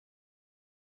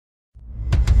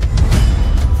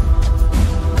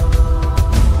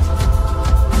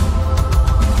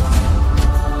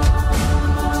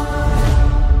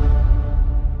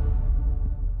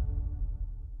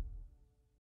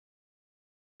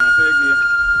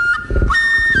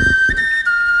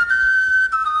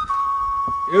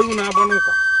Ewu na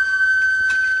abanukwa.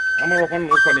 Amarokwa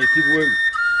nukwa na etibu ewu.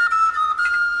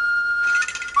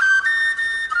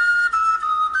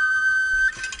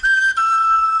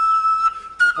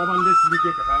 Komande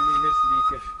slike ka kami ne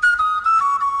slike.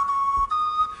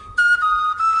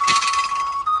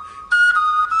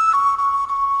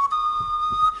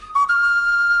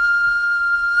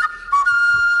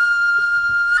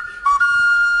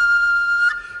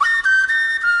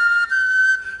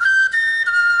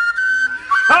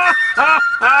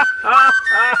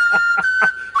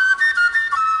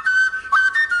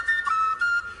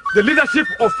 The leadership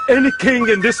of any king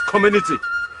in this community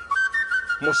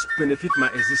must benefit my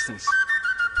existence.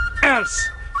 Else,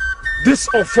 this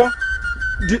offer,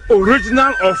 the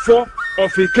original offer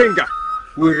of Ikenga,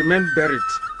 will remain buried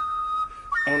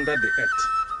under the earth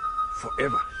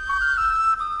forever.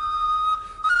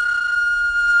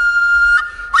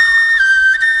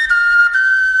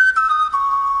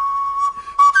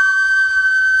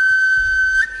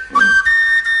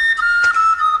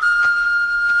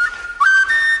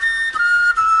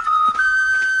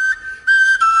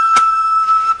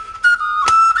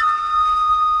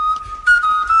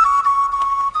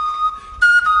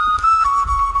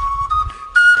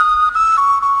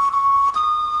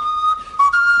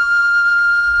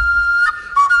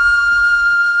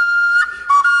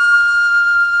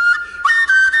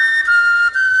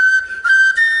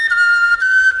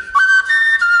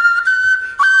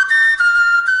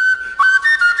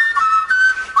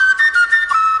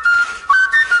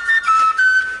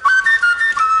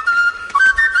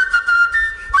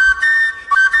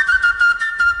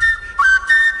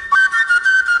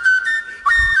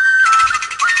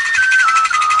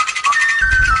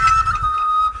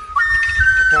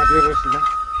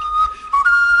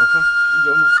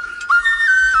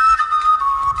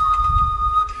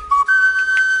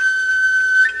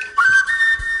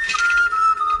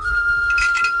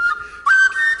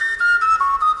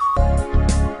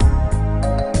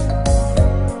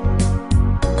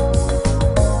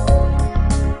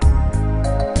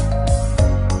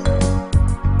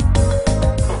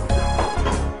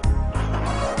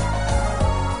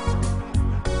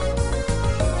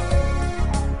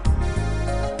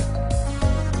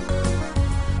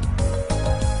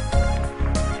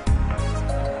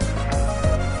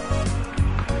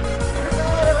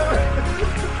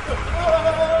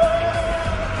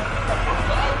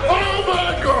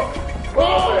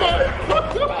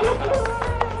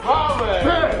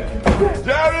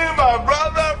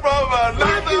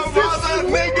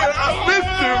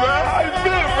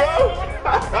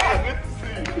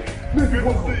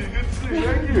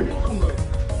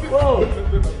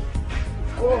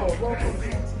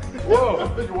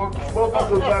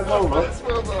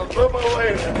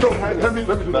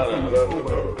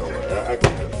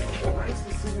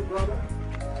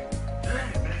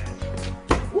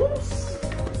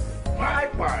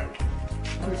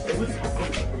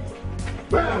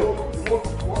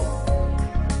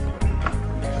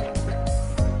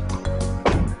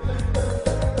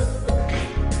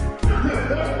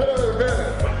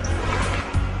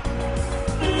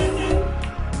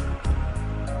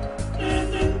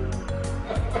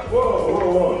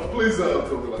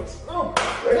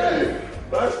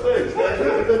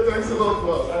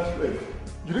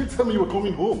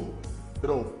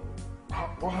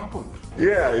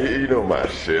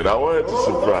 I wanted to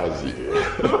surprise you.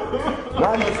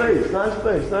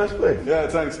 Nice place. Yeah,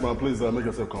 thanks, man. Please make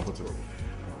yourself comfortable.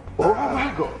 Oh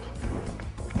my God.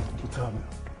 You tell me.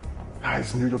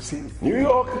 It's New York City.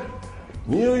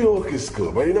 New York is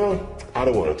good, but you know, I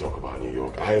don't want to talk about New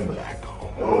York. I am back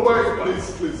home. Oh, wait,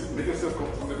 please. Make yourself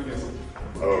comfortable. Let me get some.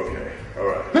 Okay, all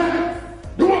right.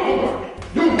 You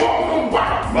welcome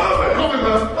back. My man. Come in,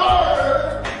 man.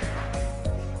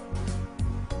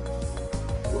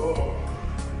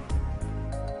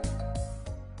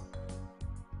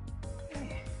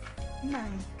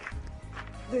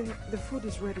 The food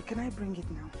is ready. Can I bring it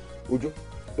now? Ujo,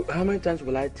 how many times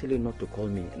will I tell you not to call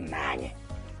me Nanye?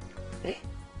 Eh?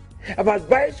 I've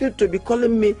advised you to be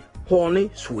calling me Honey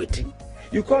Sweetie.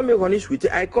 You call me Honey Sweetie,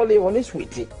 I call you Honey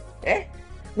Sweetie. Eh?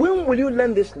 When will you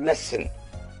learn this lesson?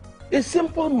 It's a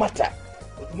simple matter.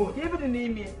 Even in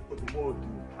email.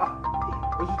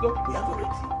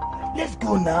 Let's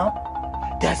go now.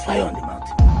 There's fire on the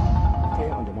mountain.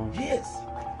 Fire on the mountain? Yes.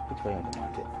 Put fire on the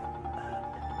mountain.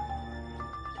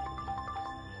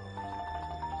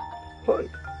 Hey,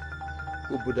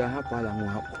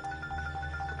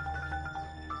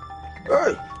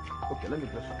 okay, let me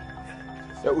bless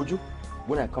you. Uju,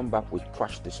 when I come back, we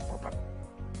trash this problem.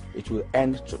 It will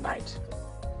end tonight.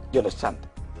 You understand?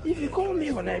 If you call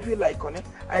me when I feel like honey,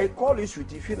 I call you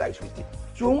sweetie, feel like sweetie.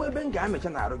 So when we bring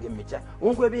gamecha na aroge mecha,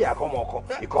 when we be akomoko,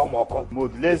 ikomoko.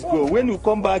 Mode, let's go. When you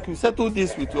come back, you settle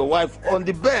this with your wife on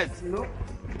the bed. No.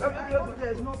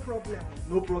 There's no problem.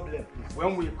 No problem.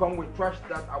 When we come, we trash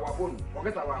that our own.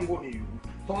 Forget our own.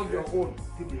 Solve your own.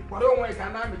 But don't worry,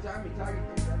 can I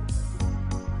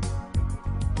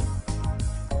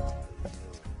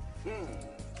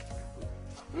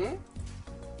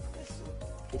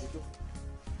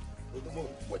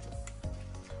What?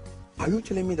 Are you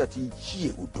telling me that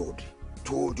Ichie Udodi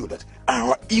told you that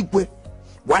our Igwe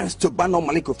wants to ban on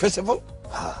Maliko Festival?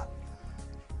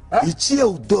 Ichie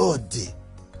Udodi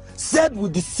said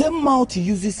with the same mouth he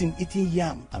uses in eating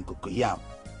yam and cocoyam.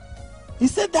 He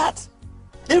said that.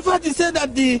 In fact, he said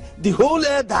that the whole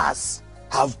elders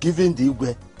have given the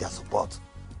Igwe their support,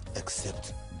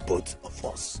 except both of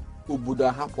us. Obodo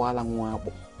hapu ala nwa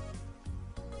akpọ.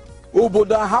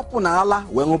 Obodo hapu na ala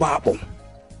we nwa akpọ.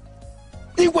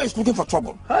 Igwe is looking for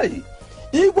trouble. Hey.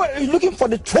 Igwe is looking for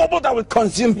the trouble that will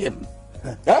consume him.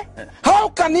 Eh? How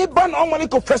can he ban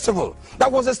Omaliko Festival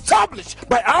that was established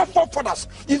by our forefathers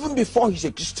even before his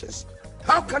existence?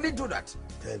 How can he do that?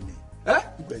 Tell me. Eh?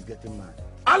 Igwe is getting mad.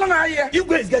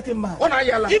 Igwe is getting mad.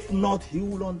 If not, he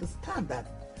will understand that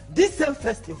this same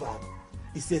festival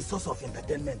is a source of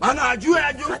entertainment for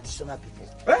traditional people.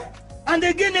 Eh? And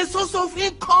again, a source of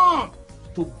income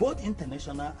to both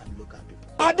international and local people.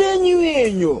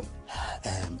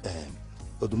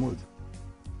 Odumod,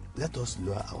 let us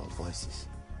lower our voices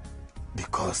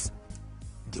because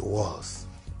the walls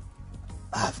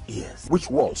have ears. Which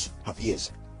walls have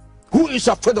ears? Who is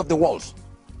afraid of the walls?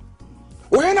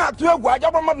 When I to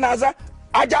Ajabama Naza,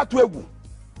 Aja to Egu,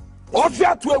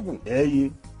 Ofia to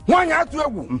Egu, Wanya to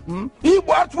Egu,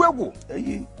 Igbo to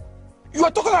Egu. You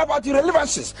are talking about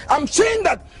irrelevancies. I'm saying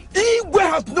that Igwe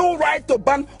has no right to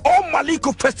ban all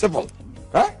Maliko Festival.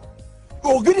 Huh?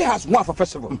 Ogidi has one for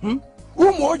festival.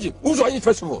 Umoji, Uzoyi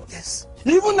Festival. Yes.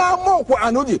 Even Amoko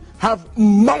and Odi have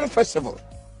Mal Festival.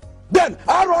 Then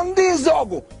around this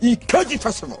Zogo, Ikeji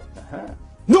Festival.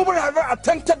 Nobody has ever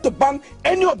attempted to ban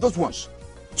any of those ones.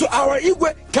 So our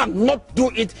Igwe cannot do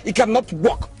it. It cannot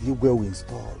work. Igwe we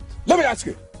installed. Let me ask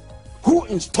you, who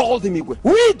installed him Igwe?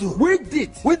 We do. We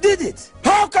did it.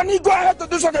 How can he go ahead to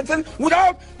do such a thing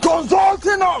without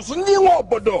consulting us?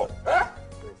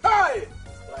 Hey!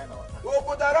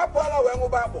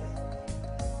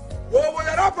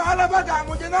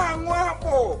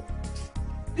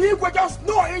 Igwe just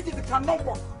know it cannot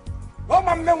work.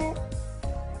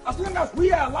 As long as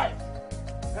we are alive,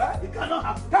 it cannot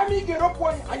happen. Tell me get up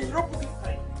one and you rope it.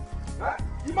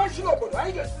 Imagine about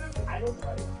I get I don't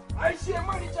know. I see a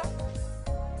manager.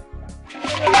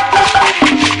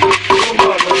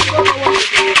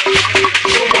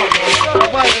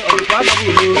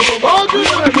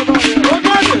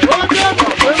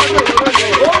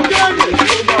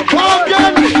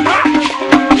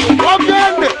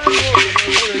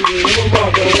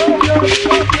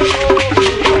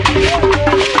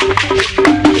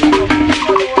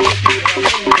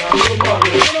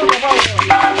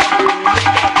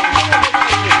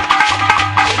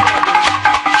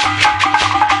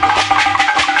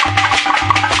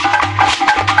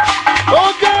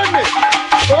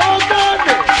 Oh, God!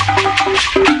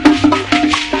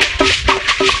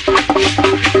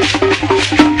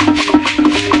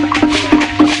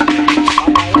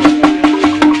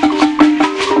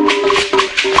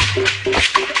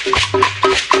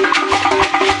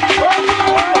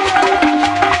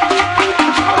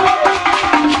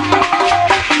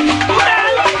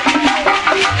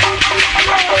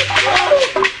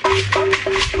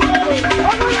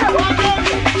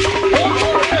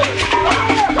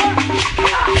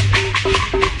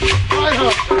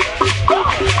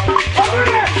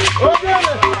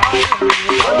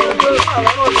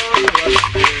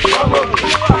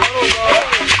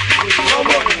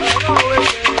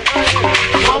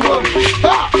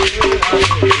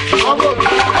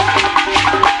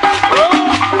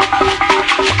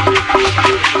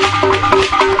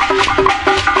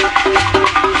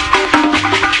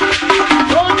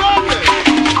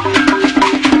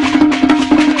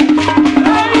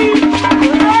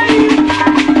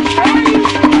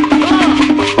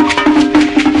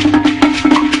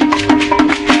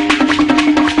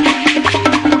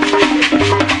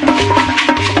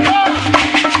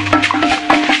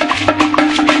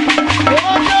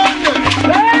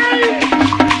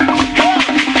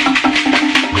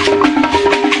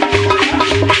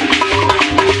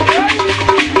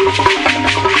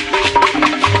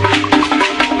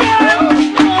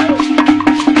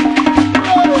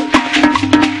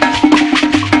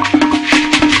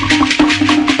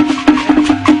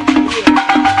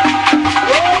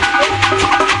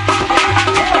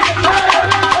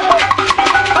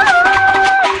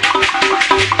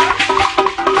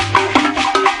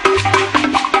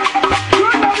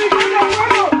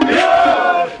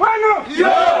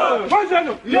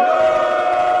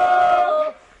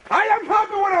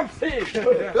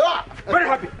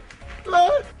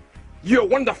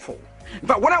 wonderful. In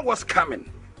fact, when I was coming,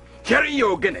 hearing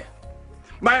your Guinea,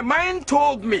 my mind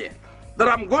told me that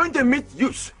I'm going to meet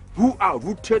youths who are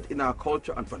rooted in our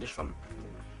culture and tradition.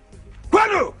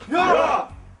 Kwanu! Yeah.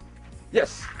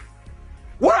 Yes.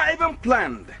 What I even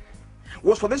planned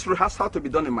was for this rehearsal to be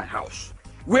done in my house,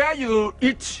 where you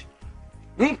eat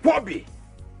nkwobi,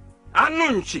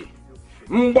 anunchi,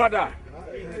 mbada,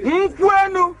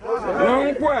 nkwenu,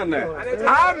 nkwene,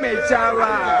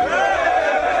 amechara.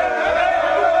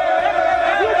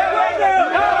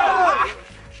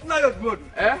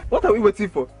 What are we waiting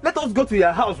for? Let us go to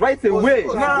your house right away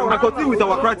and continue with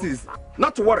our practice.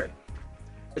 Not to worry,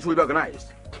 it will be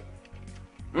organized.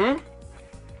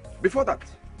 Before that,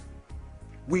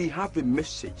 we have a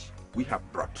message we have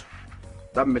brought.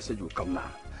 That message will come now.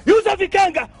 Yusuf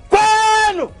Ikenga,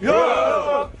 Kwenu!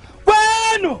 Yo!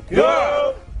 Kwenu!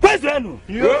 Yo! Kwenu!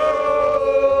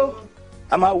 Yo!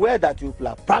 I'm aware that you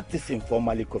are practicing for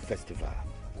Maliko Festival.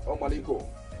 Oh, Maliko.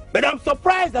 But I'm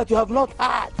surprised that you have not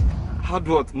heard. Heard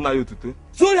what, Nayo Tutu?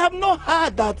 So you have not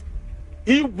heard that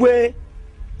Igwe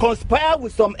conspired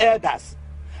with some elders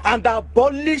and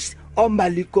abolished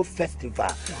Maliko Festival.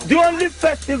 The only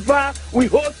festival we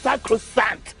hold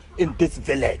sacrosanct in this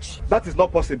village. That is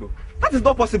not possible. That is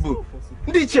not possible.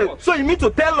 Ndiche, so you mean to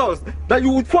tell us that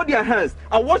you would fold your hands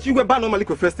and watch you ban on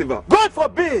Maliko Festival? God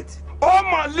forbid!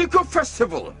 Maliko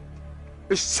Festival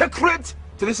is sacred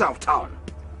to this our town,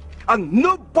 and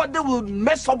nobody will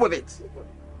mess up with it.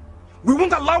 We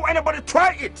won't allow anybody to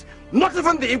try it, not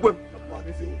even the Igwe.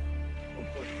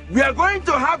 We are going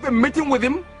to have a meeting with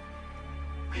him.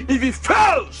 If he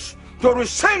fails to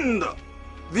rescind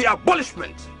the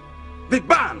abolishment, the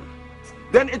ban,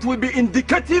 then it will be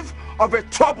indicative of a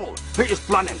trouble he is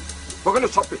planning. We're going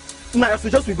to stop it. Now, I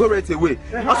suggest we go right away.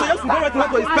 I suggest we go right away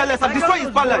to his palace and destroy his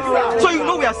palace. So you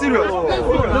know we are serious.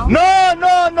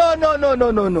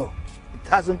 No. It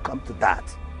hasn't come to that.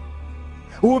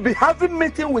 We will be having a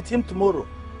meeting with him tomorrow,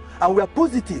 and we are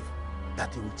positive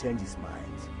that he will change his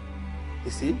mind.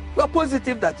 You see, we are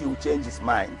positive that he will change his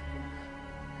mind.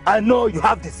 I know you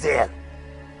have the zeal.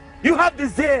 You have the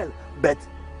zeal, but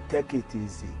take it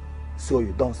easy so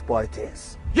you don't spoil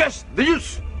things. Yes, the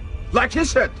youth, like he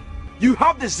said, you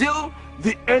have the zeal,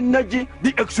 the energy,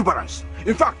 the exuberance.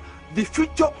 In fact, the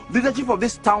future leadership of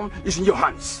this town is in your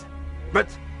hands.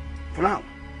 But for now,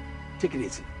 take it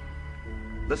easy.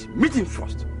 Let's meet him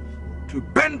first, to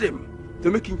bend him, to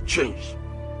make him change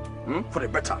for the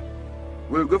better.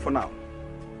 We'll go for now.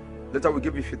 Later we'll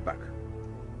give you feedback.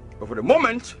 But for the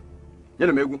moment,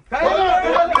 Yenemegu.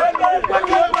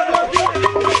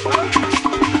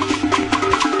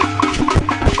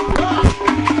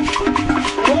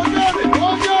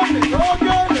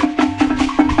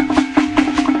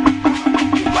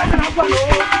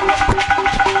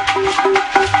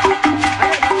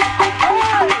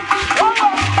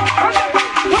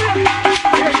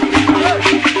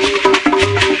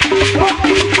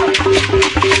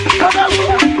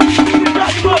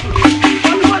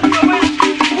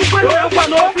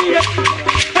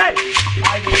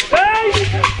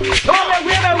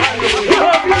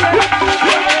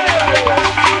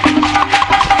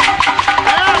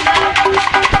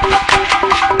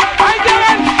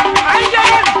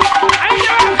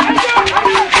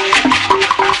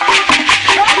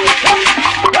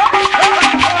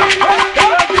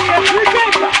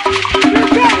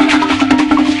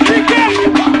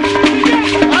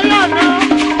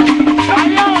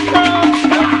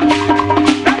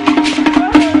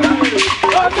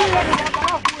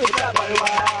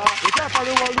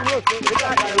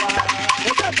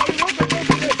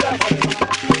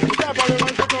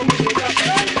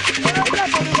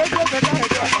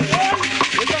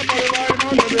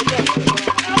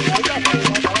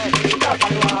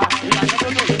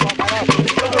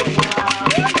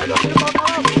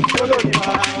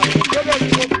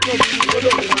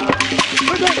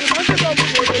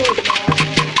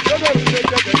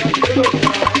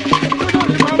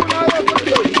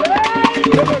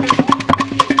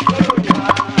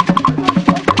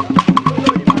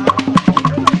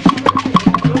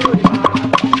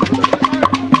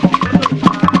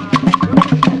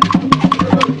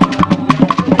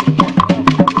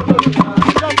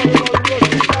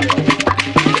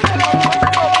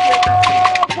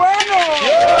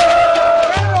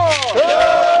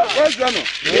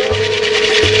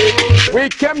 We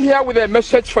came here with a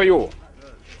message for you.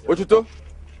 Otuto,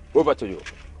 over to you.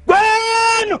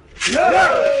 Bueno!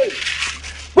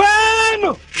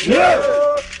 Bueno!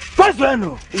 First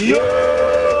bueno!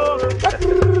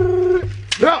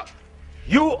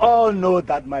 You all know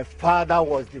that my father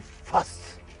was the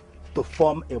first to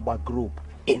form a group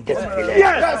in this village.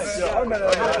 Yes!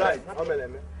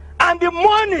 And the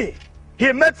money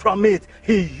he made from it,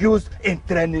 he used in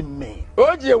training me.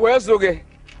 I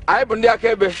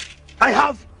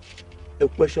have a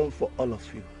question for all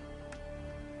of you.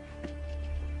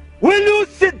 Will you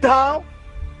sit down,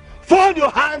 fold your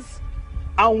hands,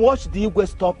 and watch the Igwe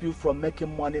stop you from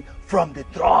making money from the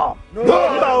drum?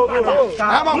 No.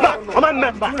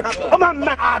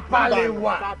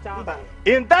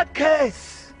 In that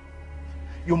case,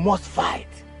 you must fight.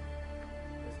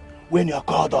 When you are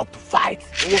called up to fight.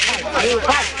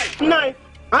 Nai,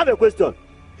 I have a question.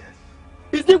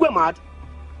 Is Igwe mad?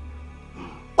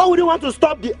 Why would you want to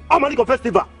stop the Amaliko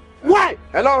festival? Why?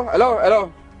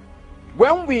 Hello.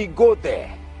 When we go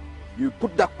there, you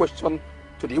put that question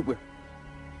to the Igwe.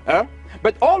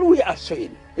 But all we are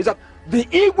saying is that the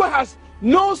Igwe has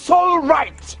no sole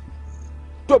right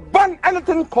to ban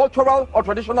anything cultural or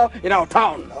traditional in our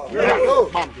town.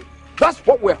 That's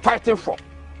what we're fighting for.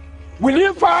 Will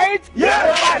you fight?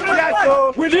 Yes!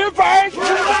 Will you fight? We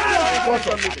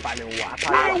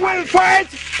will fight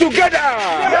together!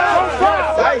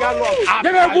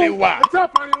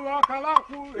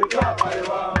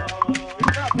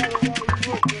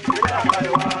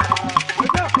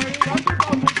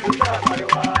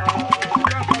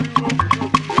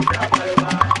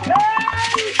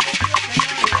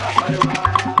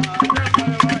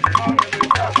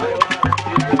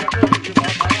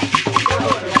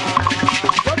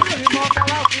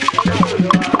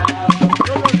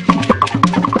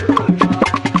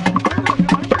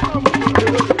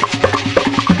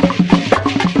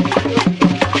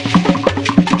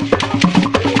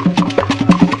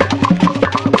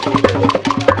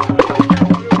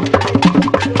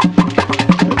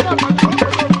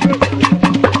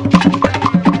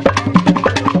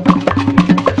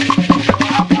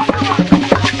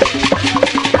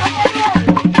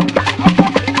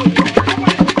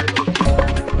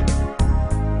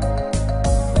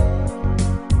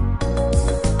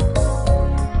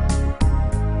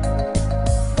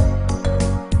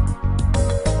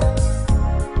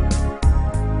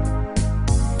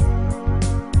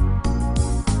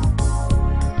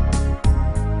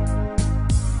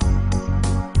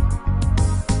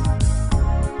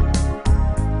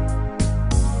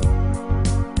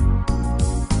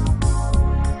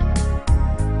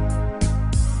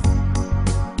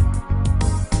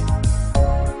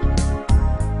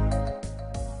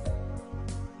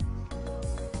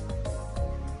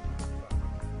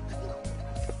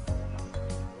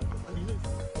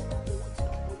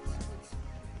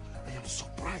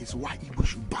 Why Igwe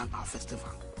should ban our festival?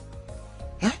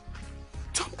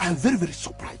 I'm very, very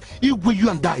surprised. Igwe, you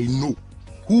and I know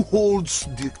who holds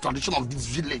the tradition of this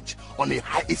village on a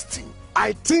high esteem.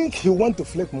 I think he wants to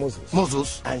flex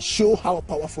Moses and show how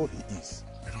powerful he is.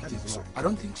 I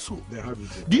don't think so.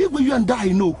 The Igwe, you and I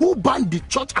know who banned the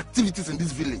church activities in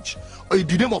this village in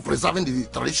the name of preserving the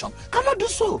tradition. Cannot do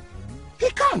so. He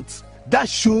can't. That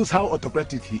shows how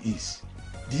autocratic he is.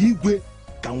 The Igwe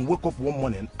can wake up one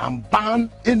morning and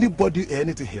ban anybody or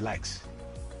anything he likes.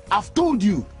 I've told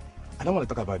you, I don't want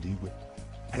to talk about the Igwe.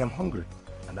 I am hungry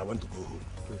and I want to go home.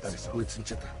 That is all. Wait,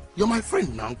 Ncheta. You're my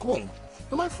friend now, come.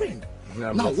 You're my friend.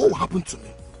 Now, what will happen to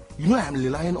me? You know I am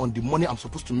relying on the money I'm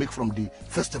supposed to make from the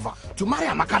festival to marry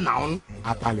Amaka now.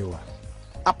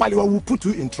 Apaliwa will put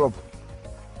you in trouble.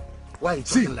 Why are you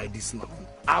talking like this now?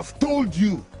 I've told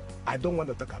you, I don't want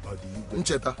to talk about the Igwe.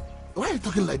 Ncheta, why are you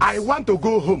talking like this? I want to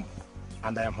go home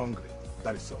and I am hungry.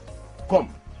 That is all. Come,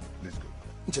 let's go.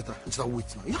 Ncheta,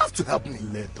 wait now. You have to help me.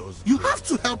 Let us go. You have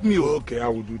to help me. Okay, I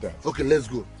will do that. Okay, let's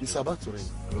go. It's about to rain.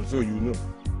 So you know.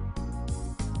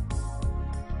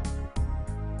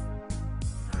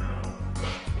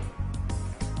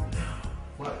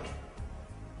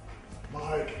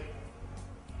 Mike,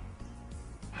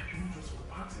 you just for the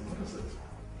party. What is it?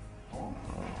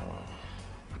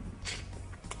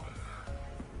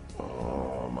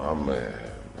 Oh, my man.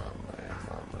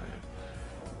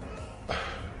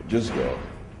 Just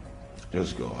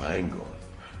go. I ain't going.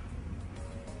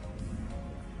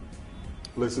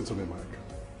 Listen to me, Mike.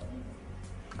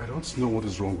 I don't know what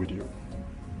is wrong with you.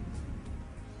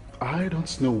 I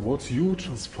don't know what you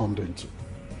transformed into.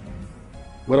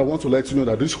 But I want to let you know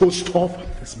that this whole stuff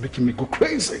is making me go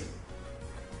crazy.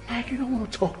 Mike, you don't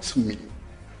want to talk to me.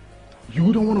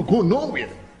 You don't want to go nowhere.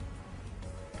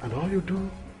 And all you do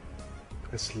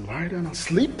is lie down and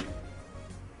sleep.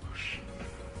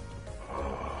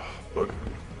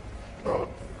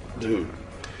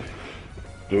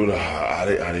 Dude, I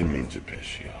didn't mean to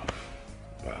piss you off,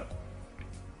 but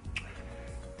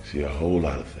see, a whole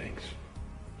lot of things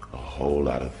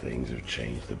have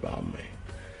changed about me.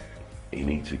 You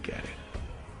need to get it.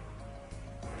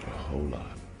 whole lot.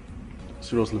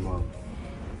 Seriously, man.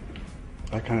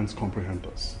 I can't comprehend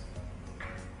this.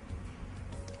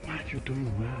 Mike, you're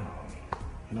doing well.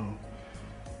 You know,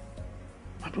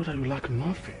 my brother, you lack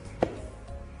nothing.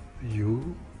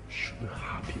 You should be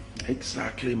happy.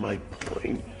 Exactly my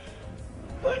point.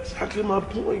 Exactly my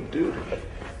point, dude.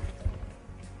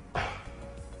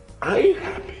 I ain't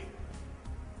happy.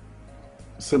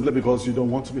 Simply because you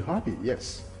don't want to be happy,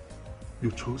 yes.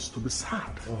 You chose to be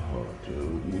sad. Oh,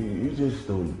 dude, you just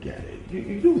don't get it.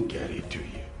 You don't get it, do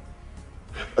you?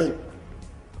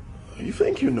 You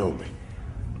think you know me,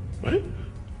 right?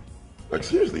 Like,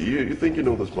 seriously, you think you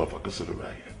know this motherfucker sitting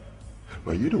right here.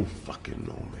 But you don't fucking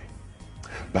know me.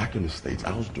 Back in the States,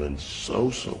 I was doing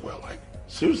so well. Like,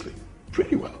 seriously,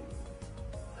 pretty well.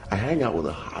 I hang out with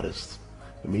the hottest,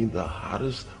 the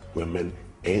hottest women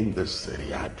in the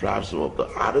city. I drive some of the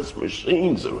hottest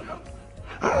machines around.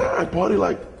 I party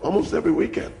like almost every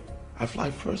weekend. I fly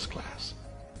first class.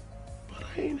 But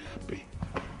I ain't happy.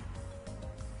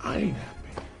 I ain't happy.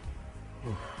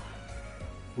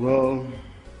 Well,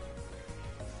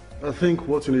 I think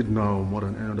what you need now more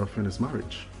than any other thing is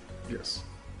marriage. Yes.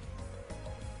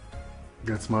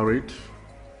 Get married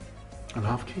and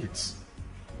have kids.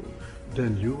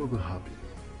 Then you will be happy.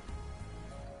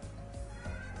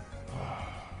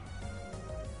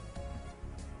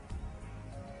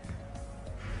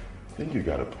 I think you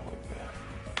got a point there.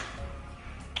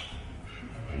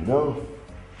 You know,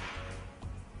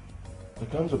 there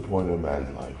comes a point in a man's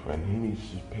life when he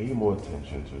needs to pay more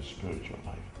attention to his spiritual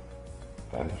life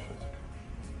than the physical.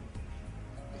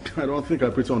 I don't think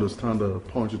I pretty understand the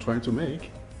point you're trying to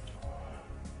make.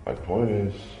 My point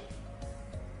is,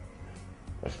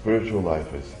 my spiritual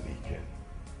life is leaking.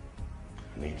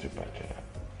 I need to patch it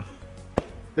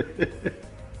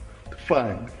up.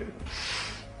 Fine.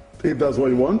 If that's what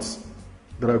you want,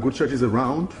 there are good churches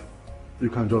around.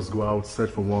 You can just go out, search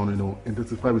for one,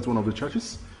 identify with one of the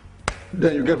churches.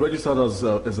 Then you get registered as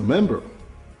a member.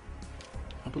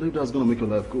 I believe that's going to make your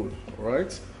life good, all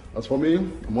right? As for me,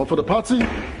 I'm up for the party. You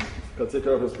can take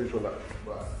care of your spiritual life.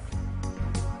 Bye.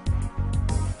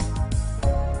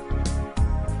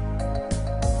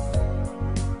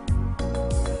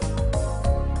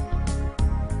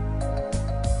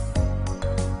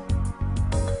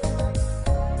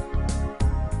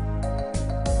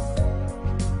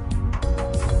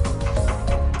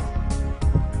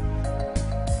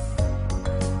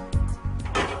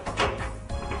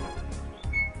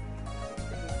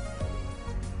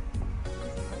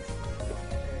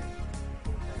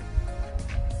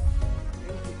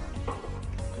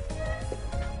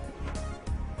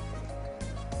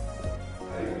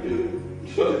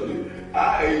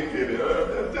 I ain't kidding. I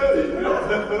tell you.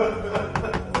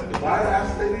 The white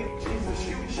ass lady, Jesus,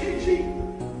 she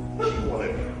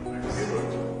wanted me.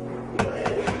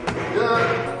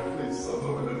 Yeah, please. Let me see what's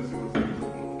going on.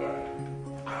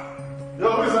 Yo,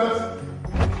 who is that?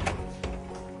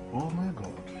 Oh my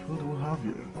God, who do we have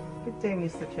here? Good day,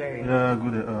 Mr. Cherry. Yeah,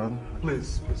 good day,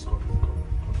 Please come.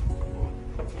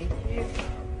 Thank you.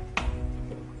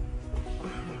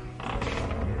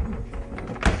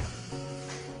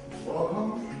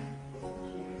 Welcome.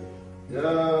 Yeah,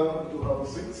 do have a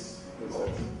seat.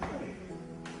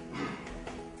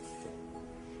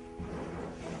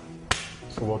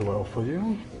 So what do I offer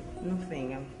you?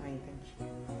 Nothing, I'm fine,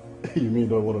 thank you. You mean you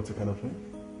don't want to take anything?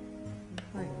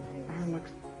 I'm fine.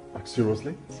 Like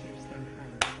seriously? Seriously, I'm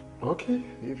fine. Okay,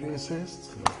 if you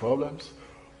insist, no problems.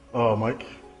 Mike,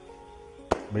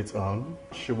 meet Anne.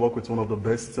 She works with one of the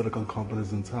best telecom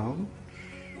companies in town.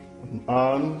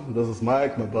 And this is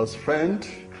Mike, my best friend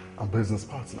and business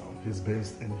partner. He's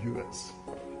based in US.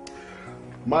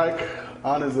 Mike,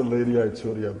 Anne is the lady I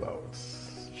told you about.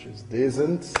 She's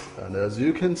decent, and as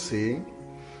you can see,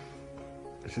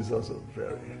 she's also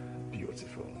very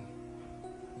beautiful.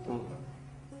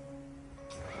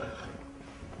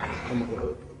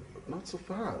 Not so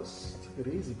fast. Take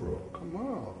it easy, bro. Come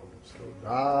on. Slow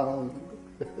down.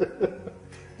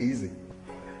 Easy.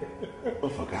 Oh,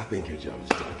 fuck, I think your job is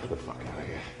done. Get the fuck out of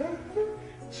here.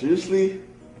 Seriously,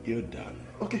 you're done.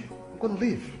 Okay, I'm gonna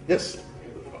leave. Yes.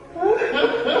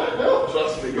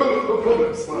 Trust me. No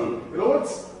problems. You know what?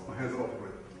 My hands are off the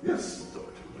way. Yes.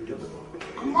 Get the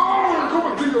fuck. Come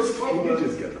on, do your stuff. You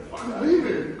just get the fuck out. I'm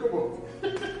leaving. Come on.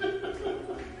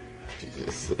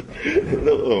 Jesus.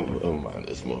 Oh, man,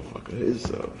 this motherfucker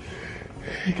is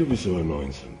he could be so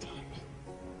annoying sometimes.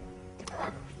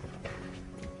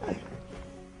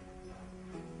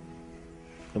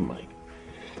 I'm Mike,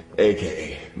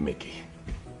 a.k.a. Mickey.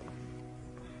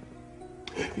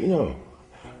 You know,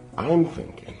 I'm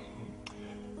thinking,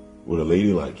 with a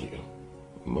lady like you,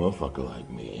 A motherfucker like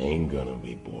me ain't gonna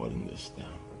be bored in this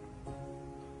town.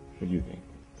 What do you think?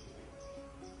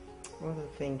 Well, the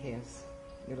thing is,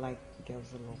 you like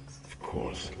girls' looks. Of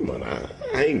course. Come on,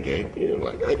 I ain't gay. You know,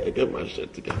 like, I get my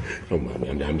shit together. Come on,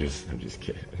 man. I'm just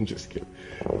kidding. I'm just kidding.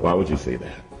 Why would you say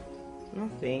that?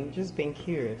 Nothing. Just being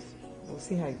curious. We'll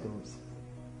see how it goes.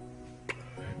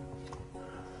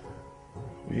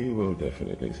 We will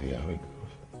definitely see how it goes.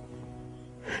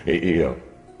 Hey, yo,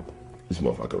 this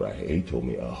motherfucker right here, he told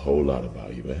me a whole lot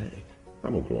about you, but hey,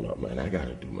 I'm a grown-up man. I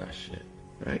gotta do my shit,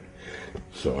 right?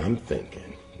 So I'm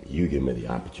thinking, you give me the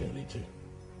opportunity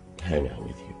to hang out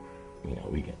with you. You know,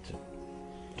 we get to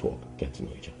talk, get to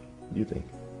know each other. What do you think?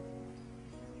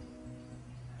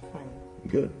 Fine.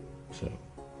 Good. So,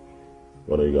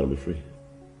 when are you gonna be free?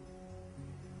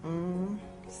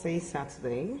 Say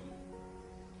Saturday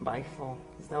by 4.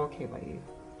 Is that okay by you?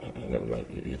 Like,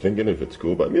 you're thinking if it's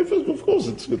cool by me? Of course,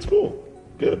 it's cool.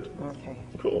 Good. Okay.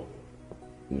 Cool.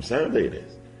 Saturday it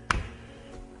is.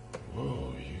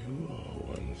 Oh, you are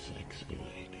one sexy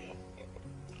lady.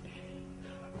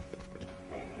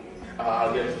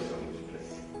 I'll get you some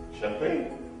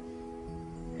champagne.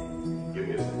 Give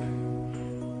me a second.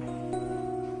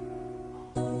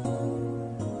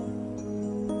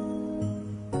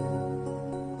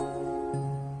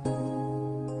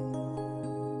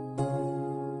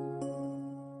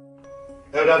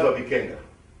 Elders of Ikenga,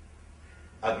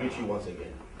 I greet you once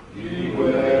again.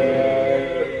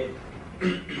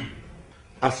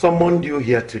 I summoned you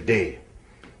here today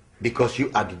because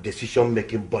you are the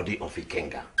decision-making body of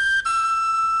Ikenga.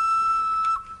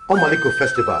 Omaliko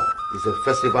Festival is a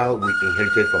festival we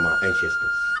inherited from our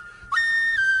ancestors.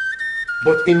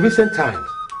 But in recent times,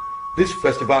 this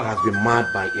festival has been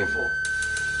marred by evil.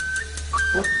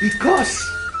 But because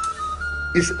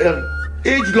it's an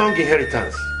age-long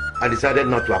inheritance, I decided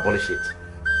not to abolish it.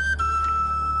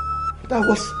 But I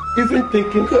was even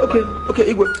thinking... Okay,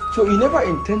 Igwe, so you never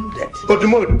intended...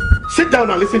 Odumod, sit down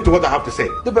and listen to what I have to say.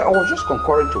 No, but I was just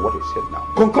concurring to what you said now.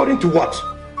 Concurring to what?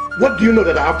 What do you know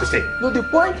that I have to say? No, the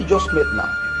point you just made now.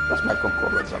 That's my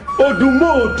concurrence.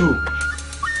 Odumodu!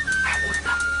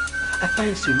 At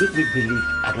times you make me believe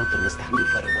I don't understand you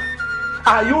very well.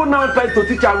 Are you now trying to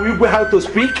teach our Igwe how to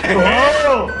speak?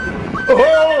 Oh!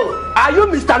 Are you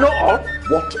Mr. Know-all?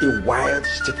 What a wild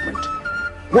statement.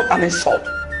 What an insult.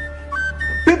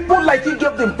 People like you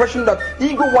gave the impression that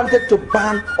Igwe wanted to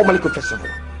ban Omaliko Festival.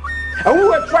 And we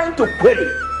were trying to query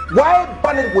why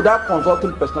ban it without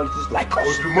consulting personalities like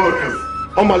us.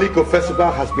 Omaliko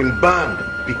Festival has been banned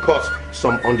because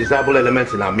some undesirable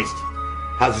elements in our midst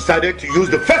has decided to use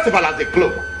the festival as a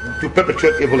cloak to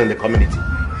perpetrate evil in the community.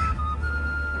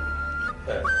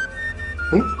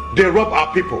 They rob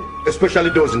our people, especially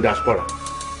those in diaspora.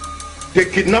 They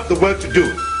kidnap the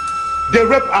well-to-do. They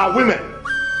rape our women.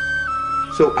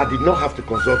 So I did not have to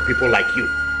consult people like you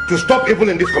to stop evil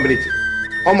in this community.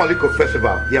 Omaliko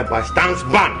Festival hereby stands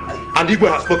banned, and Igwe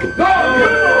has spoken.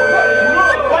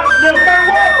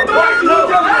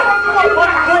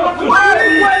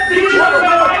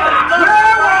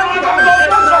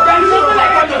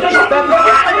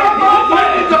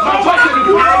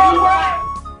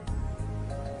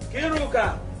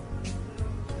 Kiruka!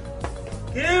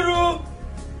 Kiru!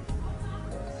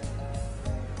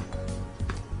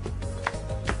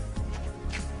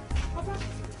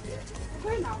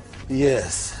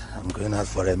 Yes, I'm going out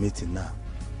for a meeting now.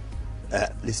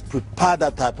 Please prepare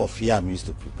that type of yam you used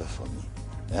to prepare for me.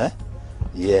 Eh?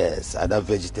 Yes, other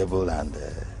vegetable and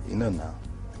you know now.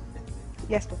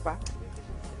 Yes, Papa.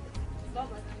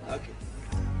 Okay.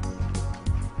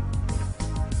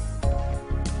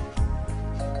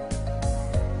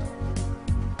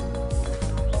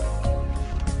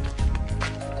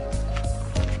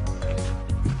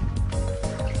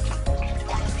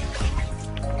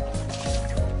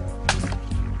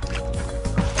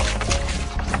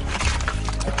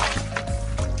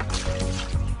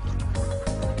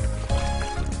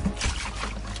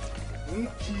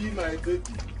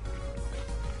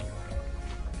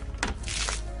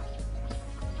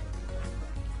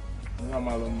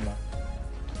 My baby.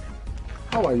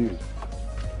 How are you?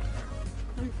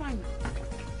 I'm fine.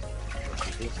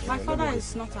 My father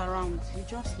is not around. He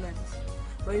just left.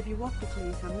 But if you walk with me,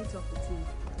 you can meet up with him.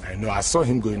 I know, I saw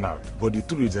him going out. But the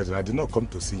truth is that I did not come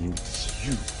to see him. It's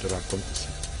you that I've come to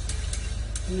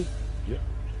see. Me? Yeah.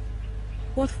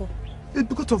 What for? It's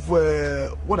because of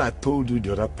what I told you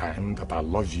the other time, that I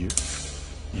love you,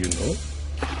 you know.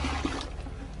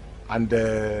 And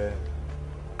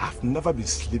I've never been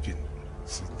sleeping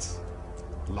since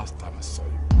last time I saw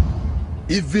you.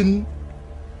 Even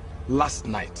last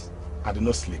night, I did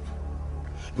not sleep.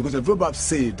 Because the proverb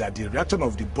says that the reaction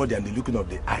of the body and the looking of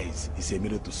the eyes is a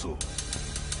mirror to soul.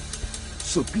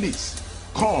 So please,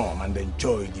 come and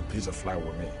enjoy the breeze of life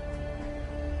with me.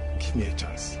 Give me a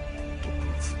chance to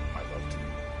prove my love to you.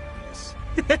 Yes.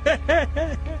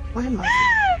 Why not?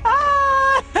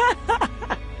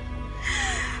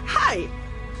 Hi.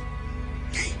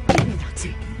 Give me that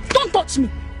thing. Don't touch me.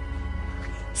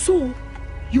 So,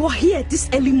 you are here this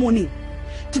early morning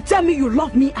to tell me you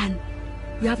love me and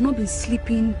you have not been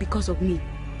sleeping because of me.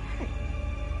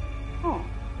 Oh.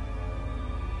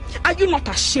 Are you not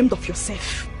ashamed of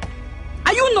yourself?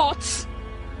 Are you not?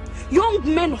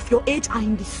 Young men of your age are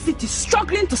in the city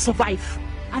struggling to survive.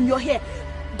 And you're here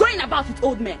going about with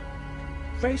old men.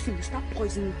 Very soon you start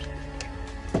poisoning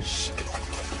people. Shh.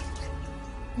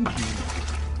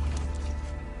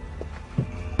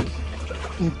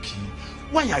 Mpi,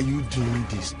 why are you doing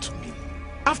this to me?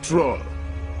 After all,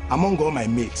 among all my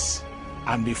mates,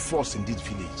 I'm the first in this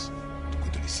village to go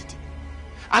to the city.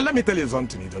 And let me tell you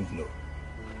something you don't know.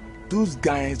 Those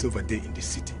guys over there in the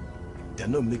city, they're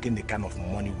not making the kind of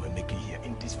money we're making here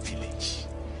in this village.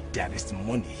 There is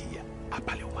money here.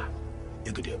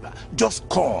 Just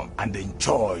come and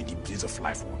enjoy the breeze of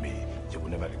life with me. You will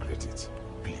never regret it.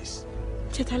 Please.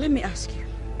 Cheta, let me ask you.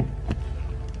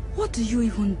 What do you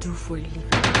even do for a living?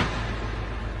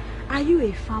 Are you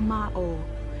a farmer or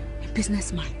a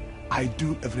businessman? I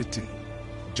do everything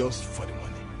just for the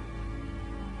money.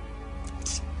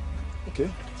 Okay?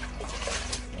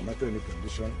 No matter any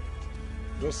condition,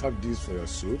 just have this for your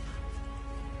soup.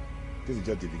 This is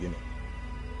just the beginning.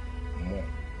 More.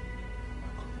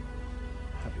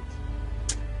 Have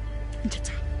it.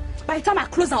 Cheta, by the time I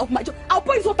close and open my door, I'll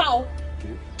pour you water.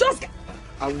 Okay. Just get.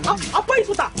 I'll pour you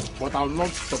water. But I'll not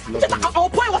stop loving Cheta, you. I'll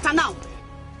pour you water now.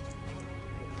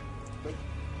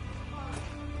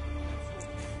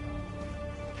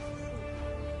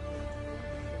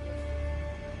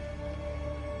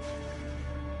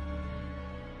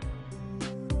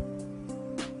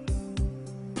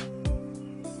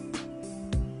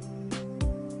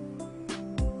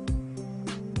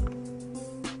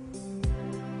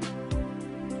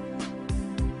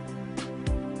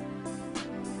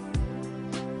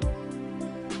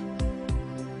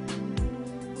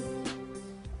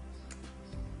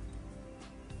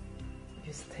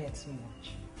 Too much.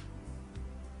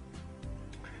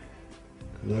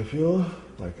 And I feel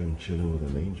like I'm chilling with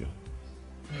an angel.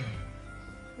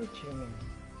 What do you mean?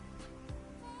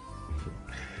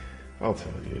 I'll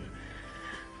tell you.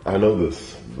 I know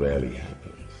this rarely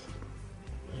happens.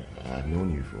 I've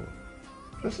known you for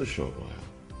just a short while.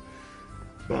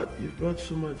 But you've brought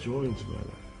so much joy into my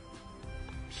life.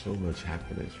 So much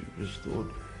happiness. You've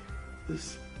restored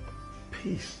this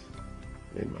peace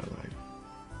in my life.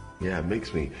 Yeah, it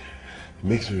makes me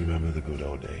remember the good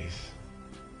old days.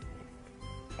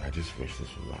 I just wish this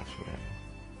would last forever.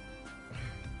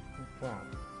 Wow.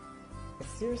 I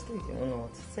seriously don't know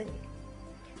what to say.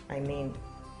 I mean,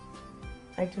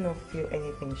 I do not feel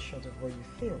anything short of what you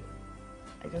feel.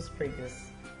 I just pray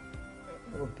this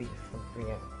will be for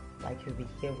real. Like you'll be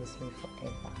here with me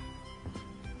forever.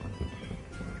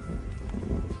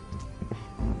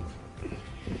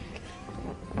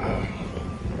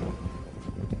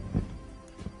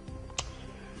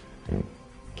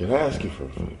 Can I ask you for a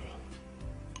favor?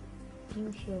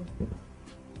 I'm sure.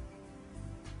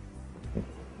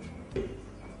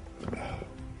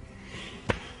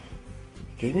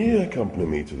 Can you accompany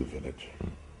me to the village?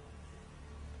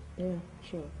 Yeah,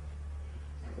 sure.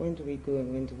 When do we go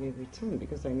and when do we return?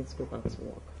 Because I need to go back to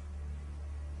work.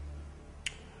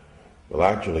 Well,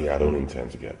 actually, I don't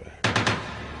intend to get back.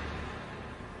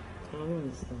 I don't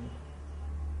understand.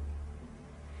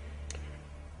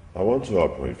 I want to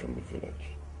operate from the village.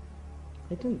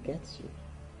 I don't get you.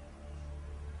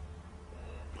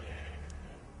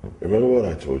 Remember what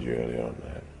I told you earlier on,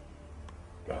 man?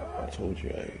 I told you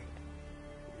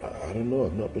I don't know,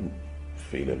 I've not been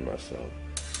feeling myself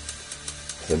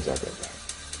since I got back.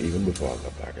 Even before I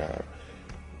got back,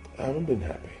 I haven't been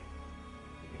happy.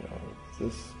 You know,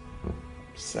 this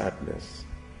sadness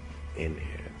in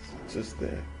here, it's just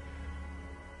there.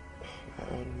 I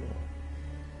don't know.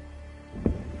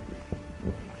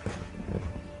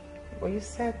 Well, you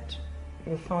said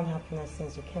you found happiness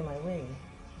since you came my way,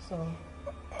 so...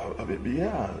 I mean,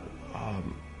 yeah.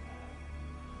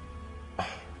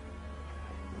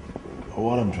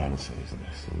 What I'm trying to say is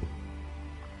this.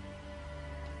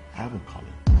 I have a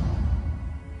calling.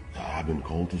 I've been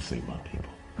called to save my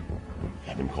people.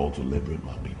 I've been called to liberate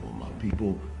my people. My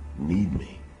people need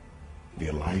me.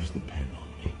 Their lives depend on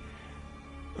me.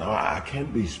 Now, I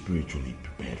can't be spiritually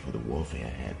prepared for the warfare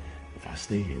ahead if I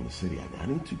stay here in the city, I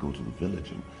need to go to the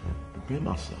village and prepare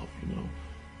myself, you know.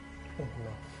 Enough.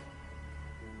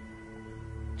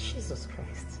 Jesus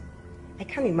Christ. I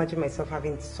can't imagine myself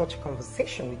having such a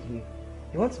conversation with you.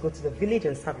 You want to go to the village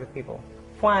and serve your people?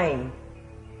 Fine.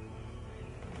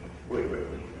 Wait.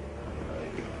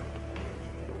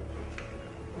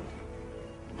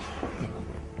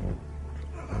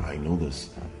 I know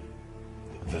this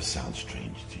sounds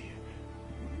strange to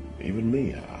you. Even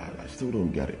me, I still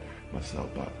don't get it myself,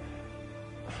 but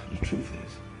the truth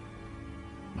is,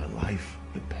 my life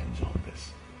depends on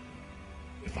this.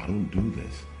 If I don't do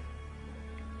this,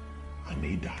 I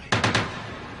may die.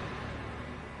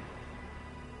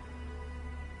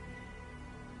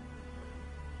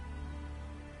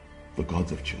 The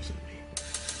gods have chosen me.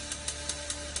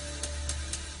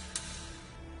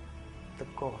 The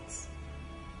gods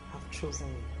have chosen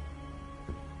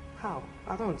you. How?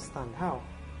 I don't understand. How?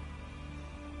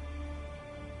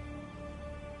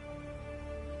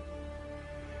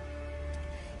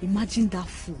 Imagine that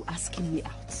fool asking me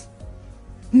out.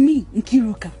 Me,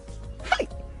 Nkiruka. Hi!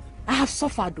 I have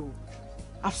suffered though.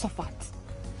 I've suffered.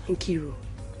 Nkiru,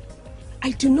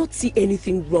 I do not see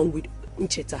anything wrong with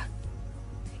Ncheta.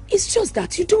 It's just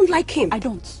that you don't like him. I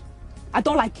don't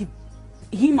like him.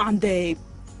 Him and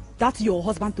that's your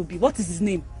husband to be. What is his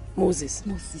name? Moses.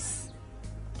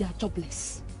 They are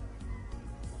jobless.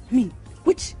 I mean,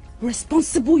 which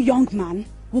responsible young man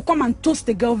will come and toast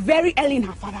a girl very early in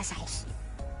her father's house?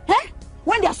 Eh?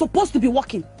 When they are supposed to be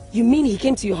working. You mean he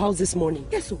came to your house this morning?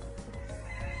 Yes, sir.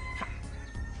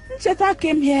 Ncheta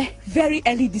came here very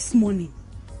early this morning,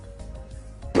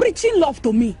 preaching love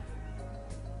to me.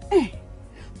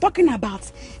 Talking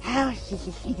about how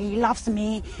he loves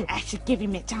me. I should give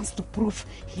him a chance to prove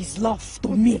his love to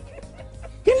me.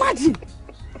 Imagine.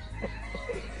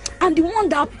 And the one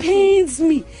that pains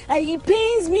me, he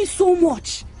pains me so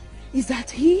much, is that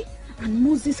he and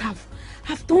Moses have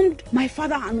turned my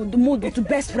father and Odumodo to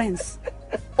best friends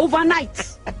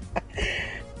overnight.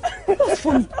 What's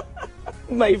funny?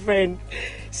 My friend,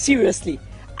 seriously,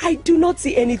 I do not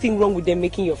see anything wrong with them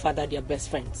making your father their best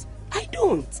friends. I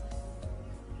don't.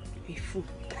 A fool.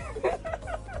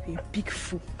 A big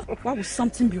fool. Why would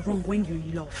something be wrong when you're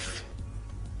in love?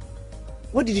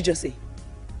 What did you just say?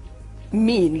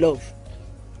 Me in love?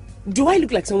 Do I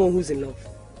look like someone who's in love?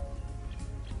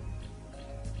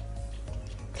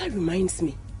 That reminds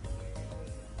me.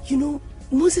 You know,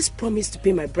 Moses promised to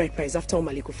pay my bride price after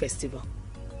Omaliko festival.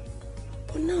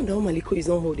 But now that Omaliko is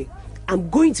not holding, I'm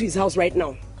going to his house right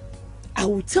now. I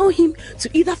will tell him to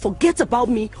either forget about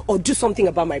me or do something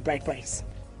about my bride price.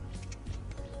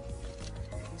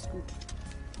 It's good.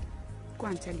 Go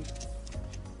and tell him.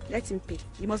 Let him pay.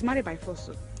 You must marry by force.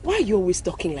 So. Why are you always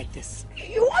talking like this?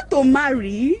 You want to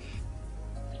marry?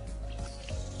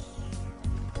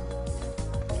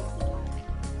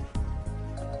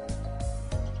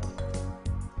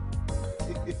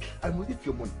 I'm waiting for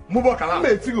your money. Move on, I'm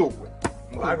waiting for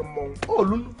Oh,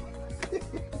 Lulu.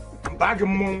 Bag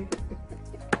mong.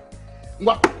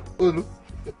 What? Oh,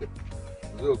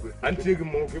 Auntie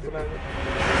mong.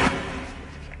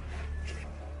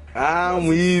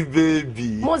 We baby.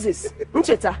 Moses,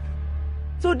 Ncheta,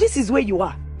 so this is where you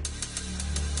are.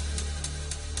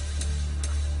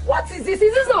 What is this?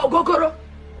 Is this not Ogogoro?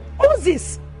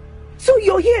 Moses, so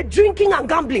you're here drinking and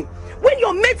gambling when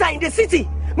your mates are in the city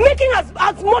making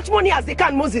as much money as they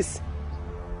can, Moses.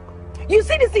 You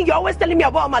see this thing you're always telling me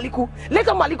about Maliku?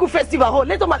 Later Maliku festival,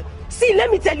 See, let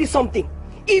me tell you something.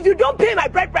 If you don't pay my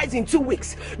bride price in 2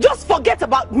 weeks, just forget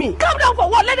about me. Calm down for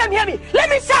what? Let them hear me. Let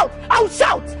me shout. I'll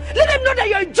shout. Let them know that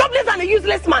you're a jobless and a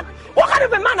useless man. What kind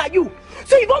of a man are you?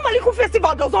 So if Maliku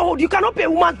festival does not hold, you cannot pay a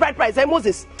woman's bride price,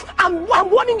 Moses. I'm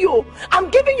warning you. I'm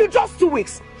giving you just 2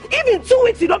 weeks. If in 2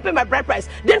 weeks you don't pay my bride price,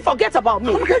 then forget about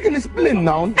me. I can explain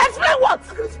now. Explain what?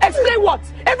 Explain what?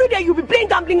 Every day you'll be playing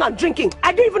gambling and drinking.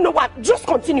 I don't even know what. Just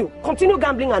continue. Continue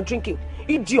gambling and drinking.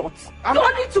 Idiot.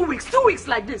 Only 2 weeks. 2 weeks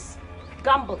like this.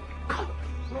 Gamble. I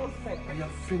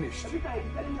have finished.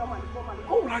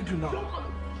 What will I do now?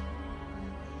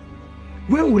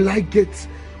 When will I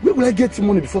get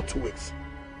money before 2 weeks?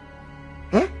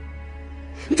 Huh?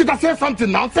 You should say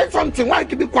something now. Say something. Why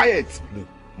keep it quiet? Look,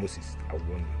 Moses, I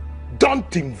warn you.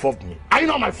 Don't involve me. Are you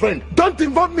not my friend? Don't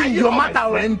involve me in your matter.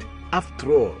 Friend?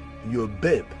 After all, your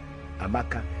babe,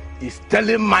 Amaka, is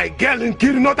telling my girl in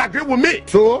Kiri not agree with me.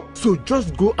 So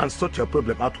just go and sort your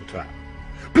problem out with her.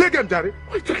 Play game, Jerry.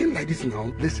 Why are you talking like this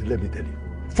now? Listen, let me tell you.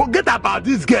 Forget about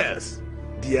these girls.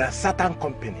 They are certain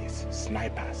companies,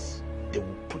 snipers. They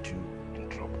will put you in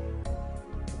trouble.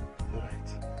 Alright?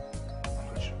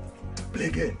 I'm not sure. Play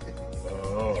game.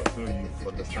 Oh, so you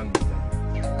understand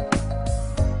me now.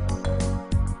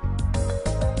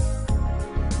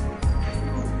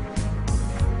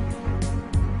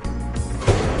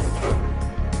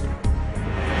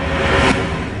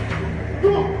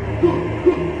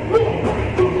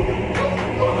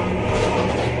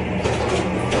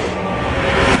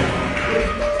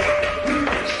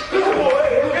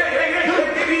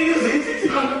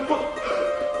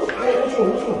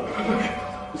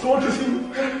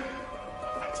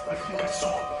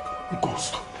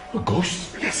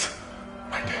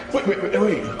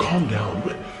 calm down.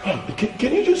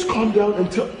 Can you just calm down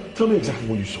and tell me exactly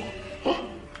what you saw? Huh?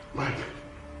 Mike,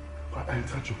 I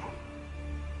entered your room.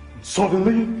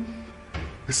 Suddenly,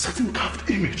 a certain carved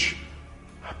image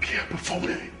appeared before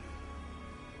me.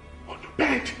 On the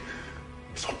bed.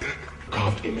 It's up there.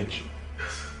 Carved image?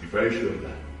 Yes. You're very sure of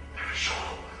that? Very sure.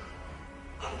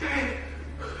 Up there.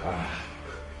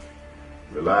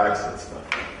 Relax and stuff.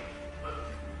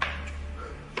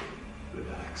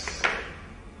 Relax.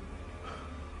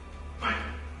 Mike,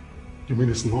 you mean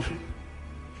it's nothing?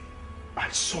 I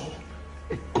saw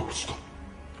a ghost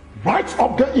right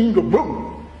up there in the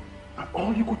room. And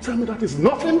all you could tell me that is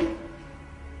nothing?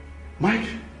 Mike,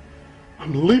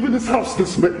 I'm leaving this house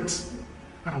this minute.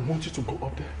 And I want you to go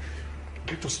up there,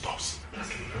 get your stuffs.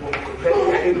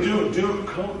 Hey, dude,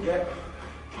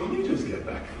 can you just get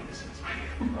back from this?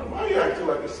 Why are you acting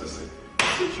like a sissy?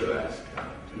 Sit your ass down,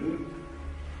 dude.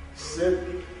 Sit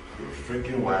your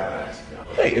freaking white ass down.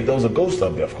 Hey, if there was a ghost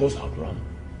up there, of course I'd run.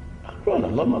 I'd run. I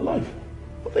love my life.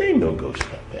 But there ain't no ghost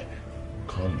up there.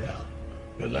 Calm down.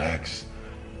 Relax.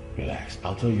 Relax.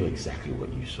 I'll tell you exactly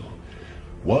what you saw.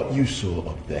 What you saw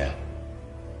up there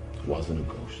wasn't a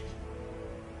ghost.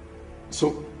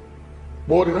 So,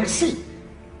 what did I see?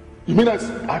 You mean I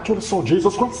actually saw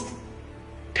Jesus Christ?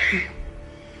 Damn.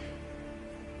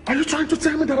 Are you trying to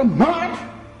tell me that I'm mad?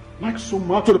 Like so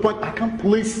mad to the point I can't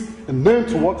place a name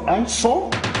to what I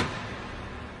saw?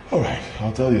 Alright,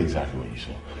 I'll tell you exactly what you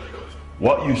saw.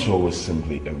 What you saw was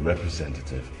simply a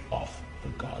representative of the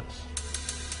gods.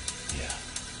 Yeah.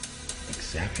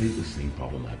 Exactly the same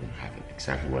problem I've been having.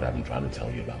 Exactly what I've been trying to tell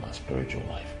you about my spiritual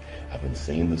life. I've been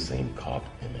seeing the same carved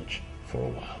image for a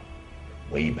while.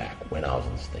 Way back when I was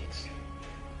in the States.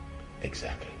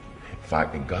 Exactly. In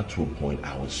fact, it got to a point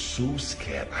I was so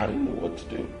scared I didn't know what to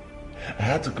do. I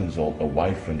had to consult a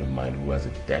white friend of mine who has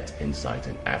a depth insight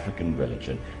in African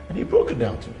religion, and he broke it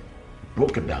down to me. He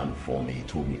broke it down for me. He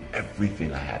told me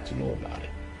everything I had to know about it.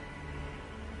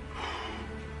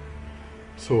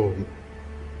 So,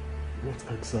 what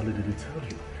exactly did he tell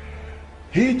you?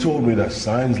 He told me that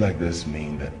signs like this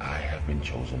mean that I have been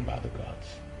chosen by the gods.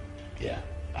 Yeah,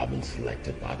 I've been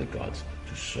selected by the gods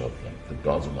to serve them, the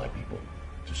gods of my people,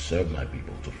 to serve my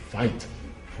people, to fight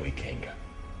for Ikenga.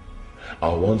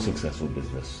 Our one successful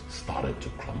business started to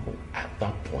crumble. At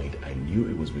that point, I knew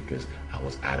it was because I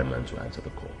was adamant to answer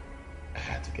the call. I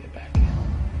had to get back.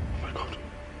 Oh my God.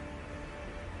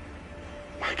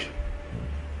 Mike.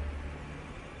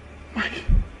 Mike.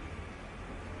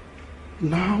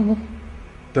 Now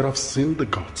that I've seen the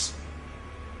gods,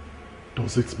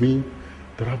 does it mean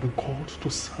that I've been called to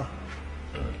serve?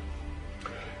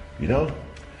 You know,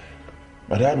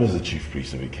 my dad was the chief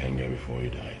priest of Ikenga before he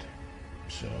died.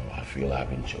 So I feel I've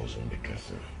been chosen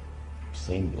because of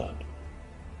same blood.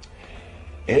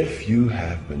 If you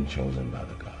have been chosen by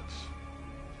the gods,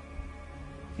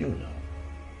 you'll know.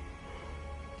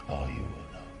 Oh, you will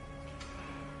know.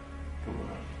 Come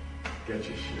on, get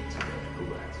your shit together. Go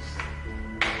back to sleep.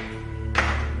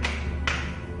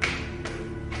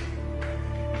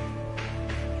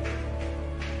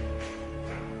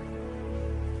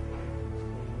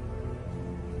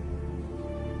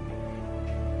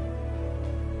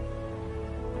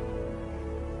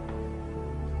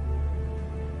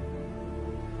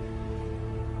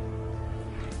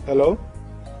 Hello?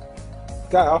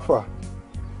 Guy Alpha.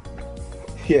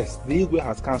 Yes, the Igwe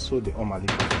has cancelled the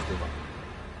Omaliko festival.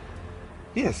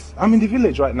 Yes, I'm in the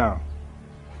village right now.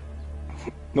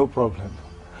 No problem.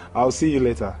 I'll see you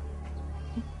later.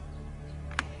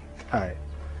 Hi.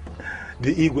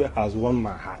 The Igwe has won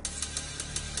my heart.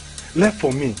 Left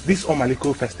for me, this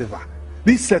Omaliko festival,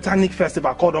 this satanic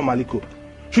festival called Omaliko,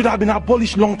 should have been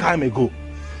abolished long time ago.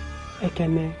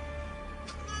 Ekene,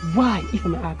 why, if I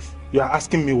may ask? You are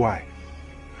asking me why?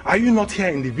 Are you not here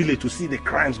in the village to see the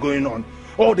crimes going on?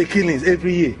 All the killings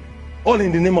every year. All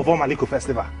in the name of Omaliko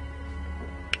festival.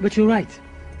 But you're right.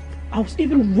 I was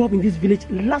even robbed in this village,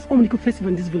 last Omaliko festival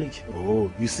in this village. Oh,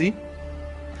 you see?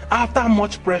 After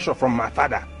much pressure from my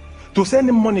father to send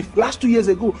him money last 2 years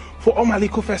ago for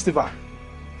Omaliko festival,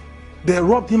 they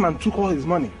robbed him and took all his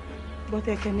money. But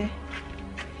Ekene,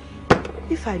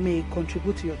 if I may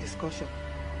contribute to your discussion,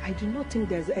 I do not think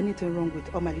there's anything wrong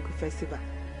with Omaliko festival.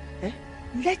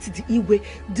 Let the Igwe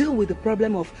deal with the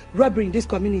problem of robbery in this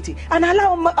community and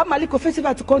allow Omaliko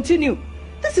festival to continue.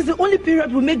 This is the only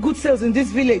period we make good sales in this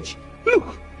village.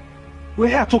 Look, we're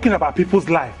here talking about people's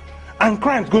life and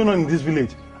crimes going on in this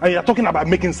village, and you're talking about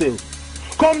making sales.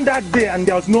 Come that day and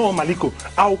there's no Omaliko,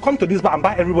 I will come to this bar and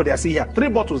buy everybody I see here 3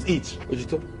 bottles each.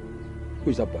 Ojito,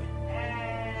 who is that boy?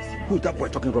 Who is that boy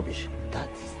talking rubbish? That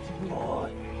is the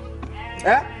boy.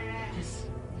 Eh? Yes,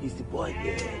 he's the boy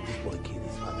there. This boy killed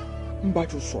his father.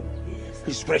 Mbachu's son.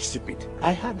 He's very stupid.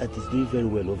 I heard that he's doing very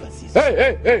well overseas.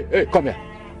 Hey, come here.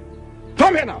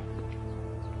 Come here now.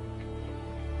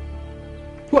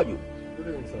 Who are you?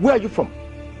 Where are you from?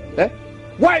 Eh?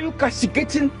 Why are you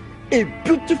castigating a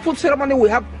beautiful ceremony we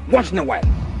have once in a while?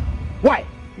 Why?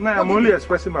 No, I'm only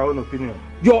expressing my own opinion.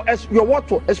 Your what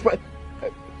to express?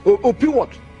 Opi what?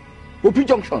 Opi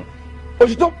junction.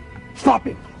 Osito, slap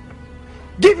him.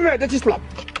 Give me a dirty slap.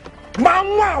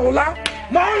 Mawaola.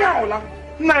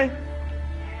 Nai,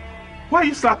 why are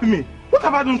you slapping me? What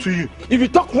have I done to you? If you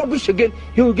talk rubbish again,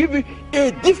 he will give you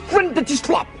a different dirty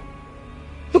slap.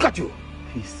 Look at you.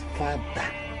 His father,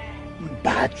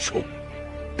 Mbachu,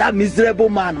 that miserable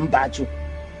man Mbachu,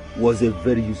 was a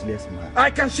very useless man. I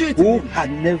can see it. Who had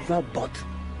never bought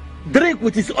drink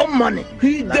with his own money.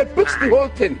 They fixed the whole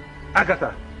thing.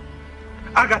 Agatha,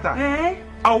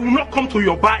 I will not come to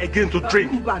your bar again to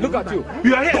drink. Look at you.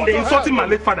 You are here and insulting my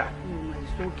late father.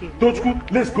 Okay.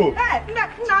 Don't let's go. Hey,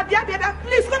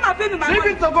 please come and pay me my money.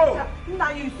 Leave it to go. Now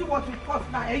you see what it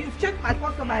costs now. You've changed my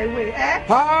customer away.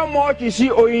 How much is he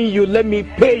owing you? Let me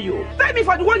pay you. Pay me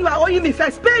for the one you are owing me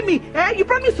first. Pay me. You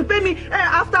promised to pay me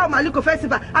after Amaliko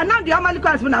Festival, and now the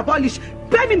Amaliko has been abolished.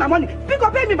 Pay me my money. Pick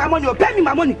up, pay me my money. Pay me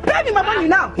my money. Pay me my money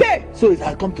now. Pay. So it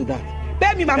has come to that.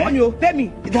 Pay me my money. Pay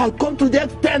me. It has come to the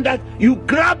extent that you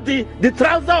grab the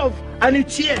trouser of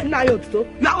Anichie. Now you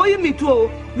are owing me too.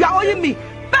 You are owing me.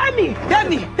 Pay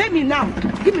me now.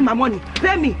 Give me my money.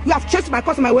 Pay me. You have chased my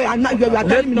customer away and now you are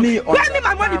telling me no. Pay me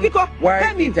my money, Pico.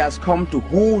 Why it has come to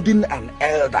holding an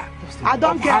elder. I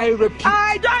don't care.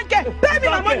 I don't care. Pay me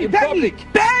my money. Pay me.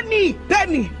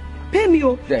 Pay me,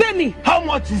 oh. Pay me. How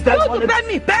much is that?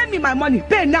 Pay me my money.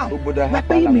 Pay now. You are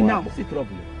paying me now.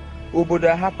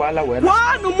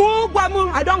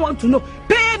 I don't want to know.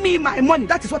 Pay me my money.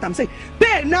 That is what I'm saying.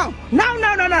 Pay now.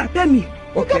 Now. Pay me.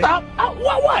 Okay.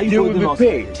 Why you will be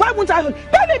paid. Why won't I?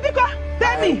 Pay me, Pico.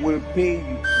 Pay me. I will pay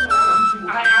you.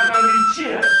 I am an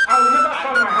Ichie. I will never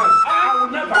call my house. I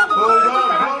will never. Hold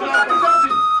on.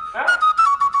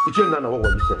 Ichie Nana, what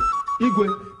were you saying? Igwe,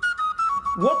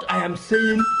 what I am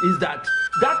saying is that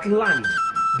land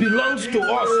belongs to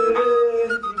us.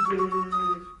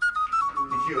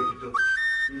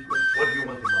 What do you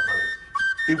want in my palace?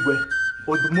 Igwe,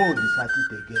 Odumo is at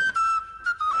it again.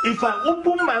 If I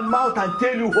open my mouth and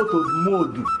tell you what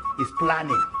Odumodu is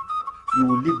planning, you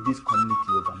will leave this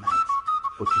community overnight.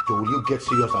 Otito, will you get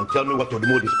serious and tell me what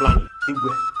Odumodu is planning?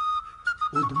 Igwe,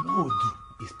 Odumodu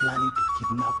is planning to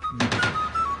kidnap you.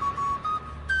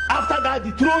 After that,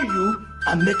 dethrone you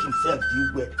and make himself the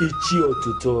Igwe. Ichi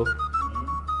Otuto,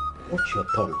 watch your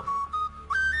tongue.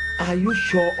 Are you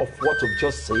sure of what you've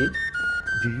just said?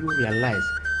 Do you realize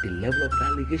the level of the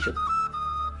allegation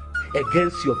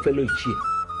against your fellow Ichie?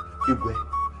 Igwe,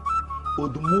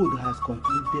 Odumodu has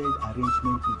concluded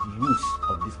arrangement with the youth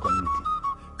of this community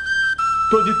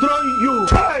to dethrone you.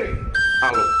 Hey!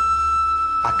 Alo,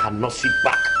 I cannot sit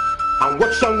back and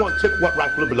watch someone take what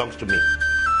rightfully belongs to me.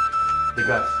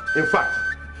 Because, in fact,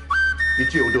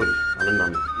 Ichie Odori and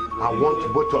Nana, I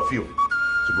want both of you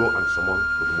to go and summon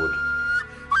Odumodu.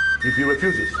 If he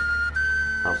refuses,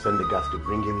 I'll send the guards to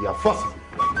bring him here forcibly.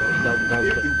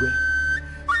 Igwe,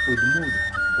 Odumodu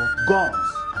has bought guns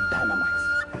and dynamite.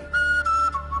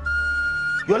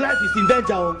 Your life is in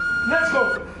danger. Let's go.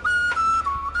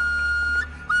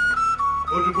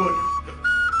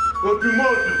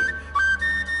 Odumodu.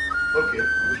 Okay,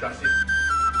 we shall see.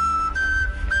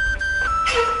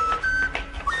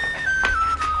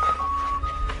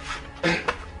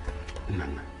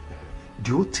 Nana, do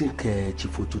you think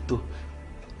Chief Otuto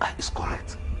is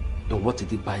correct in what he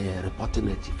did by reporting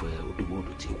Chief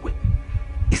Odumodu to Igwe?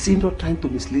 Is he not trying to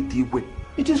mislead Igwe?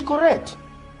 It is correct.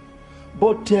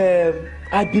 But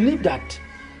I believe that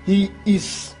he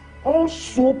is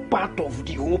also part of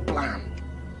the whole plan.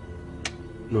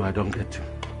 No, I don't get you.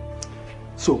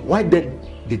 So why then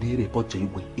did he report to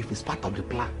Igwe if it's part of the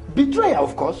plan? Betrayal,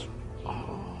 of course.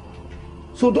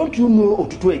 So don't you know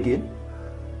Otuto again?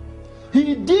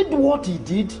 He did what he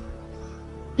did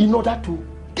in order to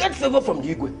get favor from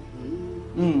the Igwe.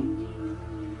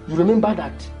 You remember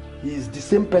that he is the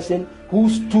same person who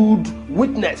stood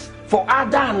witness for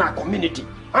Ada and our community,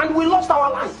 and we lost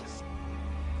our lives.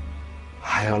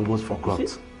 I almost forgot.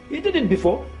 See, he did it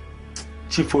before.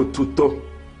 Chief Otuto.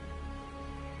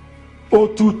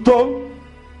 Otuto.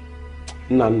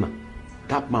 Nana,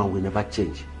 that man will never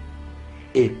change.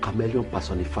 A chameleon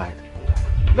personified.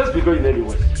 Let's be going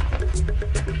anyway.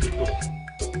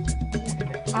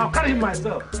 I'll carry him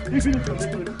myself. Even if you're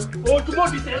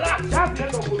Odumodu is a rat. That's the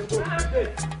end of Odumodu.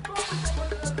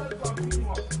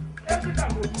 Every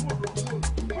time Odumodu.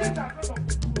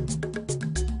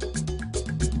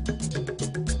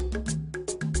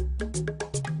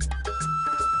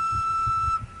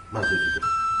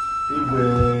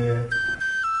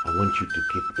 to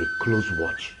keep a close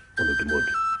watch on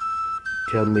Odumodu.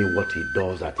 Tell me what he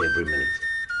does at every minute.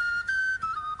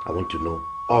 I want to know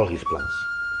all his plans.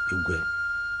 Igwe,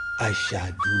 I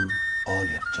shall do all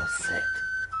you've just said.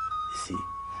 You see,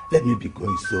 let me be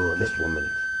going, so just 1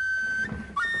 minute.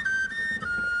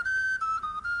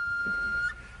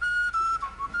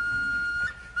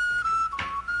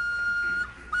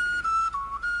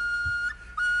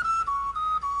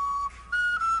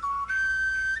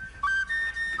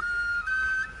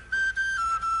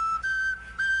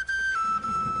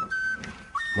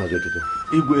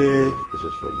 Igwe. This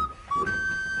is for you.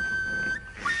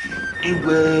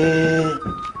 Igwe.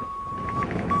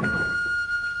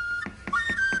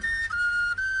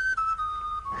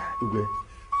 Igwe,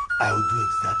 I will do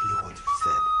exactly what you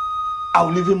said. I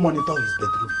will even monitor his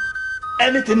bedroom.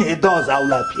 Anything he does, I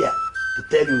will appear to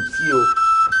tell you, CEO.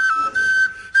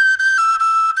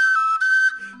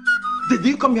 Did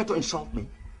you come here to insult me?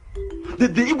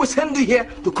 Did the Igbo send you here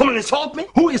to come and insult me?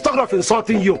 Who is talking of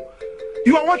insulting you?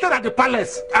 You are wanted at the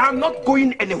palace. I am not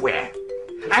going anywhere.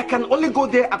 I can only go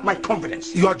there at my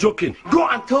convenience. You are joking. Go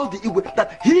and tell the Igwe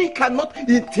that he cannot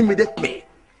intimidate me.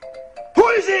 Who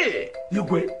is he?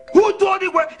 Igwe. Who told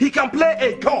Igwe he can play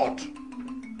a god?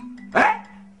 Eh?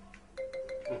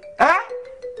 Eh?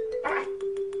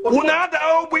 Unada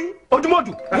Obi.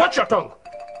 Odumodu, watch your tongue.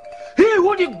 He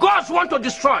who the gods want to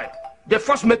destroy, they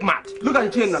first make mad. Look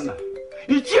at Ikenga.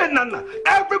 Nana,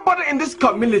 everybody in this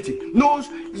community knows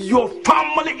your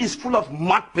family is full of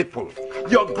mad people.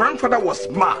 Your grandfather was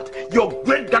mad, your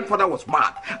great-grandfather was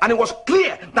mad, and it was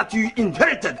clear that you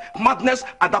inherited madness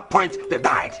at that point they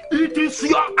died. It is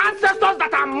your ancestors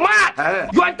that are mad.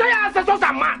 Your entire ancestors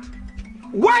are mad.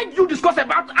 Why do you discuss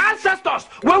about ancestors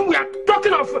when we are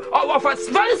talking of a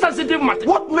very sensitive matter?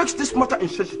 What makes this matter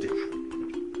insensitive?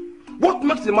 What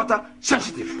makes the matter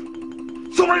sensitive?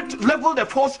 Somebody leveled a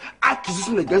false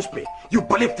accusation against me. You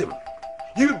believed him.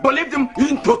 You believed him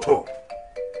in toto.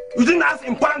 You didn't ask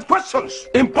important questions.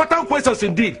 Important questions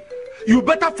indeed. You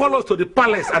better follow us to the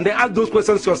palace and then ask those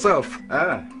questions yourself.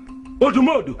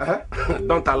 Odumodu,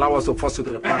 don't allow us to force you to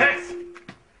the palace.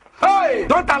 Hey!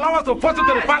 Don't allow us to force you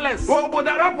to the palace.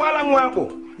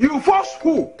 You force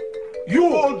who?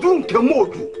 You Odu nke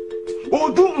Modu.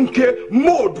 Odu nke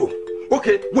Modu.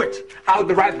 Okay, wait. I'll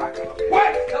be right back.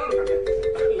 Wait!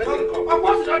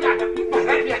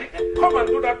 Come and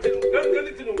do that thing.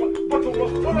 Anything you want. But you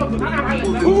must follow the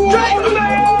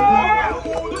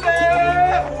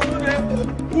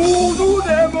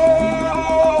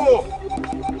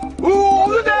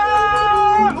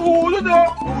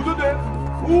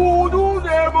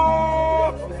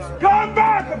Come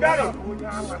back, Ghana.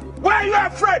 Why are you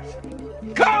afraid?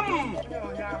 Come!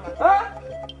 Huh?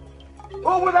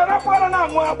 Oh, with a rapala na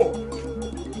mwabo.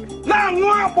 Na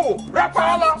mwabo,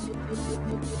 rapala.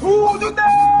 Who do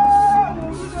that?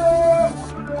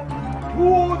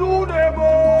 Who do them?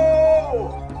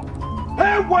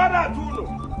 Hey, what are you?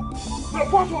 The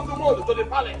force of the world to the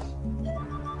palace.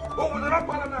 Oh, with a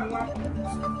rapala na mwabo.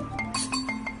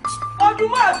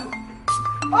 Odumadu!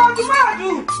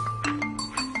 Odumadu!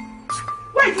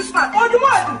 Where is this man?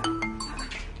 Odumadu!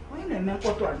 When the man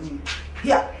put on me.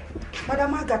 Here,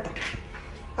 Madam Agatha.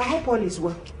 I hope all is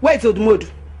well. Where is Odumodu?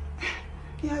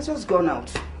 He has just gone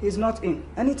out. He's not in.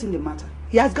 Anything the matter?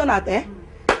 He has gone out, eh?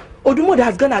 Odumodu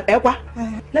has gone out, eh?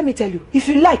 Let me tell you, if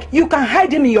you like, you can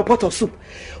hide him in your pot of soup.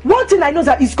 One thing I know is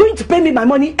that he's going to pay me my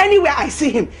money anywhere I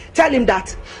see him. Tell him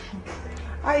that.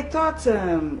 I thought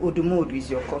Odumodu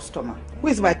is your customer. Who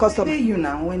is my customer? Pay you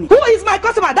now when he... Who is my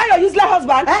customer? That your useless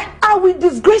husband? I will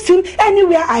disgrace him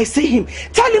anywhere I see him.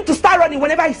 Tell him to start running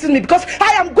whenever he sees me because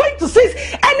I am going to seize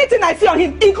anything I see on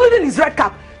him, including his red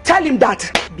cap. Tell him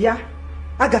that. Bia,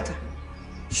 Agatha.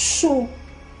 So,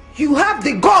 you have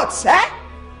the guts, eh?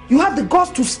 You have the guts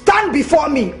to stand before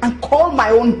me and call my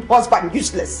own husband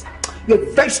useless. You're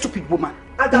a very stupid woman.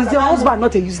 Agatha, is your husband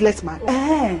not a useless man?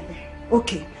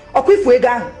 Okay.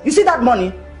 You see that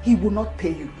money? He will not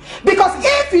pay you. Because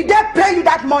if he dare pay you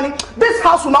that money, this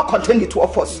house will not contain the two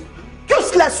of us.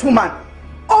 Useless woman.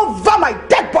 Over my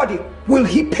dead body will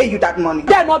he pay you that money.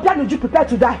 Then Obianuju you prepare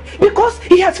to die. Because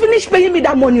he has finished paying me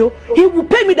that money. He will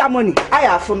pay me that money.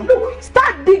 Look,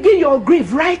 start digging your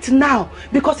grave right now.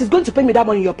 Because he's going to pay me that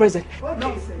money in your present.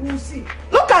 We'll see.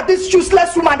 Look at this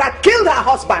useless woman that killed her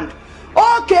husband.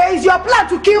 Okay, is your plan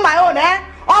to kill my own, eh?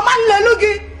 Oman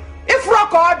lelugi. If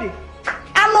rock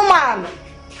man,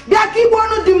 they are keep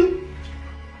one of them.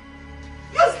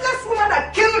 Useless woman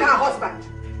that killed her husband.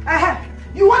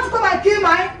 You want to come and kill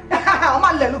mine?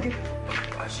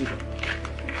 I see that.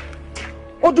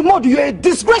 Odumodu, you're a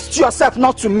disgrace to yourself,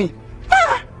 not to me.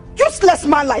 Useless. useless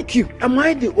man like you. Am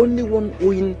I the only one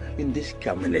owing in this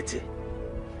community?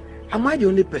 Am I the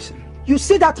only person? You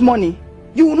see that money?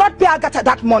 You will not pay Agatha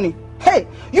that money. Hey,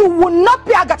 you will not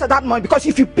pay Agatha that money, because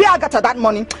if you pay Agatha that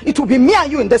money, it will be me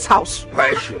and you in this house.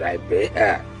 Why should I pay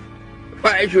her?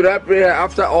 Why should I pay her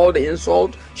after all the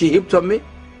insult she heaped on me?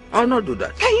 I'll not do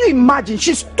that. Can you imagine?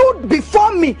 She stood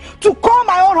before me to call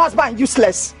my own husband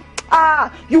useless.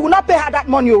 You will not pay her that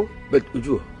money. Oh. But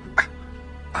Uju,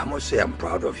 I must say I'm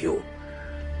proud of you.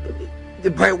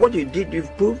 By what you did,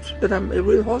 you've proved that I'm a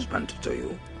real husband to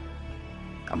you.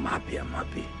 I'm happy.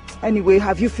 Anyway,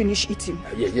 have you finished eating?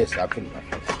 Yes, I've finished.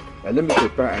 Let me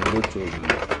prepare and go to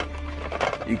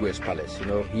Igwe's palace. You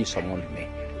know, he summoned me.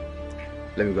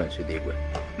 Let me go and see the Igwe.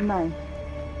 9.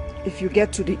 If you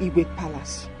get to the Igwe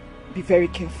palace, be very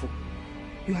careful.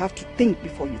 You have to think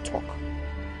before you talk.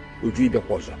 Uju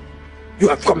Ibekwazo, you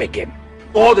have come again.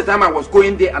 All the time I was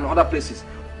going there and other places,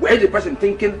 were you the person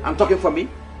thinking and talking for me?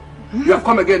 You have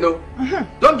come again though.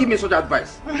 Don't give me such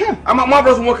advice. I'm a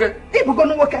marvelous worker. You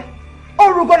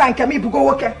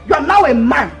are now a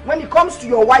man. When it comes to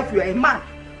your wife, you are a man.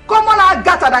 Come on,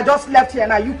 Agatha that just left here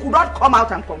now. You could not come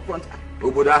out and confront her.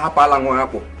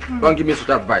 Don't give me such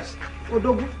advice.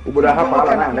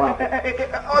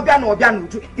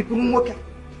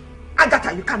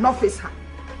 Agatha, you cannot face her.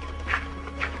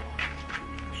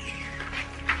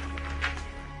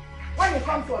 When it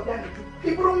comes to Obianu,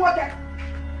 people don't work it.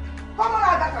 Come on,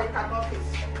 Agatha, you cannot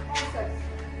face. Nonsense.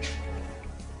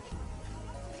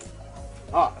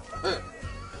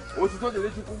 What's it?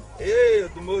 Hey,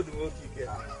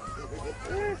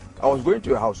 I was going to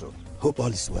your house. Hope all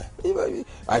is well.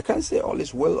 I can't say all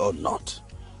is well or not.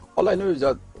 All I know is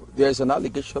that there is an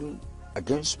allegation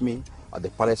against me at the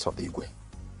palace of the Igwe.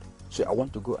 So I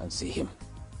want to go and see him.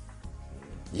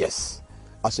 Yes.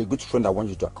 As a good friend, I want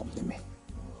you to accompany me.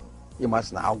 You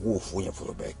must now go for you for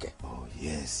Rebecca. Oh,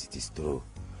 yes, it is true.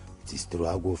 It is true.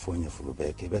 I'll go for you for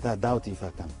Rebecca. But I doubt if I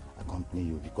can accompany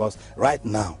you, because right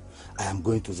now I am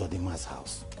going to Zodima's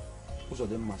house.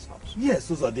 Uzodimma's house? Yes,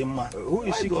 Uzodimma. Who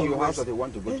is seeking your house that they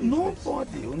want to go to?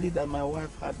 Nobody. Only that my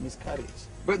wife had miscarriage.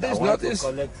 But that's not it's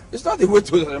not the way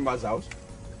to Uzodimma's house.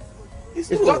 It's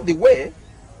not the way.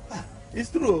 It's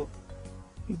true.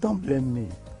 You don't blame me.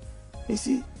 You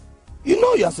see, you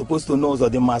know you are supposed to know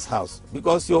Uzodimma's house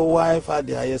because your wife had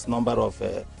the highest number of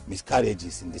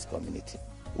miscarriages in this community.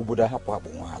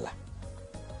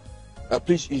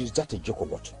 Please, is that a joke or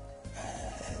what?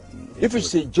 If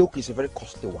it's a joke, it's a very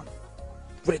costly one.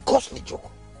 Very costly joke.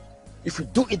 If you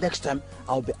do it next time,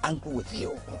 I'll be angry with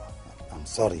you. I'm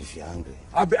sorry if you're angry.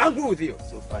 I'll be angry with you.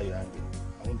 So far you're angry.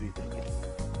 I won't do it again.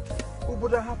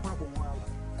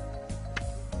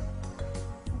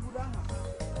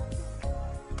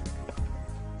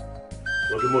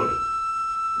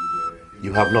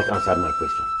 You have not answered my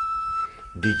question.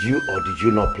 Did you or did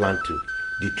you not plan to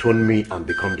dethrone me and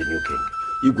become the new king?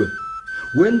 Igwe,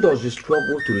 when does the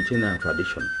struggle to retain our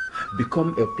tradition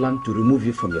become a plan to remove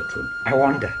you from your throne? I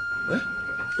wonder.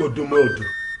 Odumodu,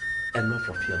 enough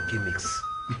of your gimmicks.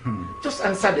 Just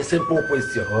answer the simple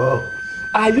question.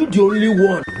 Are you the only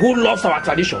one who loves our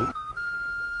tradition?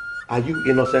 Are you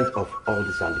innocent of all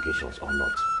these allegations or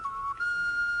not?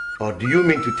 Or do you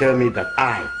mean to tell me that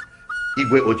I,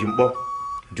 Igwe Ojimbo,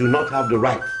 do not have the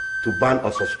right to ban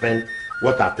or suspend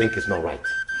what I think is not right?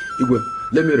 Igwe,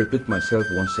 let me repeat myself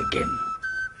once again.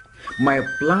 My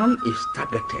plan is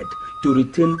targeted to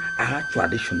retain our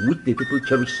tradition, which the people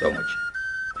cherish so much.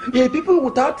 The people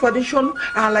without tradition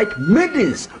are like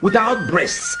maidens without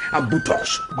breasts and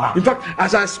buttocks. In fact,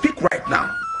 as I speak right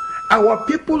now, our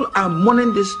people are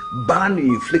mourning this ban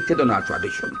you inflicted on our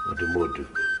tradition. Odumodu,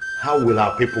 how will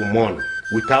our people mourn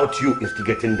without you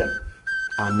instigating them?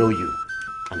 I know you,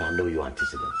 and I know your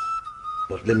antecedents.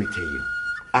 But let me tell you,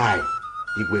 I,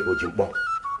 Igwe Ojimbo,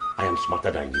 I am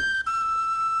smarter than you.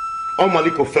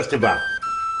 Omaliko Festival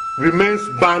remains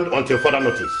banned until further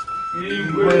notice.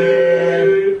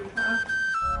 Igwe.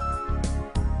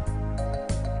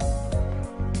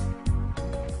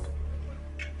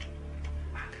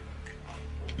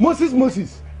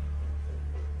 Moses.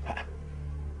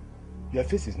 Your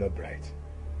face is not bright.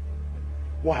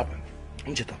 What happened?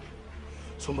 Njeta,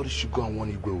 somebody should go and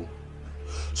warn Igwe.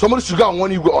 Somebody should go and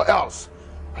warn Igwe, or else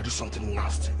I do something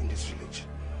nasty in this village.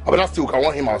 But that's still we can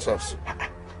warn him ourselves.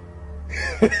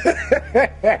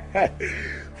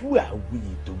 Who are we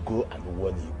to go and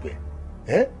warn Igwe?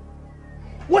 Eh?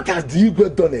 What has the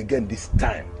Igwe done again this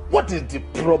time? What is the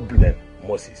problem,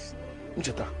 Moses?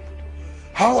 Njeta,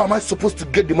 how am I supposed to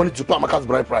get the money to pay Amaka's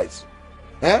bride price?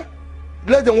 Eh?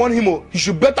 Let them warn him. He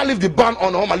should better leave the ban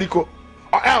on Omaliko,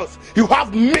 or else you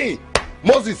have me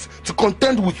Moses to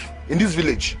contend with in this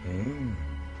village.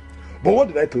 But what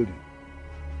did I tell you?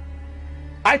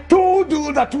 I told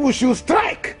you that we should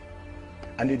strike,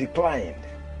 and you declined.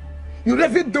 You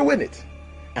refused doing it,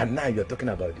 and now you're talking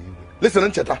about the evil. Listen,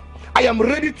 Ncheta, I am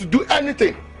ready to do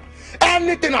anything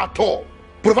at all,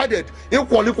 provided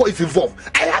equal is involved.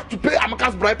 I have to pay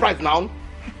Amaka's bride price now.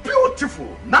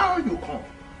 Beautiful. Now you come.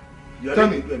 Tell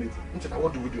me, Ncheta,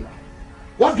 what do we do now?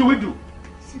 What do we do?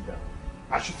 Sit down.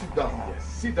 I should sit down. Yes,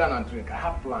 sit down and drink. I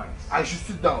have plans. I should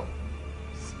sit down.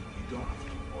 See, you don't have to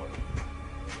worry.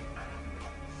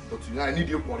 But you know, I need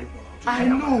you for it. I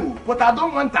know, but I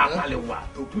don't want Apalewa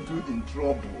to put you in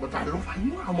trouble. But I love her.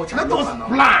 You know how much Let I love us her now.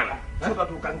 plan so that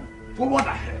we can forward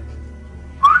ahead.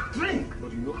 Drink.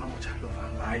 But you know how much I love her.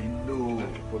 I know,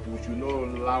 but we should not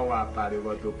allow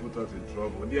Apalewa to put us in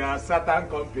trouble. There are certain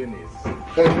companies.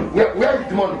 Where is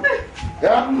the money?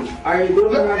 Yeah? I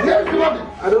don't have the money.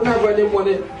 I don't have any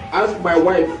money. Ask my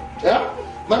wife. Yeah?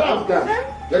 Madam,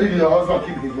 where did your husband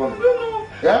keep his money? No.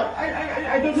 Yeah?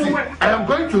 I don't know where. I am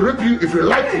going to rape you if you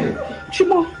lie to me.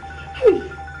 Chimo.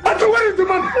 But where is the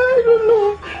money? I don't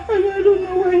know. I don't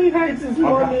know where he hides his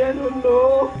money. I don't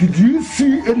know. Did you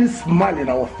see any smile in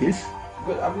our face?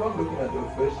 But I'm not looking at your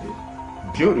face.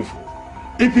 Beautiful.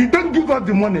 If you don't give us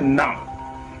the money now,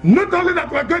 not only that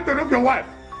we're going to rob your wife,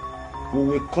 we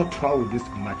will cut her with this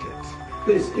machete.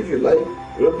 Please, if you like,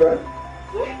 Robert.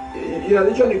 In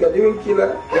addition, you can even kill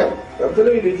her. Yeah? I'm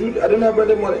telling you the truth. I don't have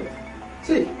any money.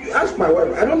 See, you ask my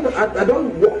wife. I don't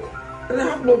work, and I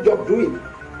have no job doing.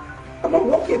 I'm not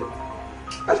working.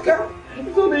 Ask her.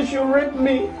 So they should rape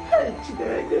me.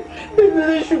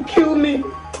 They should kill me.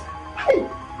 Hey,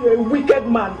 you're a wicked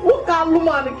man. What kind of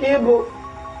man cable?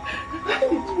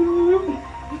 I'm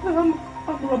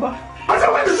Robert. I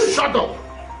said, why did you shut up?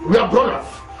 We are brothers.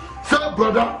 Say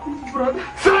brother. Brother.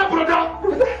 Say brother.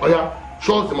 Oh yeah,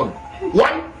 show us the money.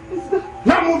 One.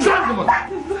 Now move, show us the money.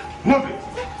 Move it.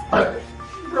 Hey.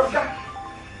 Brother.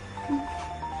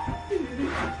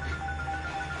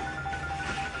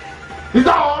 Is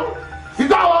that all? Is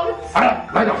that all?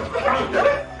 Alright, lie down.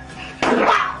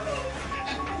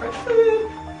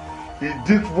 Is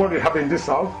this what we have in this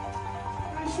house?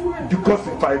 Because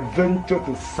if I venture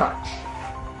to search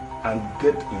and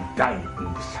get a dime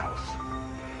in this house,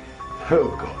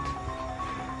 oh God,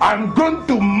 I'm going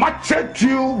to machete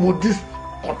you with this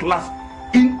cutlass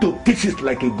into pieces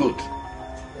like a goat.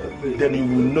 Then you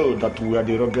will know that we are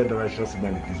the rugged righteous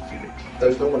men in this village.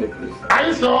 There's no money, please. Are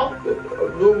you sure?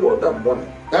 No more that money.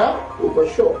 Huh? Oh, for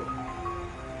sure.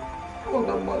 I want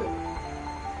that money.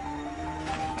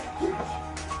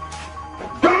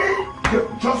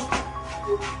 Just.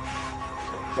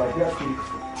 Right here, please.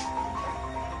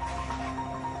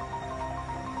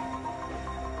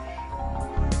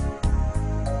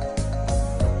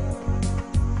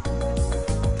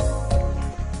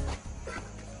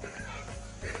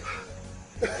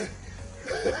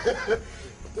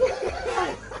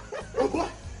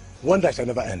 One that shall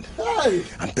never end. Hey.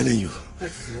 I'm telling you.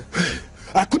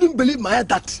 I couldn't believe my head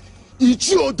that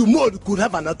Ichio Dumod could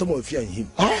have an atom of fear in him.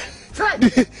 Huh?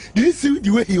 Did you see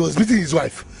the way he was beating his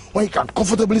wife when he can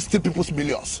comfortably steal people's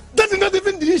millions? That is not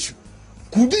even the issue.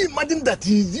 Could you imagine that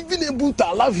he's even able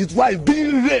to allow his wife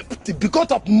being raped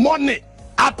because of money?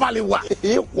 Apalewa.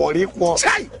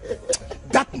 Chai!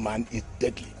 That man is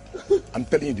deadly. I'm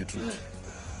telling you the truth.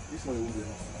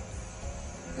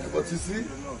 But you see,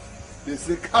 they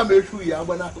say, come here, I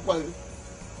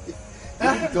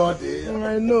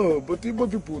know, but Igbo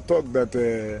people talk that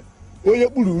oh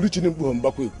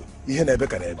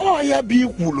yeah, be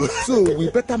equal. So we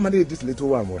better manage this little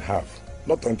one we have.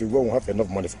 Not until we won't have enough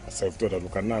money for ourselves so that we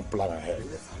can now plan ahead.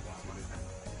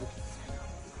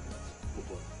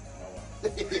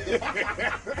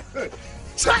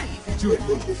 Try.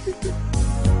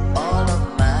 All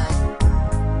of mine.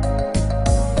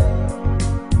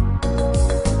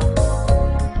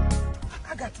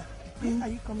 Agatha, are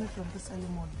you coming from this early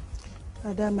morning?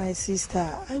 Madam, my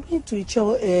sister, I went to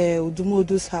Icho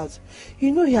Odumodo's house.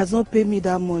 You know he has not paid me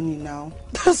that money now.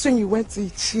 That's when you went to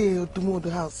Ichi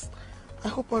Odumodo's house. I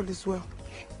hope all is well.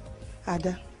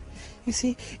 Ada, you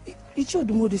see, Ichi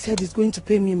Odumodo said he's going to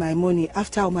pay me my money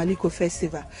after Omaliko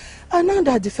festival. And now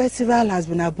that the festival has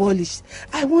been abolished,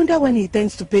 I wonder when he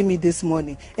intends to pay me this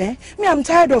money. Me, I'm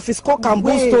tired of his cock and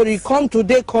bull story. Come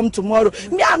today, come tomorrow.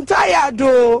 Me, I'm tired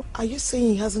though. Are you saying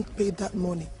he hasn't paid that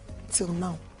money till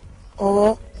now?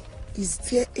 Or is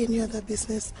there any other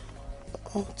business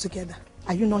altogether?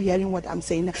 Are you not hearing what I'm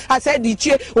saying? I said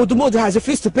Ichi Odumodo has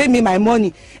refused to pay me my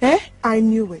money. I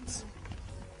knew it.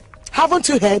 Haven't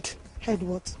you heard? Heard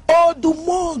what?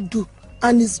 Odumodo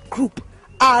and his group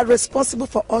are responsible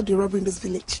for all the robbery in this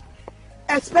village.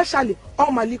 Especially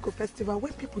on Maliko Festival,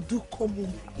 when people do come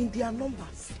home in their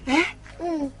numbers. Eh?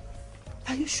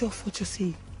 Are you sure of what you're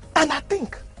saying? And I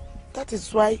think that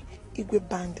is why Igwe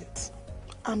banned it.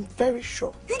 I'm very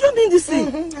sure. You don't mean this thing?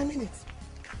 I mean it.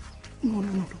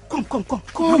 No.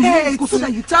 Come. Hey, so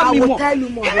that you tell me more. I will tell you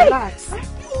more. Hey. Relax.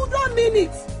 You don't mean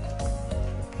it.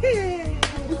 Hey.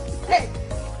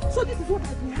 So this is what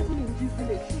has been happening in this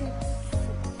village.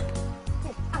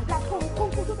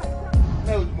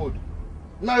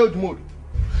 Now, old mode.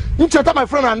 Ncheta, my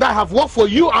friend, and I have worked for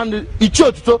you and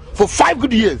Ichiotuto for 5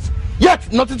 good years.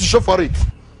 Yet, nothing to show for it.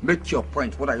 Make your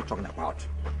point. What are you talking about?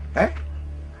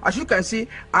 As you can see,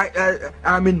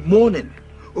 I'm in mourning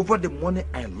over the money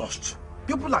I lost.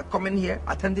 People are coming here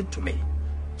attending to me.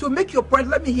 So make your point,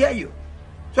 let me hear you.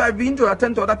 So I begin to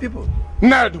attend to other people.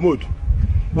 Nerd mode.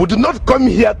 We did not come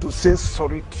here to say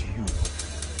sorry to you.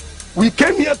 We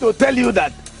came here to tell you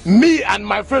that me and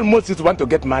my friend Moses want to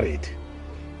get married.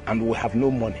 And we have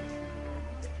no money.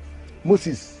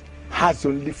 Moses has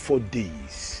only 4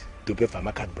 days to pay for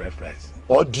market bride price.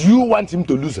 Or do you want him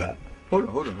to lose her? Hold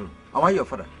on. Am I your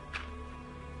father?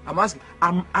 I'm asking,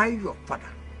 am I your father?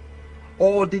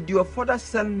 Or did your father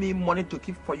send me money to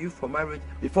keep for you for marriage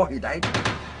before he died?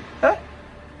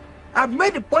 I've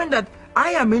made the point that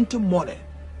I am into money.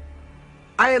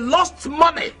 I lost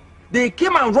money. They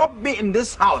came and robbed me in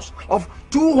this house of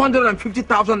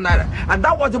 250,000 naira. And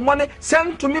that was the money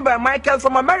sent to me by Michael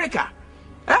from America.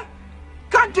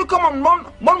 Can't you come and mourn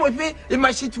with me in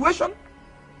my situation?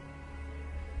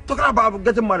 Talking about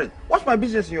getting married. What's my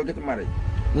business in your getting married?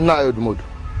 Now, Odumod,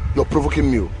 you're provoking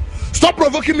me. Stop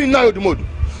provoking me now, Odumod.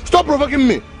 Stop provoking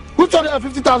me. Which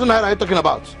 250,000 naira are you talking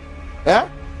about?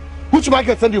 Which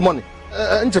Michael send you money?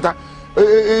 Ncheta,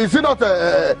 is it not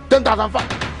 10,005?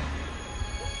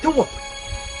 Then what?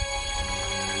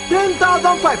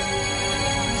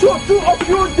 10,005. So 2 of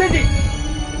you did it.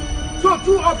 So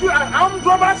 2 of you are armed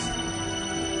robbers.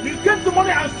 You get the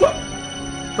money and stop.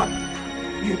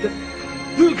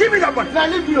 You give me that money. Now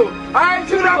leave me. I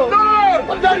should have known.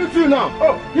 What did I do to you now?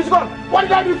 Oh, he's gone. What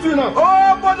did I do to you now?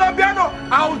 Oh, Brother Piano,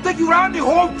 I will take you around the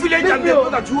whole village and they know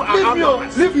that you are armed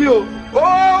robbers. Leave me.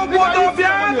 Oh, Brother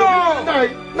Piano.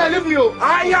 Now leave me.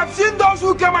 I have seen those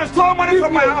who came and stole money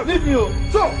from my house. Leave me.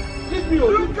 So, leave me.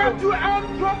 Look at you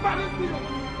armed robbers.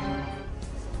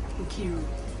 Nkiru,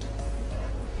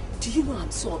 do you know I'm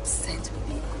so upset with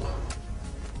you?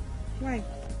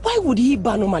 Why would he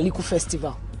ban Maliko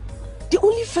Festival? The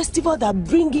only festival that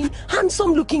bring in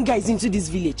handsome looking guys into this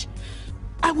village.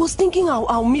 I was thinking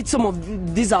I'll meet some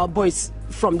of these our boys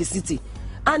from the city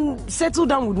and settle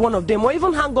down with one of them or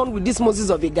even hang on with this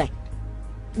Moses of a guy.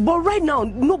 But right now,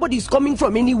 nobody is coming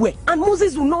from anywhere. And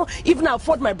Moses will not even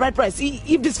afford my bride price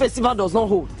if this festival does not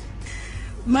hold.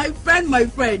 My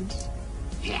friend.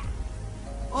 Yeah.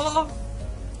 Oh,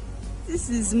 this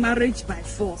is marriage by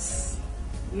force.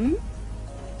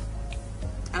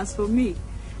 As for me,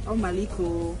 or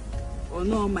Maliko or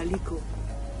no Maliko,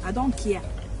 I don't care.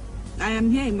 I am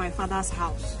here in my father's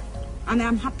house and I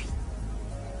am happy.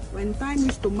 When time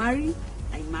is to marry,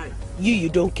 I marry. You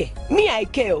don't care. Me, I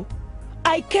care.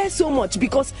 I care so much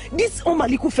because this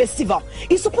Maliko festival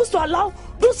is supposed to allow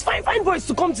those fine boys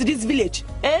to come to this village.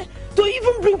 To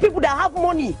even bring people that have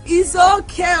money. It's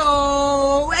okay,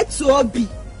 where to be?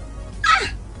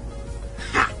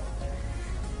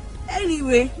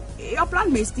 Anyway, your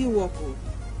plan may still work,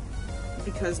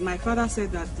 because my father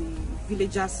said that the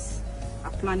villagers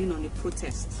are planning on a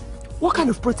protest. What kind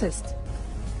of protest?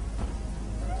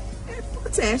 A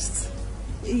protest,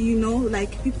 you know,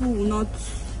 like people will not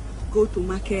go to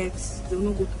markets, they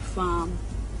will not go to farm,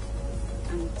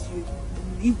 and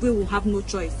Igwe will have no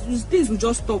choice. These things will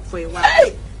just stop for a while.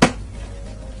 Hey!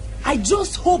 I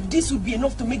just hope this will be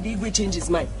enough to make the Igwe change his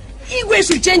mind. Igwe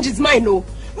should change his mind, no.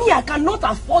 Me, I cannot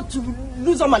afford to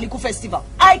lose on Maliko Festival.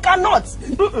 I cannot.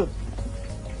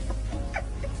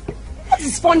 What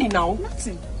is funny now?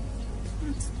 Nothing.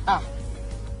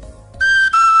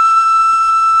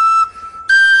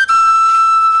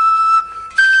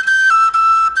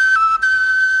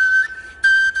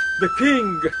 The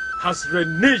king has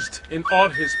reneged in all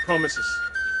his promises.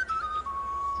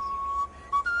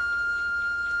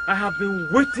 I have been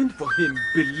waiting for him,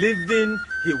 believing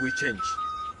he will change.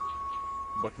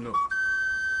 But no,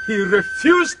 he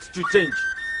refused to change.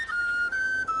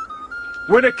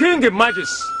 When a king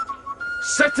emerges,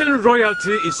 certain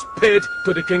royalty is paid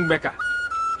to the kingmaker.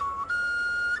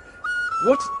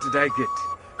 What did I get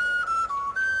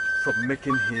from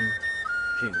making him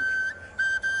king?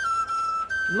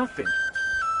 Nothing.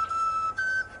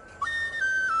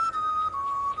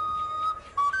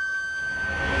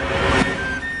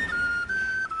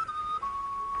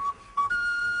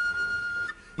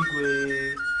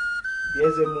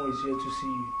 Ezemo is here to see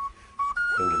you.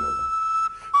 Bring him over.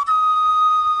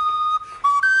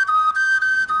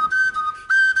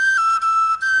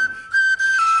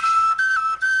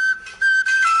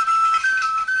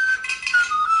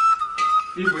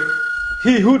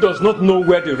 He who does not know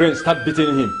where the rain starts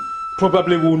beating him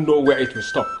probably won't know where it will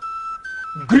stop.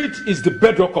 Greed is the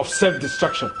bedrock of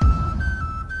self-destruction.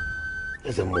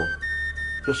 Ezemo,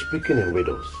 you're speaking in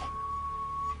riddles.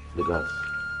 The gods,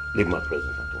 leave my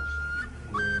presence at once.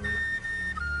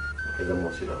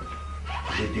 Ezemo, sit down.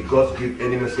 Did the gods give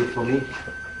any message for me?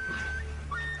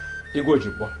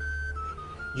 Igwe,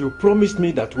 you promised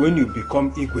me that when you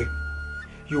become Igwe,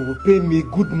 you will pay me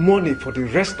good money for the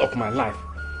rest of my life.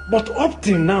 But up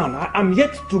till now, I am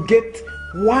yet to get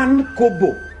 1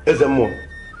 kobo. Ezemo,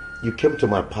 you came to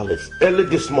my palace early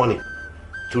this morning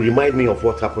to remind me of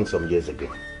what happened some years ago.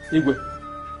 Igwe,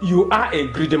 you are a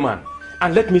greedy man.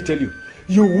 And let me tell you,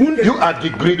 you won't... You are the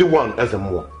greedy one,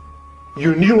 Ezemo.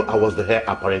 You knew I was the heir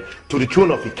apparent to the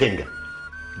throne of Ikenga.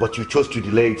 But you chose to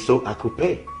delay it so I could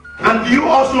pay. And you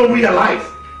also realize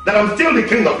that I'm still the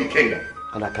king of Ikenga.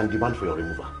 And I can demand for your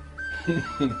removal.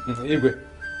 Igwe,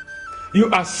 you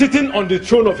are sitting on the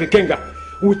throne of Ikenga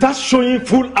without showing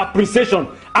full appreciation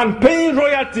and paying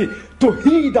royalty to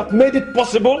he that made it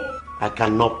possible. I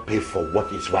cannot pay for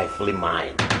what is rightfully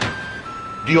mine.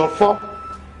 The offer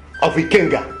of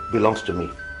Ikenga belongs to me.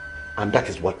 And that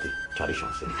is what the tradition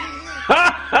says.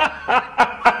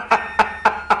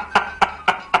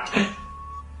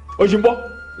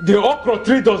 Ojimbo, the okra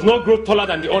tree does not grow taller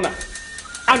than the owner.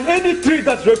 And any tree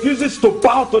that refuses to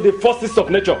bow to the forces of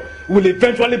nature will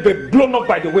eventually be blown up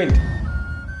by the wind.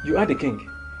 You are the king,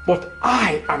 but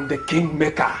I am the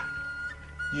kingmaker.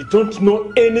 You don't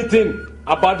know anything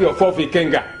about the offer of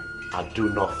Ikenga. I do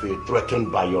not feel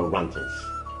threatened by your rantings.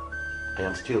 I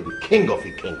am still the king of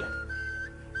Ikenga.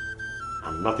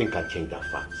 And nothing can change that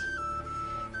fact.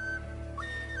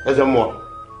 Ezemo,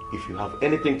 if you have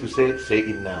anything to say, say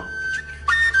it now.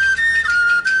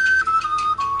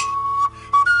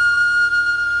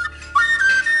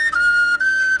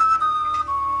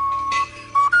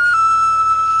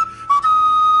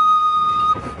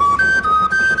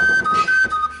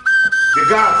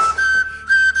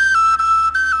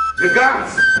 The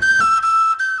guards!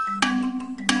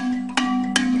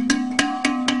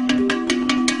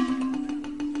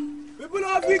 People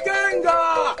of Ikenga!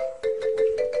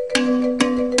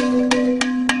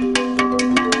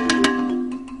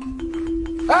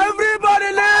 Everybody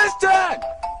listen!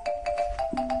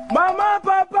 Mama,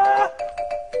 Papa,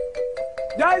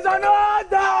 there is an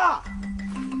order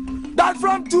that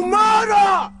from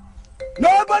tomorrow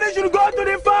nobody should go to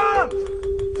the farm,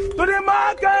 to the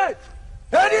market.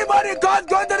 Anybody caught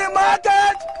going to the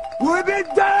market will be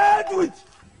dead with.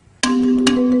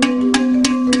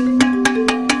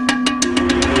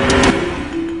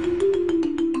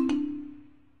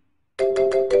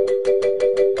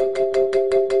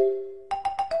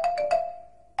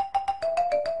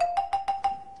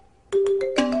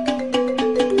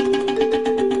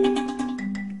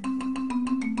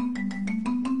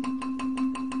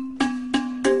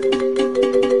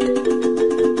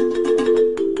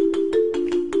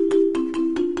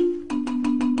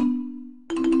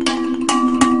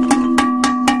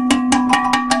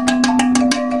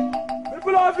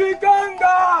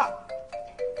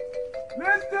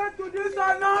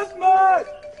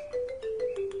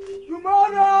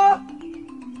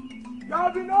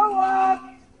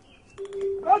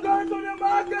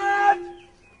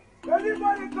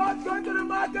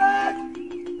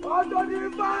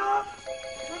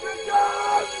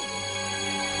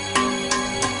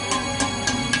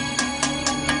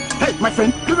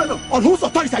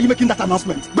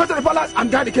 Announcement. Go to the palace and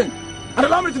guide the king. And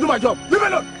allow me to do my job. Leave me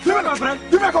alone. Leave me alone, my friend.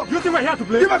 Give me a cup. You think we're here to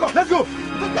play? Give me a cup. Let's go. Leave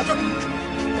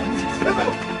me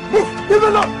alone. Move. Leave me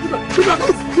alone. Give me a cup.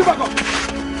 Give me a cup.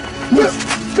 Move.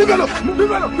 Leave me alone. Leave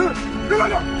me alone. Leave me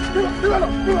alone. Leave me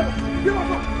alone. Leave me alone. Give me a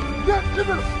cup. Leave me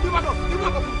alone. Give me a cup. Give me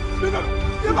a cup. Leave me alone.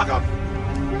 Give me a cup.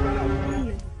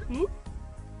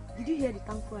 Did you hear the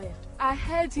town crier? I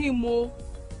heard him, oh.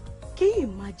 Can you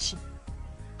imagine?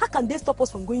 How can they stop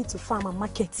us from going to farm and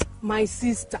market? My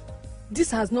sister, this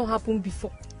has not happened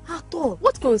before. At all.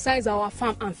 What concerns our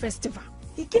farm and festival?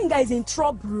 The king is in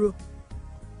trouble.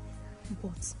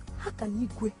 But how can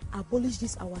Igwe abolish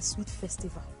this our sweet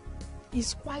festival?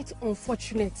 It's quite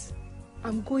unfortunate.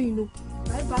 I'm going now.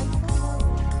 Bye-bye.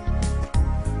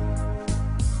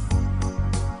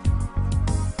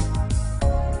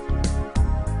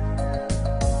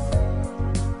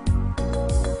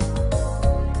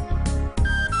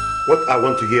 What I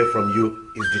want to hear from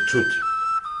you is the truth.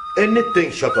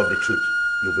 Anything short of the truth,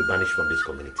 you'll be banished from this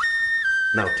community.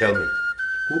 Now tell me,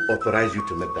 who authorized you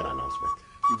to make that announcement?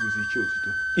 It was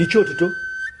Ichotito?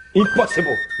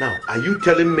 Impossible. Now, are you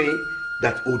telling me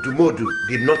that Odumodu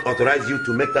did not authorize you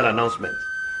to make that announcement?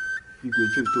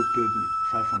 Ichotito paid me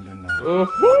 500 naira.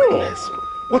 Yes.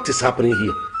 What is happening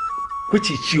here? Which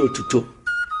Ichotito?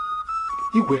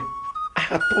 Igwe, I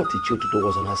had thought Ichotito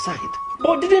was on her side.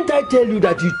 But didn't I tell you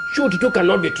that Ichotito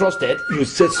cannot be trusted? You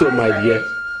said so, my dear.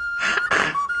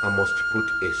 I must put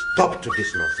a stop to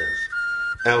this nonsense.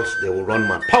 Else they will run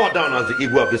my power down as the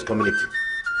Igwe of this community.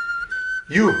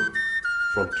 You,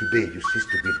 from today, you cease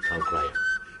to be the town crier.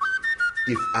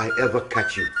 If I ever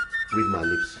catch you, read my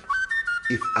lips.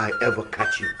 If I ever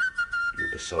catch you,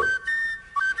 you'll be sorry.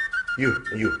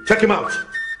 You, check him out.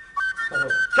 Hello.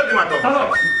 Check him out.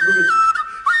 Hello.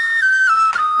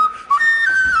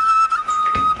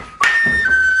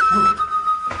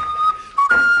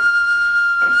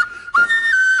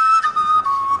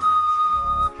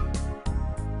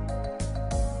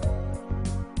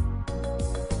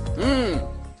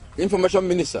 Information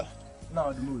Minister.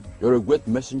 Now the mood. You're a great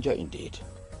messenger indeed.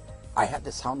 I heard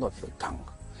the sound of your tongue.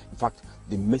 In fact,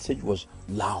 the message was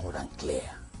loud and clear.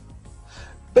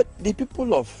 But the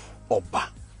people of Oba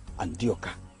and Dioka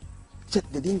said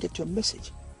they didn't get your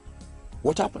message.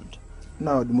 What happened?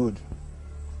 Now the mood.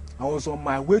 I was on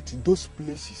my way to those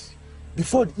places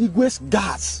before the Igwe's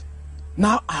guards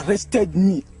now arrested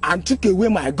me and took away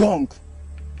my gong.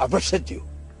 Arrested you?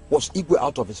 Was Igwe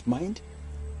out of his mind?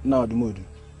 Now the mood.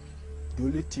 The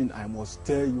only thing I must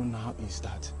tell you now is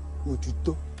that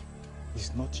Otito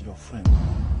is not your friend.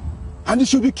 And you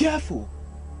should be careful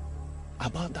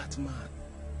about that man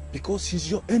because he's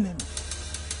your enemy.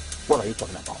 What are you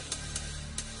talking about?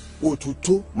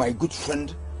 Otito, my good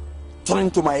friend, turning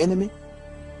to my enemy?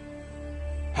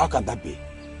 How can that be?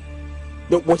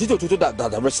 Was it Otito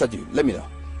that arrested you? Let me know.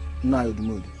 Now,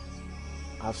 Edmund,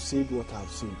 I've said what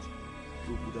I've said.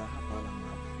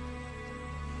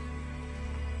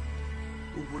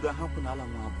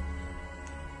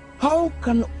 How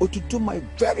can Otito, my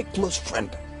very close friend,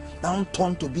 now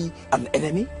turn to be an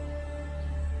enemy?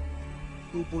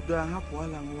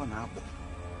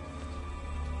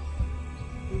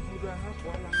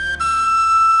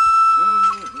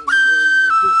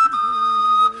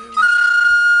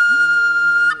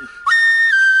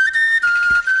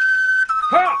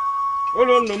 Ha! Hold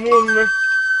on the moon.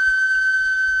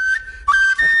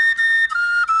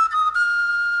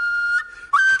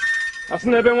 As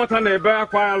never want an eba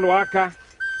kwa luaka.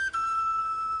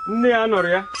 Ni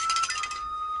anoria.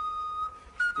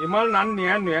 Imal nan ni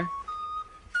anu.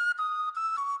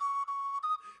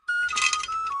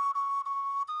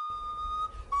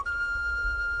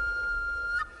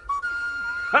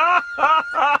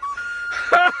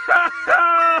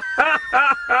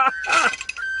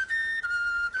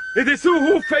 It is you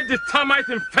who fed the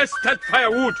termite-infested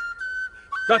firewood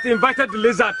that invited the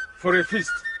lizard for a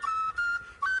feast.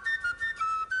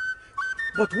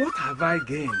 But what have I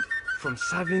gained from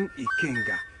serving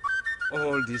Ikenga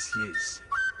all these years?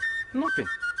 Nothing.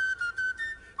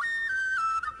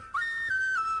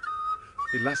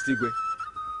 The last Igwe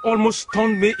almost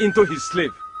turned me into his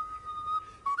slave.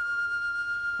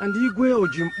 And Igwe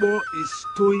Ojimbo is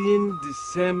towing the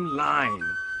same line.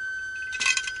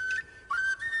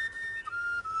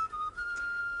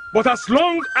 But as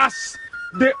long as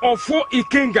the Ofo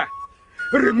Ikenga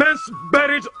remains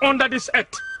buried under this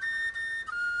earth,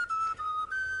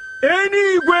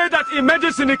 any Igwe that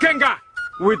emerges in Ikenga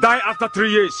will die after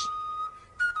 3 years.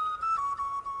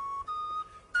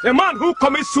 A man who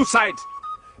commits suicide,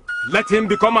 let him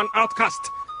become an outcast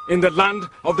in the land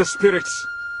of the spirits.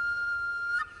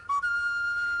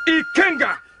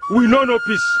 Ikenga will know no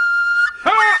peace.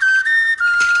 Ha!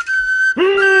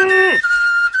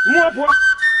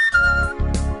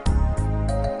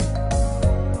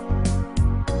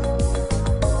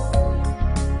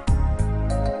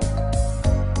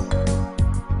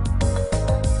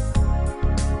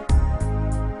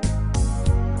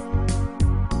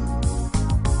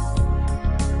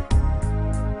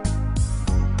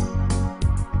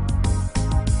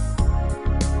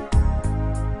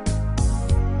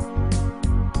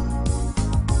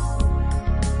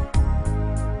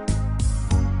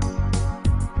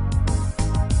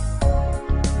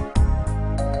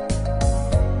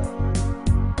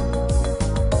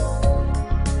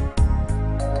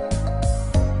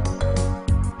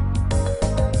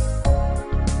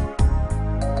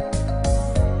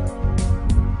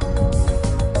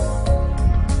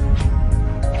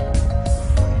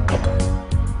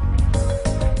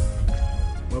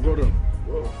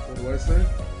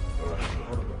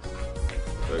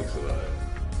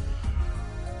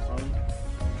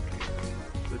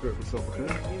 Take care of yourself, okay?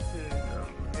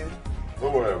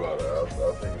 Don't worry about it. I'll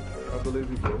take it. I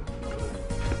believe you, bro.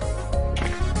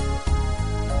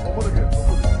 Open the gates.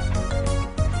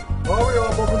 Hurry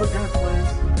up, open the gates,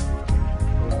 please.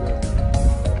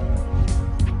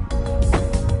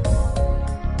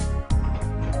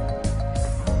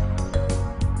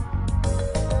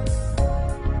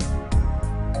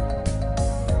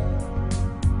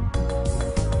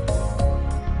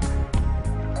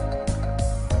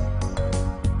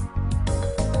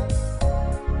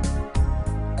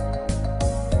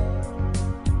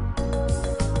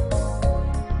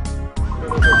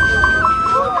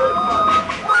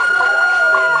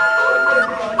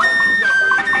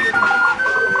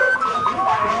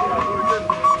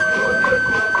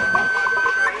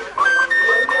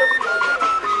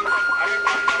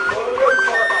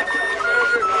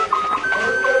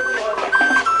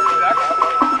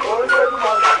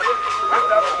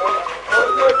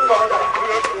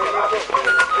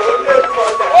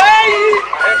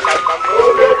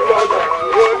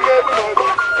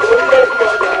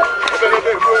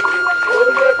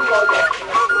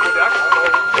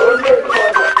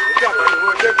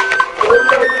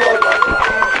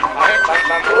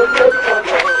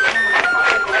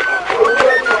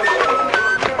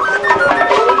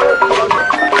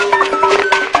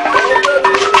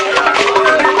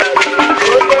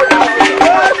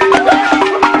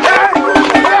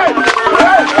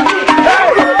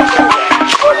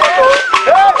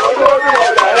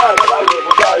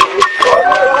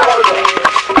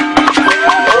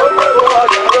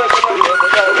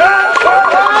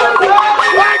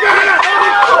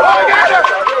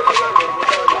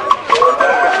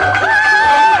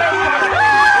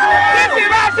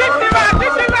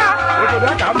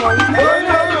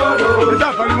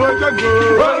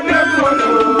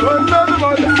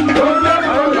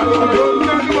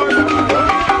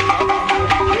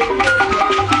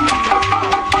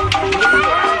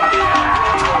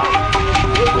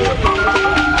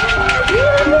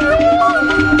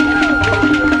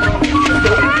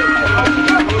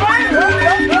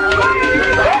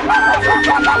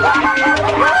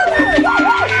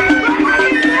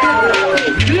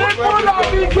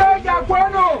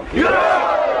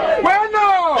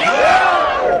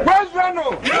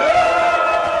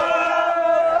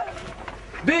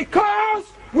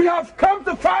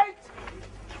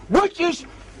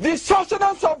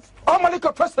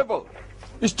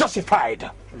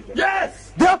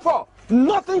 Yes! Therefore,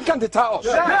 nothing can deter us.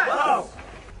 Yes.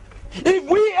 If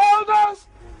we elders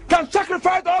can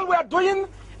sacrifice all we are doing,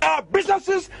 our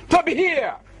businesses to be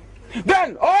here,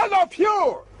 then all of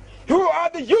you who are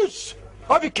the youth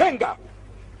of Ikenga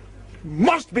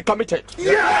must be committed.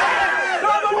 Yes!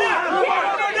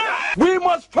 We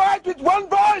must fight with one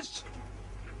voice.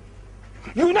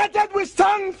 United we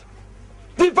stand,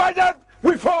 divided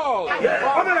we fall. Yes.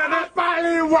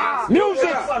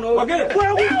 Music. Okay.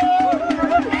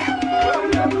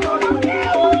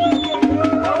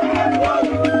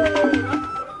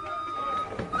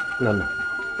 Nana,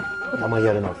 am I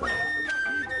hearing of that?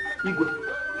 Igwe,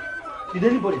 did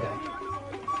anybody die?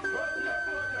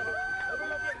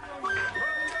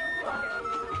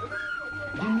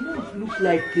 The news looks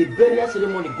like a burial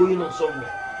ceremony going on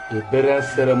somewhere. A burial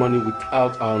ceremony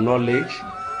without our knowledge?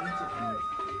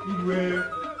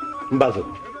 Mbazo,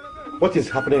 what is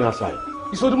happening outside?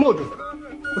 It's Odumodu,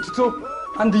 Otito,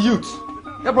 and the youth.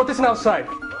 They're protesting outside.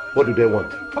 What do they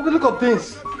want? How we look at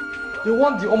things? They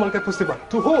want the Omalika Festival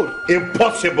to hold.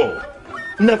 Impossible!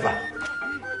 Never!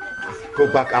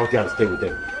 Go back out there and stay with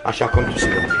them. I shall come to see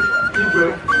them.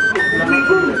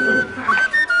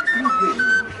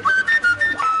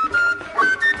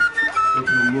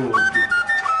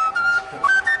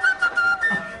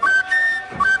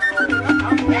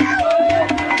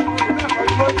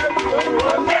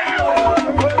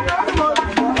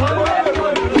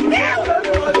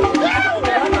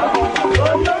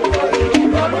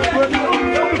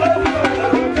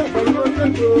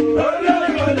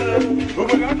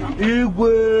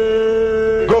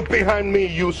 Go behind me,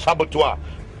 you saboteur.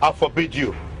 I forbid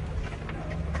you.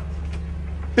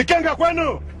 Ikenga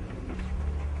kwenu!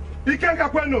 Ikenga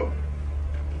kwenu!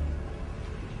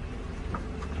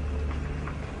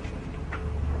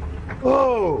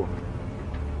 Oh,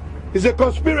 it's a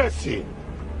conspiracy.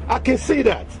 I can see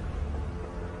that.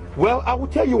 Well, I will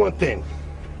tell you one thing.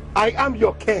 I am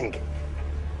your king.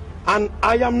 And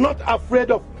I am not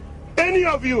afraid of any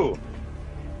of you.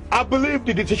 I believe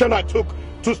the decision I took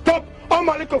to stop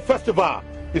Omaliko Festival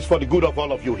is for the good of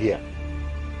all of you here.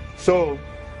 So,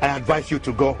 I advise you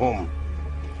to go home.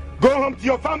 Go home to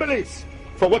your families,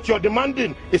 for what you're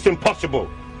demanding is impossible.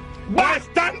 My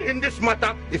stand in this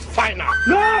matter is final.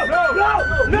 No! No!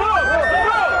 No! No!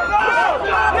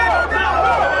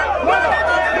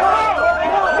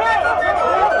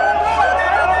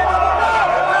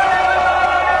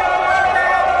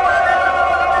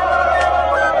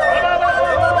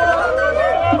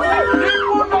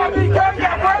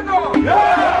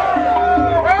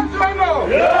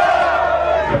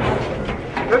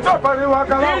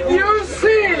 Did you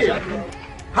see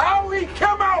how he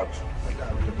came out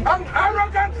and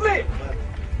arrogantly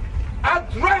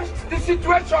addressed the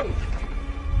situation?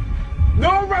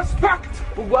 No respect,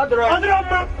 no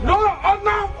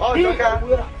honor.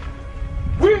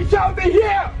 We shall be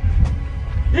here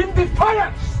in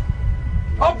defiance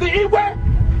of the Igwe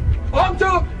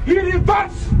until he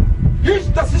reverts his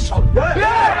decision.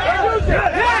 Who's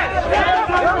it here?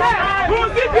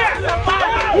 Who's it here?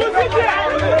 Who's it here?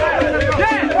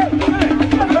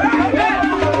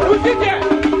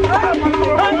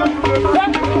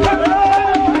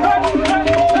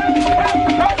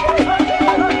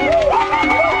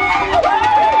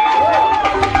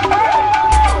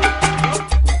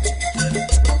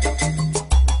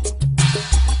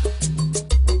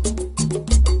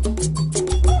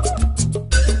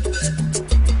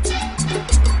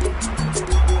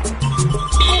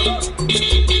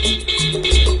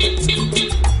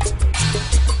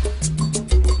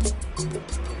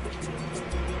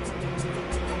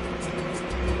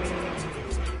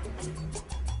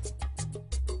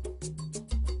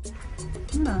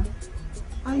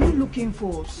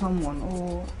 For someone,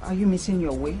 or are you missing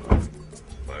your way?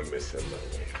 I'm missing my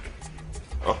way.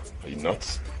 Oh, are you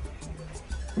nuts?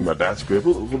 My dad's grave?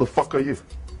 Who the fuck are you?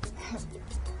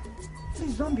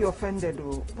 Please don't be offended,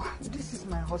 though. This is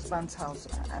my husband's house,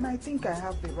 and I think I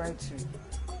have the right to.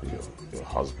 Your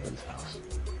husband's house?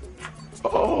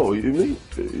 Oh, you mean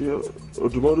your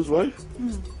Odumodu's wife?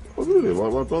 Oh, really? My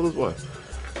brother's wife?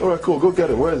 All right, cool. Go get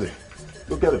him. Where is he?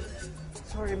 Go get him.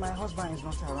 Sorry, my husband is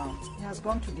not around. He has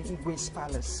gone to the Igwe's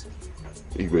palace.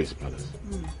 Igwe's palace?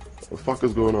 What the fuck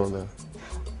is going on there?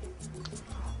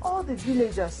 All the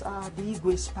villagers are at the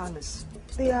Igwe's palace.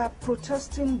 They are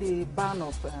protesting the ban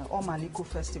of Omaliko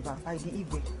festival by the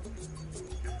Igwe.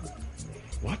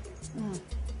 What?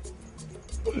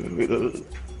 Wait, did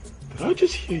I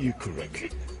just hear you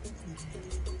correctly?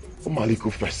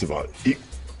 Omaliko festival. He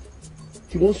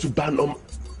wants to ban Oh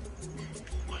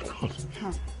my God.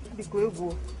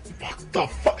 What the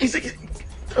fuck? Has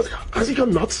he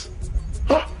gone nuts?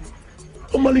 Huh?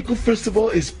 Omaliko festival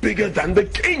is bigger than the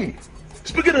king.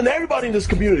 It's bigger than everybody in this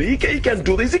community. He can't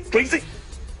do this. Is he crazy?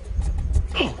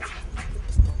 Oh.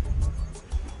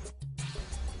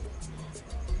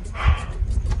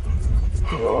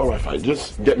 All right, fine.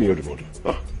 Just get me your Odumodu.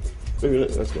 Huh? Maybe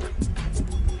let's go.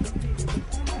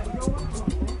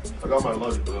 I got my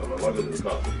luggage in the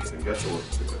car. You can get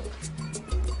yours.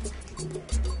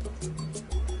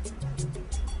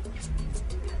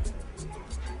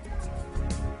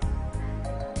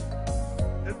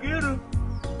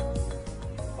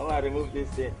 Remove this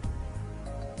thing.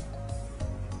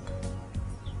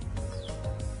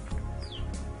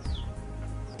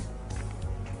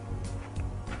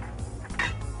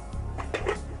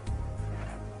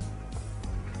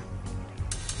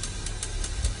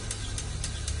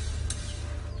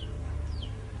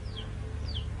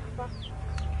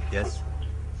 Yes?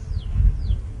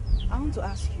 I want to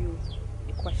ask you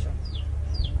a question.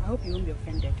 I hope you won't be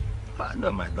offended.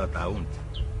 No, my daughter, I won't.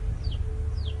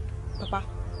 Papa,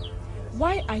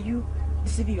 why are you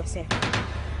deceiving yourself?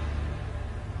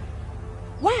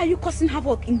 Why are you causing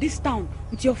havoc in this town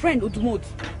with your friend Odumodu?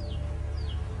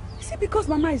 Is it because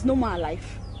Mama is no more alive?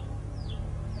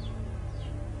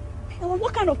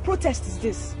 What kind of protest is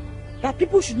this? That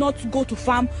people should not go to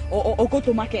farm or go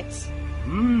to markets?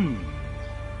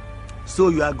 So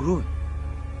you are grown.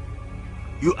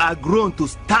 You are grown to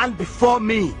stand before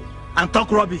me and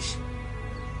talk rubbish.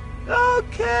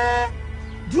 Okay.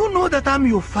 Do you know that I'm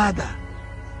your father?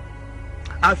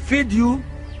 I feed you,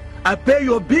 I pay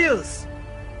your bills.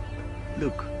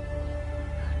 Look,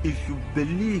 if you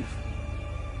believe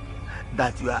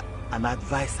that you are an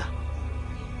advisor,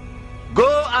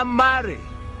 go and marry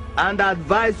and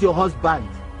advise your husband.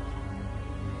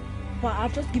 But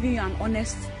I've just given you an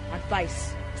honest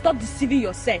advice. Stop deceiving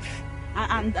yourself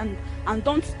and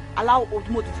don't allow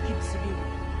Odumodu to keep deceiving you.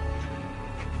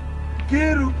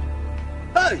 Kiru,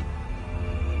 hey!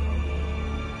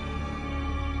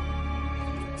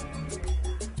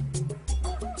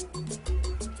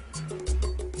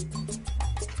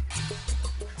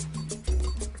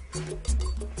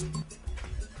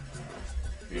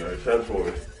 Stand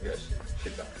forward. Yes,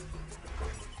 sit down.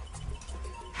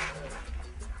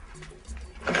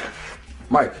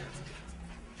 Mike,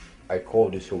 I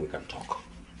called you so we can talk.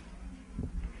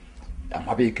 I'm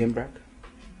happy you came back.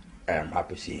 I'm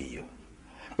happy seeing you.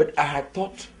 But I had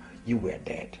thought you were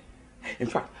dead. In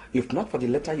fact, if not for the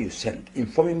letter you sent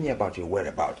informing me about your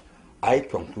whereabouts, I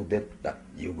concluded that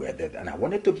you were dead and I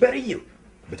wanted to bury you.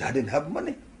 But I didn't have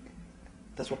money.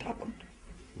 That's what happened.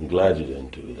 I'm glad you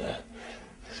didn't do that.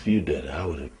 If you did, I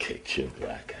would have kicked your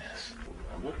black ass.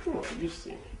 Come on, you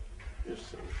see me. You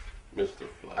see me. Mr.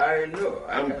 Fly. I know.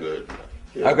 I'm good.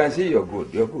 Yeah. I can see you're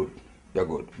good. You're good. You're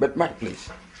good. But Mike, please,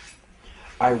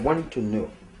 I want to know,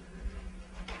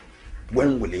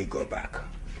 when will he go back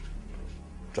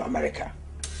to America?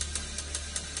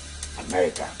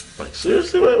 America. Like,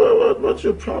 seriously? What's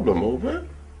your problem, old man?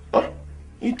 Huh?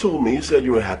 You told me, you said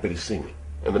you were happy to see me.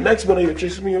 And the next minute you're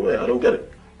chasing me away. I don't get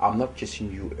it. I'm not chasing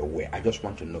you away. I just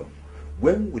want to know,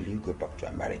 when will you go back to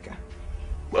America?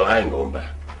 Well, I ain't going back.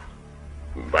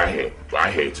 I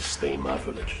hate to stay in my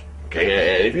village.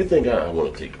 Okay, and if you think I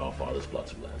want to take our father's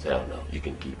plots of lands, hell no. You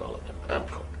can keep all of them. I'm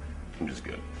cool. I'm just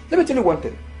good. Let me tell you one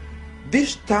thing.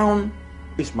 This town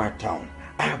is my town.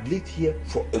 I have lived here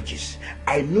for ages.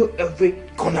 I know every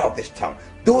corner of this town.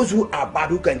 Those who are bad,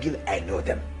 who can kill, I know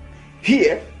them.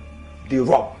 Here, they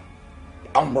rob.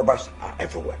 Armed robbers are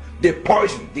everywhere. They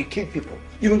poison, they kill people,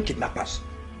 even kidnappers.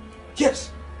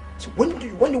 Yes. So when do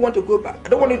you want to go back? I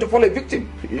don't want you to fall a victim.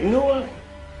 You know what?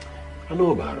 I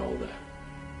know about all that.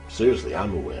 Seriously,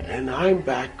 I'm aware. And I'm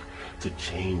back to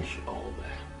change all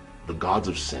that. The gods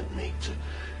have sent me to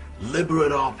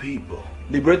liberate our people.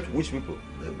 Liberate which people?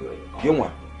 Liberate You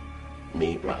want?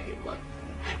 Me, right here, man.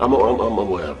 I'm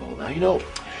aware of all that. You know,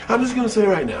 I'm just going to say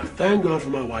right now, thank God for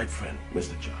my white friend,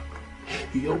 Mr. Chuck.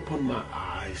 He opened my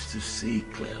eyes to see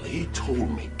clearly. He told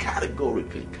me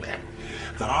categorically clear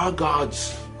that our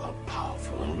gods are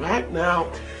powerful. And right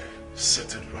now,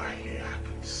 sitting right here, I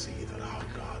can see that our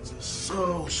gods are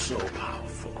so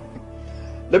powerful.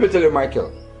 Let me tell you,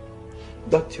 Michael,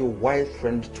 that your white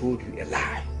friend told you a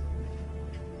lie.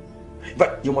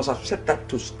 But you must have said that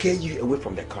to scare you away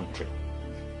from the country.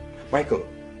 Michael,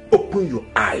 open your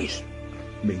eyes.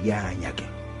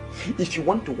 If you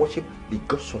want to worship the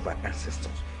gods of our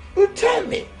ancestors, you tell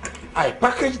me. I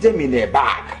package them in a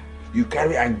bag. You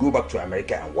carry and go back to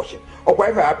America and worship. Or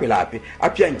whatever happy,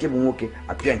 and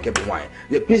keep wine.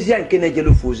 The pizza and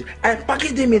kenegelo foods, I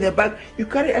package them in a bag. You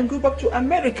carry and go back to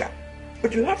America.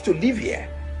 But you have to live here.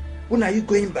 When are you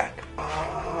going back?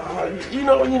 You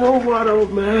know what,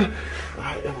 old man?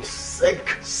 I am sick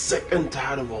and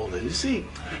tired of all this. You see,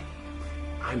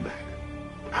 I'm back.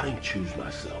 I didn't choose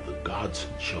myself. The gods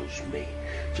chose me,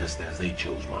 just as they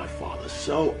chose my father.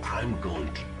 So I'm going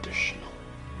traditional,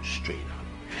 straight up.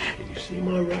 And you see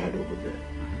my ride over there?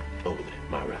 Over there,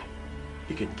 my ride.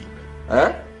 You can keep it.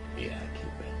 Huh? Yeah, keep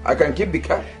it. I can keep the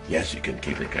car? Yes, you can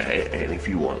keep the car. And if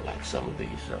you want like some of these,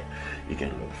 you can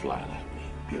look fly like me.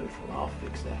 Beautiful, I'll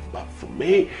fix that. But for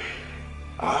me,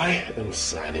 I am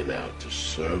signing out to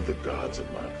serve the gods of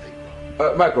my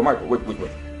people. Michael,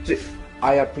 wait. See,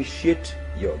 I appreciate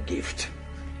your gift.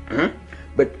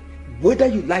 But whether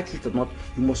you like it or not,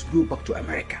 you must go back to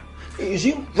America. Is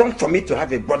it wrong for me to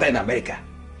have a brother in America?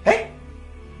 Eh?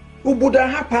 Ubuda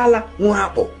hapala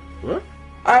nwapo.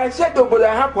 I said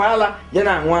Ubuda hapala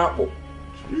yana nwapo.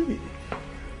 Really?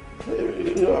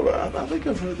 You know, I think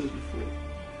I've heard this before.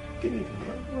 Give me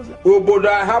what was that?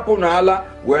 Ubuda hapu na ala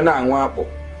wena nwapo.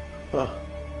 Huh.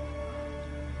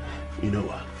 You know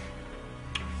what?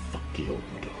 Fuck your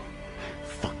Ubudo.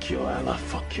 Fuck your Allah.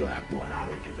 Fuck your apple. I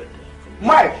don't give a damn.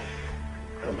 Mike!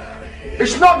 I'm out of here.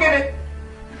 It's not getting.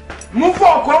 Move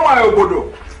for my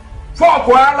Ubudo. For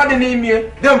ala the name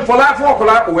here. Then for life for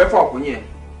la away for kunye.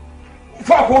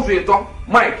 For Kosueton,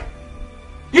 Mike.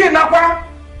 Ye nakwa.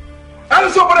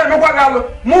 And so but no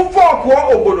galo. Move for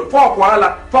Obodo. For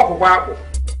ala. For apple.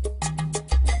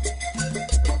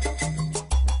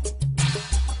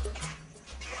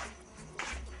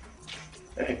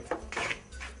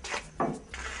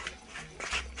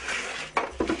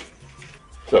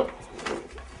 So,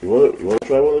 you want to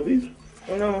try one of these?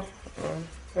 No,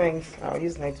 thanks. I'll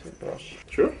use my toothbrush.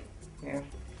 Sure. Yeah.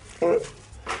 All right.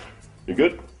 You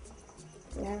good?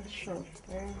 Yeah, sure.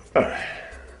 Yeah. All right.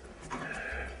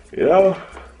 You know,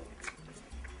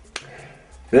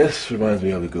 this reminds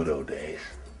me of the good old days.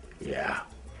 Yeah.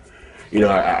 You know,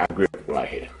 I grew up right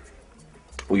here.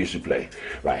 We used to play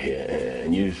right here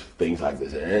and use things like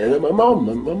this. And then my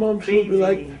mom, she would be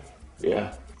like,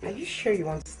 yeah. Are you sure you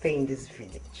want to stay in this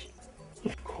village?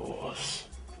 Of course.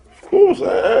 Of course.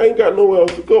 I ain't got nowhere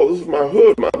else to go. This is my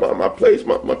hood, my place,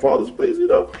 my father's place, you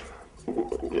know.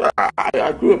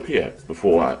 I grew up here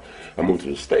before I moved to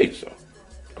the States, so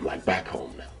I'm like back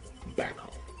home now. Back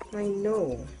home. I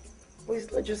know. But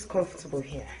it's not just comfortable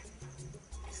here.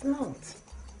 It's not.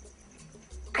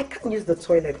 I can't use the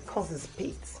toilet because it's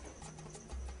pit.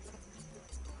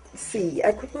 See,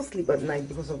 I could not sleep at night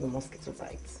because of the mosquito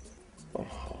bites.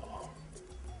 Oh,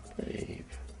 babe.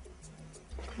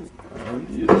 Come on.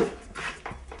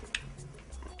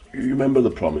 You remember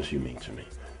the promise you made to me?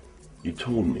 You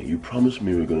told me, you promised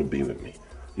me you were going to be with me.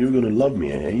 You were going to love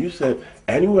me, and you said,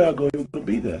 anywhere I go, you were going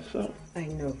to be there, so. I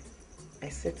know. I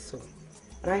said so.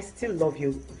 And I still love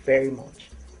you very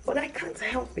much. But I can't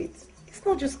help it. It's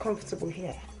not just comfortable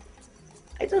here.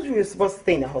 I thought we were supposed to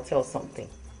stay in a hotel or something.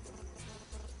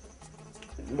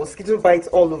 Mosquito bites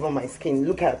all over my skin.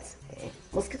 Look at.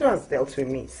 Mosquito has dealt with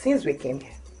me since we came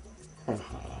here.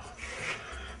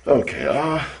 Okay,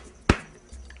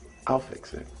 I'll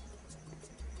fix it.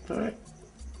 Alright?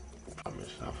 I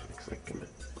promise I'll fix it. Come here.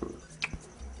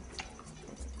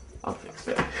 I'll fix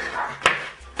it.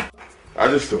 I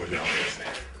just told you I'll fix it.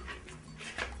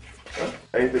 Huh?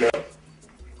 Anything else?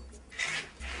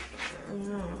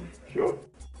 No. Sure?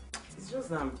 It's just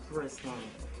that I'm pressed now.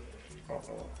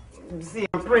 See,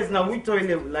 I'm pressed now. We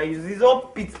toilet like it's all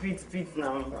pit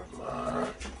now.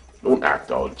 Don't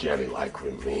act all jelly-like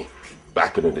with me.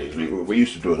 Back in the days, we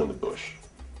used to do it in the bush.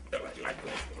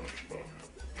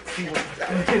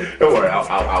 Don't worry,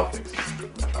 I'll fix it.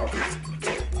 I'll fix it.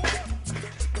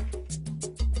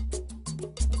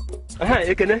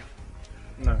 Ekene?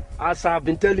 No. As I've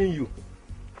been telling you,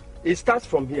 it starts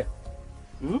from here.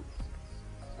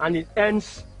 And it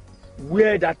ends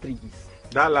where that tree is.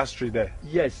 That last tree there?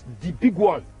 Yes, the big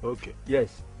one. Okay.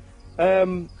 Yes.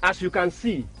 As you can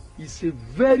see, it's a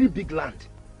very big land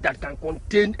that can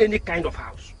contain any kind of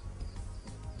house.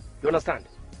 You understand?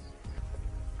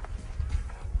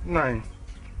 9.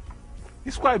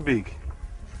 It's quite big.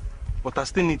 But I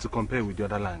still need to compare with the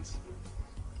other lands.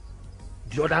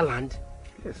 The other land?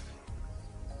 Yes.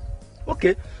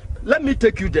 Okay, let me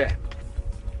take you there.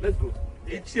 Let's go.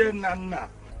 It's here, Nana.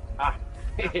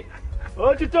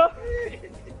 Oh, Tito.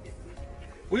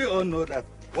 We all know that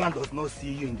one does not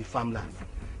see you in the farmland,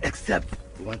 except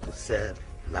you want to sell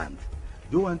land.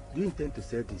 Do you intend to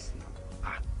sell this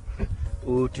now?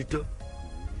 Oh, Tito.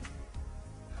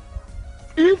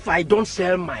 If I don't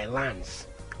sell my lands,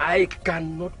 I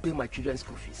cannot pay my children's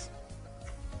school fees.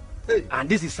 Hey. And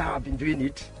this is how I've been doing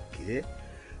it. Okay.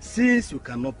 Since you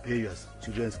cannot pay your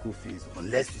children's school fees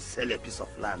unless you sell a piece of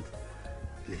land,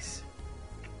 please,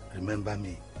 remember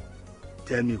me.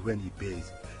 Tell me when he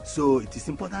pays. So it is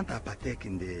important I partake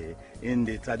in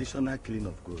the traditional killing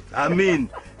of goats. I mean,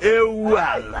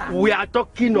 we are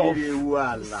talking of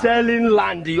selling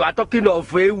land. You are talking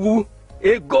of a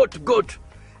goat.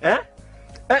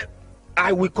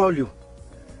 I will call you.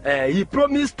 He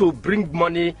promised to bring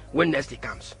money when next he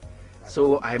comes.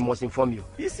 So I must inform you.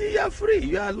 You see, you are free.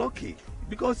 You are lucky.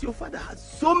 Because your father has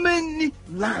so many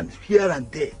land here and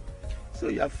there. So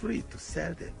you are free to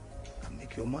sell them and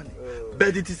make your money.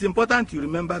 But it is important you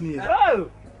remember me.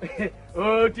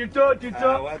 Oh, Tito.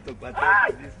 I want to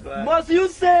partake in this one. Must you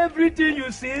say everything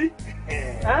you see?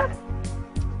 Huh?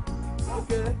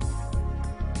 Okay.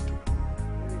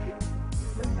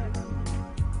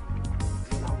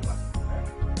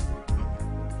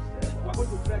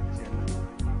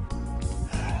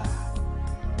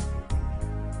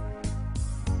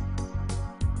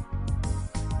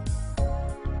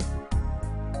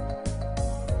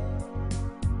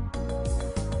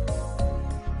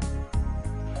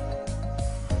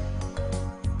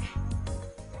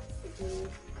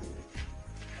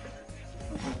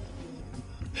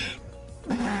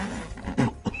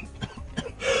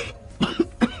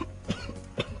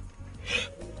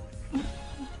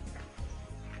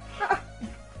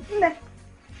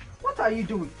 What are you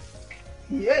doing?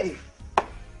 Yay!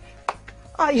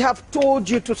 I have told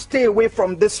you to stay away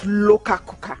from this local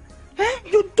cooker.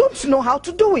 You don't know how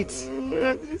to do it.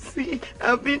 See,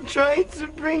 I've been trying to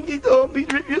bring it up.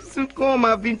 It refused to come.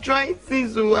 I've been trying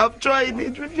since. I've tried.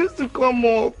 It refused to come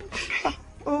up.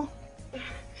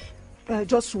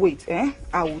 Just wait,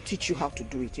 I will teach you how to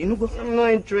do it. Inugo? I'm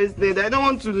not interested. I don't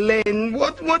want to learn.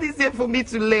 What is there for me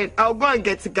to learn? I'll go and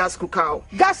get a gas cooker.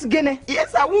 Gas again?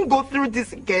 Yes, I won't go through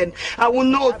this again. I will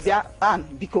not.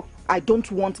 Biko, I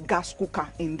don't want gas cooker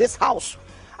in this house.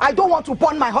 I don't want to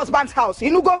burn my husband's house.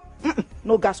 Inugo?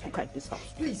 No gas cooker in this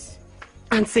house. Please.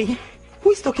 Auntie,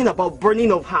 who is talking about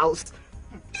burning of house?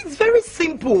 It's very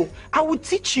simple. I will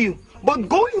teach you. But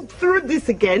going through this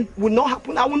again will not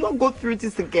happen. I will not go through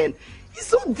this again. It's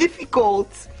so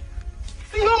difficult.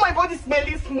 See, all my body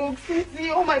smelling smoke. See,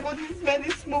 all my body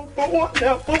smelling smoke. For what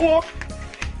now? For what?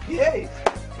 Yay.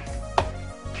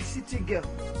 City girl.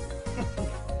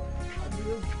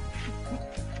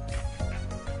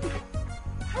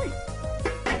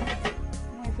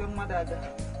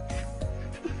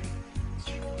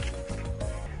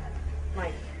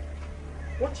 Mike,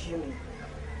 what do you mean?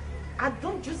 I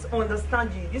don't just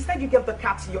understand you. You said you gave the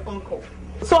cat to your uncle.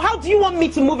 So how do you want me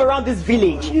to move around this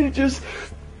village? Can you just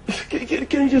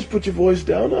put your voice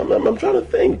down? I'm trying to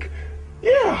think.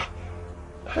 Yeah.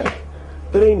 Hey,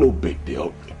 that ain't no big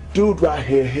deal. Dude right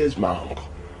here, here's my uncle.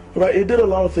 Right, he did a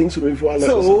lot of things for me before I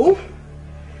left. So?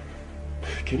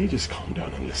 Can you just calm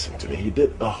down and listen to me? He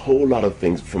did a whole lot of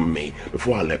things for me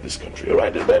before I left this country, all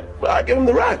right? I give him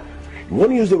the right. You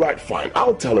want to use the right, fine.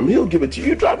 I'll tell him. He'll give it to you.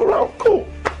 You drive around. Cool.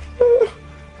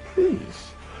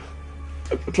 Please.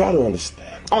 Try to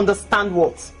understand. Understand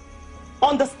what?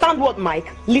 Understand what, Mike?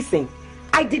 Listen,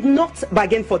 I did not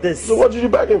bargain for this. So what did you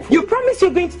bargain for? You promised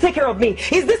you're going to take care of me.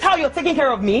 Is this how you're taking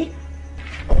care of me?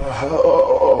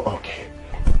 Okay.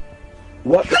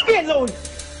 What? Leave me alone!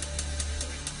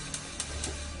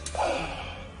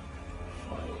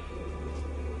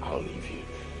 I'll leave you.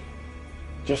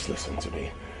 Just listen to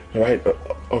me, all right?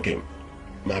 Okay,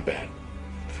 my bad.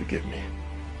 Forgive me.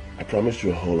 I promised you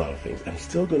a whole lot of things. I'm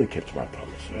still gonna keep my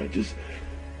promise, all right? Just,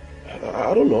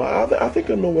 I don't know. I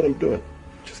think I know what I'm doing.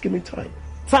 Just give me time.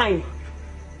 Time?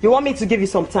 You want me to give you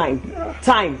some time? Yeah.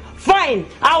 Time. Fine,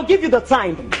 I'll give you the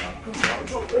time.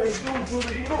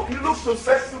 You look so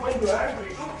sexy when you're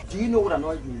angry. Do you know what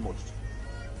annoyed me most?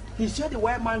 He said the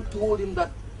white man told him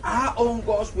that our own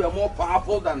gods were more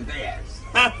powerful than theirs.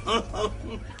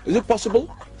 Is it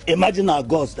possible? Imagine our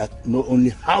gods that know only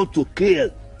how to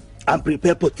kill and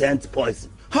prepare potent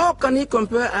poison. How can he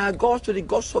compare our gods to the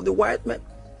gods of the white man?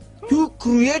 You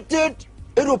created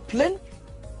aeroplane,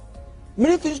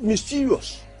 many things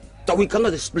mysterious that we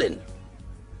cannot explain.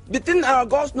 The thing our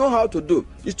gods know how to do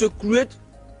is to create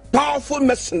powerful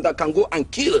medicine that can go and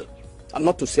kill and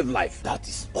not to save life. That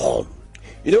is all.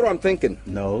 You know what I'm thinking?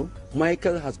 No.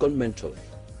 Michael has gone mental.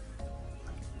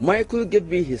 Michael gave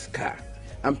me his car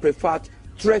and preferred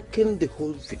trekking the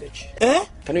whole village. Eh?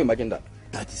 Can you imagine that?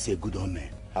 That is a good omen.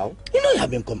 How? You know you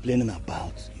have been complaining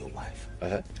about your wife.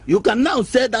 You can now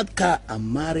sell that car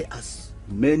and marry as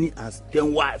many as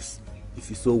 10 wives if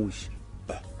you so wish.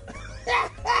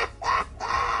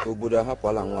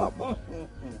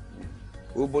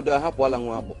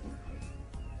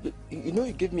 You know,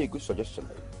 you gave me a good suggestion.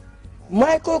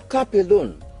 Michael Cap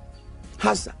alone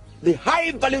has the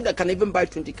high value that can even buy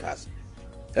 20 cars.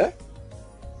 Eh?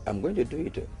 I'm going to do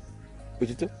it.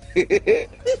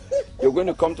 You're going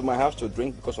to come to my house to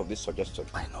drink because of this suggestion.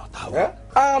 Why not?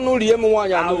 I will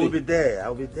be there.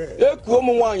 I'll be there.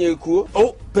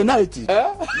 Oh, penalty. Who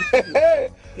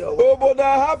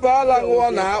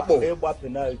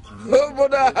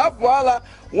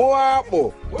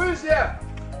is here?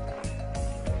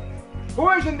 Who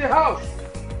is in the house?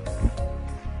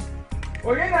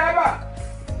 Okay.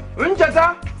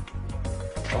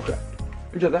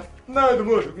 No, the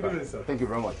mood. Good evening, sir. Thank you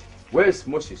very much. Where is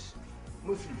Moses?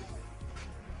 Moses.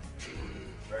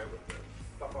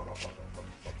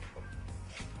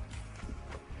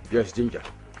 Yes, Ginger.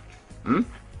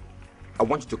 I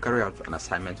want you to carry out an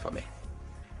assignment for me.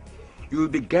 You will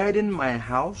be guiding my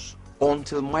house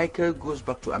until Michael goes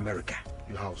back to America.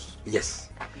 Your house? Yes.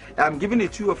 I'm giving the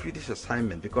two of you this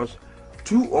assignment because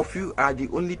two of you are the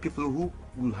only people who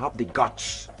will have the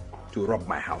guts to rob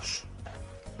my house.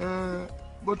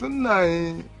 But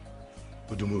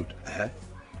Udumud,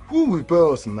 who will pay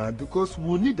us now? Because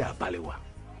we need a balewa.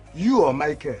 You or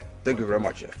Michael? Thank you very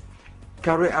much.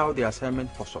 Carry out the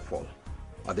assignment first of all.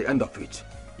 At the end of it,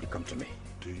 you come to me.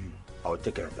 Do you? I'll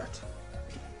take care of that.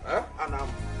 And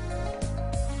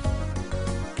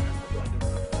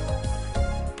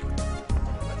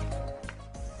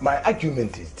my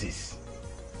argument is this: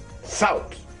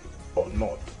 South or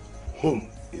North, home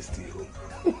is still home.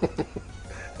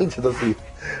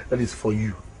 That is for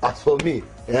you. As for me,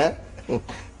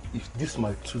 if this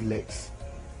my two legs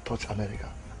touch America,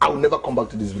 I will never come back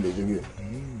to this village again.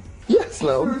 Yes,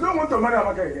 now. You don't want to marry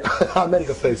America again?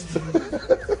 America first.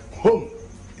 Home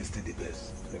is still the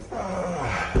best.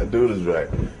 That dude is right.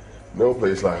 No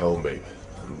place like home, babe.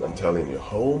 I'm telling you,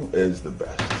 home is the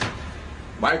best.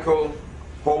 Michael,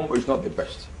 home is not the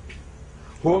best.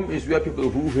 Home is where people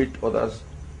who hate others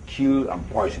kill and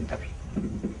poison them.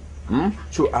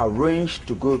 To arrange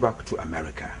to go back to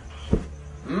America.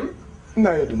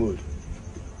 Now you're the mood.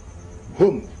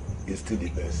 Home is still the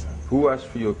best. Who asked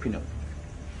for your opinion?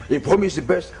 If home is the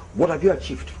best, what have you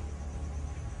achieved?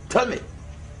 Tell me.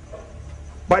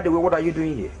 By the way, what are you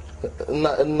doing here?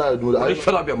 No, dude.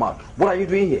 Shut up your mouth. What are you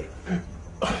doing here?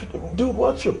 Dude,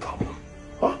 what's your problem?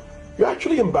 Huh? You're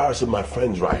actually embarrassing my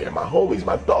friends right here, my homies,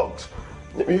 my dogs.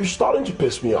 You're starting to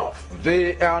piss me off.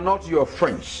 They are not your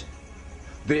friends.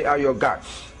 They are your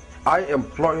guards. I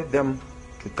employ them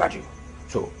to guard you.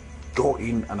 So go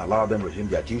in and allow them resume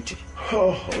their duty.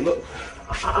 Oh, look,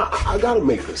 I gotta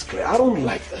make this clear. I don't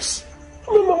like this.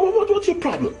 I mean, what's your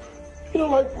problem? You know,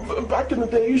 like, back in the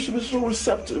day, you used to be so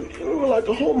receptive. You were like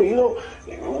a homie, you know.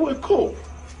 We're cool.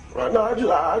 Right now,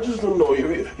 I just don't know.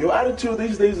 Your attitude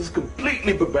these days is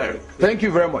completely barbaric. Thank you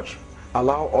very much.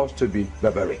 Allow us to be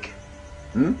barbaric.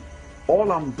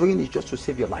 All I'm doing is just to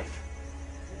save your life.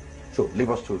 So leave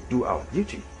us to do our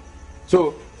duty.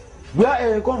 So, where are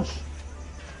your guns?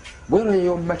 Where are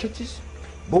your machetes,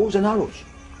 bows and arrows?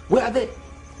 Where are they?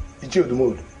 Ichie the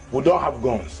mood. We don't have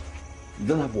guns. You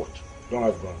don't have what? Don't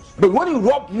have guns. But when you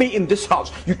robbed me in this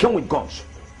house, you came with guns.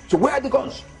 So where are the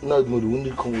guns? No, we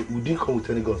didn't come with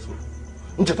any guns.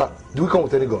 Ncheta, do we come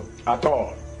with any gun? At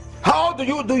all. How do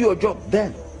you do your job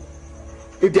then?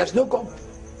 If there's no gun,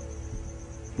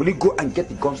 will you go and get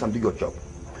the guns and do your job?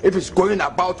 If it's going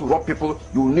about to rob people,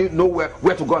 you need know where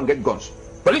to go and get guns.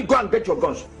 But you go and get your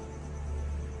guns.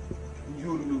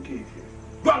 You look here.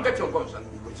 Go and get your guns and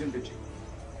resume the job.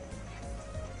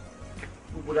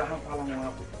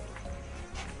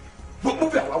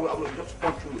 Move it, I will just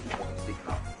punch you with the fucking stick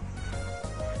now.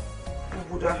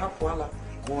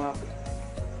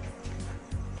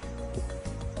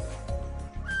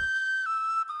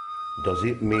 Does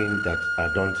it mean that I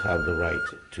don't have the right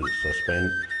to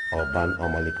suspend or ban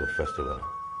Omaliko Festival?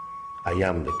 I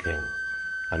am the king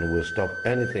and will stop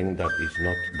anything that is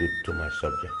not good to my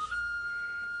subjects.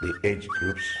 The age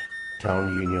groups,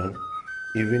 town union,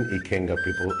 even Ikenga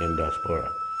people in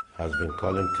diaspora has been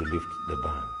calling to lift the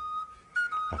ban.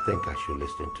 I think I should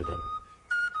listen to them.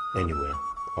 Anyway,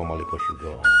 Omaliko should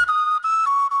go on.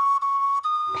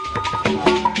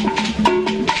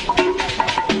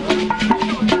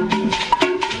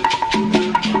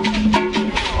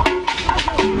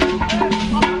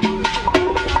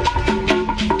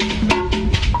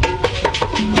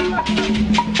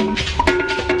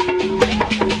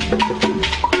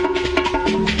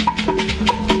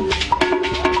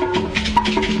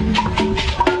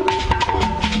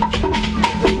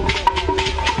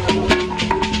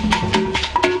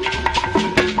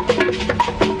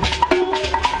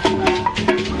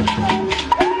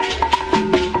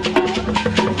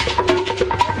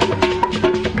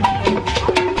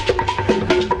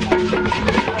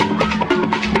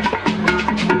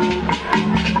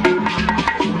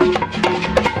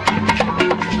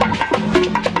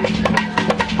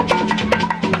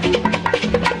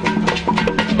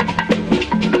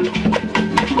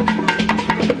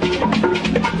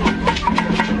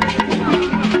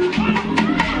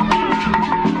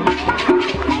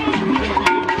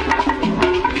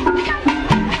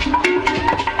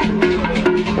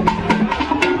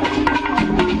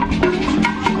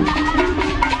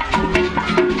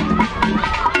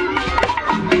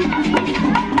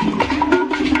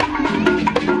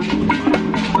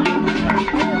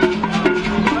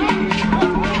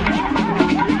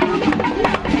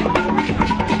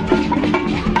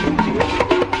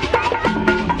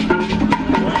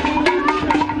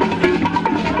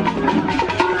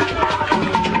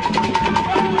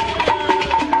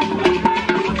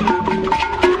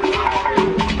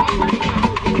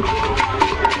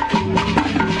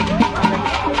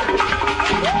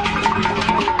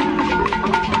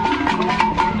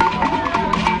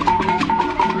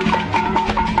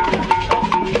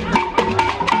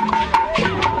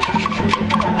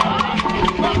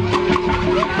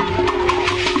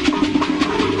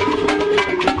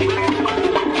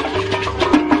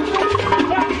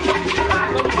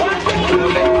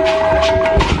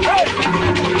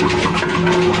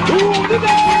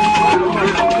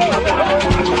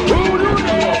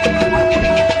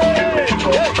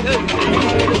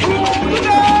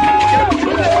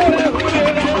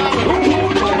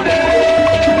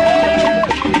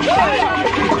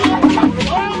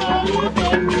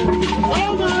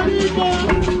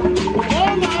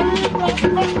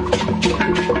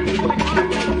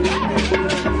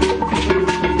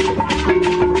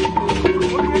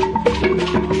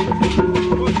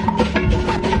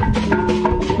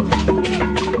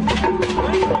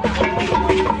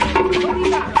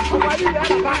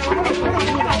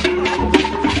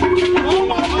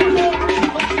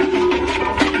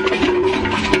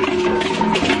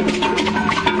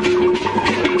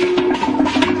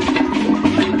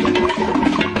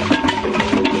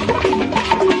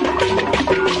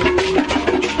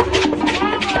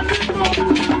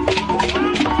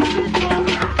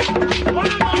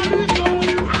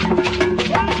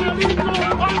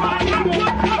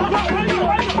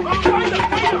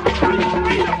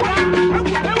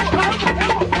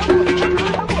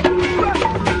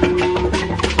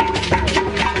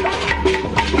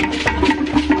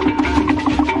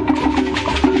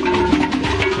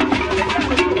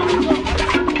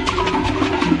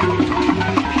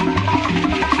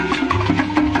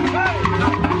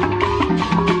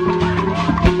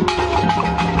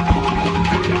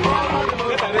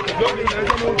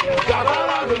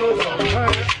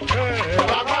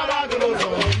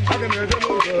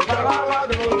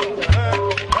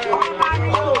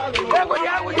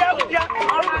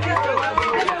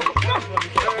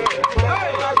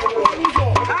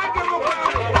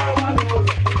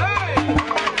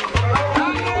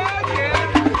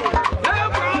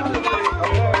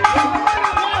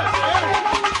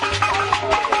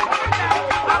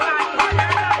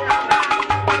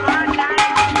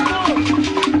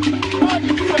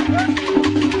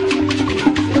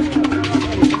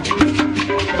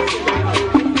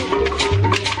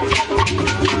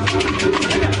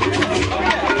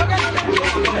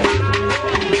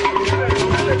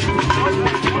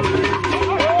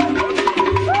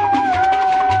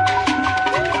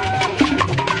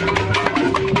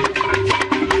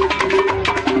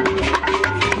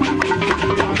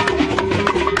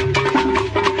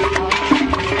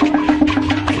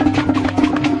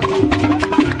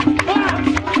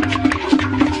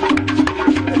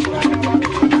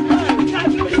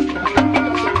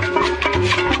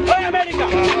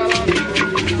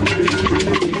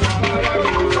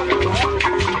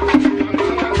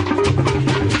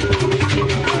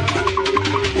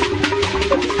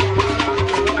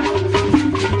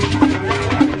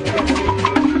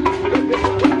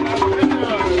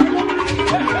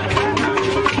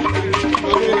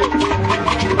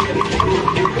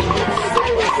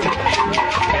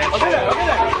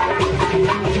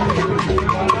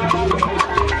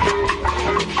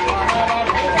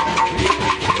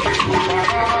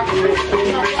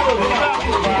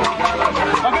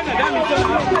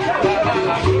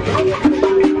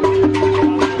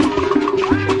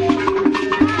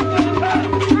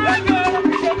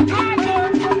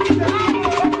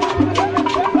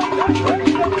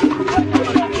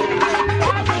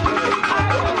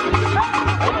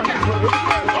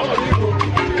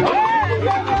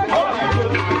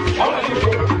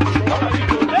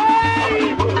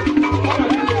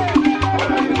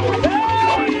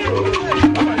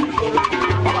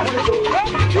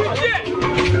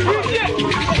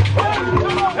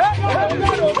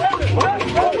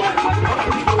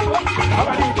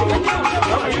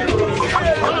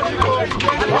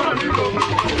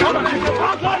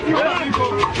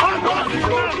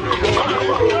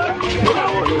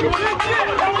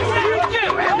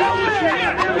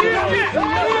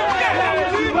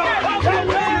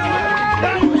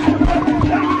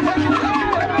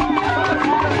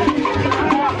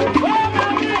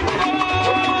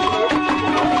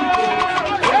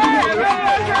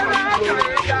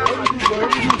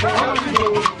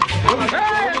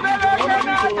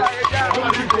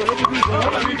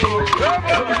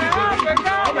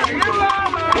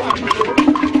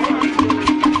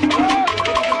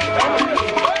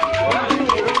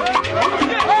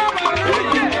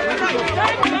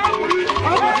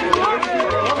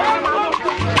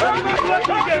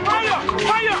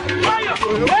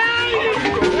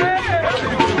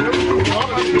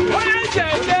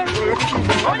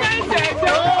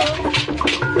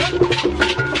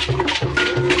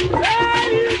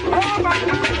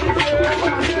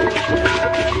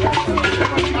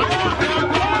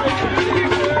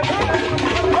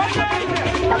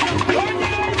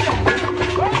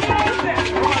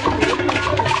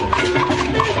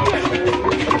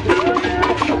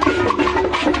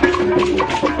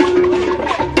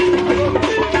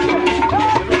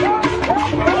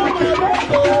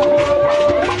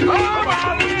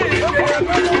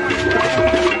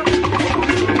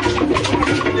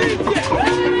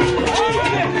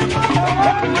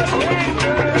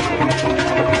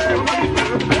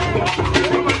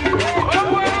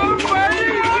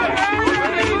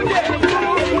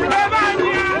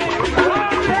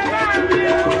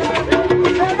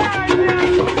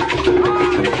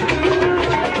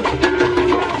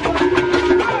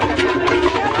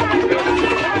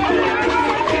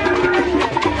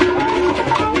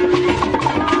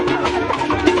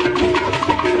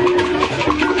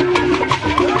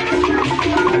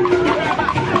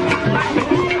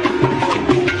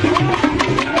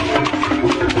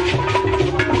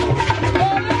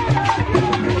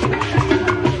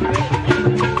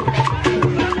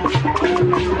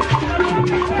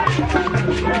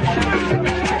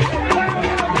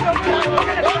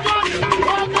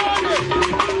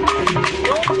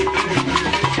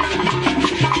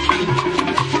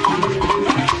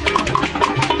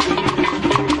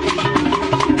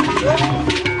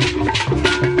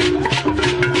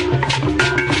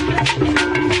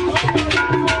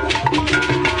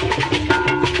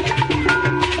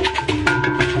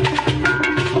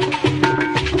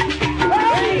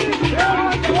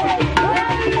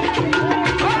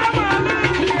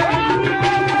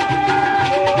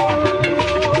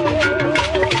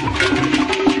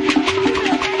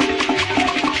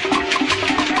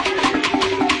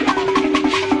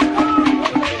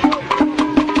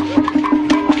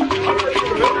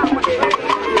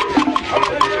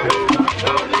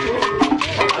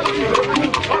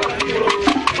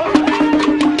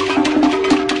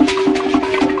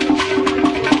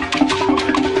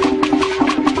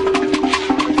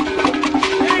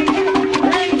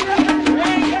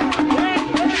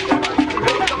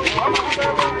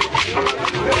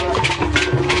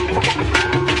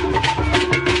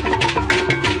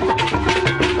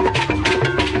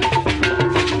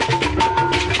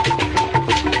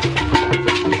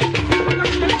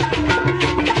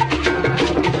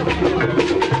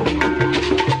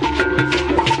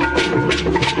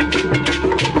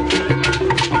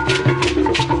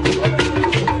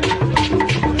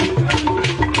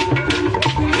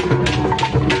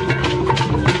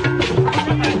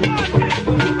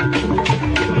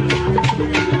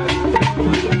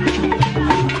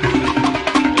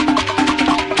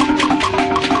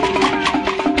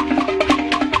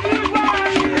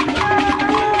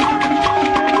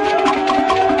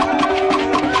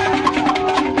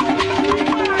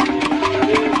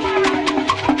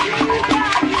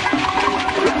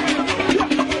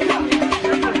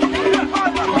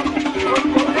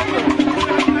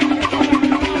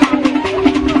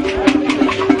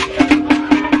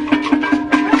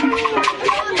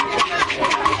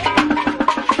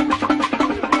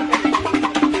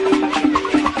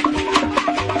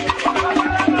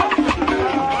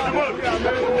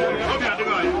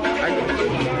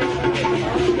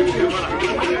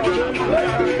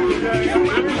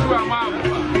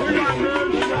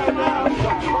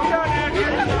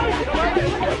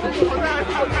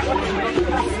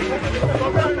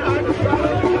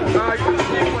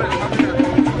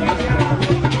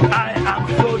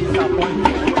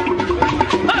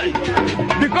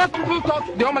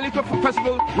 thought the Omalito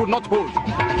festival would not hold.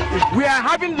 We are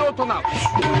having low turnout.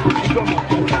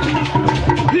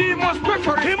 He must pay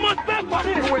for it. He must pay for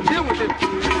it. We will deal with him.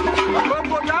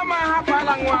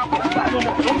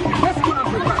 Let's go and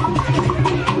prepare.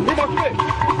 He must pay.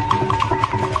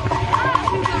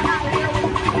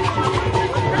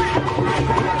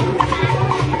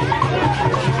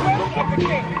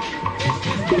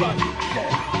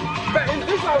 But in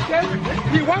this hotel,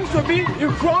 he wants to be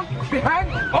in front, behind,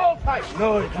 all sides.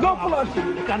 No, it cannot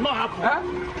happen. It cannot happen. Huh?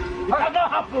 It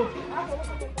cannot happen.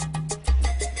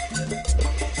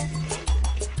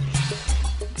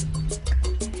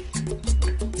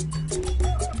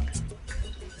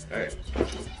 Hey.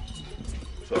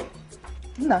 So?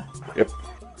 Nah. Yep.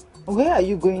 Where are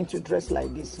you going to dress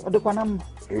like this?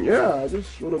 Yeah, I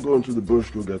just want to go into the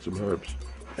bush, go get some herbs.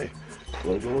 Hey, you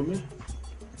want to go with me?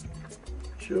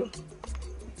 Sure.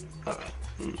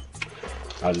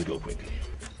 I'll just go quickly.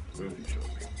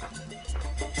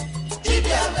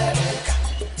 Dibia America,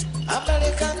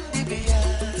 American Dibia,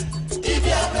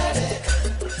 Dibia America,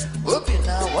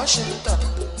 Upina Washington,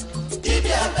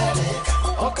 Dibia America,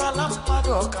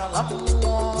 Okalamado, Okalamu,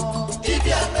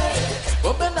 Dibia America,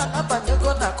 Omena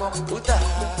Nabanyago na computer,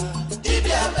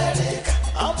 Dibia America,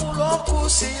 Amuloku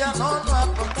Sia no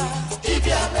Apota,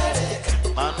 Dibia America,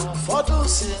 Manu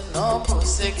Fodusi no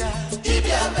Musega,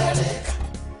 Dibia America.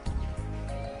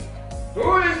 Who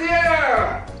is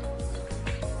here?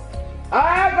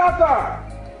 Agatha!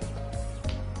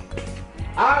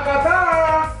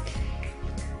 Agatha!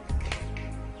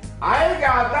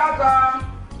 Agatha!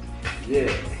 Yeah.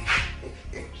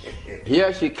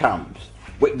 Here she comes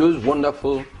with those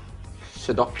wonderful,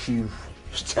 seductive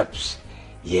steps.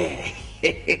 Yeah.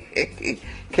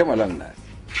 Come along now.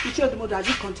 You told the mother I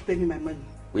just can't pay me my money.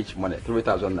 Which money?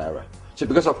 3,000 naira. So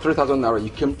because of 3,000 naira, you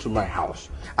came to my house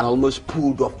and almost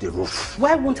pulled off the roof.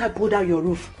 Why won't I pull down your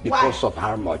roof? Because of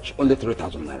how much? Only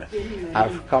 3,000 naira.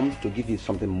 I've come to give you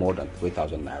something more than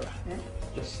 3,000 naira. Yeah?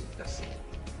 Just sit, that's it.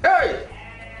 Hey!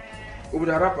 You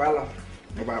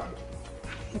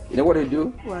know what you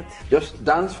do? What? Just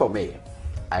dance for me.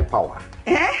 I power.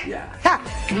 Eh? Yeah. Ha!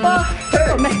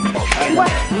 Oh, man.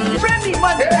 What? Friend me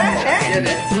money.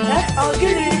 I'll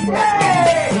give it.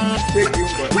 Hey!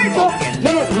 Wait,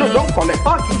 No, don't collect.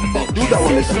 Do that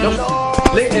one. Listen, just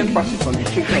lay emphasis on the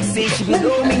chicken. Say she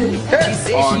know me. She say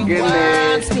she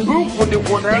wants me. Group for the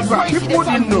whatever. People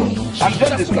didn't know. I'm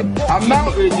just discovering. I'm now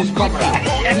a discoverer.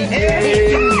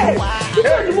 Hey!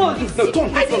 No,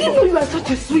 don't. I didn't know you were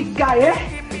such a sweet guy, eh?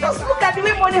 Just look at the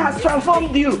way money has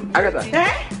transformed you. Agatha,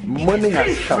 money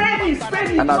has come.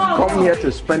 And I've come here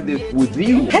to spend it with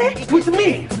you. Hey, with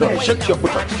me? No, shake your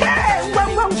butt. Hey,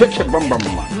 shake your bum bum.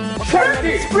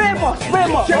 Spray more.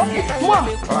 Mom.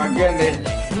 Again,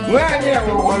 when you are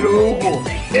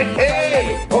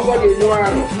hey, over the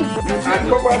one. I'm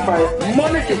covered by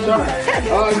money to turn.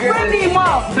 Spray me,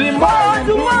 Mom. The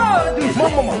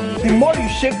more you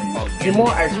shake, the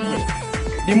more I spray.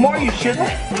 The more you shake,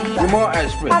 the more I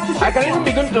spray. I can even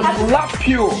begin to slap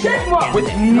you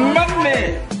with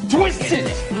money, twist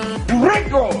it,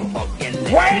 wriggle,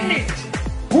 whine it,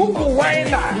 who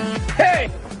whiner. Hey!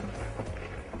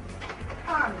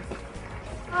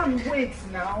 Wait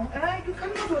now. You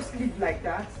cannot just live like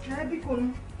that.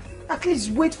 At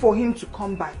least wait for him to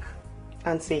come back.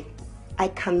 Auntie, I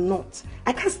can't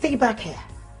stay back here.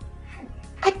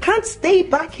 I can't stay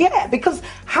back here because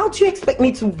how do you expect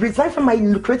me to resign from my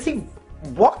lucrative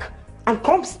work and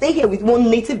come stay here with one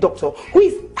native doctor who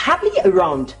is hardly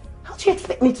around? How do you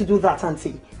expect me to do that,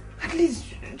 Auntie? At least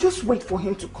just wait for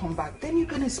him to come back. Then you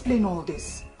can explain all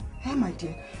this. Hey, my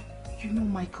dear, you know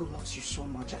Michael loves you so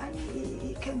much and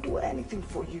he can do anything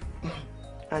for you.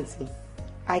 Auntie,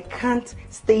 I can't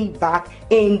stay back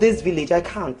in this village. I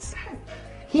can't.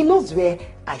 He knows where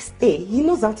I stay. He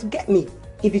knows how to get me.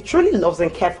 If he truly loves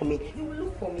and cares for me, he will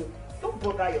look for me. Don't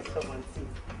bother yourself, Auntie.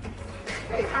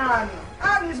 Hey, Anne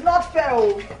is not fair,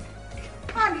 oh.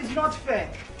 Anne is not fair.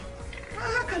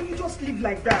 How can you just live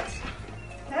like that?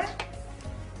 Eh?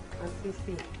 Auntie,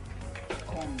 see.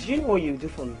 Do you know what you do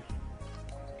for me?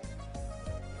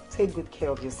 Take good care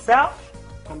of yourself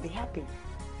and be happy.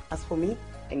 As for me,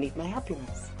 I need my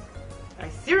happiness. I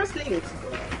seriously need to go.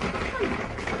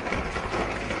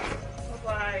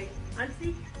 Bye-bye.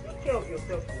 Auntie, take care of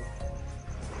yourself.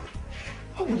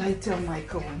 What will I tell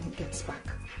Michael when he gets back?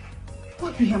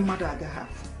 What will your mother have?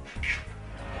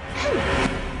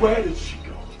 Where did she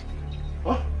go?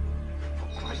 Huh? For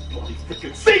Christ's bloody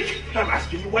freaking sake! I'm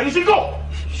asking you, where did she go?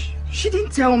 She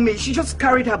didn't tell me. She just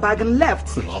carried her bag and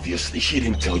left. Well, obviously she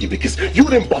didn't tell you because you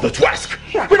didn't bother to ask.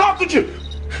 Yeah. But how could you?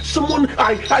 Someone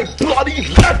I bloody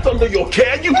left under your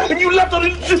care, and you left her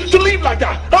to leave like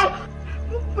that, huh?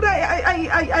 But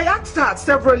I asked her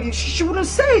severally. She wouldn't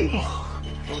say.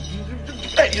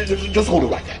 Hey, just hold it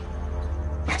right there.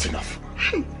 That's enough.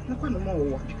 Hey,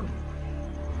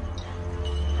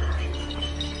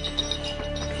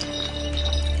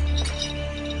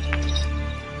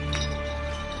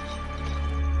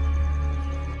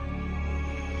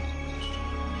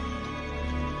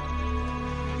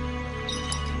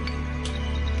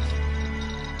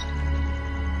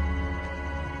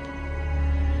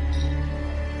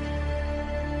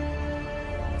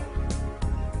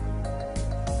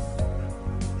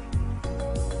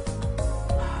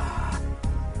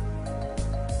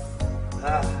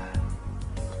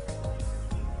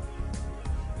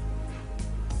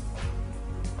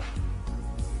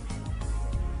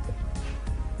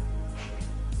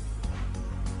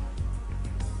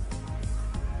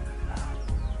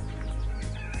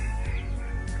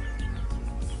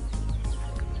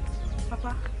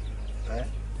 Papa,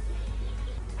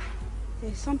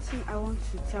 there's something I want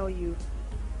to tell you,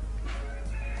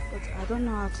 but I don't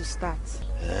know how to start.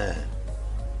 It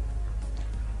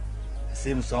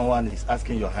seems someone is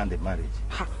asking your hand in marriage.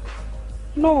 Ha.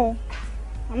 No,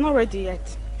 I'm not ready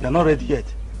yet. You're not ready yet?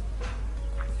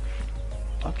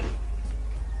 Okay.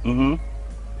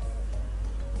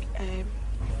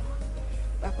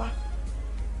 Papa,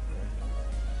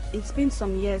 it's been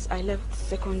some years I left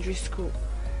secondary school.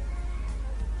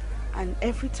 And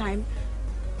every time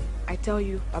I tell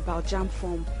you about jam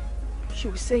form, she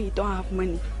will say you don't have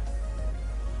money.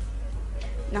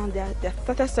 Now they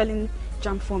started selling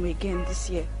jam form again this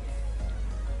year.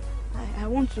 I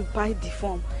want to buy the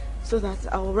form so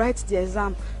that I will write the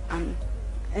exam and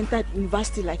enter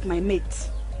university like my mates.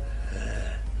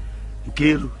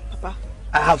 Nkiru, Papa,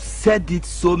 I have said it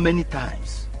so many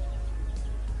times.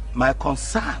 My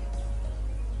concern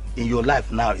in your life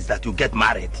now is that you get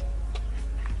married.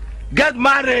 Get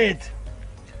married!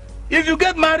 If you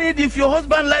get married, if your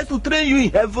husband likes to train you in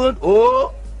heaven,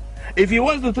 or if he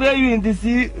wants to train you in the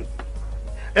sea,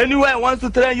 anywhere he wants to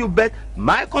train you, but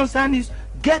my concern is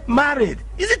get married.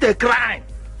 Is it a crime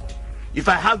if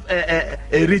I have a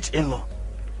rich in-law?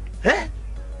 Eh?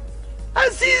 I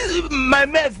see my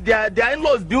mates, their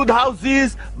in-laws build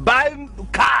houses, buy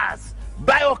cars,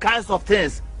 buy all kinds of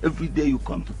things. Every day you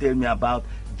come to tell me about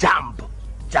jump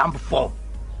form.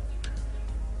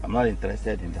 I'm not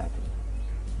interested in that.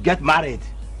 Get married.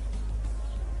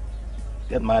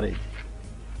 Get married.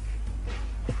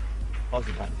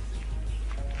 Husband.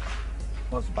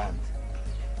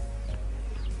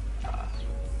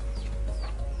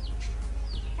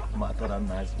 I thought I'm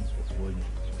nice for you.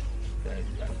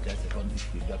 Just secondary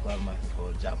school,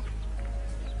 for jump.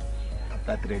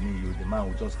 After training you, the man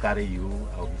will just carry you.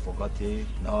 I will be forgotten.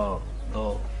 No, I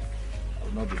will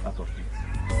not be part of it.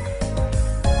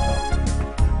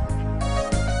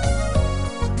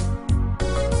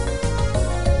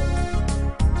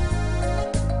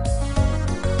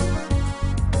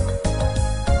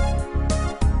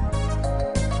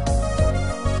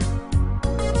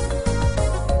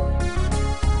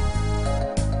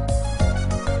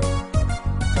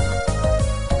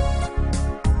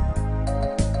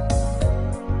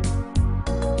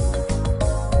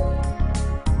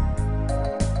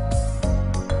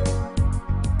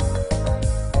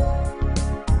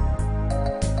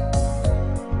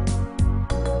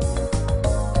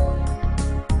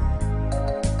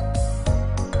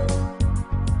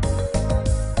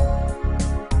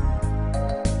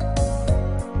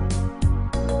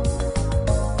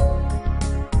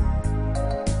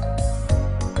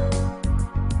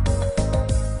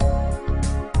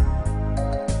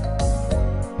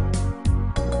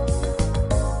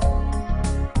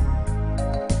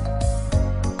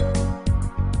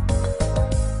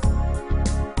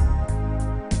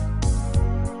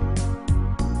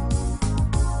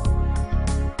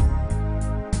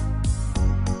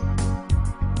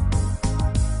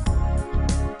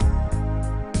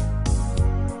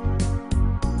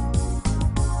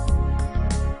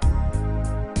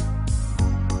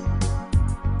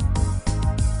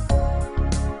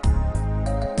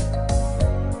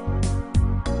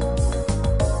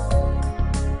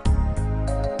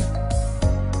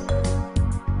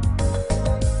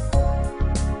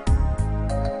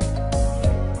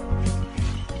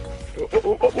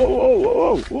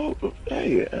 Whoa.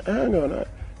 Hey, hang on.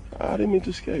 I didn't mean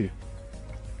to scare you.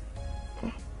 Huh?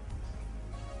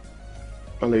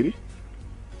 My lady?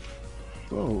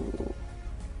 Oh.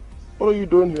 What are you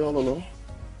doing here all alone?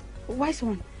 Wise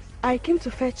one, I came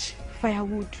to fetch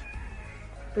firewood,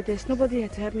 but there's nobody here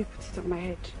to help me put it on my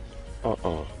head.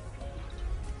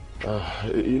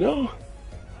 You know,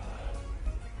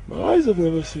 my eyes have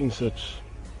never seen such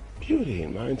beauty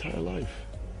in my entire life.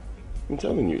 I'm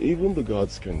telling you, even the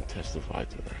gods can testify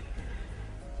to that.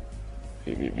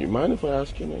 You mind if I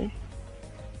ask your name?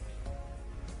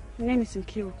 My name is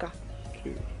Nkiruka.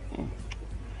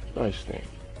 Nice name.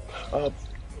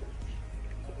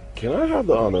 Can I have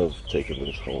the honor of taking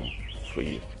this home for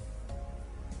you?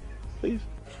 Please?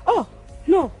 Oh,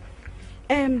 no.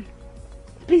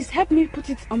 Please help me put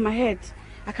it on my head.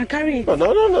 I can carry it.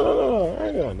 No.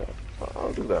 Hang on.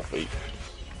 I'll do that for you.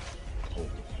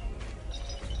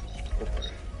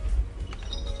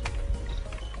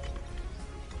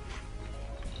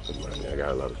 I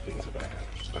got a lot of things in my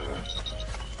hand.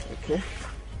 Okay.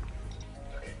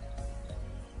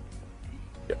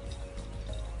 Yeah.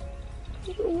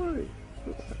 Don't worry.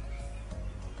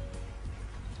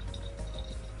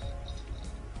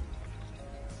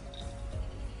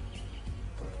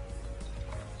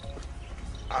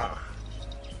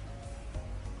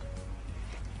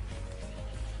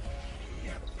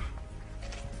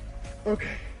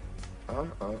 Okay. All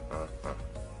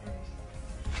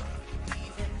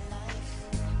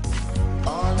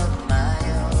of my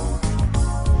own.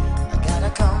 I gotta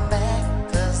come back,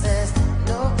 'cause there's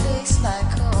no place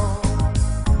like home.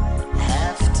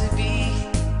 Have to be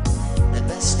the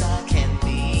best I can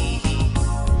be,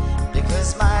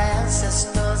 because my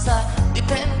ancestors are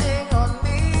depending on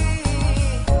me.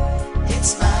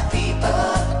 It's my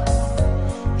people,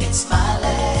 it's my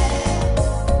land,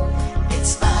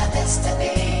 it's my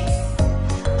destiny.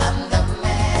 I'm the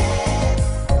man.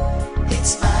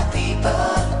 It's my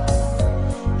people,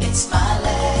 it's my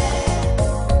land,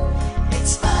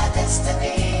 it's my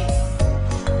destiny.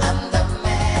 I'm the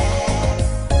man.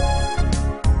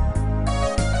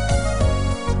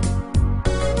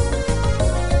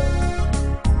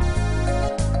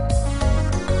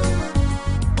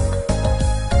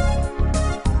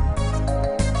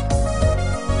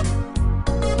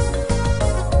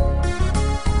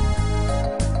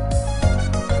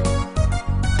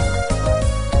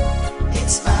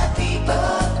 It's my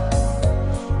people,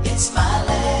 it's my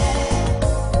land,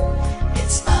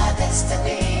 it's my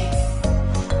destiny.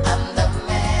 I'm the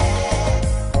man.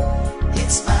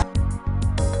 It's my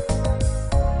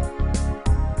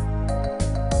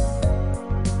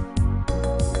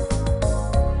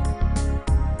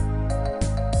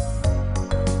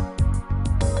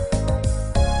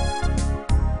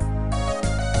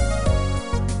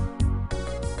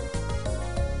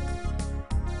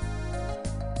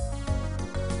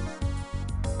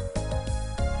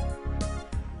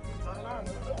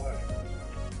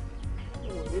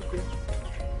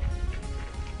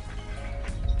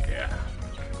Yeah.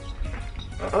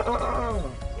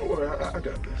 Don't worry, I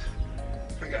got this.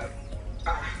 I got it.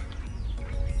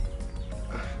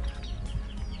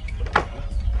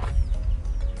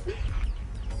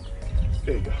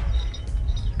 There you go.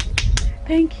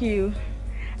 Thank you.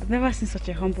 I've never seen such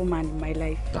a humble man in my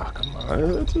life. Ah, come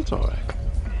on. It's all right.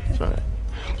 It's all right.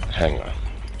 Hang on.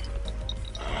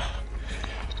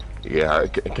 Yeah,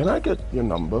 can I get your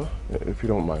number? If you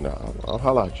don't mind, I'll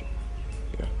holler at you.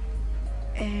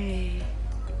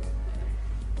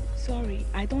 Sorry,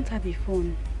 I don't have a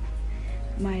phone.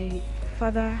 My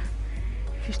father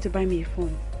used to buy me a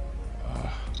phone.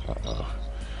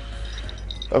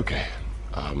 Okay.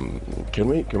 Can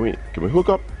we hook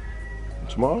up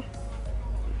tomorrow?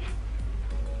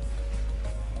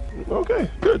 Okay,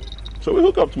 good. So we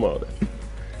hook up tomorrow then.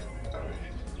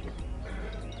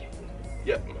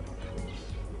 Yeah.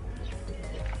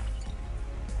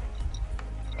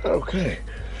 Okay.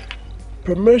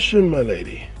 Permission, my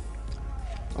lady.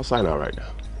 I'll sign out right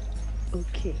now.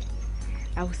 Okay.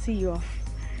 I will see you off.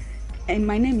 And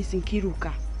my name is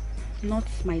Nkiruka, not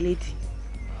my lady.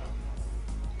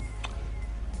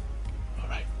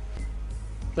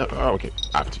 Okay,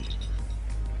 after you.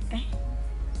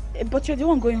 But you're the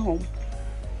one going home.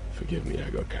 Forgive me, I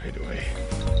got carried away.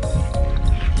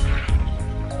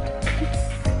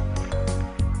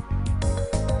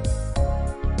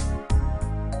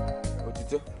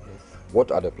 Otito,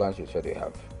 what are the plans you said you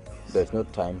have? There's no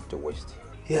time to waste.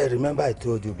 Yeah, remember I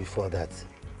told you before that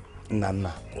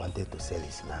Nana wanted to sell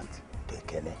his land to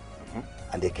Ekene.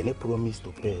 And Ekene promised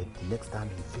to pay the next time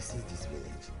he visits this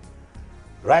village.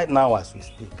 Right now, as we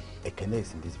speak, Ekene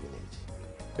is in this village.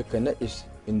 Ekene is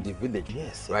in the village?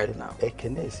 Yes. Right now?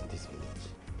 Ekene is in this village.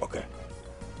 Okay.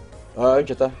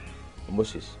 Cheta,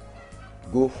 Moses,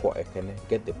 go for Ekene,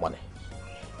 get the money.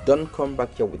 Don't come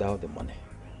back here without the money.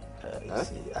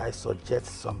 See, I suggest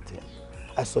something.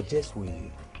 I suggest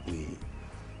we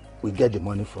get the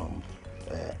money from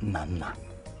Nana.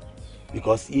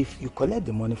 Because if you collect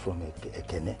the money from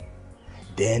Ekene,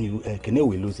 then Ekene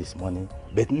will lose his money,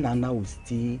 but Nana will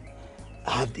still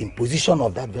have in position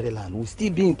of that very land, will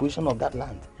still be in position of that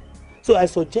land. So I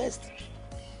suggest,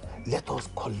 let us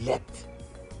collect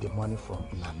the money from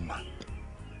Nana.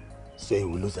 So he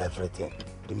will lose everything.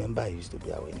 Remember, he used to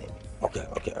be our enemy. Okay.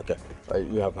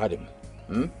 You have had him.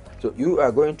 So you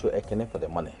are going to Ekene for the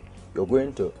money. You're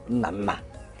going to Nana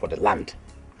for the land.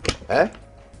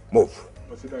 Move.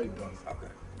 Consider it done. Okay.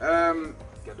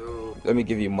 Let me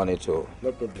give you money to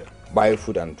buy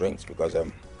food and drinks because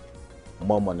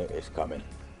more money is coming.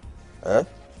 Hold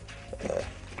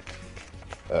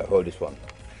this one.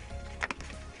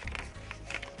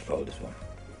 Hold this one.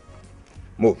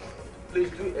 Move.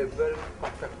 Please do a very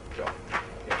perfect job.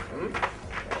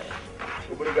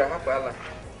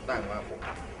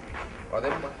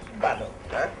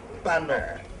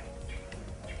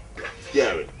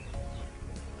 Gary.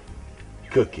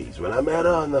 Cookies. When I met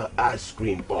her on the ice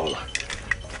cream baller.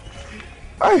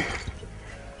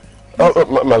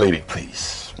 My lady,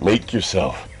 please. Make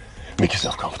yourself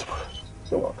comfortable.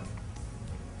 You're welcome.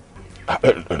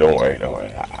 Don't worry.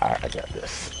 I got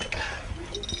this.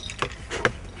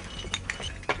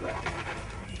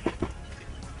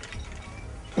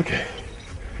 Okay.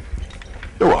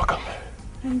 You're welcome.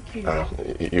 Thank you.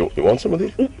 You want some of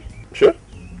these? Sure.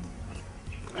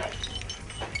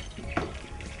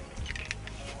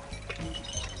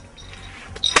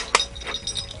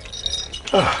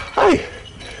 Hi.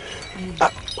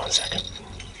 1 second.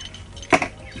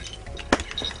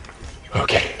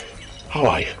 Okay. How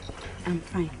are you? I'm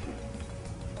fine.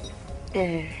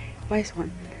 Wise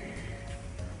one,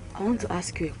 I want to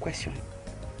ask you a question.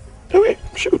 Okay,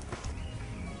 shoot.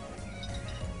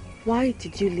 Why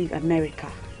did you leave America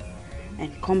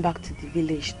and come back to the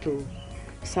village to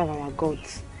serve our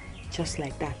gods just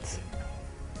like that?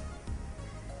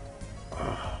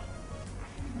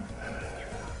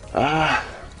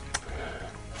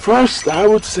 First, I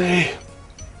would say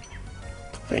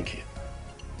thank you.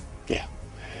 Yeah,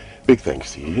 big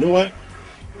thanks to you. You know why?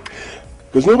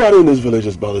 Because nobody in this village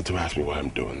has bothered to ask me why I'm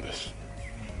doing this.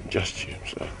 Just you,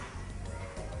 so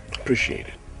appreciate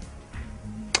it.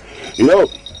 You know,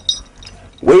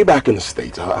 way back in the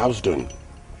States, I was doing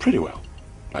pretty well.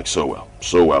 Like so well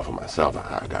for myself.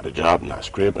 I got a job, nice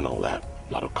crib and all that,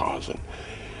 a lot of cars.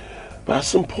 But at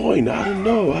some point, I don't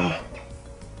know, I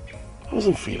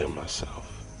wasn't feeling myself.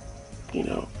 You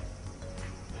know.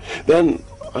 Then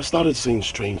I started seeing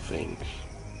strange things,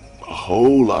 a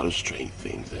whole lot of strange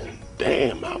things, and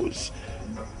damn, I was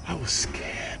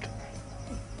scared.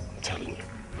 I'm telling you,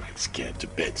 like scared to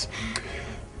bits.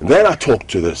 And then I talked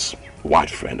to this white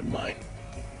friend of mine.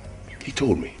 He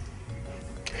told me.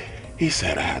 He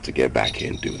said I had to get back here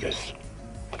and do this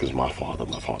because my father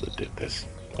did this.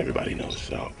 Everybody knows.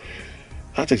 So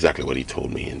that's exactly what he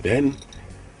told me. And then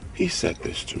he said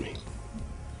this to me.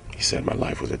 He said my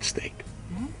life was at stake.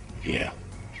 Yeah,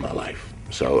 my life.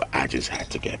 So I just had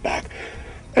to get back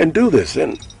and do this.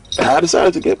 And I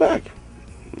decided to get back.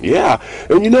 Yeah.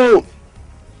 And you know,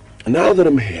 now that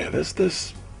I'm here, there's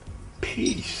this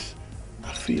peace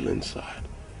I feel inside.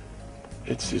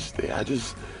 It's just there. I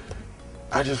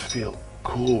just feel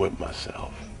cool with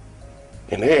myself.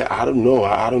 And hey, I don't know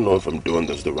if I'm doing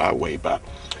this the right way, but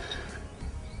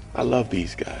I love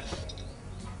these guys.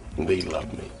 And they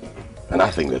love me. And I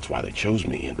think that's why they chose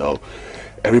me. And though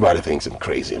everybody thinks I'm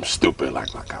crazy, I'm stupid,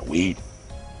 like I weed.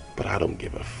 But I don't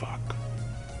give a fuck.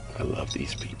 I love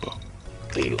these people.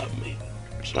 They love me.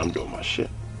 So I'm doing my shit.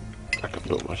 Like I'm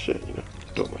doing my shit, you know?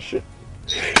 Doing my shit.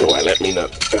 You know what, let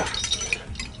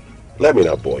me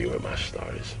not bore you with my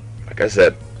stories. Like I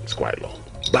said, it's quite long.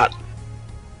 But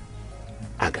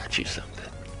I got you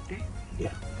something.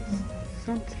 Yeah.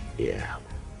 Something? Yeah.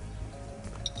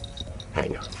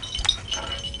 Hang on.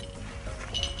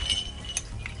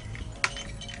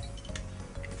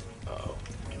 Oh.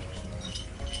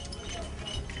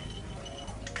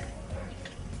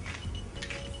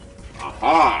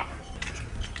 Aha!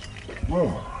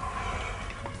 Whoa.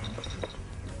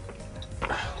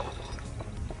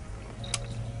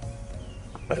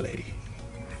 My lady.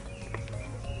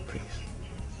 Please.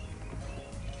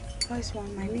 First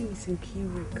one, my name is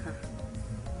Nkiruka.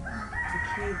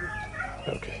 Nkiru.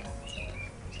 Okay.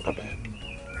 Not bad.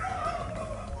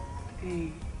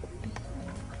 Hey.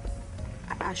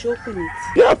 I should open it.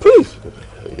 Yeah, please.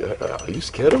 Are you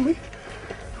scared of me?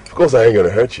 Of course I ain't gonna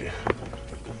hurt you.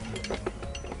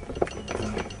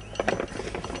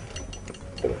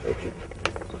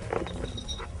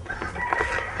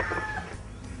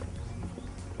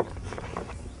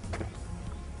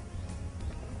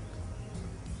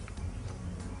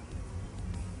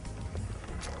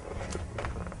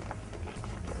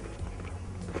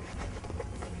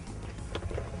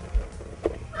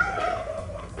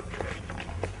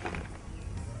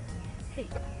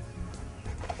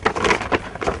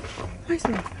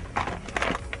 Listen.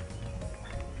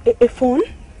 A phone?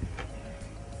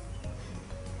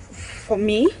 For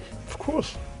me? Of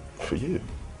course, for you.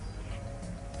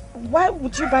 Why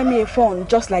would you buy me a phone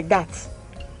just like that?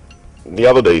 The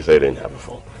other day you said you didn't have a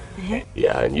phone.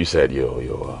 Yeah, and you said your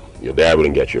dad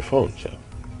wouldn't get your phone. So,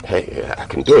 hey, I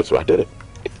can do it, so I did it.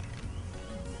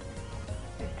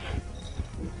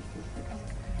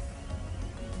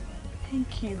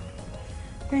 Thank you.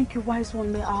 Thank you, wise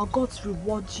one. May our gods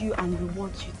reward you and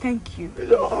reward you. Thank you.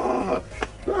 No,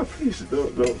 please,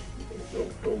 don't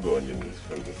go on your knees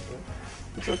for this.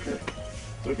 It's okay.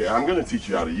 It's okay. I'm going to teach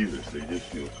you how to use it so you just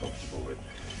feel comfortable with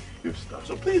your stuff.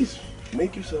 So please,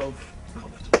 make yourself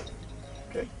comfortable.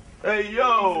 Okay? Hey,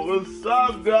 yo, what's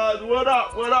up, guys? What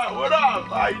up? What up? What up?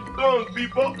 How you doing,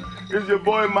 people? It's your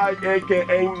boy Mike,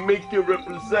 a.k.a. Make You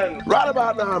Represent. Right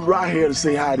about now, I'm right here to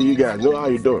say hi to you guys. Know how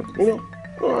you doing? Know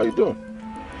how you doing?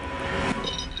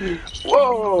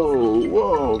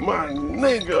 Whoa, my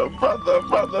nigga, brother,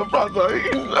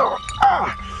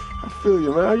 I feel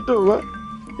you, man. How you doing, man?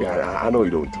 Yeah, I know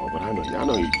you don't talk, but I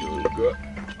know you doing good.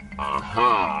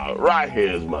 Right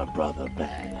here's my brother,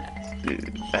 badass,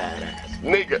 dude, badass.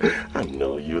 Nigga, I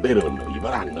know you. They don't know you,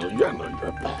 but I know you. I know you're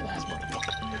a badass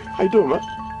motherfucker. How you doing, man?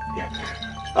 Yeah.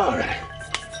 All right.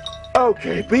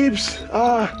 Okay, peeps.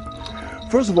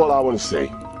 First of all, I want to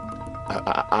say,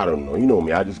 I don't know. You know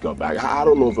me. I just got back. I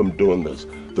don't know if I'm doing this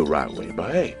the right way,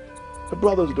 but hey, the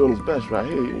brother's doing his best right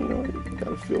here. You know, you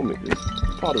gotta feel me. It's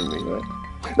part of me,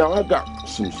 right? Now I got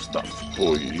some stuff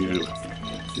for you.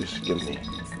 Just give me.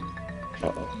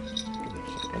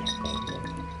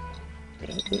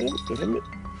 Wait a minute.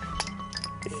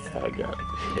 Yeah, I got it.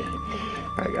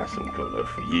 I got some color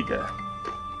for you guys.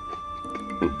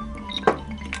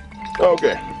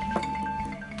 Okay.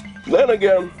 Then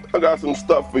again, I got some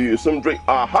stuff for you, some drink.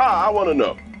 I want to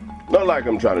know. Not like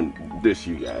I'm trying to diss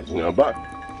you guys, but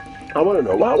I want to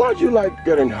know, why'd you like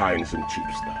getting high in some cheap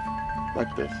stuff?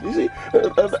 Like this. You see,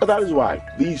 that is why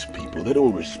these people, they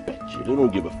don't respect you. They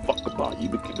don't give a fuck about you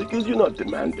because you're not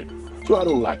demanding. So I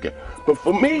don't like it. But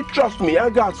for me, trust me, I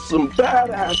got some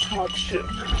badass hot shit.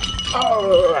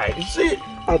 All right, you see,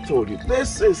 I told you,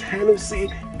 this is Hennessy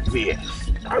VS.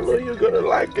 I know you're gonna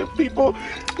like it, people.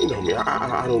 You know me,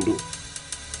 I don't do.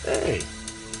 Hey,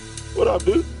 what up,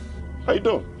 dude? How you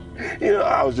doing? You know,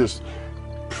 I was just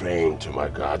praying to my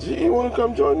God. You wanna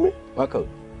come join me? Michael,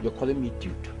 you're calling me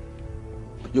dude.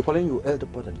 You're calling your elder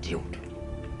brother dude.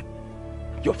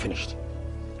 You're finished.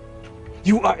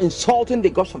 You are insulting the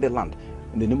gods of the land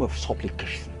in the name of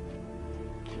supplication.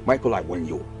 Michael, I warn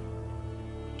you.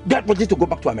 Get ready to go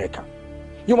back to America.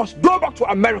 You must go back to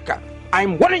America.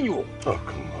 I'm warning you. Oh,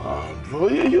 come on, bro.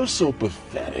 You're so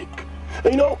pathetic.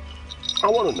 You know, I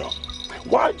want to know,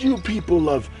 why do you people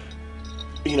love,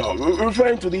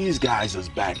 referring to these guys as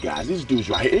bad guys? These dudes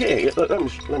right here. Hey, let me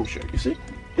show you. You see,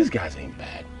 these guys ain't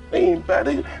bad. They ain't bad.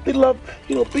 They love,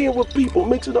 being with people,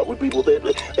 mixing up with people. There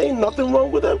ain't nothing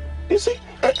wrong with them. You see?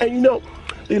 And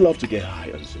they love to get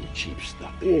high on some cheap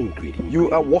stuff. They ain't greedy.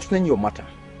 You are worsening your matter.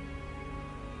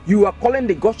 You are calling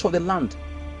the gods of the land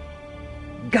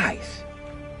guys.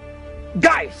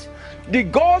 The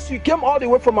gods who came all the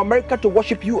way from America to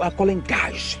worship you are calling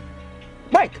guys.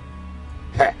 Mike,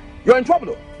 you're in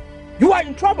trouble. You are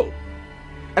in trouble.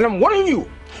 And I'm warning you.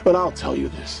 But I'll tell you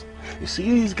this. You see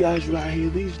these guys right here,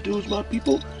 these dudes, my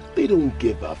people, they don't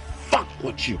give a fuck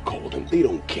what you call them. They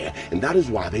don't care. And that is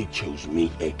why they chose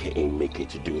me, a.k.a. Mickey,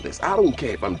 to do this. I don't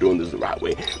care if I'm doing this the right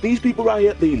way. These people right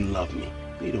here, they love me.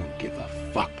 They don't give a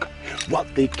fuck.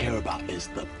 What they care about is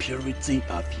the purity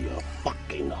of your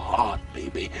fucking heart,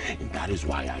 baby. And that is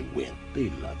why I win. They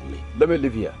love me. Let me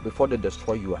live here before they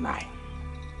destroy you and I.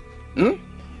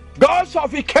 Gods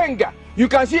of Ikenga, you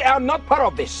can see I'm not part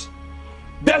of this.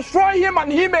 Destroy him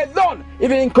and him alone,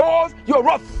 if it incurs your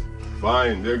wrath.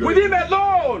 Fine, they're With him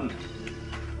alone.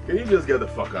 Can you just get the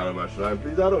fuck out of my shrine,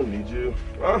 please? I don't need you.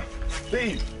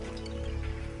 Please.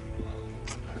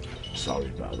 Sorry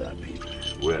about that, people.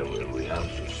 Where were we? I was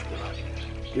just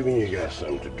giving you guys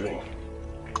something to drink.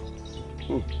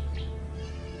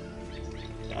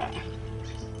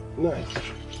 Nice.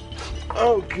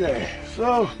 Okay,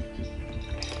 so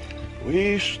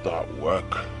we start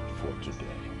work for today.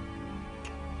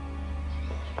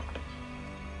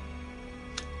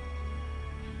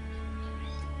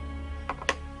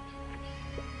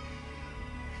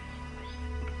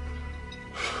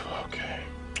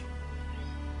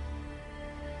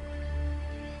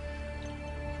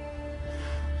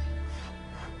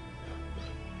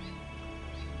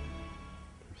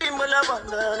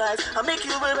 I make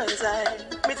you by my side.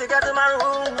 Me take her to my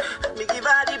room. Me give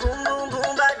her the boom boom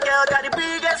boom. Bad girl got the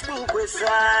biggest think we're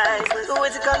size.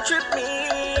 Always you can trip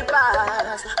me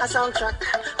past. A soundtrack,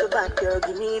 the bad girl,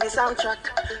 give me the soundtrack.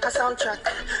 A soundtrack,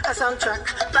 a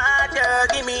soundtrack. Bad girl,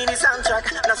 give me the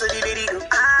soundtrack. Now so the lady go,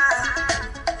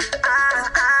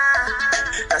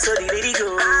 now so the lady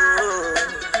go,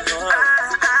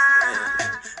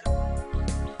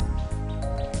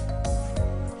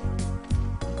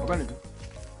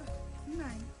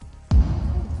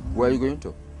 Where are you going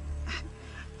to?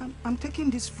 I'm taking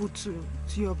this food to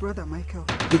your brother Michael.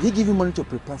 Did he give you money to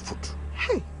prepare food?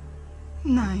 Hey,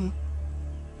 Nai,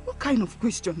 what kind of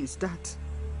question is that?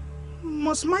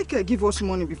 Must Michael give us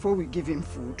money before we give him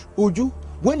food? Uju,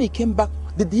 when he came back,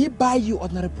 did he buy you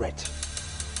ordinary bread?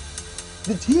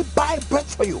 Did he buy bread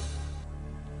for you?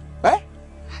 Eh?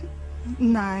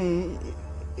 Nai,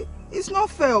 it's not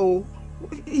fair.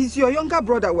 He's your younger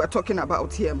brother we're talking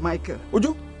about here, Michael.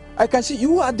 Uju, I can see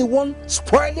you are the one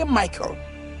spoiling Michael.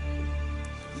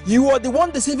 You are the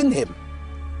one deceiving him.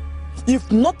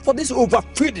 If not for this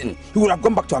overfeeding, he would have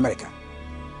gone back to America.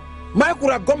 Mike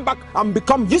would have gone back and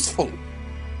become useful.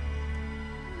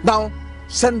 Now,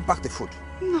 send back the food.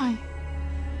 Nai,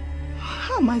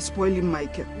 how am I spoiling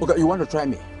Michael? Okay, you want to try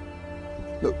me?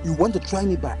 No, you want to try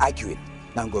me by arguing.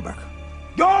 Now go back.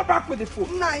 Go back with the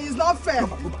food. Nai, it's not fair.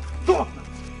 Go.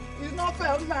 It's not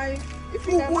fair, Nai. If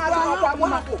you can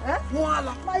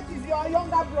Mike is your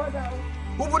younger brother.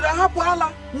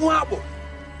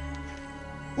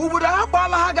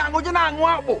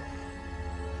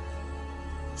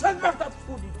 Send back that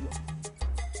food, idiot.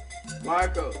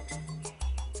 Michael.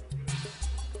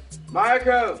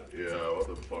 Michael. Yeah, what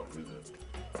the fuck is it?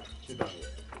 Sit down here.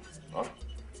 Huh?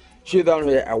 Sit down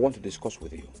here. I want to discuss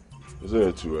with you. Isn't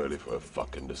it too early for a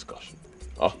fucking discussion?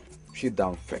 Huh? Sit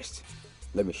down first.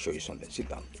 Let me show you something. Sit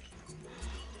down.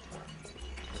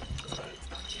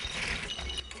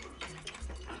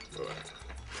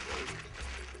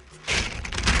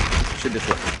 See this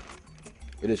one.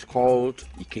 It is called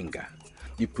Ikenga,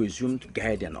 the presumed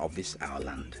guardian of this our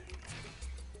land.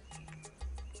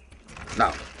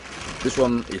 Now, this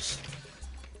one is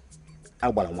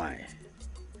Agbalawai,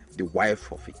 the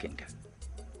wife of Ikenga.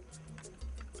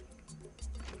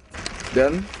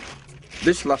 Then,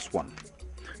 this last one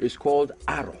is called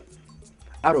Aro.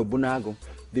 Aro Bunago,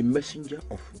 the messenger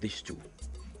of these two.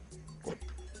 Good.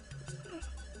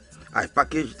 I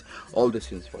packaged all these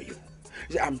things for you.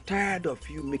 See, I'm tired of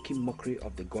you making mockery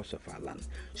of the gods of our land.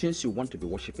 Since you want to be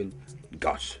worshipping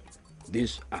gods,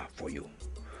 these are for you.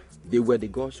 They were the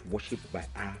gods worshipped by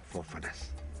our forefathers.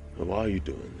 Why are you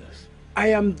doing this? I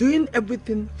am doing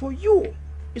everything for you.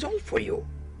 It's all for you.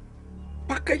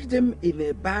 Package them in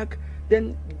a bag,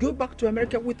 then go back to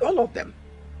America with all of them.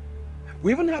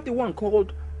 We even have the one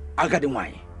called Agadi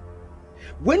wine.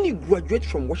 When you graduate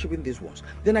from worshipping these ones,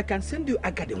 then I can send you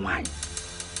Agadi wine.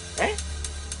 Eh?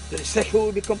 The cycle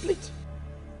will be complete.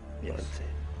 Yes.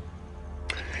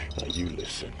 Now you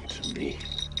listen to me,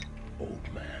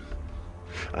 old man.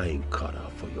 I ain't cut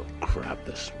out for your crap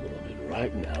this morning.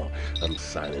 Right now, I'm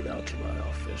signing out to my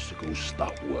office to go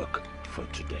start work for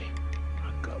today.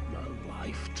 I got my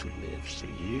life to live, so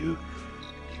you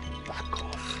back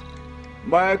off.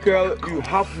 Michael, you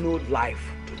have no life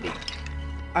to live.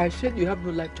 I said you have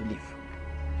no life to live.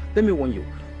 Let me warn you,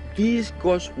 these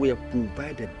gods were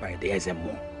provided by the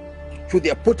SMO. So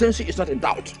their potency is not in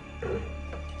doubt.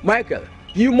 Michael,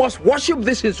 you must worship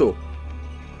this so.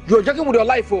 You're joking with your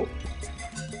life, oh.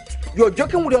 You're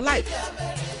joking with your life.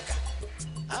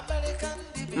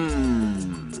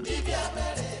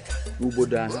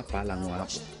 Uboda hapala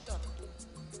ngwapo.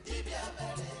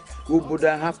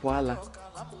 Uboda hapala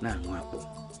na ngwapo.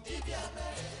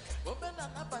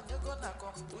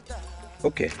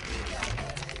 Okay.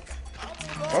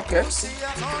 Okay.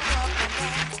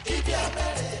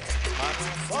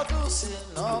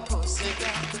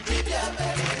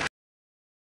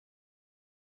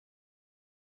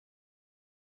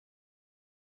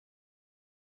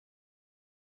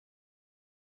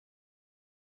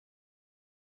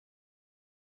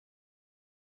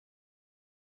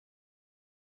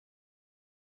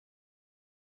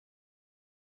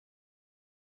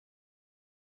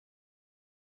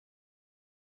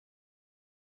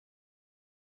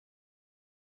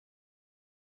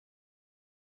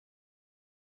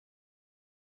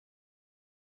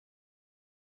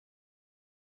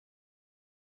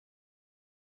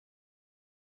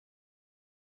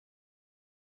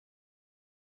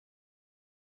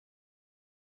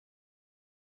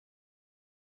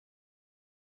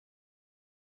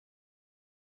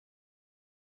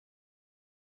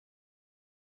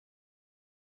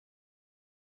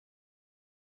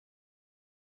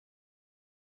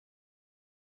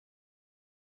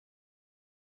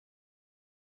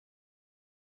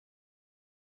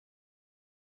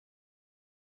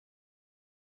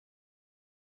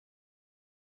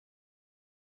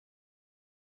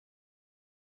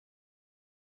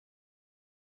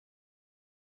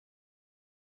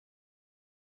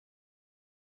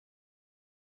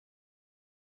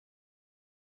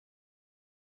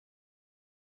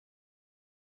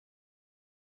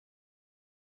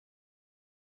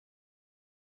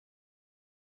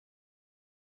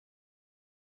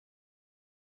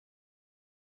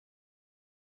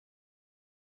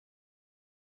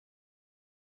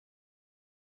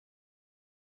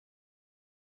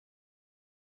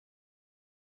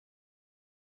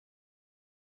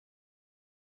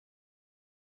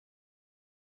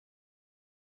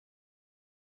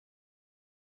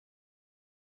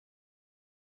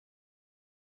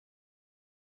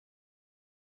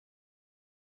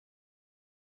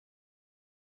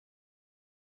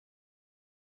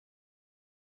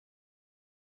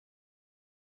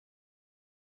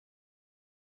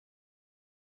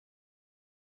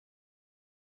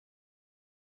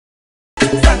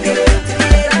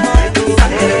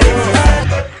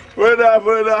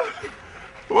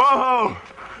 Whoa.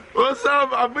 What's up,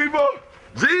 my people?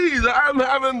 Jeez, I'm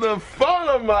having the fun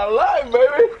of my life,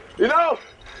 baby. You know,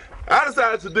 I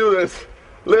decided to do this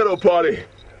little party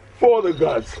for the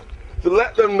gods to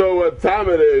let them know what time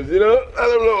it is, you know? Let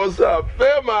them know what's up.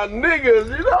 They're my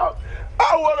niggas, you know?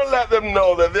 I want to let them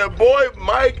know that their boy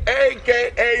Mike,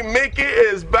 a.k.a. Mickey,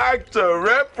 is back to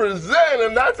represent,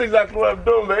 and that's exactly what I'm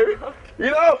doing, baby.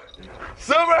 You know,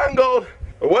 silver and gold.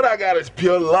 What I got is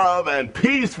pure love and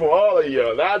peace for all of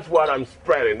you. That's what I'm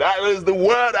spreading. That is the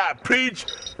word I preach.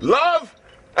 Love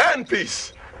and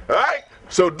peace. All right?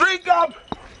 So drink up,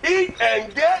 eat,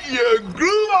 and get your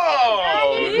groove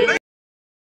on.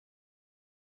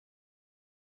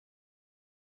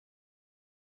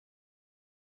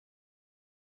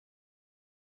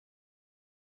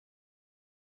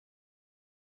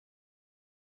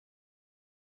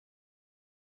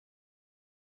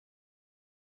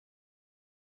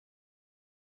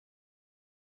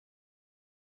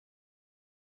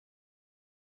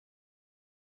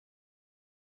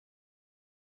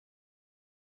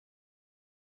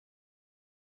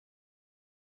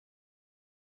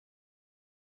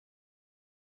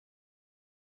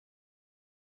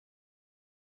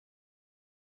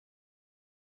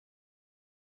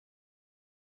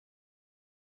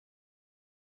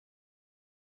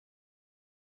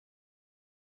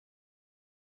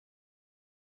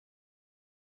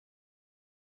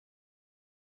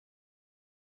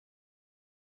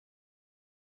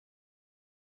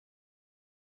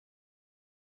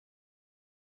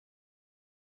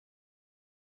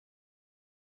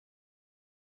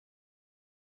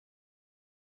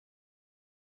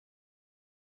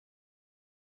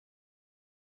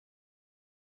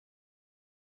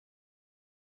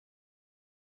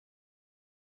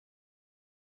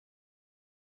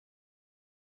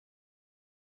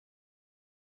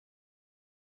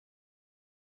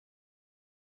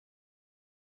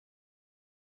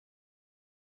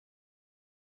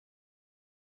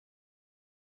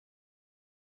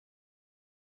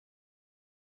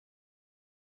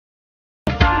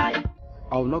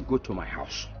 I will not go to my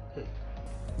house.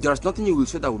 There is nothing you will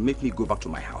say that will make me go back to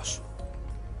my house.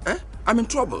 I'm in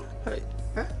trouble.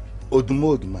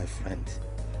 Odumodu, my friend,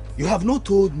 you have not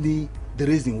told me the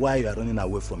reason why you are running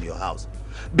away from your house.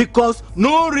 Because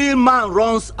no real man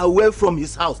runs away from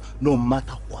his house, no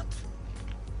matter what.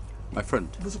 My friend,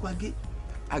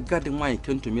 Agadinwai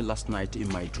came to me last night in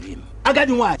my dream.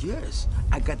 Agadinwai? Yes,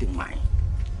 Agadinwai.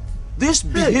 This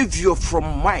behavior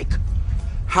from Mike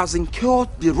has incurred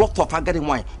the wrath of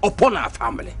Agadinwai upon our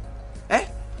family.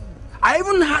 I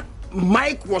even heard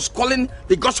Mike was calling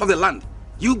the gods of the land.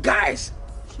 You guys,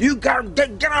 get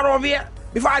out of here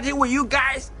before I deal with you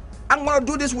guys. I'm gonna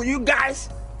do this with you guys.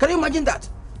 Can you imagine that?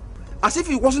 As if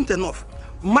it wasn't enough,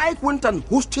 Mike went and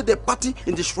hosted a party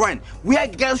in the shrine where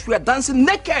girls were dancing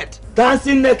naked.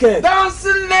 Dancing naked?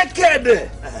 Dancing naked!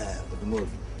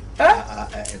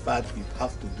 In fact, you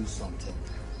have to do something.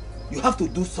 You have to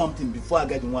do something before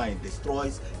Agadinwai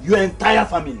destroys your entire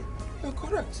family. You're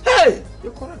correct. Hey!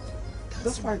 You're correct.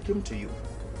 That's why I came to you.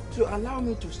 To allow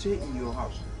me to stay in your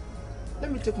house.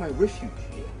 Let me take my refuge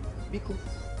here. Because...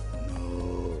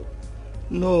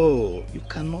 No, you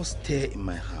cannot stay in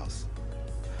my house.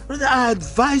 Rather, I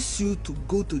advise you to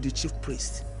go to the chief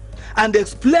priest and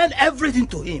explain everything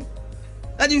to him.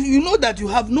 And if you know that you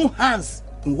have no hands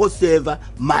in whatsoever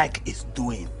Mike is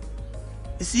doing,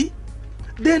 you see?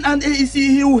 Then, and you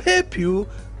see, he will help you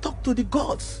talk to the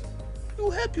gods. He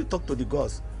will help you talk to the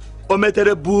gods.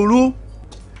 Ometere buru.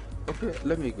 Okay,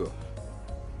 let me go.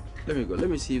 Let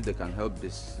me see if they can help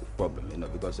this problem, you know,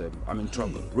 because I'm in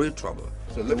trouble, real trouble.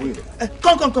 So let me go.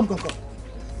 Come.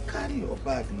 Carry your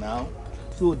bag now,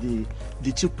 so the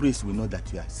chief priest will know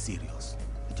that you are serious.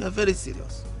 That you are very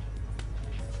serious.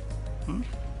 You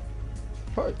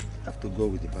have to go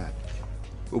with the bag.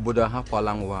 Obodo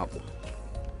hapuala ngwapo.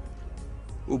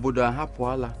 Obodo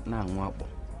hapuala na ngwapo.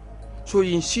 So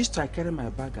you insist I carry my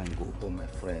bag and go? Oh, my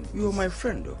friend. You are my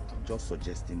friend, though. I'm just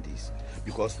suggesting this.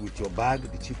 Because with your bag,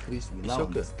 the chief priest will now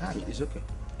understand. It's okay.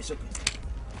 It's okay.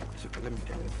 It's okay. Let me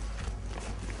tell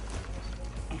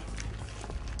you.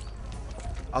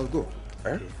 I'll go.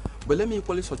 Okay. But let me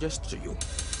equally suggest to you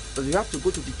that you have to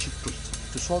go to the chief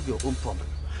priest to solve your own problem.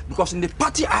 Because in the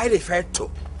party I referred to,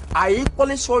 I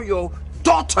equally saw your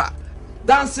daughter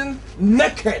dancing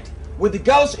naked with the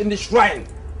girls in the shrine.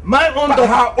 My own daughter,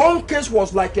 her own case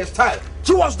was like a style.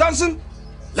 She was dancing,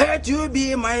 let you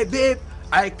be my babe,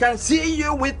 I can see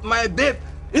you with my babe.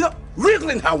 You know,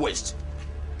 wriggling her waist.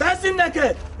 Dancing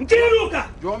naked. Nkiruka!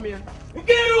 You want me?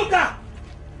 Nkiruka!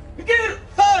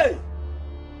 Hey!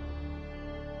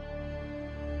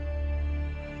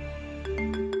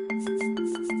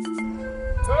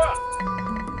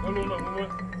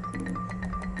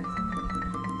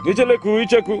 Icheleku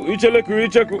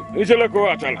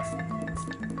achala.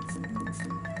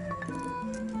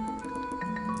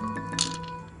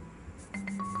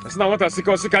 That's not what I see,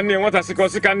 what I see,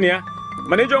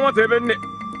 Manager, what even.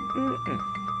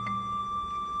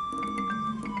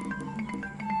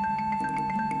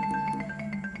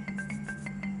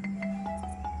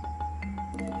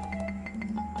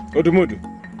 Odumodu,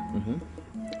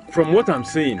 from what I'm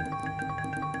saying,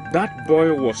 that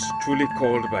boy was truly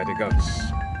called by the gods.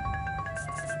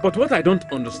 But what I don't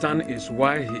understand is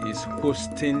why he is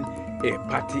hosting a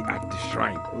party at the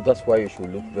shrine. Well, that's why you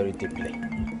should look very deeply.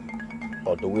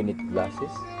 Or do we need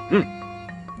glasses?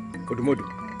 Odumodu,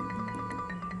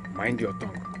 mind your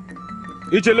tongue.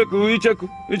 Icheleku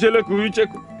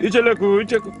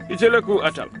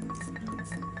achal.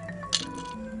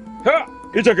 Ha!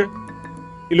 Icheke!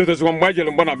 Ilotes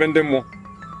wambajel mbona bende mo.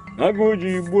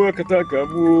 Agoji bua kataka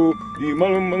bu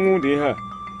imalu mangu de ha.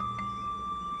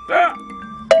 Ha!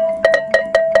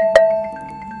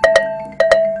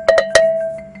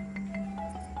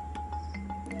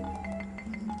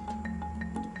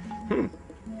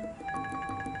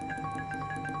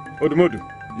 Odumodu,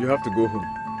 you have to go home.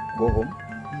 Go home?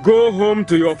 Go home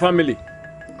to your family.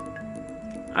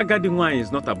 Agadi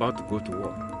is not about to go to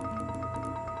war.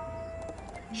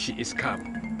 She is calm.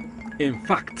 In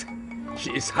fact,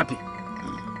 she is happy.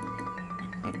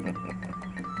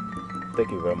 Thank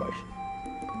you very much.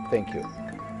 Thank you.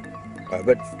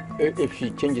 But if she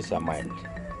changes her mind,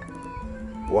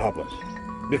 what happens?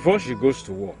 Before she goes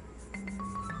to war,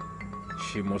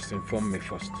 she must inform me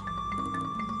first,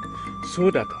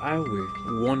 so that I will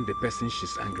warn the person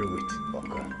she's angry with.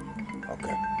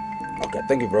 Okay,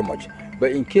 thank you very much.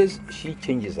 But in case she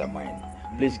changes her mind,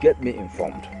 please get me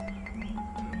informed.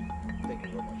 Thank you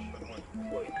very much.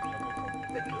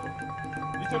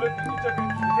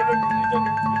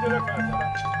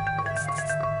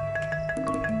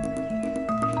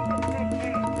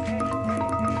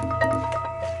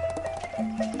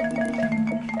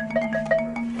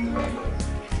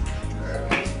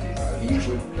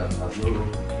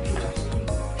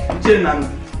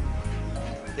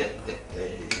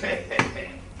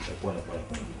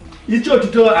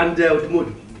 Ichotito and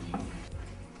Odumodu.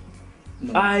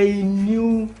 I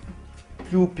knew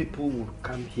you people would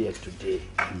come here today.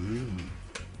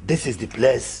 This is the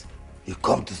place you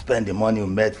come to spend the money you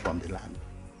made from the land.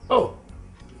 Oh,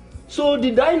 so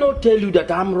did I not tell you that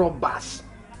armed robbers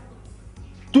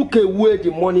took away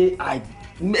the money I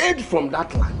made from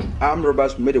that land? Armed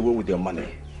robbers made away with your money,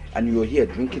 and you're here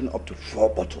drinking up to 4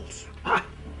 bottles.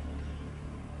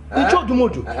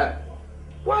 Odumodu,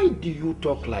 why do you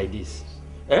talk like this?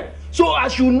 So I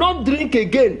should not drink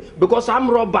again because armed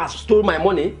robbers stole my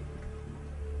money?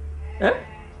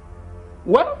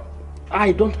 Well,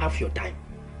 I don't have your time.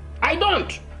 I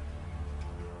don't.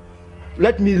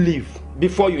 Let me leave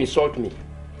before you insult me.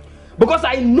 Because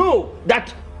I know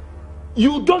that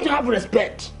you don't have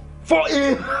respect for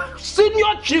a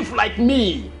senior chief like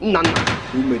me. Nana.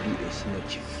 Who made you a senior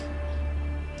chief?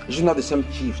 You're not the same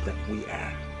chief that we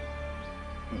are.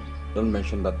 Don't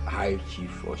mention that high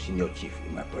chief or senior chief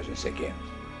in my presence again.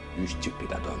 You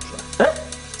stupid adulterer.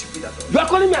 Stupid adulterer. You are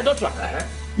calling me adulterer?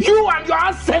 You and your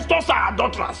ancestors are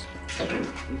adulterers.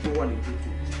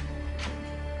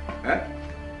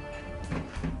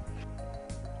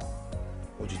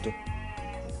 Ojito,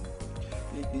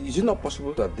 is it not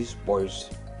possible that these boys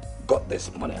got this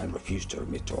money and refused to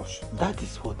remit to us? That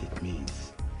is what it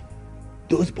means.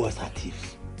 Those boys are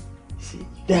thieves. See,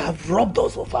 they have robbed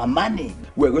us of our money.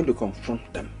 We're going to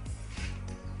confront them.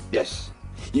 Yes.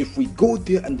 If we go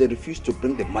there and they refuse to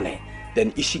bring the money,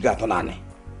 then Ishiga Tonane.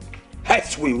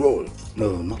 Heads we roll.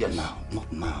 No, not now.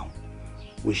 Not now.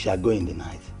 We shall go in the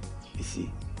night. You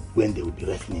see, when they will be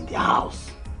resting in their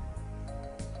house.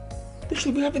 They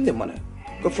should be having the money.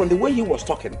 But from the way he was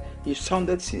talking, he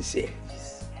sounded sincere.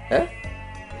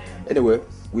 Anyway,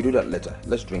 we do that later.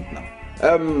 Let's drink now.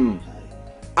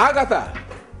 Agatha!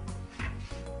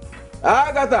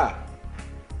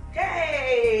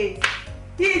 Hey!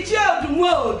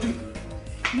 Ichiodu!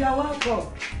 You are welcome.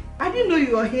 I didn't know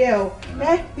you were here.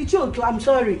 Ichiodu, I'm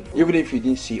sorry. Even if you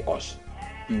didn't see us,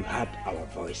 you heard our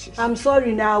voices. I'm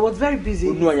sorry now, I was very busy.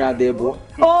 Oh,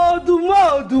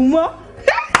 Dumo!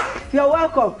 You're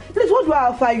welcome. Please, what do I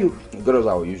offer you? Good as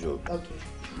our usual. Okay.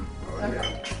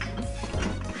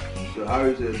 So how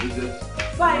is the business?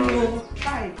 Fine,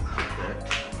 fine.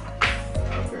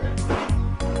 Okay.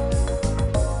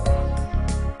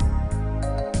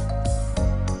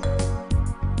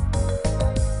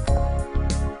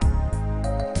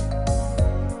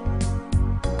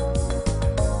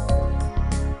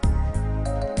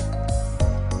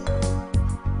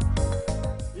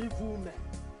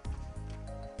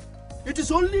 It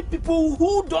is only people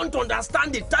who don't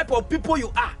understand the type of people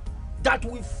you are that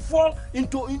will fall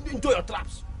into your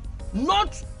traps.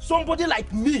 Not somebody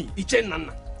like me,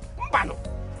 Ikenga. Mbano.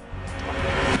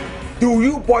 Do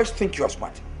you boys think you're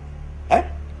smart? Eh?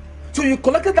 So you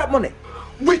collected that money?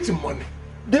 Which money?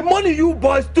 The money you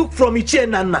boys took from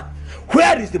Ikenga.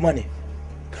 Where is the money?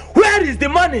 Where is the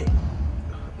money?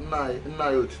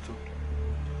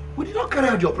 We did not carry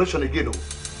out the operation again.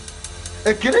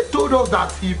 Ekene told us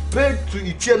that he paid to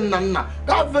Ikenga.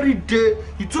 That very day,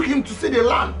 he took him to see the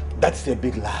land. That's a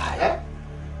big lie. Eh?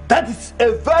 That is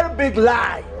a very big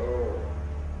lie.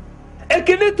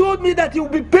 Ekene told me that he will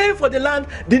be paying for the land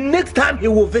the next time he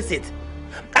will visit.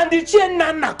 And the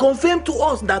Ikenga confirmed to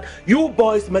us that you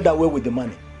boys made away with the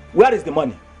money. Where is the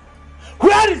money?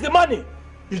 Where is the money?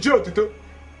 Ijio Tito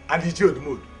and Ijio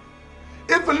Dumod.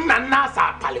 Even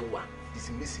Nanasa Palewa is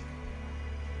missing.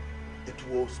 It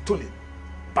was stolen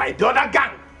by the other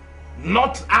gang,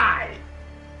 not I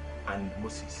and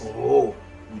Moses. Oh.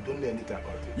 We don't know anything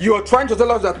about it. You are trying to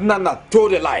tell us that Nana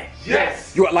told a lie?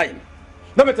 Yes. You are lying.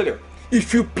 Let me tell you,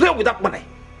 if you play with that money,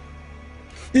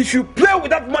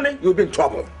 you'll be in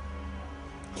trouble.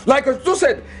 Like I just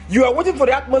said, you are waiting for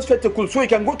the atmosphere to cool so you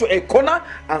can go to a corner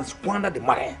and squander the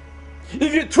money.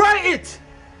 If you try it,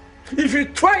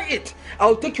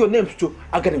 I'll take your names to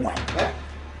Aganiwan. Eh?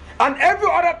 And every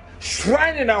other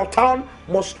shrine in our town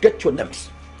must get your names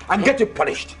and get you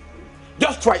punished.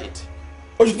 Just try it.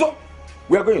 Oshito,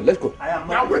 we are going. Let's go. I am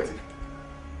now waiting.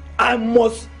 I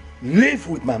must live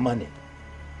with my money.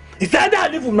 It's either I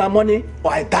live with my money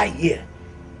or I die here.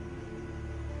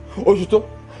 Oshito,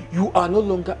 you are no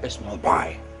longer a small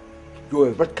boy. You are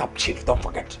a red cap chief, don't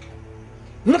forget.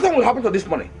 Nothing will happen to this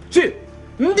money. See,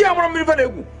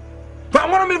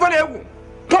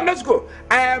 come, let's go.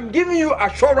 I am giving you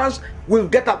assurance we'll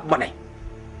get that money.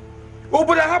 Come,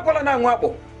 let's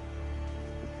go.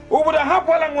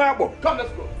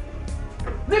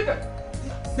 We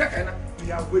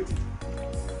are waiting.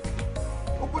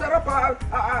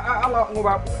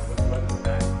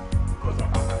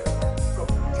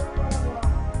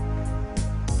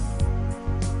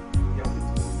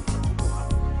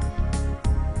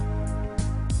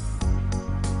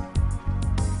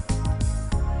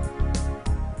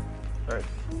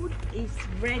 Food is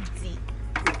ready.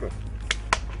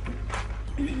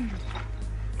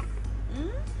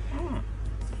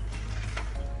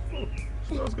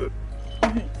 Smells good.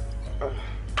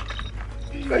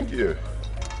 Thank you.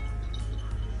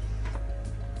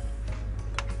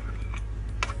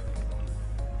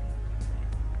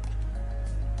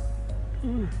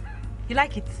 You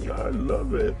like it? Yeah, I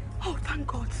love it. Oh, thank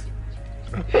God.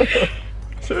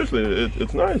 Seriously,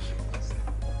 it's nice.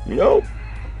 You know,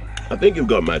 I think you've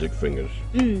got magic fingers.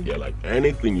 Yeah, like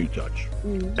anything you touch,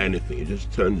 anything, it just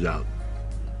turns out.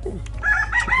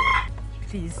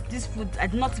 Please, this food, I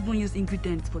did not even use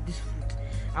ingredients for this food.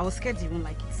 I was scared you won't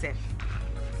like it, sir.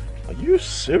 Are you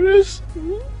serious?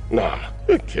 Nah,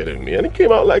 you're kidding me. And it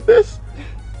came out like this?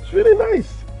 It's really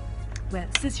nice. Well,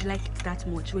 since you like it that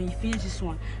much, when you finish this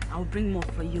one, I'll bring more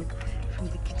for you from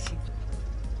the kitchen.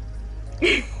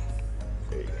 Hey!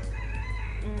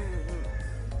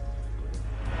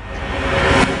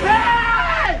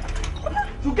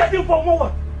 You get him for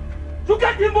more. You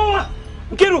get him more.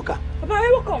 Kiruka. Papa,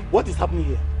 welcome. What is happening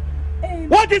here?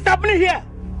 What is happening here?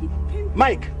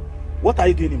 Mike, what are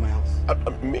you doing in my house?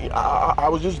 I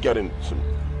was just getting some.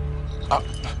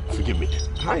 Forgive me.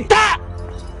 Hi.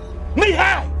 Me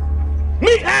hi.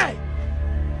 Me hi.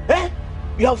 Eh?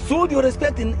 You have sold your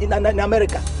respect in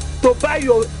America to buy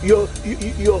your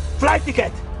flight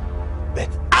ticket. But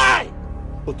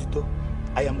Otito,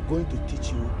 I am going to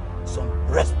teach you some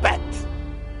respect.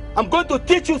 I'm going to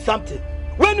teach you something.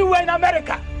 When you were in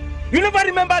America, you never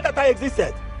remember that I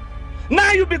existed.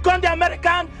 Now you become the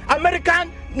American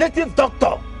native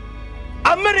doctor.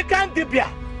 American Dibia.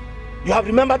 You have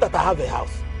remembered that I have a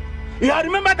house. You have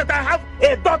remembered that I have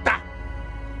a daughter.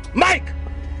 Mike,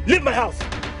 leave my house.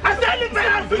 I said leave my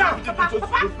house now. Papa,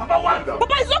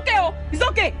 it's okay. Oh. It's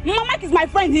okay. Mike is my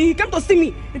friend. He came to see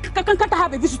me. Can't I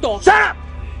have a visitor? Shut up.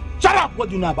 Shut up. What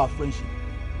do you know about friendship?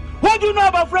 What do you know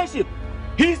about friendship?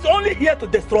 He's only here to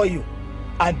destroy you.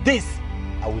 And this,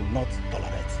 I will not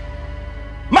tolerate.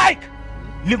 Mike,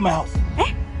 leave my house.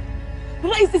 Eh?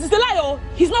 It's a lie, oh.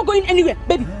 He's not going anywhere,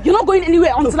 baby. You're not going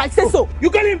anywhere until I say so. You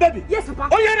get him, baby? Yes, Papa.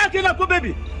 Oh, you're not getting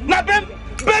baby. Now,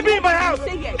 baby in my house.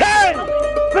 Hey,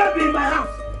 baby in my house.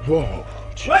 Whoa.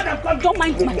 Wait, I'm coming. Don't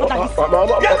mind my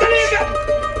daughter. Get in.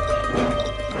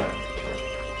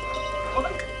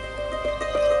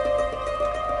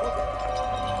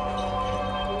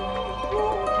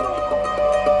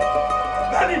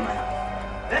 Baby in my house.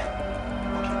 Eh?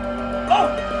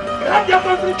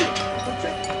 everything.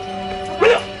 Will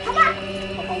you? Come on.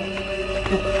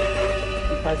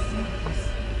 If I see this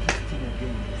thing again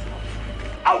in this house,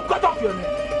 I'll cut off your neck.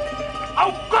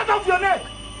 I'll cut off your neck.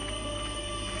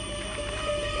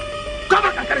 Come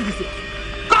back and carry this thing.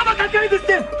 Come back and carry this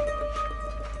thing.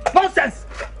 Nonsense.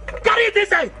 Carry it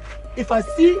inside. If I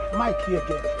see Mike here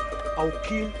again, I'll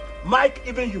kill Mike,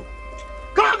 even you.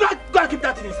 Come on, go and keep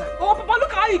that thing inside. Oh, Papa,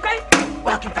 look how you can. Go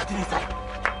and keep that thing inside.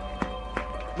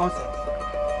 Nonsense.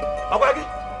 Agwagi,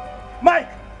 Mike,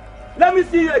 let me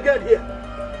see you again here.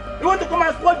 You want to come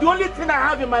and spoil the only thing I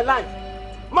have in my life?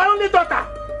 My only daughter.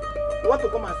 You want to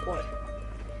come and spoil?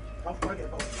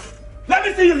 Let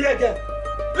me see you here again.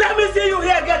 Let me see you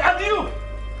here again. And you,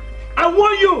 I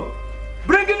warn you,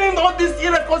 bringing in all these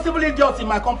irresponsible idiots in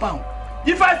my compound.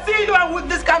 If I see you with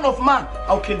this kind of man,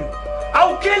 I'll kill you.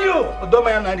 I'll kill you.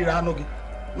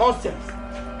 Nonsense.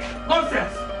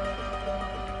 Nonsense.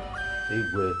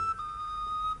 Igwe,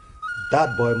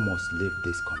 that boy must leave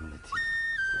this community.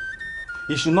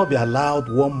 He should not be allowed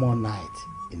one more night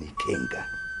in Ikenga.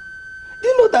 Do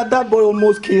you know that that boy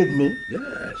almost killed me?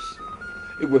 Yes.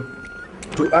 Igwe,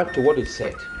 to add to what he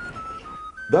said,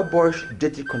 that boy's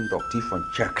dirty conduct, if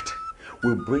unchecked,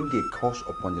 will bring a curse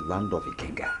upon the land of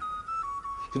Ikenga.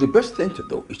 So the best thing to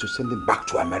do is to send him back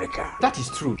to America. That is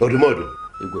true. Odumodu,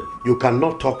 Igwe, you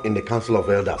cannot talk in the Council of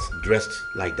Elders dressed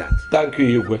like that. Thank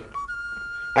you, Igwe.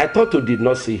 I thought you did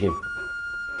not see him.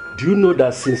 Do you know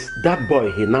that since that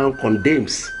boy he now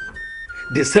condemns,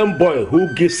 the same boy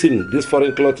who gives him this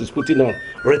foreign clothes he's putting on,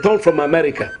 returned from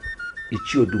America,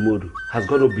 Ichie Odumodu has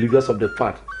got oblivious of the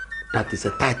fact that he's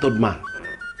a titled man.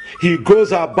 He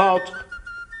goes about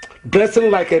dressing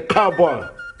like a cowboy,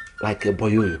 like a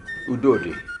boyoyo.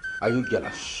 Udodi, are you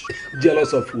jealous?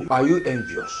 Jealous of who? Are you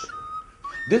envious?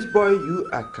 This boy you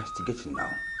are castigating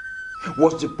now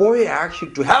was the boy I asked you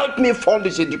to help me fund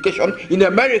his education in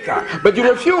America, but you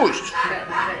refused.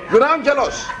 You're now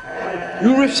jealous.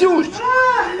 You refused.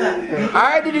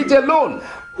 I did it alone.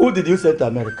 Who did you send to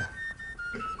America?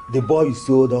 The boy you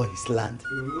sold all his land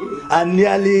and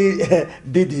nearly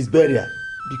did his burial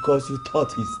because you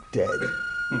thought he's dead.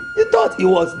 You thought he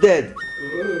was dead.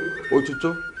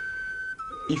 Otuto,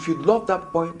 if you love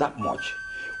that boy that much,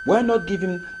 why not give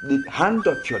him the hand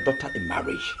of your daughter in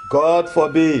marriage? God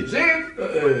forbid.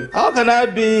 How can I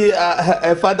be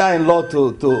a father-in-law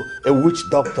to a witch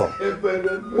doctor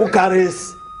who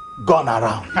carries gun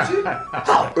around?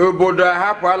 How?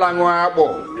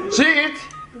 See it?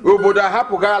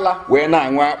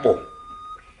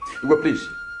 Please,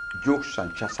 jokes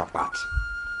and chats apart.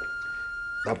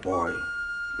 That boy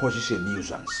poses a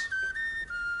nuisance,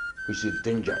 which is a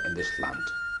danger in this land.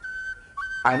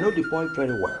 I know the boy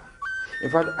very well.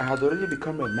 In fact, I had already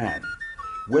become a man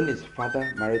when his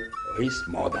father married his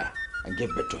mother and gave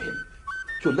birth to him.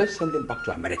 So let's send him back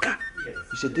to America. Yes.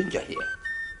 He's a danger here.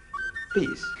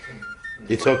 Please.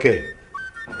 It's okay.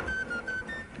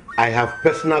 I have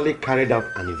personally carried out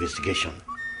an investigation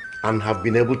and have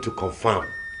been able to confirm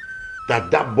that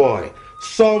that boy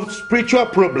solved spiritual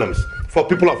problems for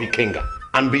people of Ikenga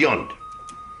and beyond.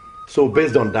 So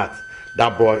based on that,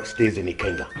 that boy stays in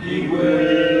Ikenga.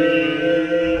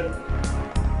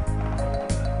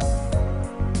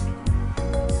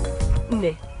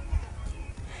 Ne,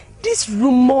 this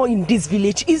rumor in this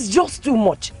village is just too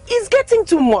much. It's getting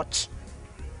too much.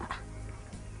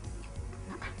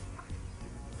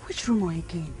 Which rumor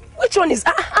again? Which one is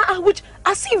which?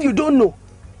 As if you don't know.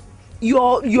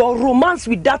 Your romance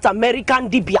with that American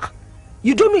Dibia.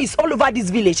 You don't know it's all over this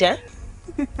village, eh?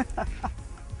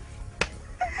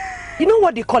 You know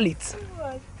what they call it?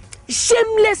 What?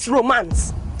 Shameless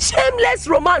romance. Shameless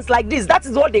romance like this. That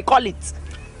is what they call it.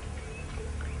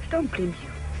 I don't blame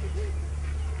you.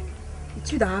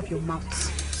 It's you that have your mouth,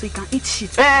 so you can eat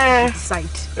shit inside.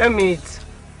 Let me eat.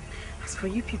 As for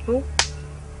you people,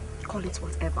 call it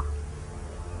whatever.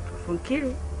 From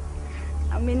Kiri,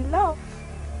 I'm in love.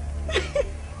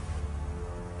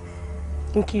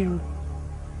 Nkiru,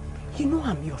 you know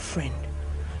I'm your friend.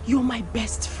 You're my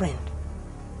best friend.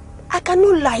 I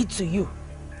cannot lie to you.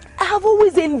 I have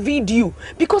always envied you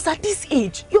because at this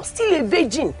age, you're still a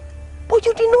virgin. But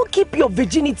you did not keep your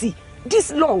virginity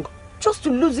this long just to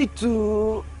lose it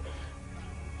to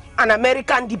an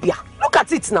American Dibia. Look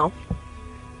at it now.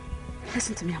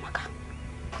 Listen to me, Amaka.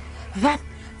 That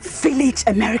village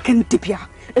American Dibia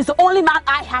is the only man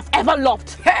I have ever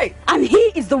loved. Hey! And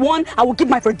he is the one I will give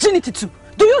my virginity to.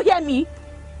 Do you hear me?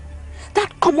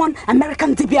 That common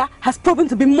American Dibia has proven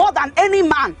to be more than any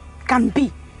man can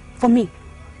be for me.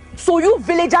 So you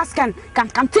villagers can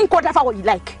think whatever you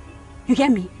like. You hear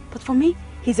me? But for me,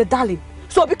 he's a darling.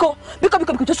 So because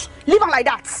just leave him like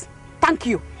that. Thank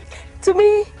you. To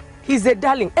me, he's a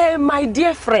darling. My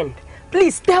dear friend,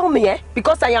 please tell me,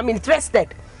 because I am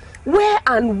interested. Where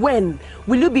and when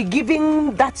will you be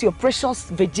giving that your precious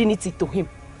virginity to him?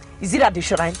 Is it at the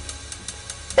shrine?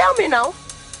 Tell me now.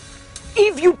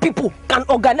 If you people can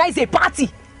organize a party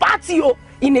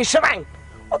in a shrine,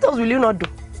 what else will you not do?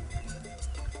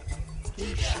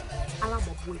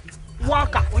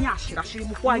 Waka. Waka.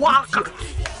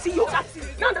 See you.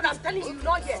 Now that I'm telling you,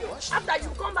 not yet. After you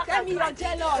come back, tell me you're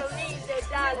jealous.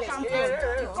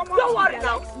 Don't worry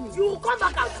now. You come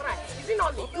back and cry. Is it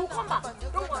not me? You come back.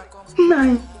 Don't worry.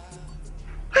 Nai,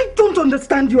 I don't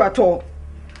understand you at all.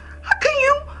 How can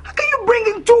you bring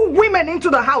in 2 women into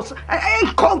the house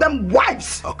and call them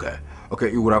wives? Okay,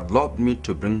 you would have loved me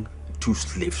to bring 2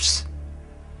 slaves.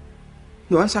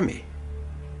 You answer me.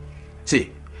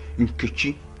 See,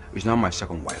 Nkechi is now my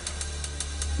 2nd wife.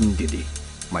 Ndidi,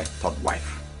 my 3rd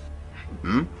wife.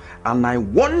 And I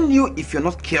warn you, if you're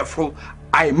not careful,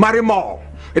 I marry more.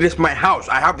 It is my house.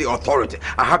 I have the authority.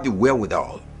 I have the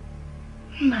wherewithal.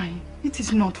 Nai, it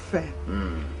is not fair.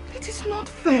 It is not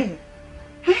fair.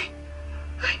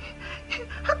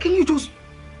 How can you just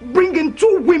bring in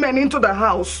 2 women into the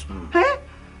house?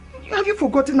 Have you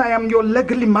forgotten I am your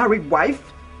legally married wife?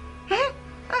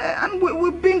 And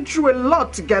we've been through a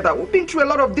lot together. We've been through a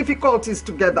lot of difficulties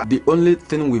together. The only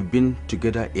thing we've been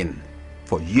together in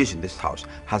for years in this house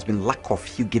has been lack of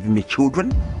you giving me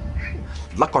children,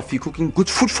 lack of you cooking good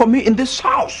food for me in this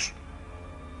house.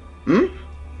 You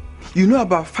know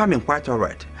about farming quite all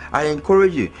right. I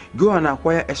encourage you, go and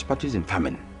acquire expertise in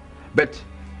farming. But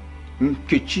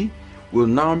Nkechi will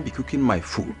now be cooking my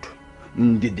food.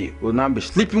 Ndidi will now be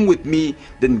sleeping with me,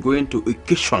 then going to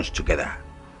occasions together.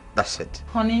 That's it.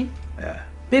 Honey,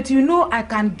 but you know I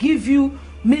can give you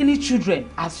many children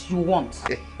as you want.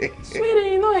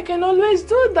 Sweetie, you know I can always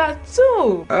do that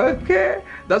too. Okay,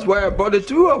 that's why I bought the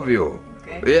 2 of you.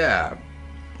 Okay. Yeah,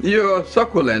 you're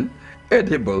succulent,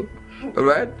 edible,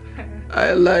 right?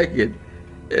 I like it.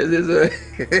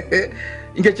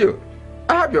 Nkechi,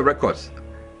 I have your records.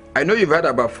 I know you've had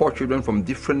about 4 children from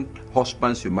different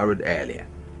husbands you married earlier.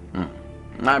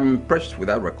 I'm impressed with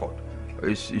that record.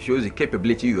 It shows the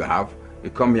capability you have. You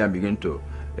come here and begin to,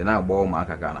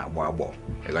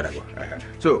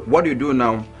 So what do you do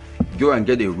now? Go and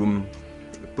get a room,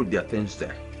 put their things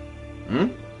there.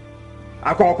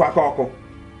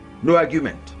 No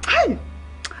argument. Hey,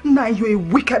 now you're a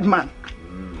wicked man.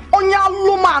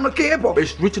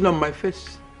 It's written on my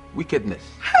face, wickedness.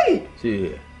 Hey! See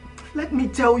here. Let me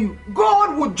tell you,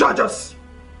 God will judge us.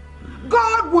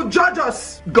 God will judge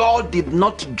us. God did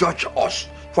not judge us.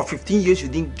 For 15 years, you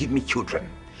didn't give me children.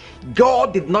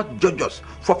 God did not judge us.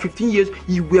 For 15 years,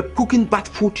 you were cooking bad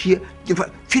food here,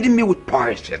 feeding me with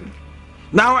poison.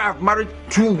 Now I've married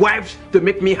 2 wives to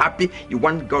make me happy. You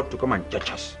want God to come and judge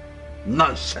us?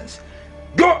 Nonsense.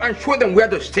 Go and show them where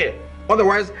to stay.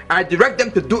 Otherwise, I direct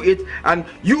them to do it, and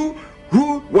you,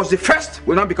 who was the first,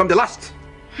 will now become the last.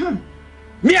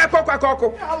 Me, I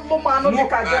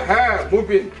move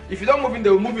in. If you don't move in, they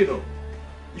will move in.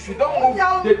 If you don't move,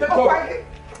 they take over.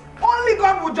 Only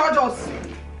God will judge us.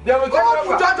 They will God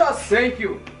will judge us. Thank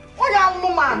you.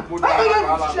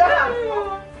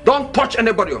 Don't touch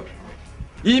anybody.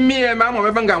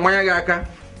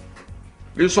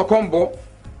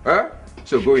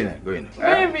 So go in.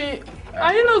 Baby,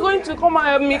 are you not going to come and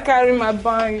help me carry my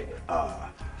bag?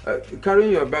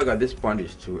 Carrying your bag at this point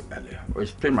is too early.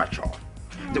 It's premature.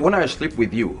 When I sleep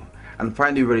with you and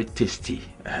find you very tasty,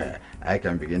 I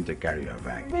can begin to carry your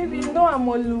bag. Baby, you know I'm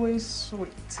always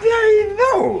sweet. Yeah, I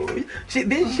know. See,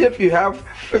 this shape you have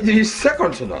is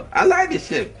second to none. I like this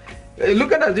shape.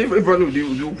 Look at that if you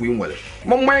do well.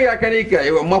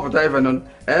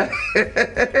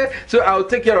 So I'll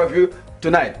take care of you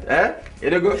tonight.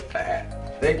 Edochie?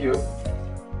 Thank you.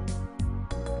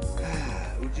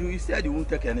 You said you won't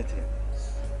take anything.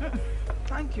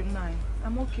 Thank you, Nai.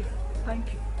 I'm okay.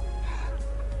 Thank you.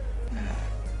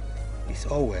 It's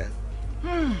all well.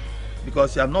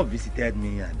 Because you have not visited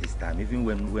me at this time, even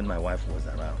when my wife was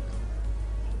around.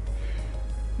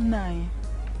 Nai,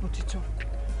 Otito.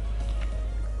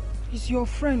 It's your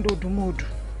friend Odumodu.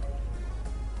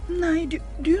 Nai, do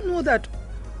you know that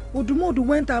Odumodu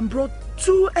went and brought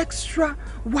 2 extra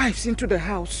wives into the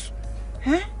house?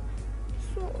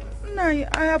 So, Nai,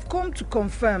 I have come to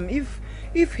confirm if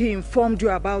he informed you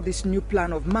about this new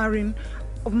plan of marrying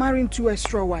 2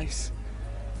 extra wives.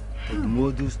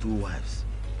 Odumodu's 2 wives.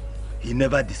 He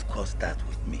never discussed that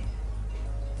with me.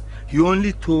 He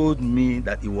only told me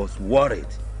that he was worried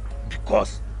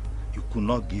because you could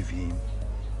not give him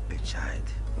a child.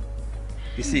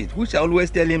 You see, which I always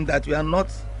tell him that you are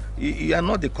not You are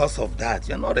not the cause of that.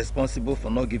 You are not responsible for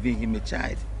not giving him a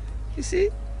child. You see?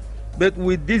 But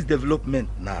with this development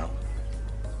now,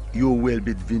 you will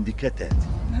be vindicated.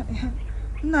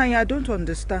 Nai, I don't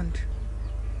understand.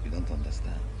 You don't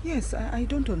understand? Yes, I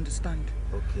don't understand.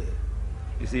 Okay.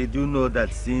 You see, do you know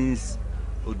that since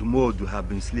Odumodu have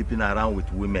been sleeping around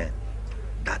with women,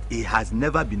 that he has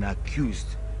never been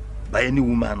accused by any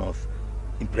woman of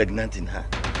impregnating her?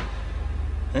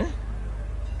 Huh?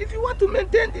 If you want to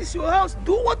maintain this your house,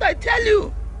 do what I tell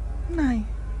you. Nai,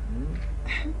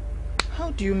 how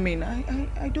do you mean?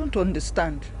 I don't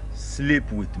understand.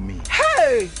 Sleep with me.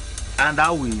 Hey! And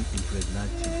I will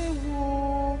impregnate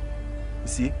you. You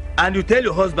see? And you tell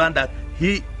your husband that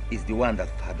he is the one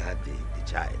that fathered the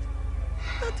child.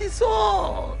 That is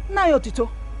all. Now, Otito,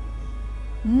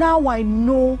 now I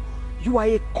know you are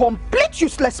a complete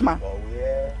useless man. Oh,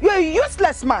 yeah. You're a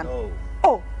useless man. No.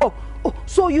 Oh,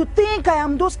 so you think I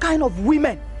am those kind of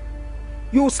women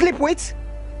you sleep with?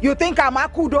 You think I'm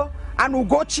Akudo and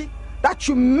Ugochi, that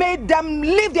you made them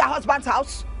leave their husband's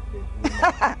house?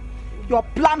 Your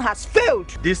plan has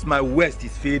failed. This my West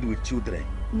is filled with children.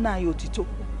 Nah, Otito,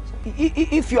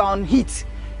 if you are on heat,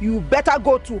 you better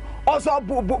go to Ozo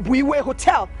Buiwe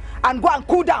Hotel and go and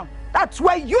cool down. That's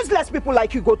where useless people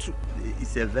like you go to.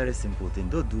 It's a very simple thing.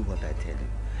 Don't do what I tell you.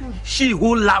 She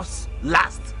who laughs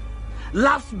last,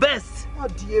 laughs best. Oh,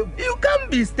 dear. You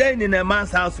can't be staying in a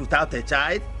man's house without a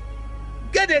child.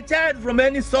 Get a child from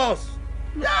any source.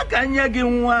 Look at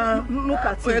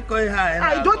it.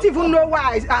 I don't even know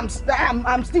why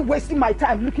I'm still wasting my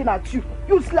time looking at you.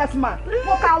 Useless man.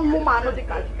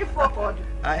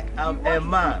 I am a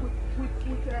man.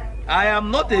 I am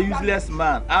not a useless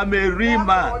man. I'm a real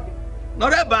man.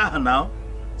 Not a bad now.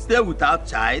 Stay without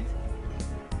child.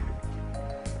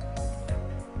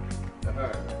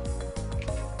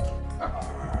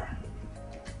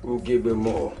 Who gave me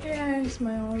more? Yeah, it's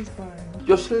my husband.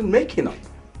 You're still making up.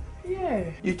 Yeah.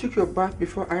 You took your bath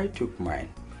before I took mine.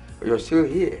 But you're still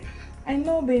here. I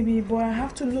know, baby, but I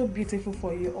have to look beautiful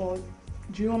for you. Or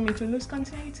do you want me to lose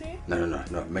continuity? No.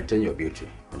 Maintain your beauty.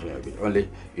 Only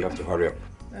you have to hurry up.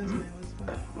 That's my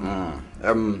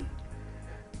husband.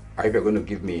 Are you going to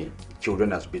give me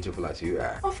children as beautiful as you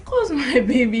are? Of course, my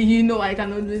baby. You know I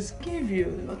can always give you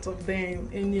lots of them,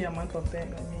 any amount of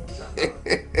them. I mean.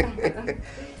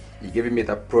 You giving me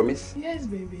that promise? Yes,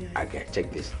 baby. Okay,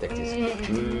 check this. Take this.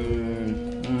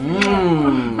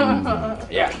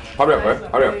 Yeah, hurry up,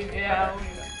 hurry up. Yeah.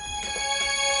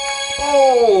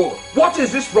 Oh, what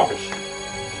is this rubbish?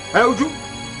 Hey, Uju,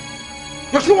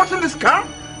 you're still watching this car?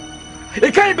 You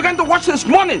began to watch this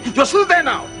morning. You're still there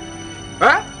now.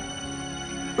 Huh?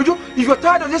 Uju, if you're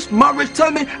tired of this marriage, tell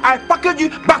me I package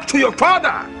you back to your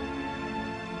father.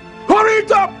 Hurry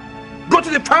it up. Go to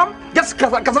the farm, get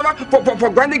cassava for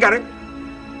grinding garri.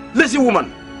 Lazy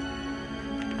woman.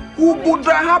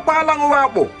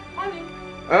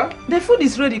 Huh? The food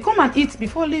is ready. Come and eat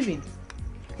before leaving.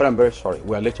 But I'm very sorry.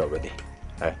 We are late already.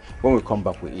 When we come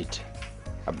back, we eat.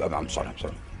 I'm sorry.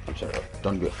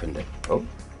 Don't be offended. Oh,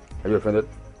 are you offended?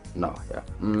 No. Yeah.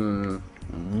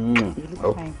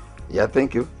 Oh, fine. Yeah.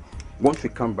 Thank you. Once we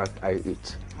come back, I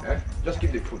eat. Just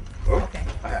keep the food. Oh? Okay.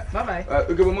 Bye-bye.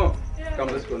 Ugebo, yeah. Come,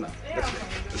 let's go now. Yeah.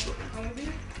 Let's go.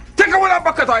 Take away that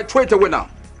bucket. I throw it away now.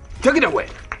 Take it away.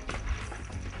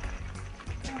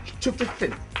 Stupid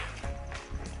thing.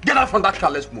 Get out from that car.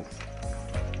 Let's move.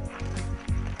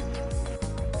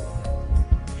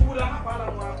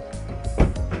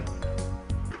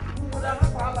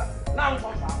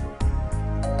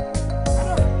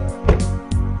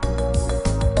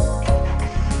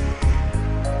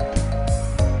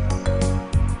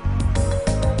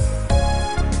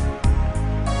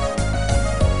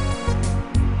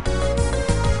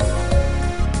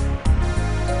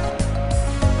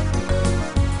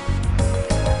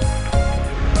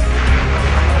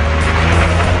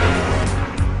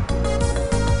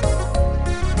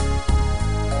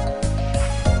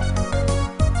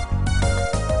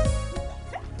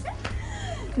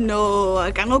 No,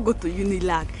 I cannot go to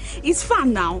Unilag. It's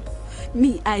fun now.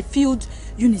 Me, I feel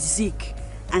Unizik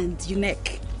and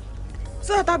Unique.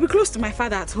 So that I'll be close to my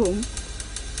father at home.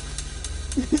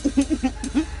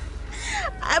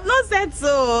 I've not said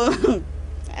so.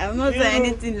 I've not said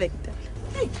anything like that.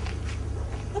 Hey,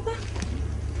 Papa,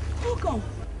 how come?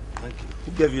 Thank you.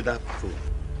 Who gave you that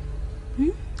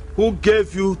phone? Who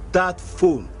gave you that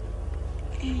phone?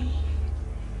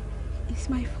 It's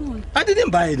my phone. I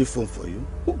didn't buy any phone for you.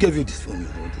 Who gave you this phone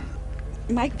you're holding?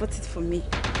 Mike bought it for me.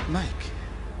 Mike?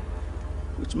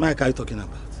 Which Mike are you talking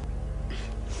about?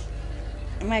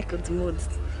 Mike Odumod.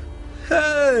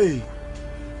 Hey!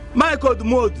 Mike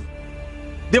Odumod!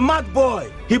 The mad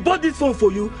boy, he bought this phone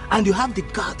for you and you have the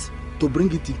guts to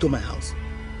bring it into my house.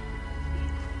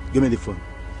 Give me the phone.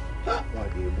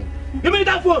 Give me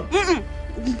that phone!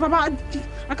 Papa,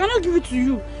 I cannot give it to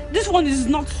you. This phone is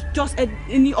not just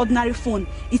any ordinary phone.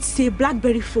 It's a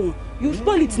BlackBerry phone. You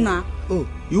spoil it now. Oh,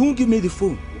 you won't give me the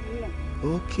phone?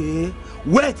 Okay.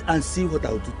 Wait and see what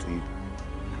I'll do to you.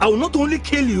 I will not only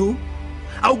kill you,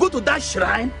 I'll go to that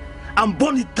shrine and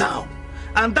burn it down.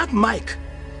 And that Mike,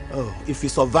 oh, if he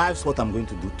survives what I'm going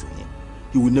to do to him,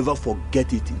 he will never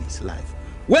forget it in his life.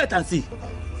 Wait and see.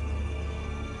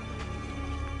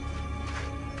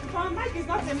 Mike is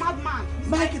not a madman.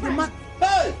 Mike is a mad.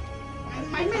 Hey!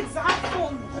 My mates have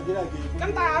phone.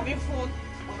 Can't I have a phone?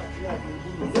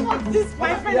 What's this,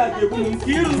 my friend? Give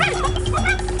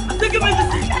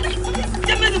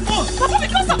me the phone. Papa,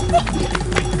 because of phone.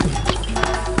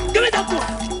 Give me that phone.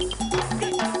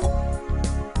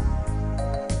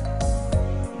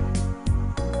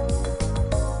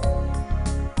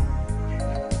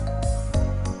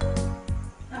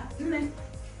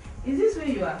 Is this where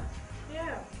you are?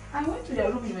 Yeah. I went to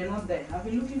your room, you were not there. I've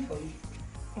been looking for you.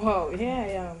 Well, here I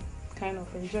am, kind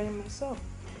of enjoying myself.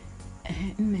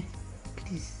 Nne,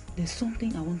 please, there's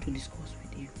something I want to discuss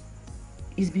with you.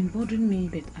 It's been bothering me,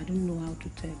 but I don't know how to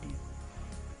tell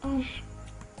you.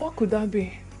 What could that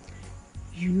be?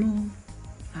 You know,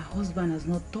 her husband has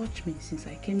not touched me since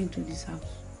I came into this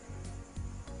house.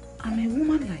 I'm a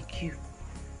woman like you.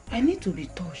 I need to be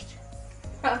touched.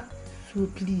 So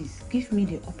please, give me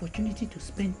the opportunity to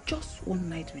spend just one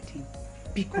night with him.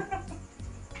 Because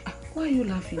why are you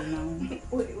laughing now?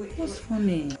 Wait. What's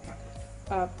funny?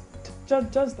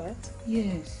 Just that?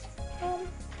 Yes.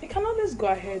 You can always go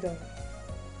ahead and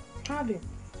have him.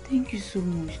 Thank you so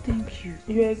much. Thank you.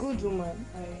 You're a good woman.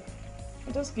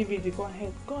 I just give you the go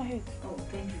ahead. Go ahead. Oh,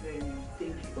 thank you very much.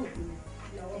 Thank you.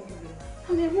 Oh,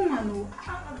 I'm a woman who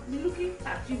I'll be looking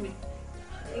at you with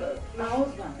my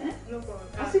husband, eh? No problem.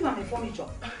 As if I'm a furniture.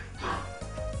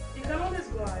 You can always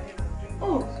go ahead and drink.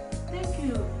 Oh, thank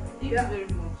you. Thank you very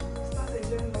much. Start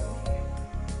enjoying life.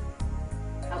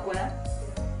 Akwara?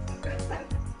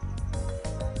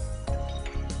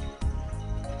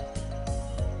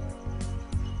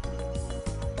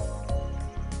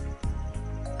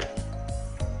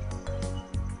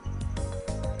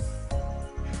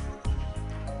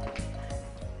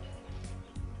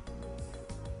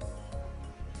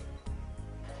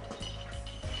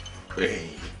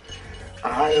 Hey,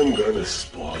 I am gonna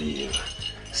spoil you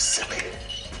silly.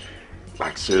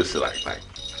 Like seriously, like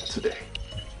today.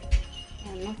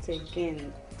 Oh, not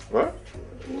again. What?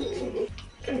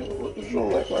 Hey, what's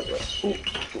wrong like that?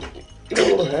 You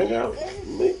don't wanna hang out with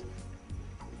me?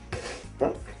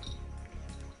 Huh?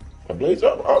 I blaze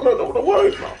up? Oh no, no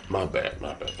worries. No, my bad.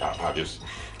 I'll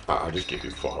just keep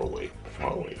you far away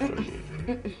from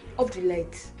you. Off the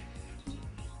lights.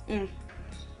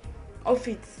 Off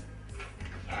it.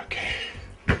 Okay.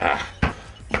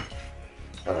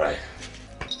 All right.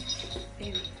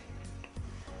 Baby.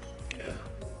 Yeah.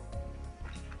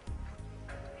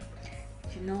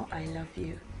 You know I love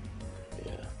you.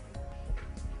 Yeah.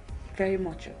 Very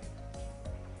much.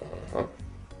 Uh-huh.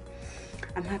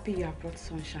 I'm happy you have brought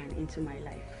sunshine into my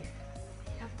life.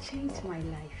 You have changed my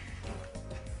life.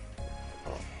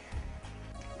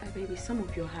 But baby, some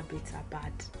of your habits are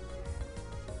bad.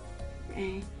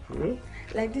 Really?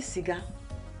 Like this cigar.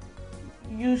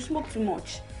 You smoke too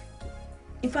much.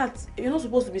 In fact, you're not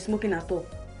supposed to be smoking at all.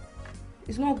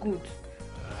 It's not good.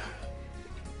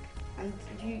 And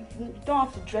you don't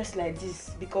have to dress like this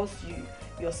because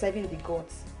you're serving the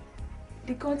gods.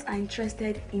 The gods are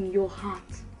interested in your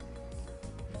heart.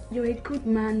 You're a good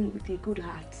man with a good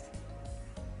heart.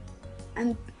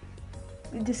 And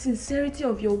with the sincerity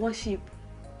of your worship,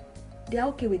 they're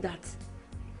okay with that.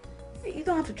 You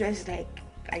don't have to dress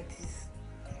like this.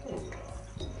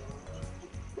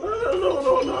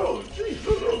 No. Jeez,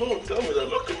 no. Tell me that.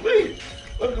 Look at me.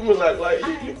 Look at me like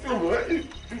you feel me, right? You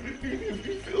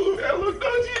feel me? I look, no,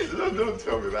 Jesus, don't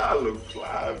tell me that. I look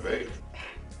fly, babe.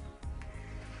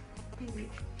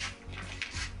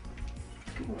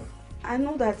 I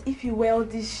know that if you wear all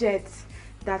these shirts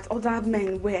that other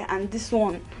men wear and this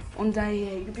one under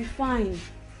here, you'll be fine.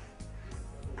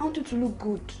 I want you to look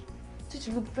good. I want you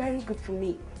to look very good for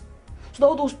me. So that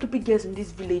all those stupid girls in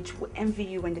this village will envy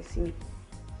you when they see me.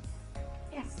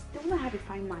 Yes, they want to have a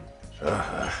fine man.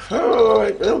 All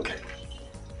right, okay.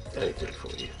 Anything for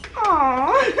you.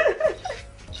 Aww.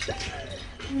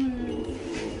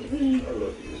 I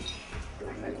love you.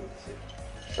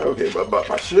 Okay,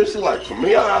 but seriously, like for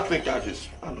me, I think I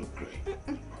look great.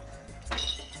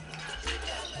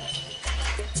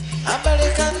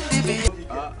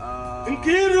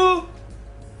 Nkiru!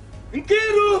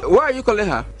 Nkiru! Why are you calling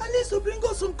her? I need to bring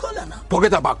us some cola now.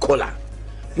 Forget about cola.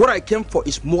 What I came for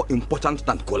is more important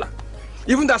than cola.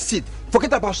 Even that seed,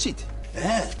 forget about seed.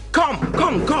 Come.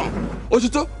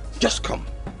 Osito, just come.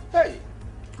 Hey,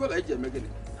 cola,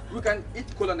 we can eat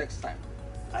cola next time.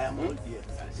 I am all here.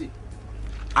 See,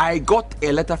 I got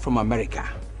a letter from America.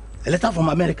 A letter from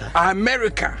America?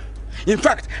 America. In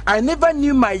fact, I never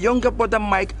knew my younger brother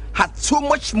Mike had so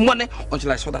much money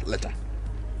until I saw that letter.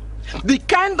 The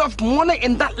kind of money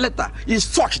in that letter is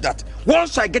such that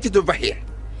once I get it over here,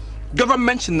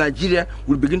 governments in Nigeria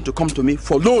will begin to come to me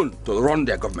for loan to run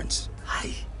their governments.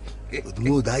 Hi.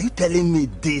 Mood, are you telling me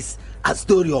this a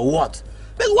story or what?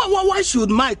 But why should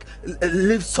Mike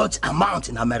leave such amount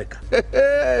in America?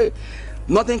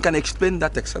 Nothing can explain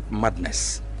that except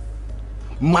madness.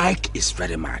 Mike is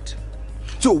very mad.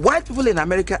 So white people in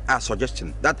America are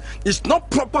suggesting that it's not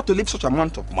proper to leave such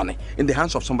amount of money in the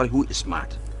hands of somebody who is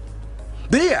mad.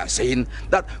 They are saying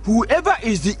that whoever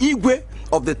is the Igwe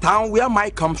of the town where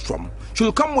Mike comes from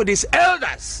should come with his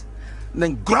elders, and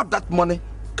then grab that money,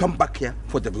 come back here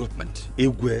for development.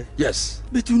 Igwe? Yes.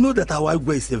 But you know that our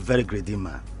Igwe is a very greedy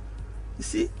man. You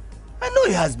see, I know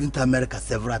he has been to America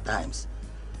several times.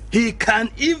 He can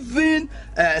even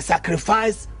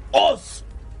sacrifice us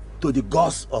to the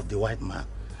gods of the white man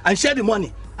and share the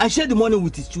money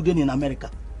with his children in America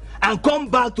and come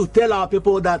back to tell our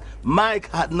people that Mike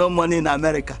had no money in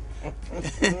America.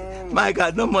 Mike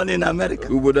had no money in America.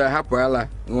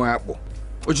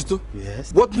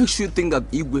 Yes. What makes you think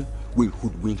that Igwe will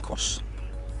hoodwink us,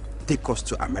 take us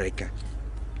to America,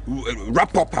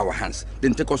 wrap up our hands,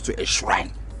 then take us to a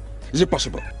shrine? Is it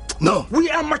possible? No. We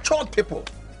are matured people.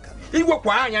 We are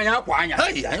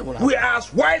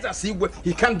as wise as Igwe.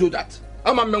 He can't do that.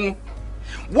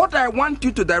 What I want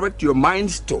you to direct your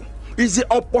minds to is the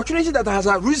opportunity that has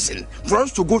arisen for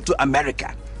us to go to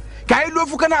America.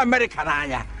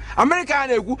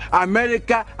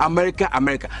 America.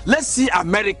 Let's see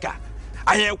America.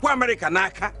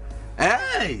 America.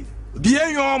 Hey!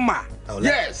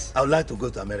 Yes. I would like to go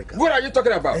to America. What are you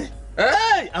talking about?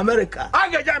 Hey, America. I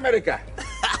get America.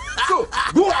 So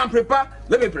go and prepare.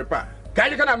 Let me prepare.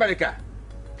 Can you come to America?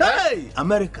 Hey,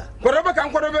 America.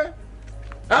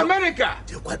 America.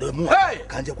 Hey.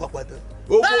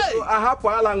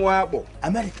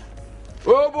 America.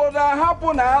 Obodo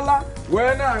ahapụ na ala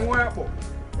wee na-aṅụ akpụ.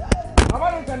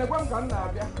 America na-ekwe m ka m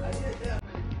na-abịa.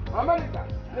 America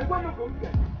na-ekwe m ka m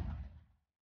bịa.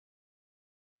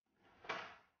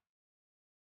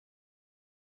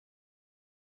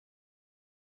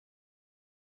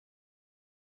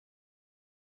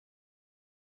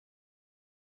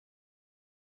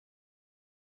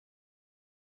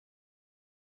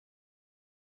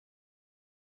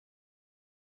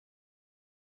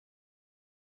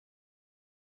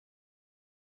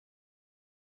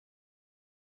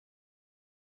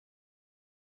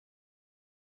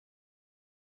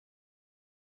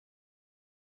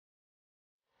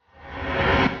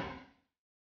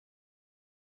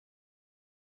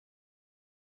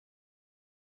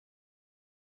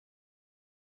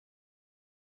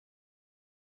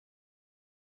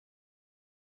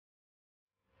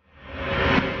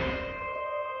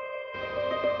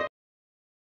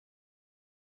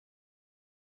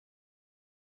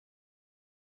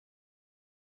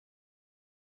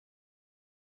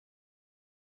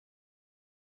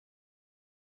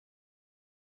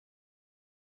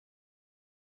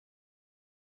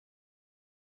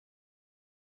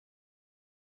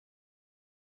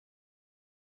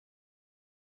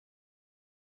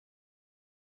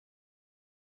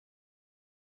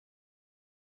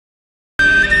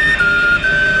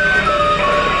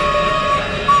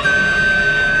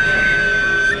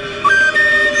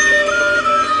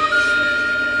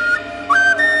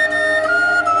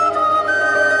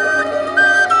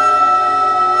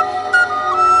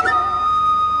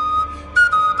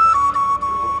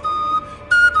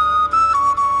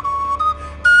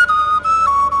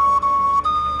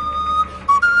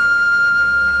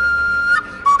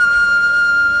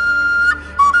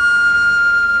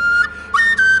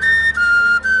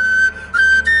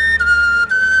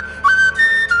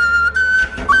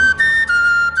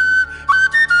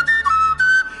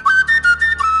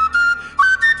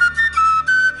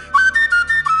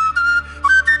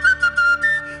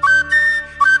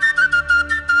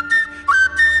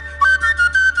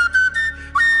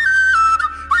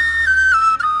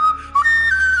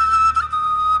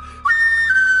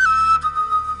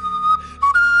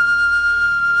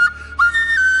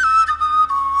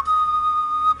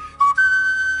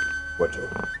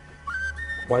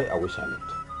 Why are we silent?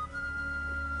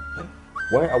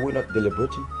 Why are we not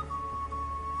deliberating?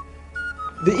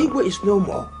 The Igwe is no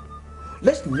more.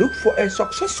 let's look for a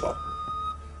successor.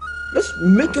 Let's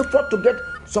make effort to get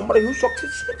somebody who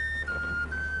succeeds him.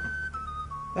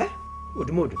 Eh?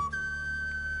 Odumodu,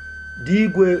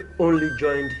 Digwe only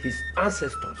joined his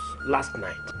ancestors last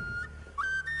night.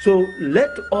 So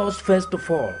let us first of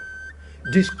all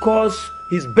discuss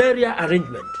his burial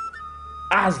arrangement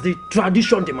as the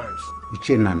tradition demands.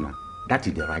 Ichenana, that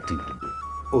is the right thing to do.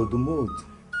 Odumodu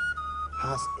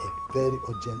has a very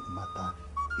urgent matter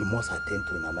he must attend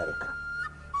to in America.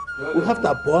 We have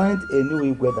to appoint a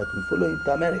new Igwe that will follow him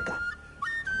to America,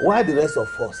 while the rest of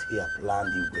us here plan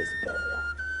Igwe's burial.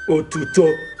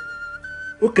 Otuto.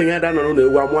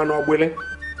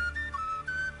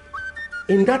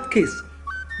 In that case,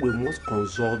 we must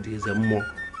consult the Ezemo.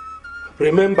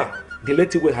 Remember, the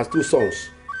late Igwe has 2 sons.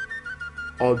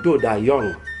 Although they are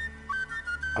young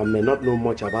and may not know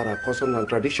much about our custom and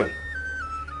tradition.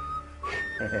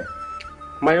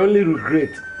 My only regret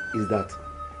is that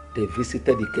they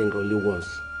visited Ikenga only once.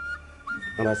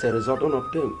 And as a result, none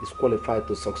of them is qualified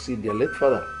to succeed their late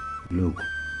father. Look,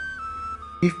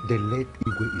 if the late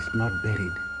Igwe is not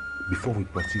buried before we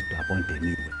proceed to appoint a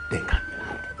new Igwe, they can.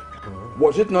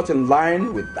 Was it not in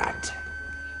line with that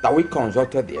we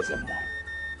consulted the Ezemo?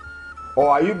 Or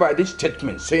are you by this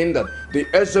statement saying that the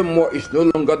Ezemo is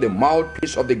no longer the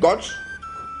mouthpiece of the gods?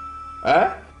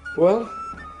 Eh? Well,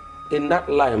 in that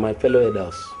line, my fellow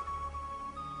elders,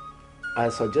 I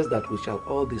suggest that we shall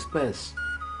all disperse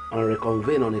and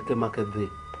reconvene on Eke Market Day.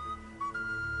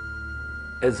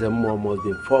 Ezemo must be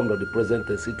informed of the present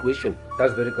situation.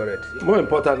 That's very correct. More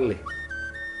importantly,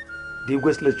 the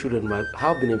Igwe's children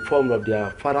have been informed of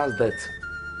their father's death,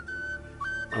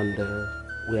 and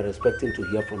we are expecting to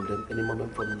hear from them any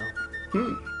moment from now.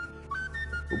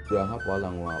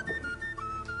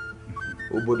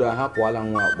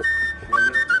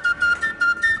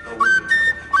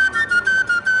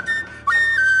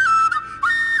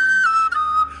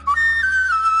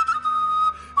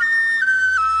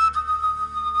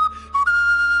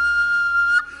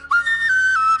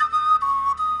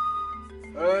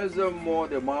 Ezemo,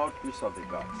 the mouthpiece of the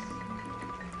gods.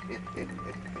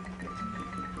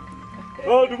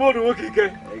 Oh, the more work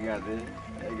again. I got it.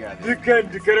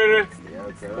 Diken, Dikerere.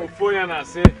 Ofoya na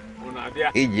say,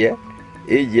 Unabia.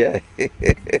 Ije.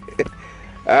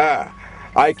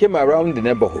 I came around the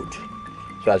neighborhood.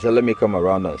 So I said, let me come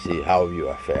around and see how you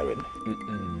are faring.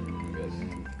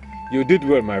 You did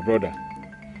well, my brother.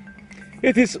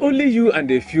 It is only you and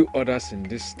a few others in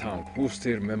this town who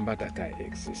still remember that I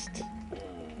exist.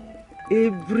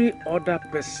 Every other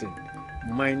person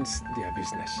minds their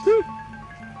business.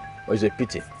 It's a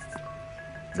pity.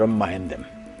 Don't mind them.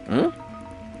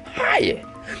 Hi.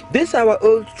 This is our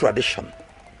old tradition.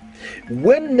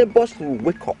 When neighbors will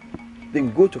wake up,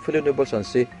 then go to fellow neighbors and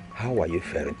say, how are you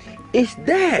faring? It's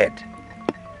dead.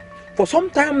 For some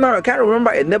time now, I can't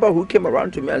remember a neighbor who came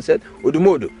around to me and said,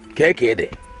 Odumodu,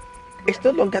 kekede. It's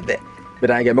no longer there.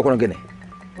 But I get again.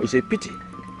 It's a pity.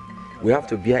 We have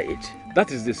to bear it.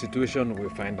 That is the situation we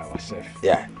find ourselves.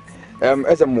 Yeah.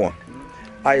 As a more,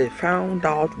 I found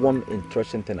out one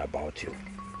interesting thing about you.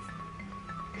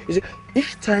 You see,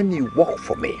 each time you work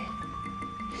for me,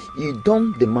 you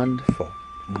don't demand for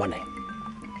money,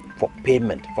 for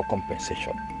payment, for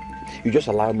compensation. You just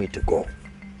allow me to go.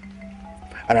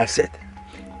 And I said,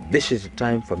 this is the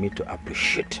time for me to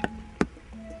appreciate.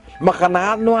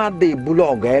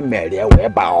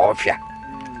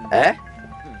 Eh?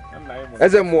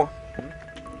 As a more,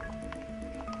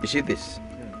 you see this?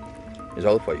 It's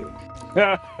all for you.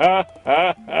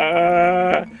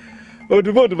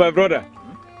 Odumodu, my brother.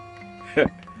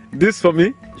 This for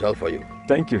me? It's all for you.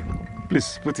 Thank you.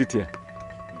 Please put it here.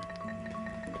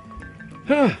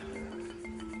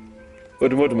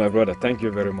 Odumodu, my brother, thank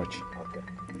you very much. Okay.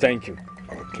 Thank you.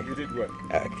 Okay. You did well.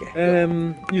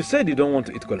 Okay. You said you don't want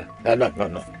to eat cola.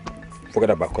 No. Forget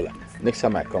about cola. Next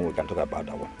time I come, we can talk about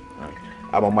that one.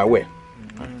 I'm on my way.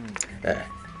 Okay.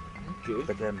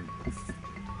 But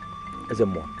as a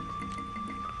more,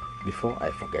 before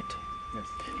I forget, yes,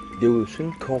 they will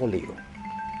soon call you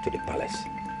to the palace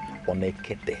on a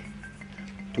kete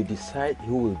to decide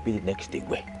who will be the next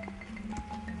Igwe.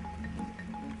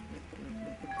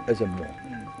 As a more,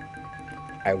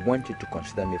 I want you to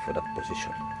consider me for that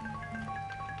position.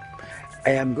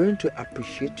 I am going to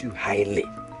appreciate you highly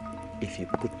if you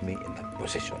put me in that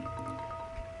position.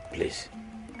 Please.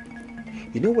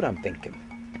 You know what I'm thinking?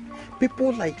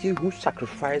 People like you who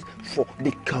sacrifice for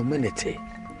the community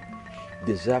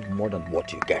deserve more than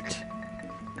what you get.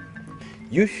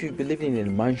 You should be living in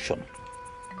a mansion.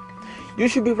 You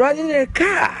should be riding in a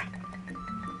car.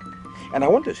 And I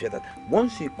want to say that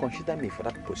once you consider me for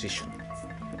that position,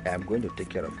 I am going to take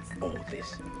care of all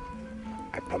this.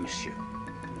 I promise you.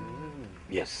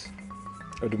 Yes.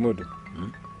 Odumodu,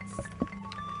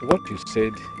 what you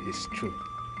said is true.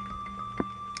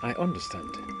 I understand.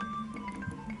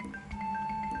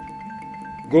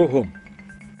 Go home.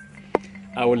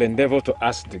 I will endeavor to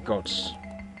ask the gods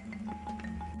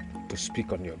to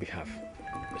speak on your behalf.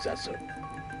 Is that so?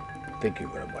 Thank you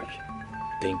very much.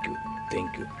 Thank you.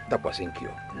 Thank you. Thank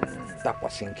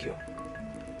you.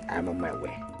 I'm on my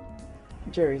way.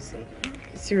 Jerry,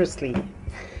 seriously,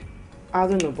 I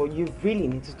don't know, but you really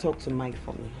need to talk to Mike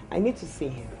for me. I need to see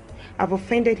him. I've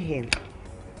offended him.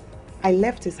 I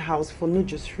left his house for no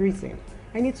just reason.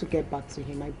 I need to get back to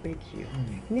him. I beg you.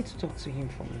 You need to talk to him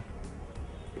for me.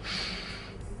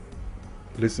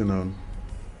 Listen,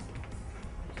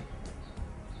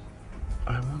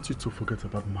 I want you to forget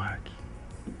about Mike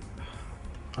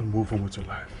and move on with your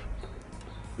life.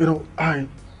 You know, I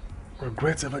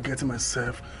regret ever getting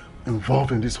myself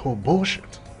involved in this whole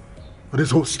bullshit,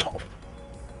 this whole stuff.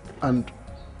 And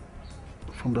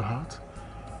from the heart,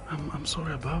 I'm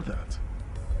sorry about that.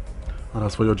 And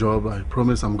as for your job, I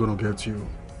promise I'm going to get you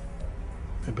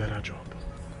a better job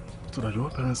so that your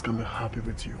parents can be happy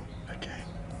with you again.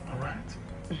 All right?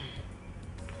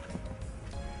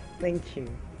 Thank you.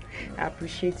 I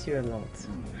appreciate you a lot.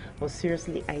 But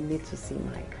seriously, I need to see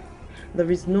Mike. There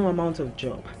is no amount of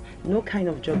job, no kind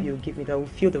of job you'll give me that will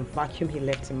fill the vacuum he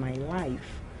left in my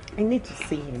life. I need to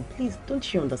see him. Please,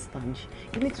 don't you understand?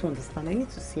 You need to understand. I need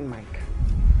to see Mike.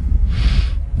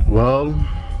 Well,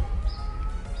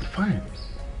 fine.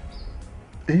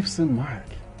 If seeing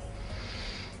Mike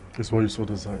is what you so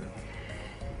desire,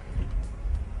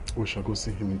 we shall go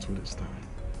see him in 2 days' time.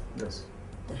 Yes.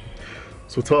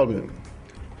 So tell me,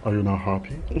 are you now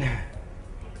happy?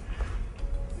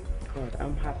 God,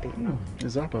 I'm happy.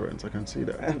 It's apparent, I can see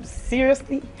that. I'm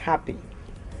seriously happy.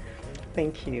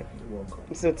 Thank you. You're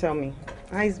welcome. So tell me,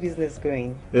 how is business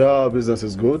going? Yeah, business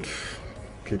is good.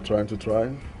 Keep trying to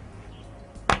try.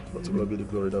 But to God be the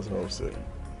glory, that's what I was saying.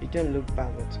 You don't look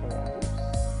bad at all.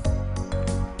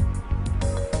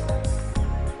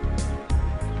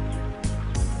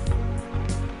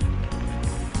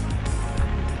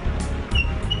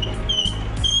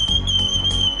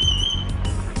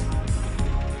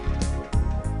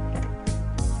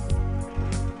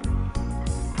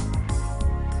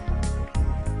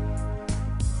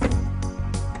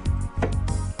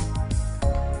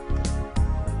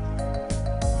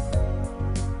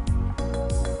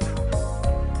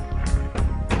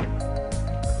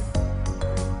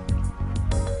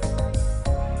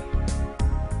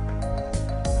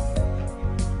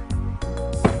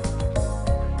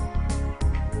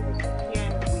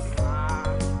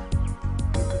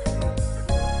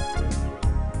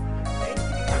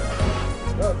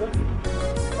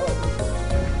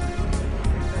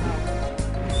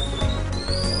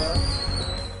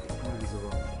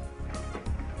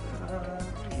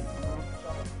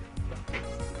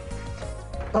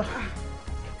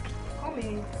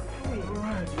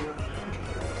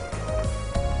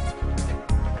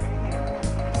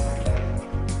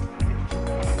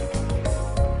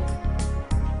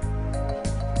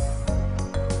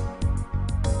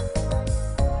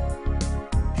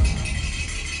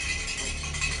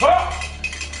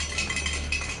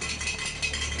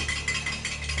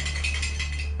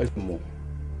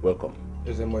 Welcome.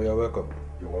 Ezemo, you're welcome.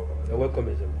 You're welcome. You're welcome,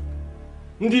 Ezemo.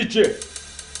 Ndiche,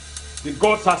 the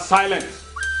gods are silent.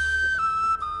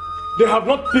 They have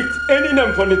not picked any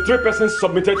name from the 3 persons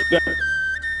submitted to them.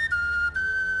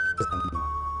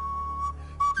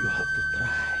 You have to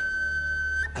try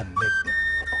and make them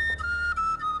talk.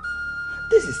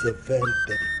 This is a very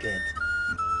delicate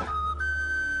matter.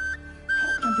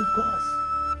 How can the gods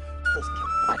just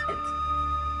keep quiet?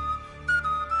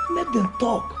 Let them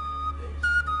talk.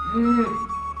 I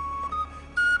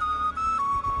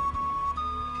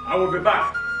will be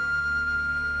back.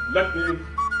 Let me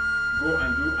go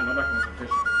and do another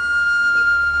consultation.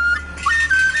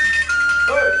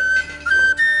 Hey!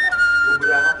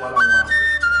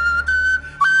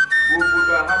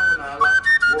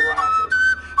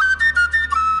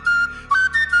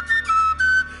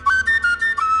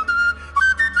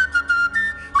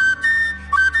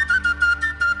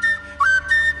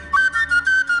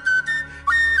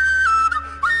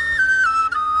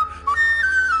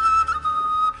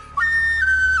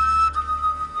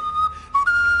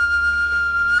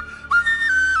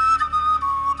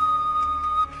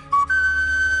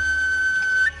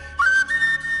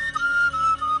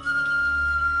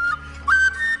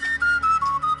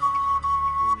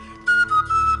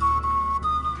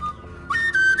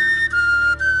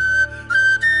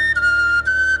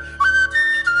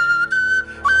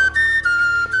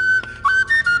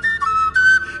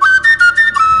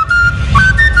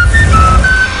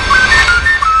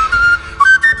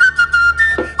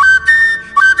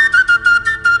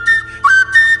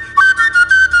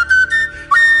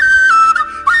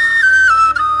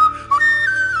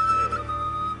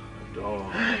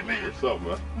 What's up,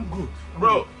 man? I'm good.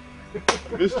 Bro,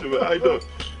 missed you, man. How you doing?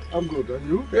 I'm good. And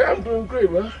you? Yeah, I'm doing great,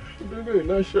 man. I'm doing great.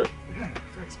 Nice shirt. Yeah,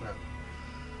 thanks, man.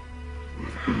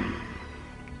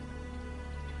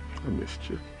 I missed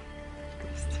you.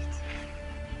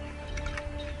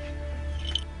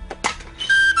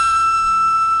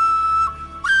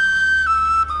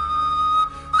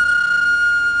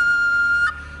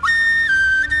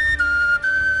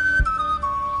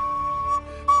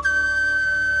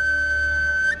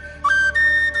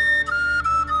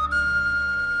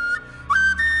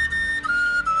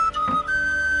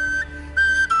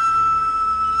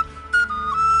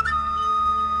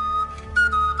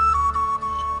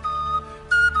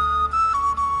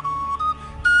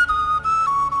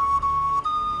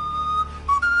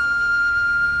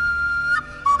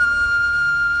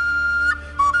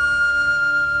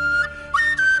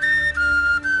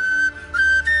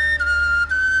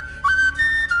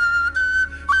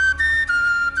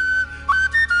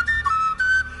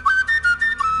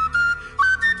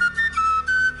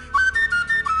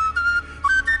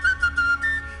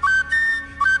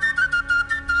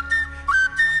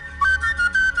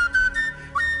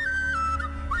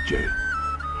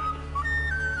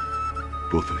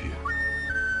 Both of you.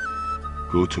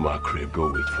 Go to my crib.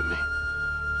 Go wait for me.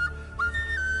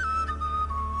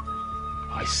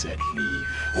 I said leave.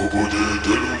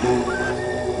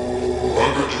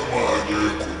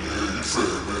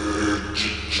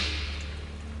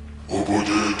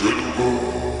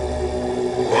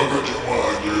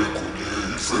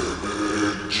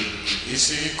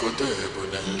 Isi kote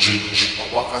ebona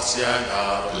ọgbakasị anya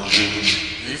arụ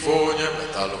ife onye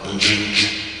metalụ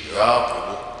ya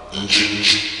pụrụ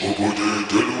obodo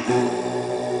edelugo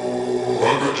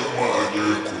agadi nwanyị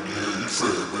ekwunye ife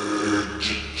eme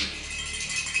njinji.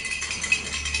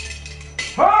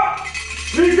 Ha!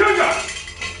 Ikenga!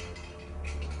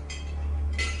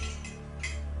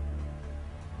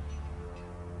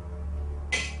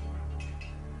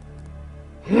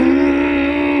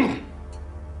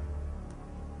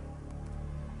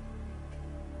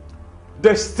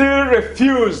 They still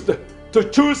refused to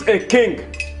choose a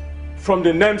king from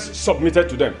the names submitted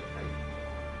to them.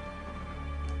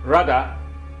 Rather,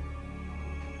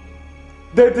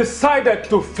 they decided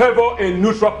to favor a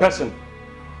neutral person.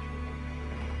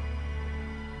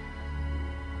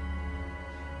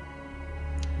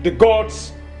 The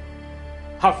gods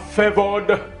have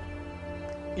favored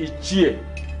Ichie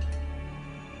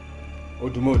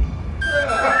Odumodu.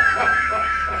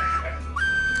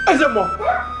 Ezemo,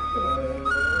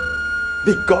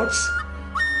 the gods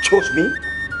chose me?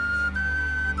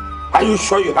 Are you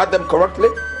sure you heard them correctly?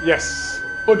 Yes,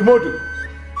 Odumodu,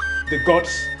 the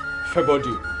gods favored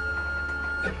you.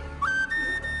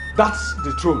 That's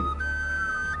the throne.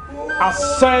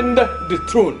 Ascend the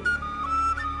throne.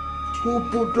 Hey,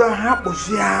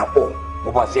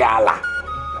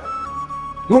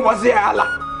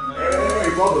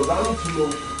 brothers, I need to know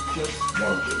just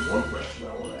one question I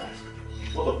want to ask.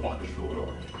 What the fuck is going on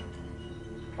here?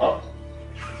 Huh?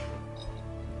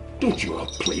 Don't you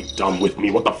play dumb with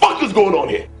me. What the fuck is going on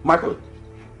here? Michael,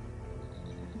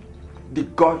 the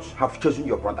gods have chosen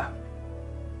your brother.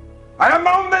 I am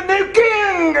now the new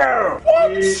king!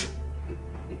 What?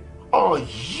 Are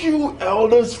you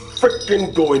elders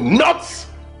freaking going nuts?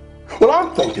 Well,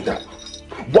 I'm thinking that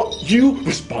what you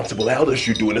responsible elders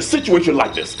should do in a situation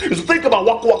like this is think about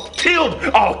what killed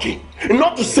our king. And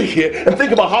not to sit here and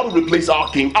think about how to replace our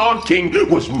king. Our king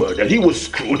was murdered. He was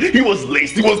screwed. He was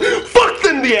laced. He was fucked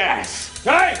in the ass.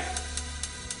 Hey!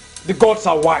 The gods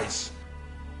are wise.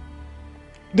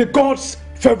 The gods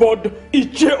favored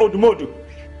Ichie Odumodu.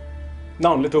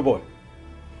 Now, little boy,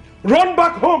 run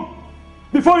back home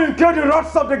before you incur the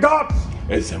wrath of the gods.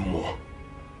 Ezemo,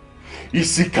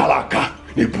 isi kalaka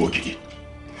ne bogidi.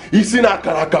 Isi na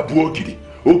karaka buogidi.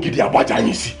 Ogidi abaja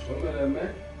isi.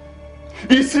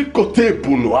 Isi kote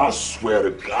bunu, I swear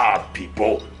to God,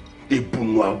 people.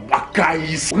 Ebunu abaka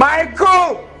isi.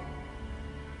 Michael!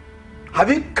 Have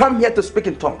you come here to speak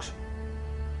in tongues?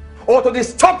 Or to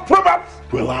distort proverbs?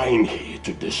 Well, I ain't here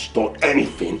to distort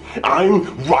anything. I'm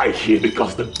right here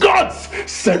because the gods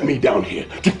sent me down here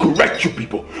to correct you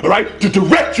people, alright? To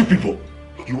direct you people.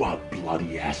 You are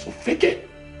bloody ass Ofeke.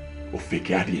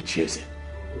 Ofeke adi echeze.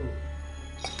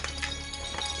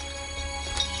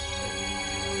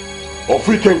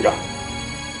 Ikenga.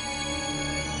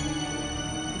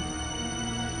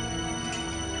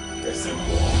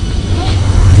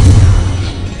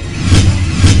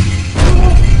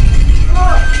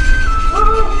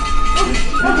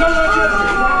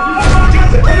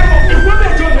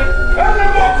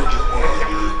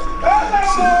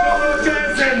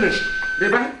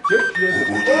 Beba,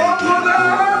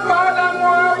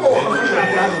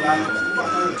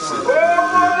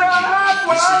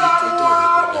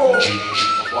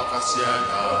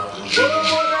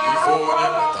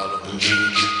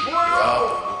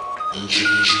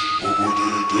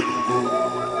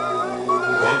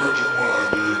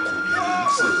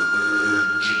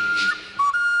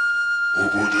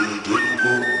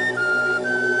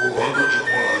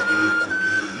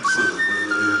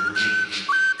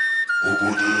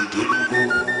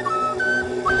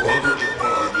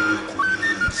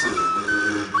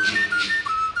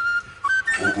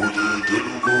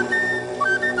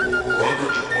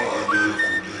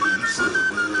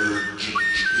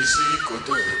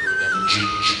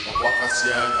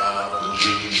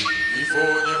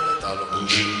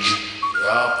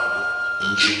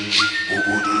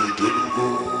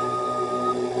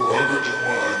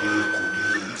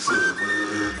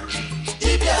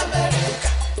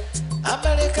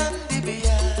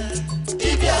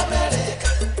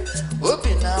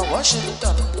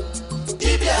 Washington,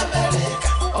 Ibia America,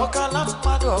 Okala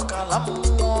Madu, Okala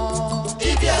Muo,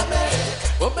 Ibia America,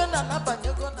 Women and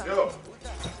Abanyagona. Yo,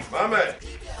 my man.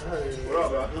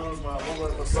 What up, bro? My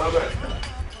man. What's up,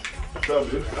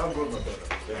 dude? I'm good, my brother.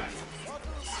 Yeah.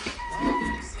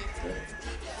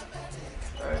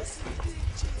 Nice.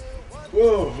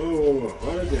 Whoa,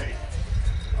 what a day.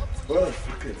 What a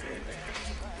fucking day,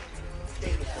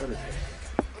 man. What a day.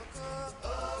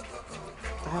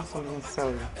 I have something to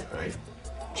tell you. Alright.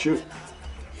 Shoot.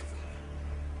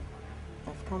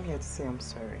 I've come here to say I'm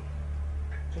sorry.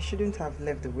 I shouldn't have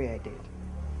left the way I did.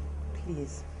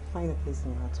 Please, find a place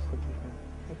in your heart to forgive me.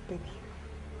 I beg you.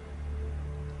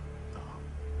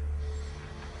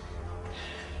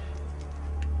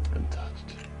 I'm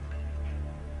touched.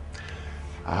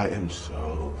 I am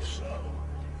so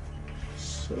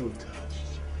touched.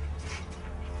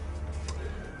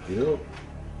 You know,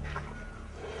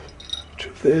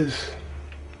 truth is,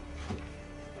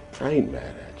 I ain't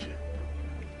mad at you.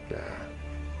 Nah,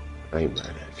 I ain't mad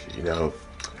at you. You know,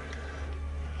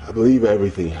 I believe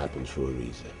everything happens for a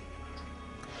reason.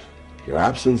 Your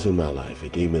absence in my life,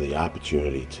 it gave me the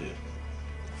opportunity to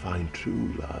find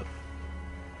true love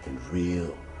and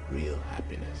real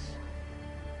happiness.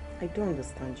 I don't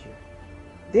understand you.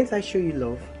 Didn't I show you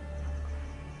love?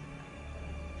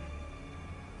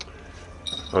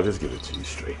 I'll just give it to you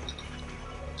straight.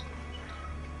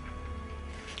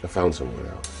 I found someone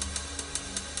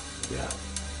else. Yeah,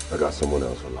 I got someone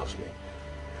else who loves me.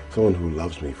 Someone who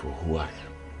loves me for who I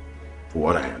am, for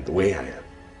what I am, the way I am.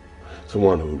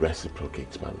 Someone who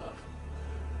reciprocates my love.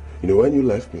 You know, when you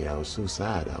left me, I was so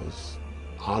sad. I was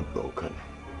heartbroken.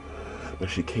 But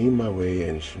she came my way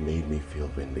and she made me feel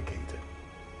vindicated.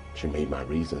 She made my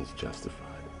reasons justified.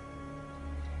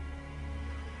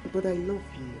 But I love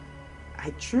you.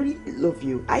 I truly love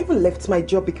you. I even left my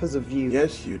job because of you.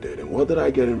 Yes, you did. And what did I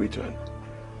get in return?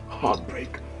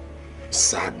 Heartbreak.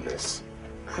 Sadness.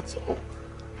 That's all.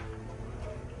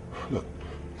 Look,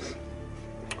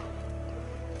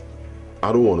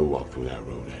 I don't want to walk through that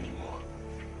road anymore.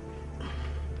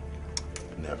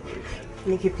 Never again.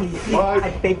 Nikki, please,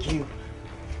 I beg you.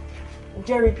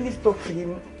 Jerry, please talk to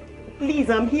him. Please,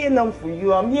 I'm here now for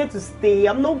you. I'm here to stay.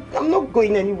 I'm not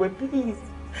going anywhere. Please,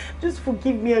 just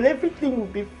forgive me and everything will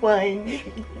be fine.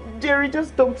 Jerry,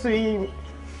 just talk to him.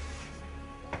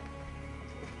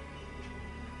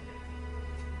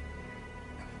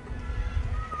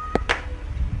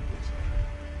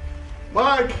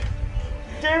 Mike!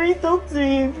 Jerry, talk to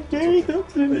him. Jerry, talk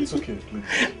to me. It's okay, please.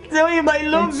 Tell him I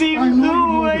love him.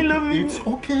 No, I love him. It's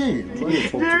okay.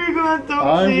 Jerry, go and talk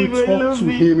to him. I will talk to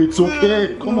him. It's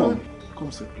okay. Come on.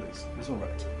 Come sit, please. It's all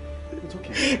right. It's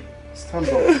okay. Stand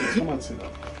up. Please. Come and sit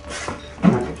down.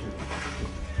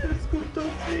 Let's go talk to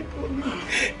him for me.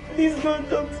 Please go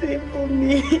talk to him for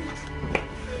me.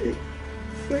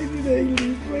 Why did I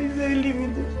leave? Why did I leave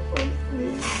in the first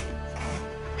place?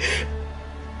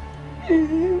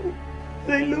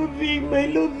 I love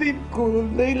him,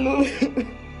 God. I love him.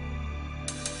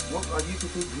 What are you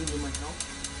people doing in my house?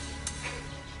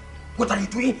 What are you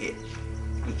doing here?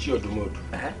 It's your domod.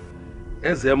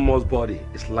 Ezemmo's body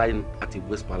is lying at the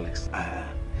West Palace.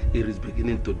 It is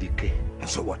beginning to decay. And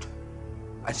so what?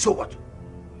 And so what?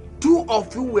 Two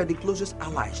of you were the closest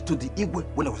allies to the Igwe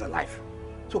when I was alive.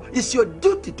 So it's your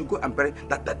duty to go and bury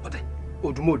that dead body.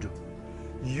 Odumodu,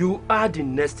 you are the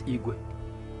next Igwe.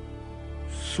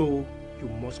 So you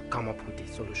must come up with a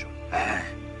solution.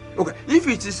 Okay, if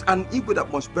it is an Igwe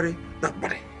that must bury that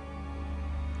body,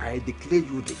 I declare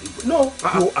you the Igwe. No,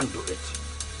 go and do it.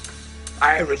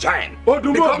 I resign.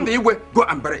 Odumodu, become the Igwe, go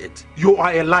and bury it. You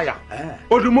are a liar.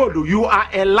 Odumodu, you are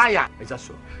a liar. Is that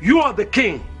so? You are the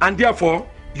king, and therefore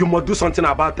you must do something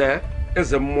about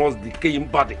Ezemmo's decaying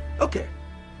body. Okay,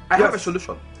 I have a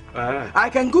solution. I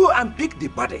can go and pick the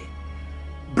body,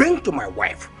 bring to my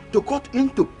wife to cut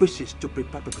into pieces to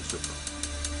prepare pepper soup.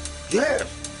 Yes,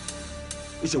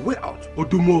 it's a way out.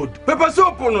 Odumod. Pepper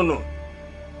soup, no.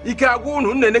 Ikagu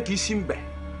nene kisimbe.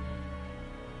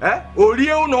 Eh?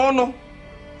 Oriyo no.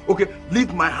 Okay,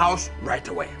 leave my house right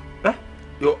away. Eh?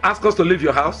 You ask us to leave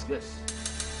your house? Yes.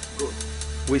 Good.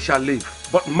 We shall leave.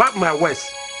 But mark my words.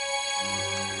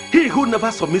 He who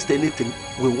never submits to anything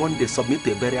will one day submit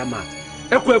to a burial mat.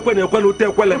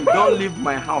 Don't leave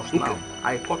my house now.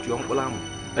 I cut your uncle Amo.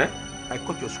 Eh? I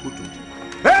cut your school too.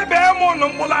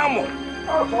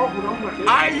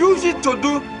 I use it to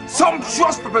do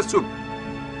sumptuous pepper soup.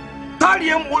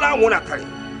 Talium Mula Monakari.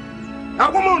 A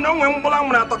woman no one Mula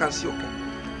Monato can see okay.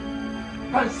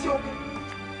 Can see okay.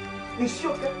 Is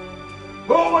okay.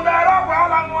 Go with that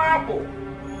apple.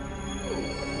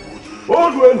 Oh,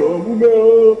 no, mume.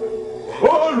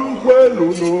 Oh, look, no,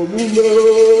 mume.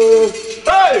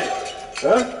 Hey!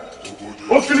 Eh?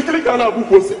 Oh, kilikili kana abu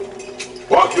kwose.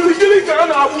 Oh, kilikili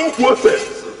kana abu kwose.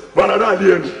 Banana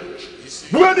lienu.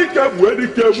 Buedike.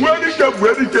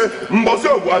 Mbosi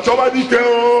obu achoba dike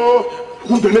o.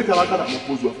 Udene kalaka na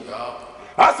mapozu.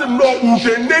 Asim no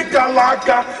udene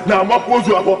kalaka na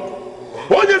mapozu abo.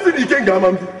 Onye si ni Ikenga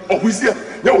amamdi. Okwisia,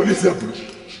 nya wolisia bulu.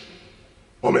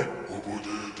 Ome.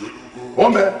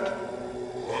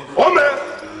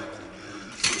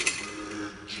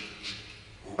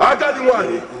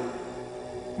 Agadiwani,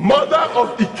 mother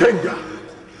of Ikenga.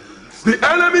 The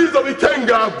enemies of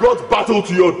Ikenga brought battle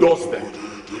to your doorstep.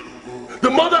 The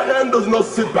mother hen does not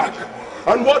sit back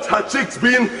and watch her chicks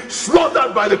being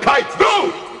slaughtered by the kites.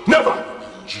 No, never.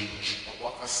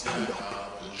 Stand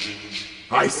up.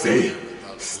 I say,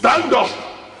 stand up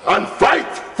and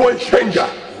fight for Ikenga.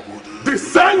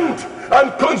 Descend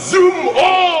and consume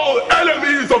all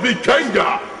enemies of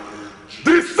Ikenga.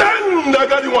 Descend,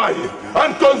 Agadiwai,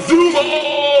 and consume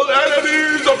all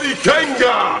enemies of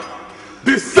Ikenga.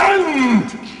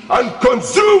 Descend and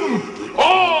consume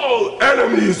all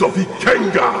enemies of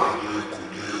Ikenga.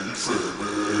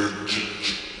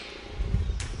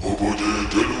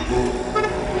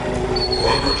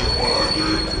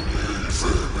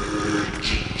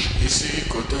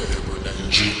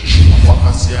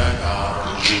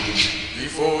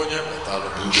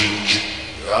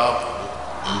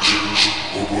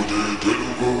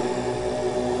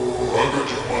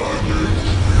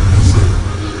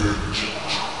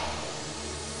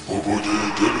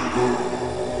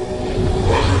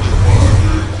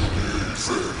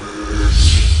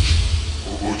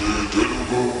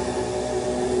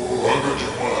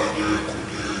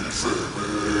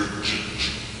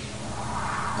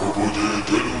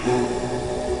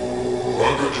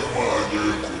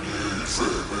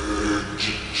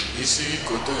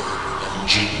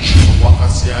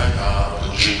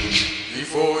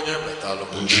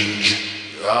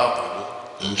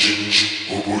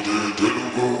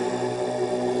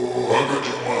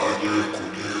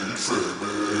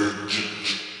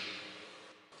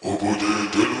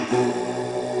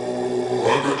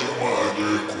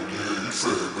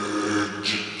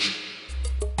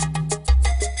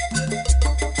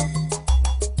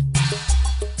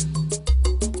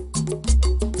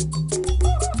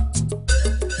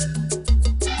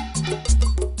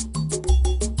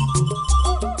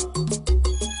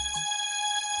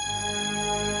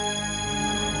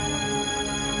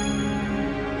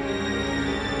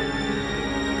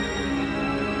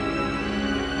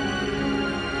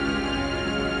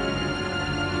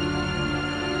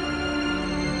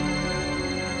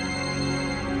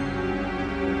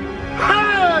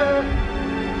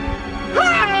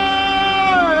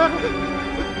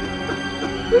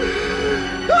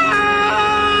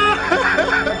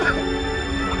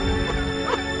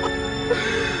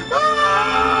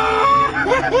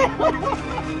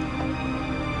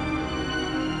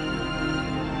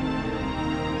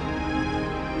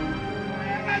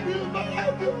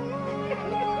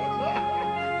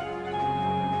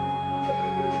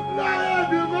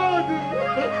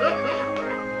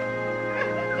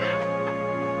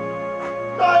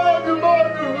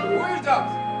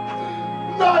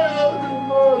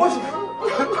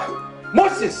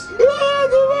 Moses!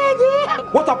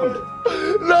 What happened?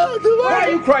 Why are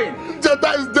you crying?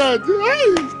 Jada is dead.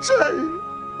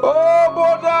 Oh,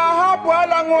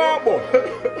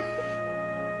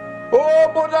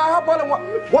 Boda,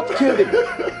 what killed him?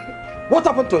 What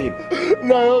happened to him?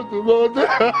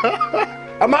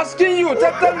 I'm asking you,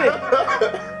 tell me.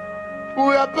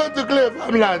 We are going to clear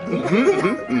farmland.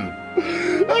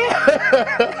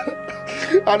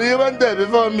 And he went there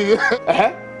before me.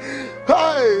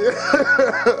 Hi!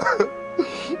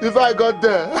 If I got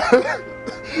there,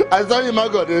 I saw him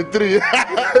out on the tree.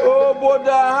 Oh, but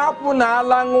happen a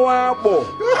long while.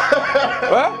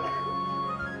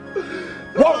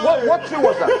 What tree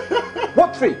was that?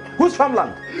 What tree? Whose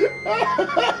farmland?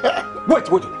 Wait.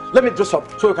 Let me dress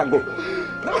up so you can go.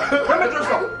 Let me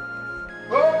dress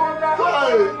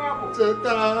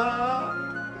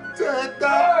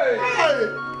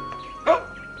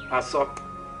up.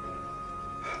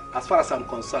 As far as I'm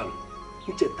concerned,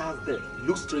 Ncheta's death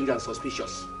looks strange and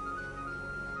suspicious.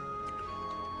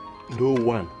 No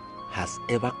one has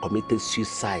ever committed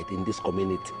suicide in this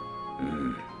community.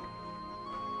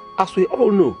 As we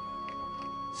all know,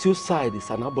 suicide is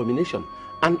an abomination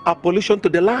and a pollution to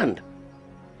the land.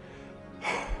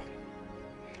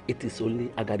 It is only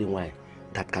Agadi wine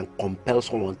that can compel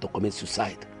someone to commit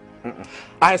suicide.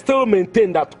 I still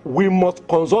maintain that we must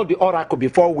consult the oracle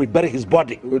before we bury his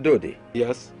body. Udodi.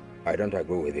 Yes? I don't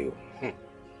agree with you.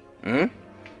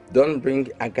 Don't bring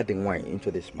Agadi wine into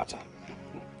this matter.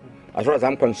 As far as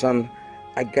I'm concerned,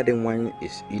 Agadi wine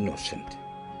is innocent.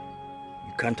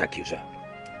 You can't accuse her.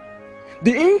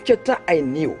 The Incheta I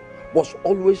knew was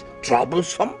always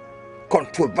troublesome,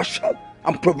 controversial,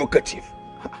 and provocative.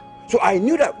 So I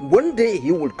knew that one day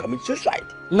he would commit suicide.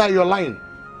 Now you're lying.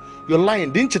 You're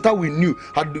lying. The Incheta we knew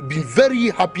had been very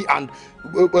happy and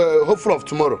hopeful of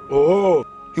tomorrow. Oh.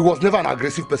 He was never an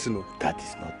aggressive person. That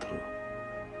is not true.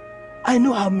 I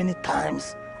know how many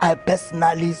times I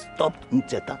personally stopped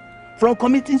Ncheta from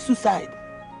committing suicide.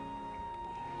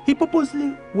 He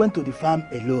purposely went to the farm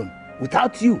alone,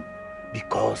 without you,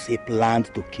 because he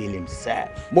planned to kill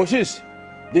himself. Moses,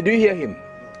 did you hear him?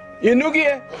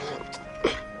 Inugie?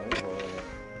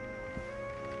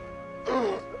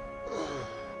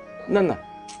 Nana,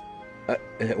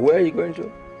 where are you going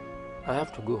to? I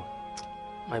have to go.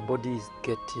 My body is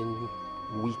getting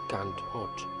weak and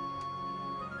hot.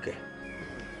 Okay.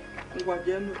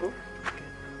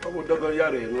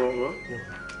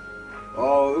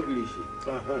 Oh,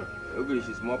 English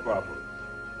is more powerful.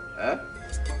 Eh?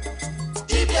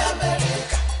 Dibia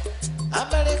America,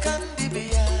 American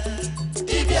Dibia,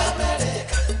 Dibia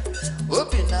America,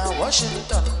 Opina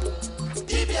Washington,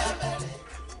 Dibia America.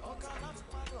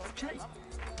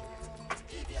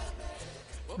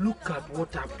 Look at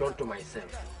what I've done to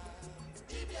myself.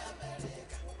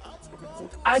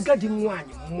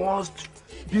 Agadimwani must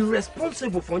be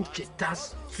responsible for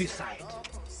Ncheta's suicide.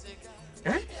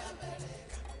 Eh?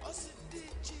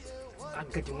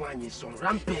 Agadimwani is on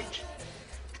rampage.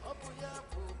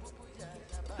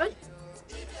 Hey.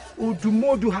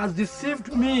 Udumodu has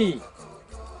deceived me.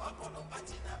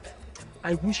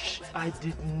 I wish I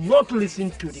did not listen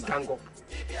to the gang up.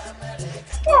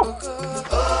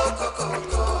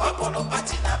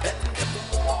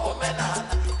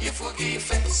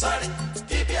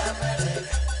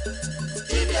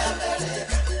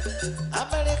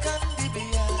 American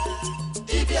Dibia,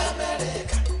 Dibia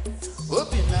America,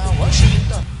 Opina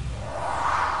Washington.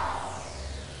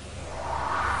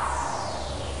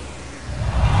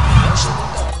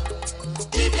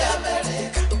 Dibia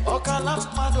America,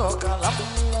 Okalamado, Okalamu,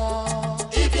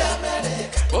 Dibia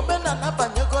America, Omena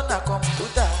Nabanyogo na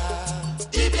computer,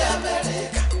 Dibia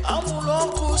America,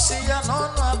 Amulonku siya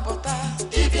nono apota,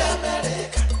 Dibia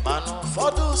America, Manu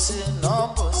Fodu si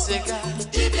nombo sega,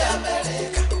 Dibia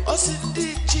America, Osindi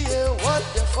chie what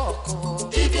the fuck,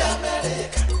 Dibia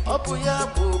America, Obuya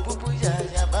bubuya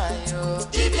yabayo,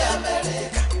 Dibia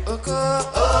America, Oko,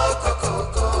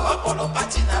 Apollo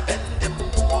Patina Bendem,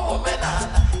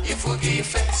 Omenana, Ifugi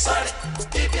sorry,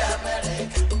 Dibia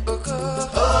America, Oko,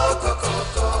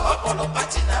 Apollo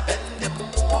Patina Bendem,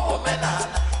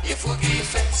 Omenana, Ifugi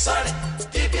sorry,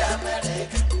 Dibia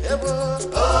America, Ebo,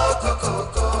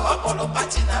 Apollo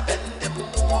Patina Bendem,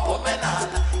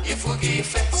 Omenana, Ifugi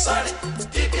sorry,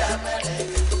 Dibia America.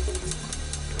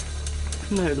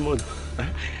 No, Edmond.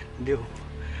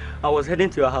 I was heading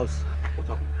to your house.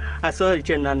 I saw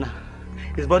Ikenga.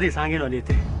 His body is hanging on the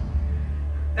tree.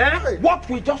 Eh? What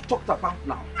we just talked about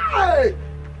now. Hey!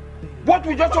 What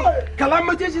we just talked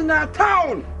calamities in our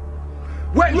town.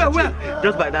 Where?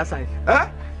 Just by that side. Huh?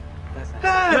 That side.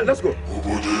 Hey! Let's go.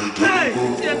 Hey!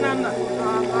 Ikenga.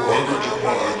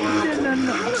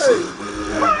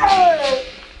 Hey!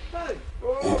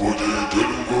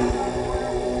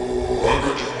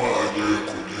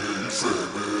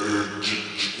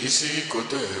 Isi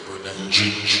kote ebune,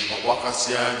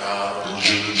 wakasi anyaro,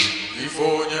 ifo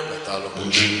onye metalo,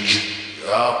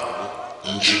 ya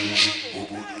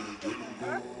pulu.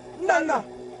 Nana!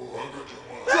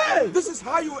 Hey! This is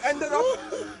how you ended up?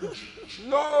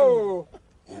 No!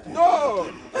 No!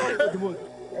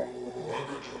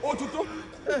 Oh, Tutu!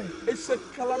 It's a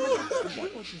calamity.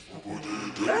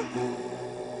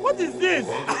 What is this?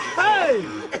 Hey!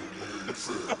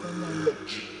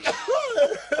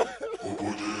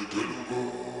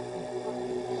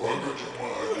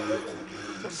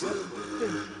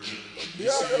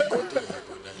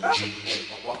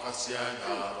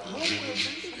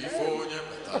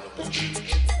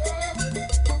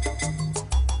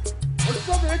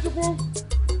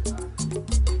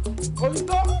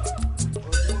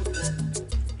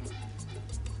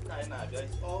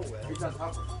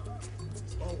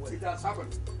 It has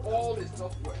happened. All is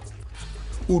not well.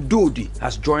 Udodi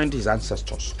has joined his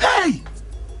ancestors. Hey!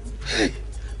 Hey!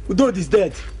 Udodi is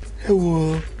dead.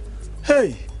 Hey,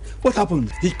 hey! What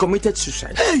happened? He committed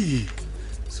suicide. Hey!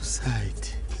 Suicide.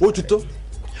 Otuto,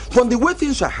 from the way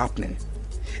things are happening,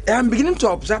 I am beginning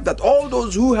to observe that all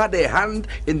those who had a hand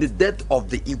in the death of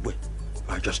the Igwe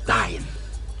are just dying.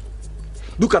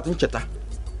 Look at Ncheta.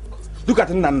 Look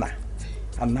at Nana.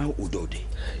 And now Udodi.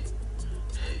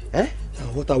 Eh?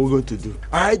 What are we going to do?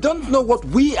 I don't know what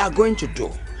we are going to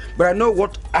do, but I know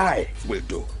what I will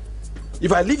do.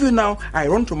 If I leave you now, I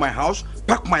run to my house,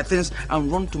 pack my things,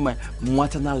 and run to my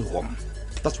maternal home.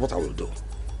 That's what I will do.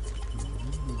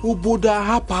 Uboda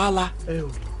hapala.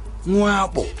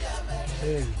 Nwabo.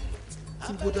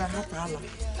 Uboda hapala.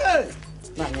 Hey!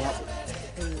 Na nwabo.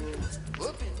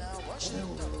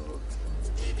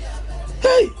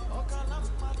 Hey!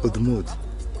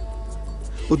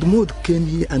 Odumod came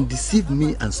here and deceived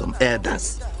me and some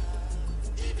elders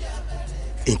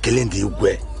in killing the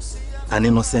Igwe, an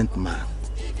innocent man.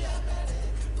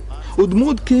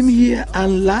 Odumod came here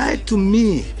and lied to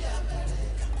me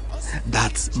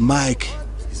that Mike,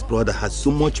 his brother, has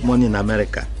so much money in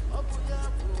America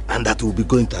and that we'll be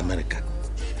going to America.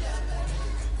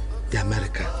 The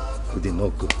America we did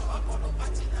not go.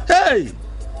 Hey!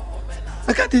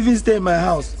 I can't even stay in my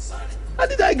house. How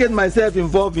did I get myself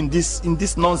involved in this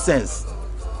nonsense?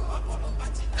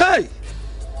 Hey!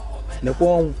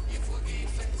 Nekwong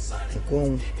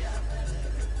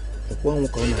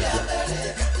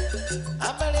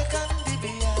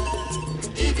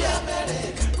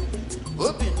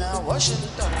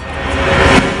Washington.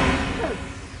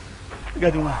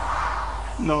 Get one.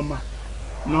 Norma.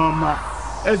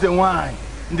 Here's the wine.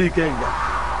 Ikenga.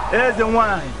 Here's the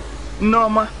wine.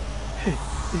 Norma. Hey,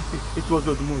 it was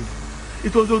Odumod.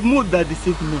 It was Odumod that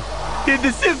deceived me. He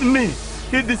deceived me.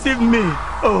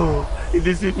 Oh, he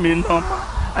deceived me, Norma.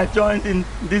 I joined in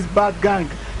this bad gang.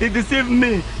 He deceived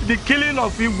me. The killing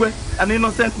of Igwe, an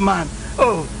innocent man.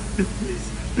 Oh,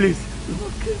 please, do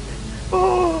not kill me.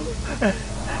 Oh,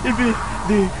 even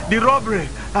the robbery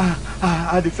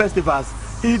at the festivals.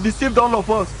 He deceived all of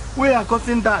us. We are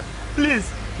causing that. Please,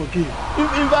 forgive.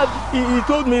 In fact, he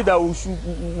told me that we'll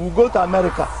go to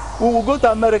America. We will go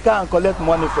to America and collect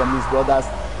money from his brother's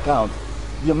account.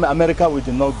 America we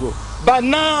did not go. But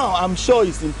now I'm sure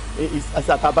he's at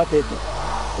Abatete,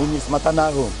 in his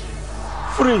maternal home.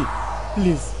 Free.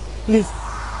 Please.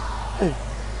 Hey.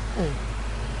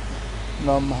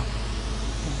 Norma.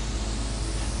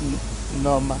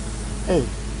 Hey.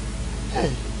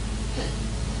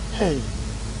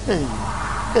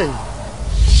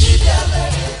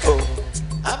 Oh.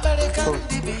 American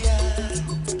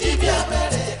Dibia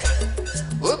America.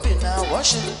 Obina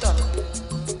Washington.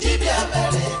 Dibia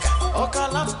America.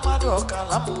 Okalamado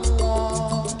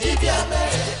Dibia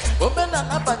America. Omena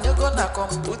Nabanyago na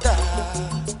computer.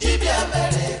 Dibia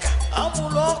America.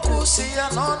 Amuloku siya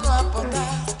nono apota.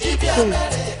 Dibia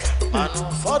America.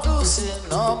 Manu fodu si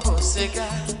no posega.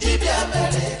 Dibia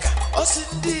America.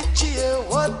 Osindi chie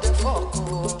what the fuck.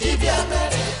 Dibia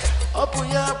America.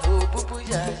 Opuya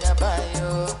bubuya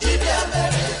yabayo. Dibia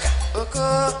America. Oko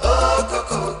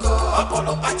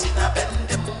Apollo patina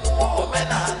bende mu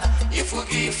omenana.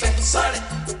 Ifugi fe sorry.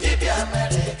 Dibia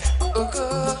America. Oko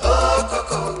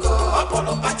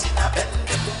Apollo patina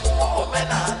bende mu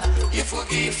omenana.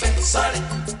 Ifugi fe sorry.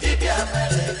 Dibia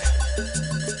America.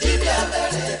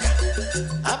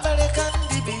 American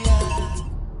Dibia.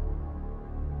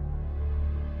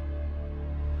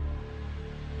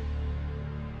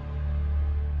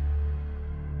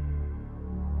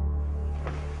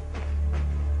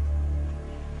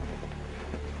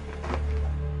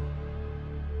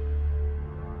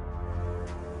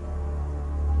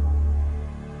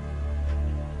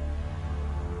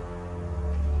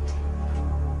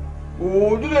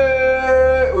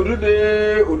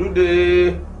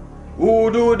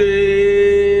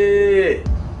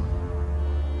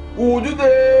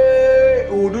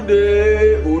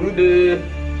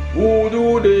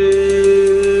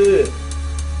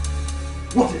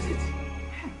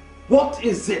 What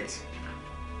is it?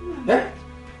 Eh?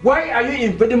 Why are you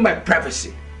invading my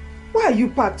privacy? Why are you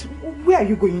packed? Where are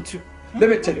you going to? Let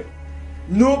me tell you.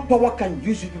 No power can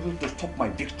use you people to stop my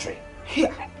victory.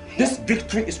 Here, this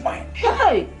victory is mine.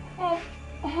 Hey!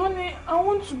 Honey, I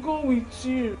want to go with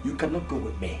you. You cannot go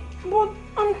with me. But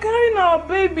I'm carrying our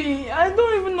baby. I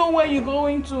don't even know where you're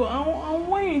going to and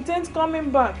when you intend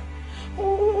coming back.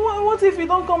 What if you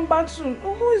don't come back soon?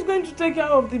 Who is going to take care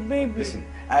of the baby? Listen,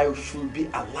 I should be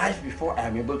alive before I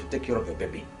am able to take care of the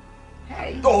baby.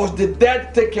 Does the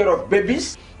dead take care of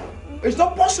babies? It's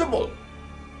not possible.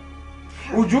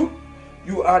 Uju,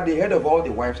 you are the head of all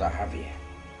the wives I have here.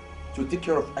 So take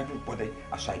care of everybody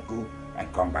as I go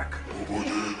and come back.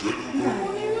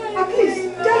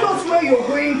 Please tell us where you're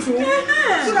going to,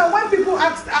 so that when people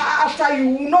ask after you,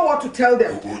 will know what to tell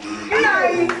them.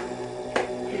 Nine.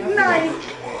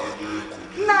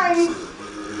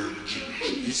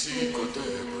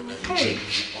 Hey.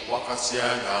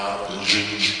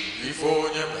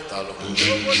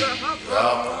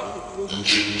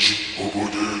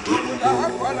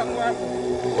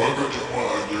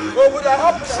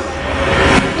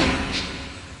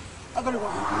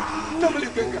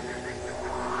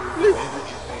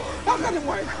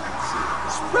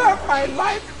 Spare my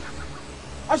life.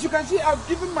 As you can see, I've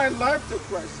given my life to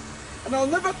Christ. And I'll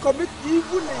never commit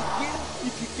evil again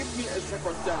if you give me a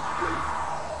second chance, please.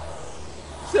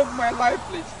 Save my life,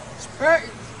 please. Spare it.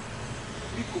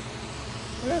 Biko.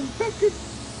 I'm begging.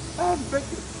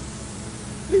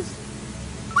 Please.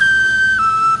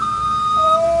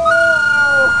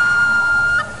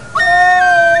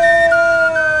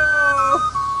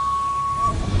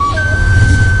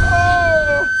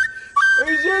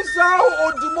 Is this how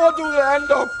Odumodu will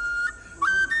end up?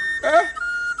 Eh?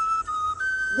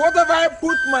 What have I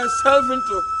put myself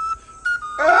into?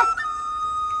 Eh?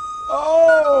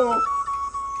 Oh!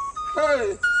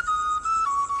 Hey!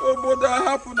 Obodo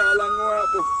happen alango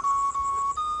apo.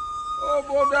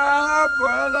 Obodo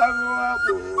happen alango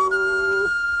apo.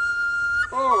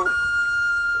 Oh!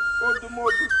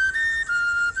 Odumodu.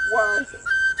 Why?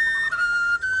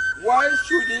 Why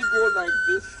should he go like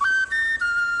this?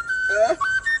 Eh?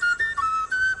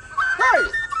 Hey!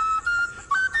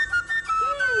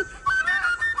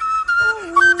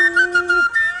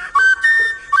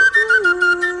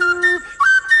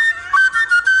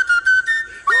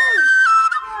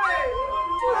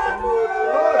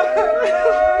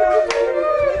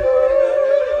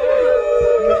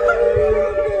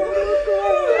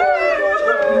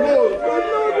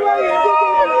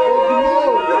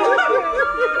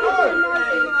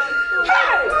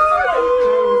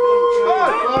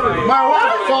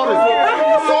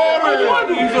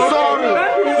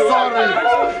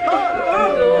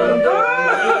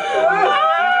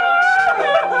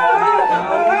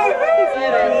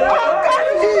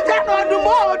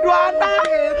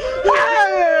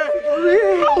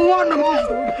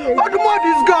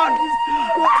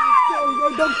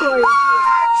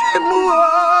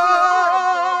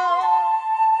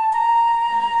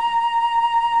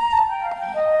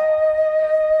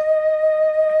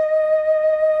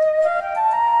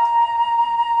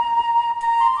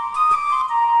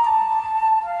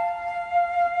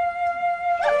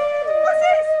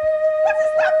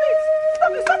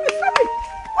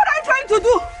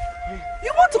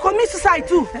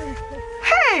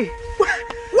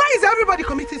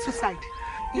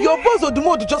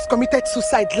 Just committed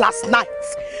suicide last night.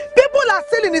 People are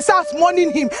still in his house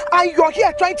mourning him, and you're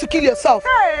here trying to kill yourself.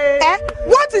 Hey. Eh?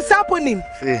 What is happening?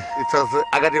 See, it was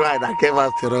Agadiwai that came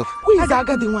out to rough. Who is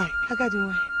Agadiwai? Who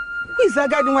is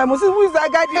Agadiwai? Moses, who is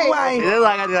Agadiwai? It is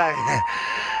Agadiwai.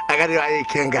 Agadiwai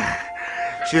Ikenga.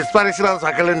 She's punishing us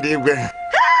for killing the Igwe. Hey!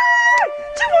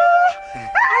 Chimo!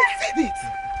 I said it.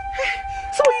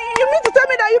 So you mean to tell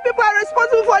me that you people are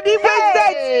responsible for the Igwe's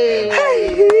death?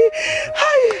 Hey!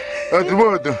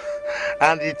 Odumodu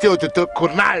and the two to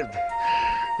connived.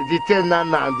 The two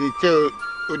Nana and the two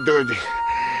Udodi.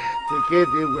 To kill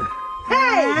the Igwe.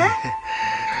 Hey!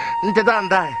 Ncheta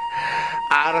and I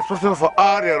are responsible for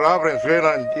all the robberies going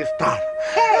on in this town.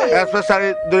 Hey!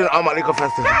 Especially during our Maliko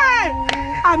festival. Hey!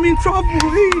 I'm in trouble.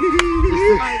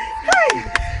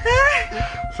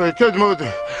 So the two Odumodu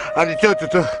and the two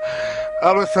to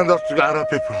always send us to other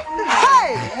people.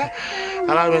 Hey!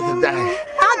 Allow me to die.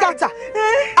 Agatha,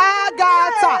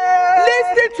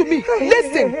 listen to me.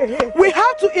 Listen. We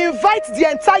have to invite the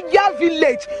entire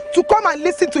village to come and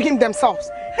listen to him themselves.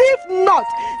 If not,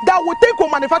 that will think we'll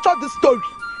manufacture this story.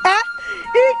 Eh?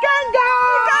 Ikenga!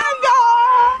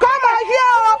 Come on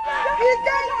here!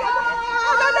 Ikenga!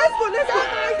 Let's go.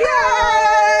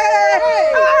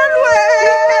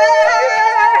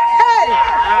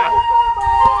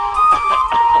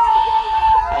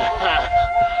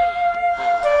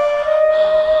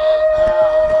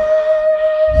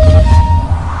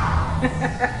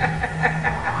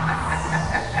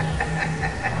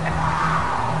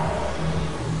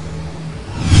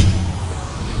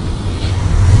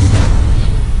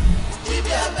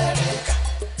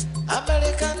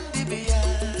 American Dibia,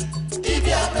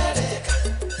 Dibia America,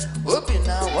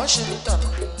 Opina Washington,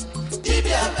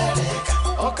 Dibia America,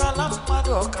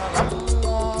 Okalamado Okalamu,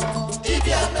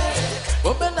 Dibia America,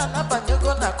 Omena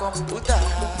Nabanyago na computer,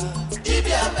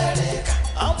 Dibia America,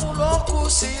 Amuloku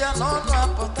siya no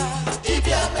apota,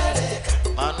 Dibia America,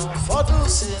 Manu Fodu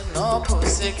si no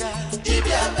posega,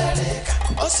 Dibia America,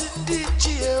 Osindi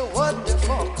Chie, what the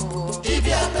fuck,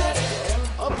 Dibia America,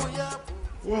 Obuya.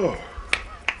 Whoa.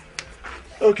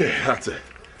 Okay, that's it.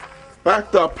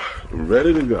 Backed up,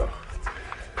 ready to go.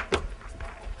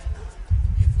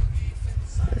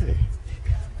 Hey.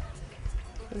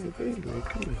 Hey, baby,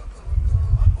 come here.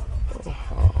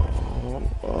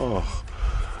 Oh.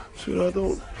 Sweetheart,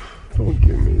 don't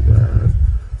give me that.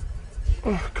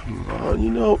 Oh, come on, you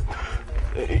know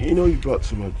you brought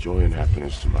so much joy and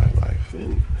happiness to my life,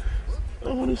 and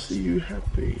I want to see you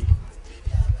happy.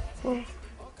 Oh.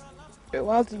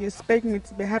 Why do you expect me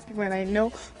to be happy when I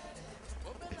know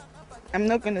I'm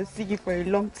not going to see you for a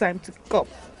long time to come?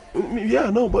 Yeah,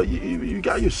 no, but you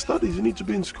got your studies. You need to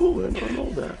be in school, and I know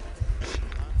that.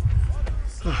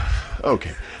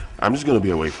 Okay, I'm just going to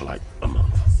be away for like a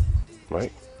month,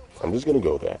 right? I'm just going to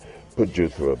go there, put you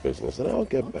through a business, and I'll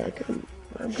get back, and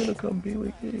I'm going to come be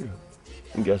with you.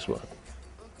 And guess what?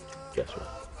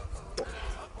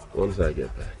 Once I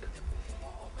get back,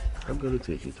 I'm going to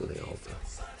take you to the altar.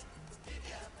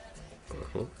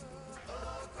 I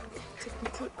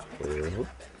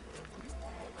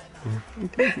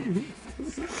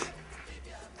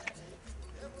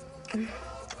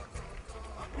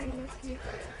love you.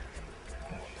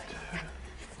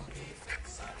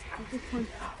 I just want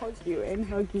to hug you and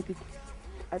hug you because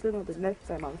I don't know the next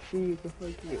time I'll see you to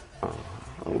hug you.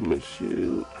 I'll miss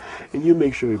you. And you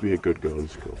make sure you be a good girl in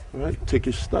school, all right? Take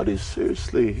your studies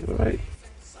seriously, all right?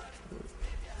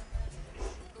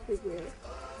 I'm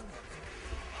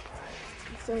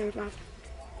sorry about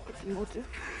the motor.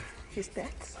 His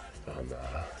death. Oh,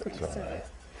 nah, it's all right.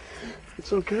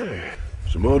 It's okay.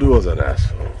 Shimodu was an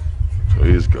asshole, so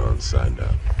he's gone, signed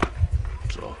up.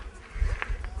 So.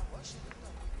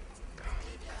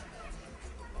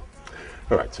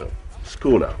 All right, so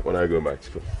school now. When I go back to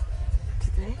school.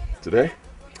 Today? Today?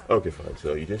 Okay, fine.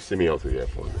 So you just see me out to the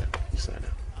airport and then you sign up.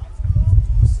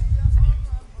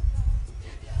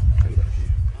 I love you.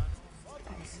 I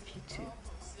love you too.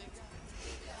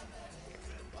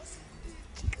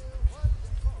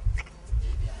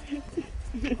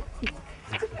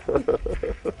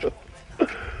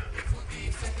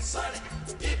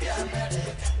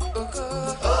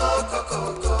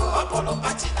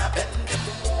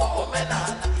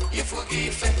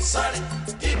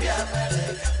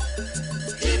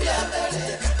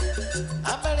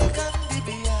 American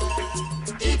Dibia,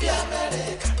 Dibia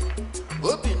America,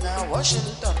 Opina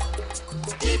Washington,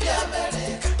 Dibia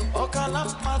America,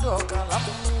 Okalamado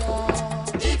Okalamu,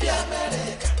 Dibia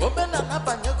America, Omena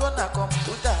Nabanyago na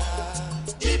computer,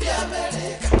 Dibia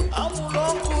America,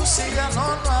 Amuloku siya no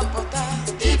apota,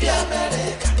 Dibia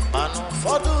America, Manu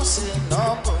Fodu si no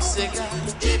posega,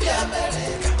 Dibia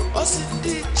America,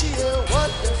 Osindi Chie,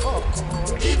 what the fuck,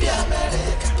 Dibia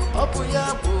America, Obuya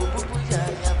Bubuya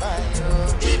Yabayo,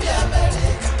 Dibia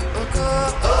America,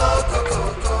 Oko,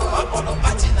 Apollo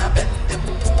Patina Bende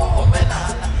Muo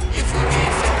Menana, if we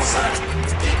give sorry,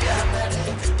 Dibia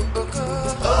America, Oko,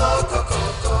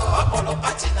 Apollo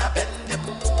Patina Bende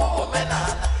Muo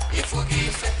Menana, if we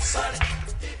give sorry.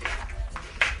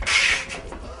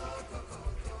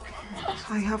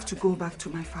 I have to go back to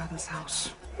my father's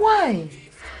house. Why?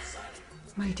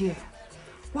 My dear,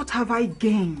 what have I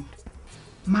gained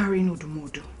marrying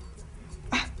Odumodu?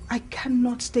 I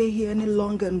cannot stay here any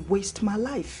longer and waste my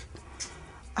life.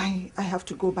 I have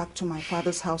to go back to my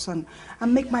father's house and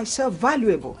make myself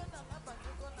valuable.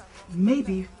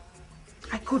 Maybe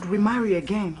I could remarry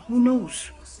again. Who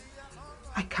knows?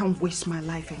 I can't waste my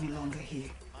life any longer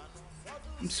here.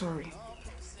 I'm sorry.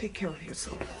 Take care of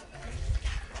yourself.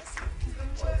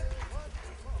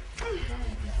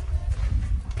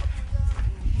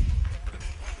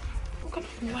 What kind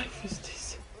of life is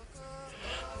this?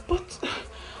 But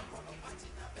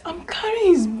I'm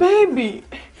carrying his baby.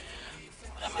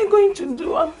 What am I going to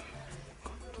do?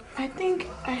 I think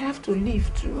I have to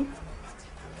leave too.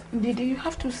 Didi, you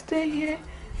have to stay here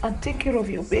and take care of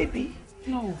your baby?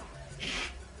 No.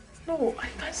 No, I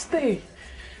can't stay.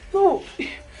 No,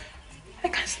 I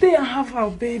can't stay and have our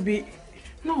baby.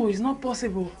 No, it's not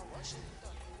possible.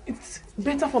 It's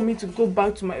better for me to go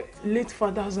back to my late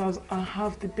father's house and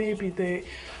have the baby there.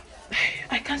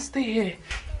 I can't stay here.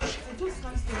 I just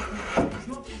can't stay here. It's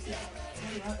not possible.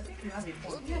 I think you have a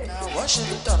point. Now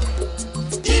Washington,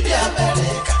 Dibia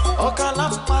America,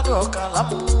 Okalamado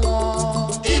Okalamu,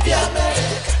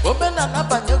 omenala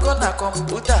banyego na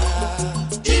kọmputa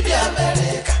dibịa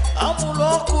Amerịka amụrụ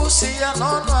ọkụ si ya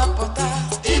n'ọnụ apụta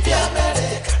dibịa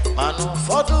Amerịka mana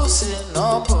ụfọdụ si na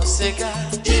ọ bụ sịga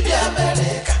dibịa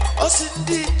Amerịka ọ sị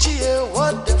ndị ichie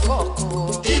what the fuck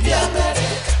dibịa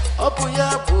Amerịka ọ bụ ya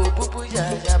bụ obubu ya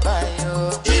yabayo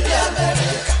dibịa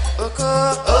Amerịka oko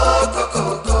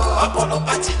okokoko ọkpọrọ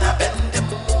pati na be ndị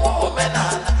mmụọ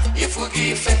omenala ifu gị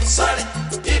ife sorry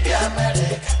dibịa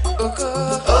Amerịka oko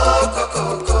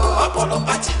okokoko ọkpọrọ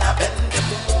pati na be ndị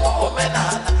mmụọ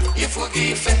omenala ifu gị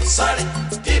ife sorry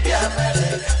dibịa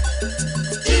Amerịka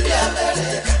dibịa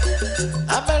Amerịka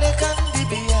American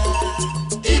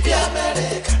dibịa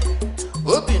Amerịka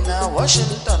obi na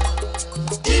Washington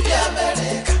dibịa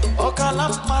Amerịka ọkala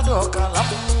mmadụ ọkala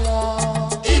mmụọ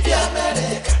dibịa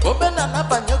Amerịka omenala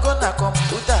banyego na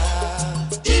kọmputa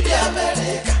dibịa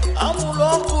Amerịka amụrụ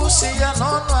ọkụ si ya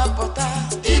n'ọnụ apụta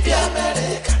dibịa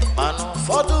Amerịka mana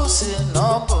ụfọdụ si na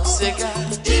ọ bụ sịga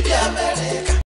dibịa Amerịka